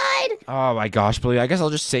the slide. Oh my gosh, Bluey, I guess I'll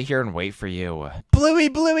just sit here and wait for you. Bluey,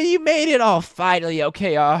 you made it! Oh, finally.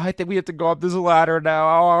 Okay, I think we have to go up this ladder now.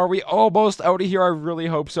 Oh, are we almost out of here? I really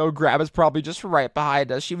hope so. Grandma's probably just right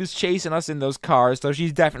behind us. She was chasing us in those cars, so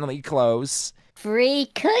she's definitely close. Free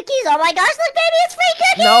cookies? Oh my gosh, look, baby, it's free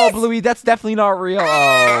cookies! No, Bluey, that's definitely not real.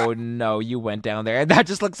 Oh, no, you went down there. That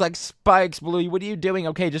just looks like spikes, Bluey. What are you doing?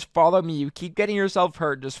 Okay, just follow me. You keep getting yourself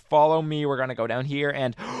hurt. Just follow me. We're gonna go down here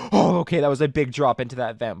and... Oh, okay, that was a big drop into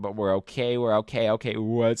that vent, but we're okay. Okay,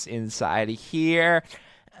 what's inside here?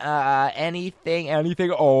 Anything?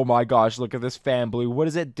 Oh my gosh, look at this fan, Bluey. What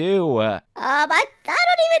does it do? I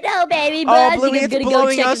don't even know, baby, but Oh, I Bluey, think I'm it's gonna go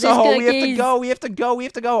blowing check us. if there's Oh, cookies. we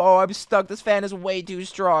have to go. Oh, I'm stuck. This fan is way too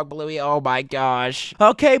strong, Bluey. Oh my gosh.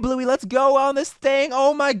 Okay, Bluey, let's go on this thing.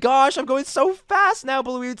 Oh my gosh, I'm going so fast now,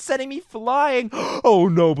 Bluey. It's sending me flying. Oh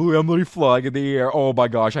no, Bluey, I'm literally flying in the air. Oh my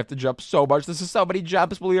gosh, I have to jump so much. This is so many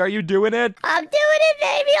jumps, Bluey. Are you doing it? I'm doing it,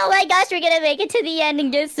 baby. Oh my gosh, we're gonna make it to the end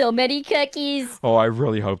and get so many cookies. Oh, I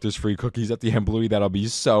really hope there's free cookies at the end, Bluey. That'll be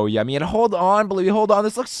so yummy. And hold on, Bluey, hold on.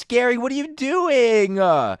 This looks scary. What are you doing?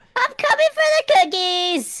 I'm coming for the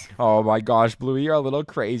cookies. Oh my gosh, Bluey, you're a little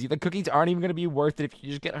crazy. The cookies aren't even going to be worth it if you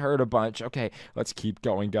just get hurt a bunch. Okay, let's keep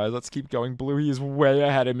going, guys. Let's keep going. Bluey is way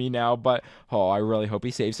ahead of me now, but oh, I really hope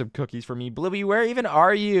he saves some cookies for me. Bluey, where even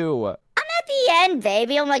are you? I'm at the end,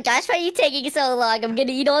 baby. Oh my gosh, why are you taking so long? I'm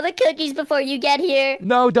gonna eat all the cookies before you get here.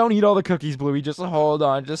 No, don't eat all the cookies, Bluey. Just hold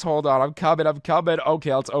on. I'm coming.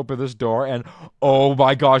 Okay, let's open this door and oh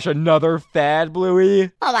my gosh, another fan,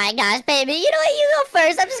 Bluey. Oh my gosh, baby. You know what? You go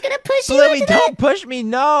first. I'm just gonna push you Bluey, into don't push me.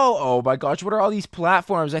 No. Oh my gosh, what are all these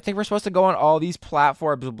platforms? I think we're supposed to go on all these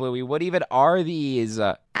platforms, Bluey. What even are these?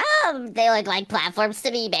 They look like platforms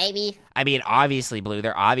to me, baby. I mean, obviously, Blue,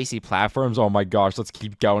 they're obviously platforms. Oh my gosh, let's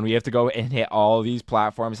keep going. We have to go and hit all these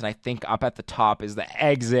platforms, and I think up at the top is the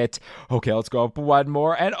exit. Okay, let's go up one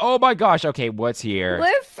more, and oh my gosh, okay, what's here?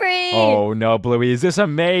 We're free. Oh no, Bluey, is this a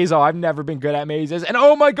maze? Oh, I've never been good at mazes, and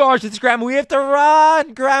oh my gosh, it's Grandma. We have to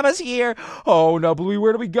run. Grandma's here. Oh no, Bluey,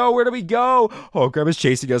 where do we go? Oh, Grandma's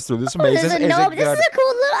chasing us through this maze. This is a cool little...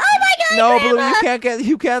 Oh my god, no, Grandma. Bluey,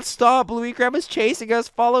 you can't stop, Bluey. Grandma's chasing us.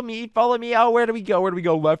 Follow me. Oh, where do we go?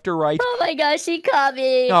 Left or right? Oh my gosh, she caught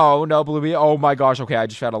me. Oh no, Bluey. Oh my gosh. Okay, I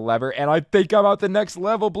just found a lever, and I think I'm at the next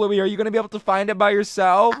level, Bluey. Are you gonna be able to find it by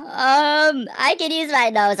yourself? I can use my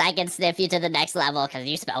nose. I can sniff you to the next level because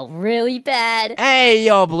you smell really bad. Hey,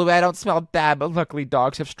 yo, Bluey. I don't smell bad, but luckily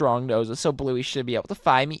dogs have strong noses, so Bluey should be able to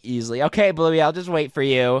find me easily. Okay, Bluey, I'll just wait for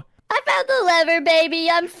you. I found the lever, baby.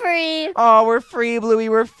 I'm free. Oh, we're free, Bluey.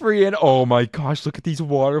 We're free. And oh my gosh, look at these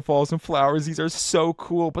waterfalls and flowers. These are so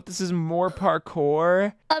cool, but this is more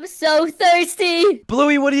parkour. I'm so thirsty.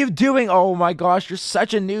 Bluey, what are you doing? Oh my gosh, you're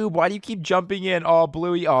such a noob. Why do you keep jumping in? Oh,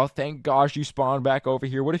 Bluey. Oh, thank gosh you spawned back over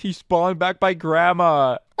here. What if you spawned back by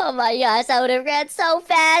Grandma? Oh my gosh, I would have ran so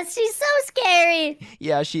fast. She's so scary.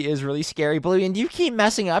 Yeah, she is really scary, Bluey. And you keep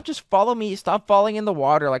messing up. Just follow me. Stop falling in the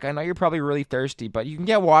water. Like, I know you're probably really thirsty, but you can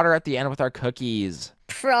get water at the end with our cookies.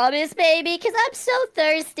 Promise, baby, because I'm so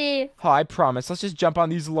thirsty. Oh, I promise. Let's just jump on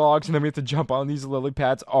these logs, and then we have to jump on these lily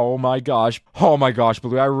pads. Oh my gosh,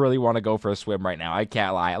 Bluey, I really want to go for a swim right now. I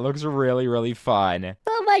can't lie. It looks really, really fun.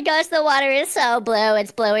 Oh my gosh, the water is so blue.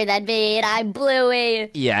 It's bluer than me, and I'm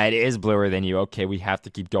bluey. Yeah, it is bluer than you. Okay, we have to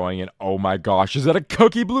keep going, and oh my gosh, is that a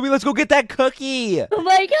cookie, Bluey? Let's go get that cookie. Oh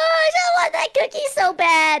my gosh, I want that cookie so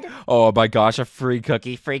bad. Oh my gosh, a free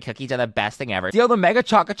cookie. Free cookies are the best thing ever. Steal the Mega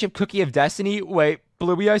Chocolate Chip Cookie of Destiny. Wait.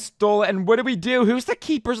 Bluey, I stole it, and what do we do? Who's the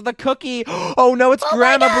keepers of the cookie? Oh no, it's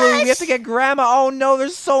Grandma, Bluey. We have to get Grandma. Oh no,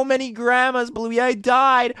 there's so many Grandmas, Bluey. I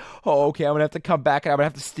died. Oh, okay, I'm gonna have to come back, and I'm gonna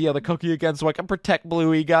have to steal the cookie again so I can protect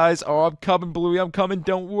Bluey, guys. Oh, I'm coming, Bluey. I'm coming.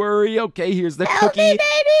 Don't worry. Okay, here's the Help cookie. me,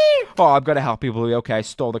 baby. Oh, I'm gonna help you, Bluey. Okay, I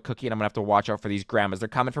stole the cookie, and I'm gonna have to watch out for these Grandmas. They're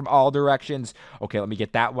coming from all directions. Okay, let me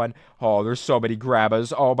get that one. Oh, there's so many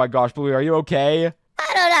Grandmas. Oh my gosh, Bluey, are you okay?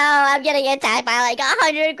 I don't know. I'm getting attacked by like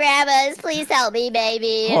 100 Grandmas. Please help me,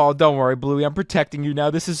 baby. Oh, don't worry, Bluey. I'm protecting you now.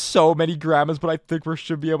 This is so many Grandmas, but I think we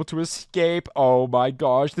should be able to escape. Oh my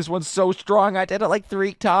gosh, this one's so strong. I did it like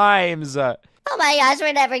 3 times. Oh my gosh,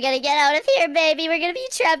 we're never gonna get out of here, baby. We're gonna be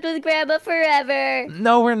trapped with Grandma forever.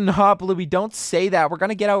 No, we're not, Bluey. Don't say that. We're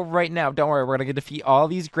gonna get out right now. Don't worry. We're gonna defeat all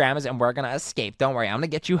these Grandmas, and we're gonna escape. Don't worry. I'm gonna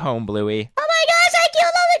get you home, Bluey. Oh my gosh, I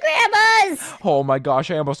killed all the Grandmas. Oh my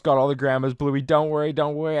gosh, I almost got all the Grandmas, Bluey. Don't worry.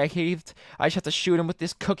 I just have to shoot him with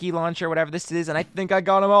this cookie launcher, whatever this is, and I think I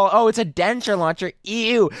got them all. Oh, it's a denture launcher.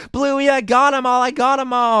 Ew. Bluey, I got them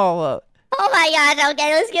all. Oh my gosh,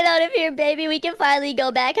 okay, let's get out of here, baby. We can finally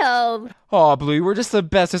go back home. Oh, Bluey, we're just the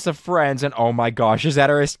bestest of friends. And oh my gosh, is that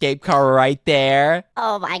our escape car right there?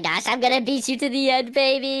 Oh my gosh, I'm gonna beat you to the end,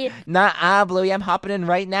 baby. Nuh-uh, Bluey, I'm hopping in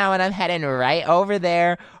right now and I'm heading right over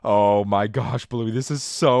there. Oh my gosh, Bluey, this is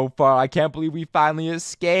so fun. I can't believe we finally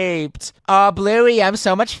escaped. Oh, Bluey, I'm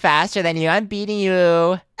so much faster than you. I'm beating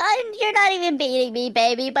you. You're not even beating me,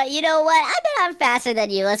 baby, but you know what? I bet I'm faster than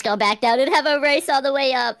you. Let's go back down and have a race all the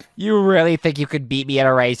way up. You really think you could beat me in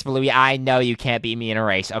a race, Bluey? I know you can't beat me in a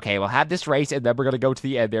race. Okay, we'll have this race and then we're gonna go to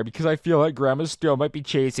the end there because I feel like Grandma still might be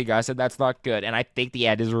chasing us and that's not good. And I think the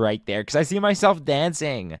end is right there because I see myself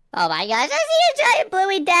dancing. Oh my gosh, I see a giant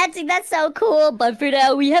Bluey dancing. That's so cool. But for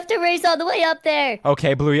now, we have to race all the way up there.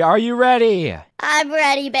 Okay, Bluey, are you ready? I'm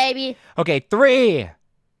ready, baby. Okay, 3,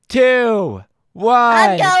 2, 1,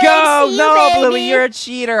 I'm going go! to you, No, baby. Bluey, you're a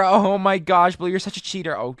cheater. Oh my gosh, Bluey, you're such a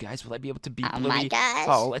cheater. Oh, guys, will I be able to beat Oh Bluey? my gosh.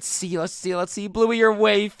 Oh, let's see. Bluey, you're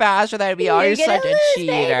way faster than me. Oh, You're you're gonna such a lose,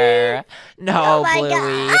 cheater. No, Oh my Bluey.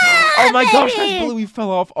 God. Ah, Oh my gosh, baby. guys, Bluey fell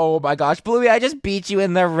off. Oh my gosh, Bluey, I just beat you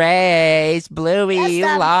in the race. Bluey, That's you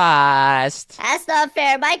not- lost. That's not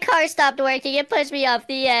fair. My car stopped working. It pushed me off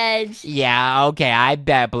the edge. Yeah, okay, I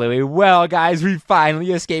bet, Bluey. Well, guys, we finally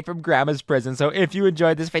escaped from Grandma's prison. So if you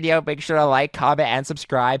enjoyed this video, make sure to like, comment, and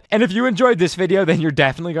subscribe. And if you enjoyed this video, then you're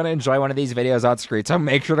definitely going to enjoy one of these videos on screen. So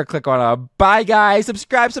make sure to click on a bye, guys.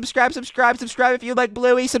 Subscribe if you like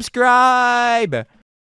Bluey. Subscribe.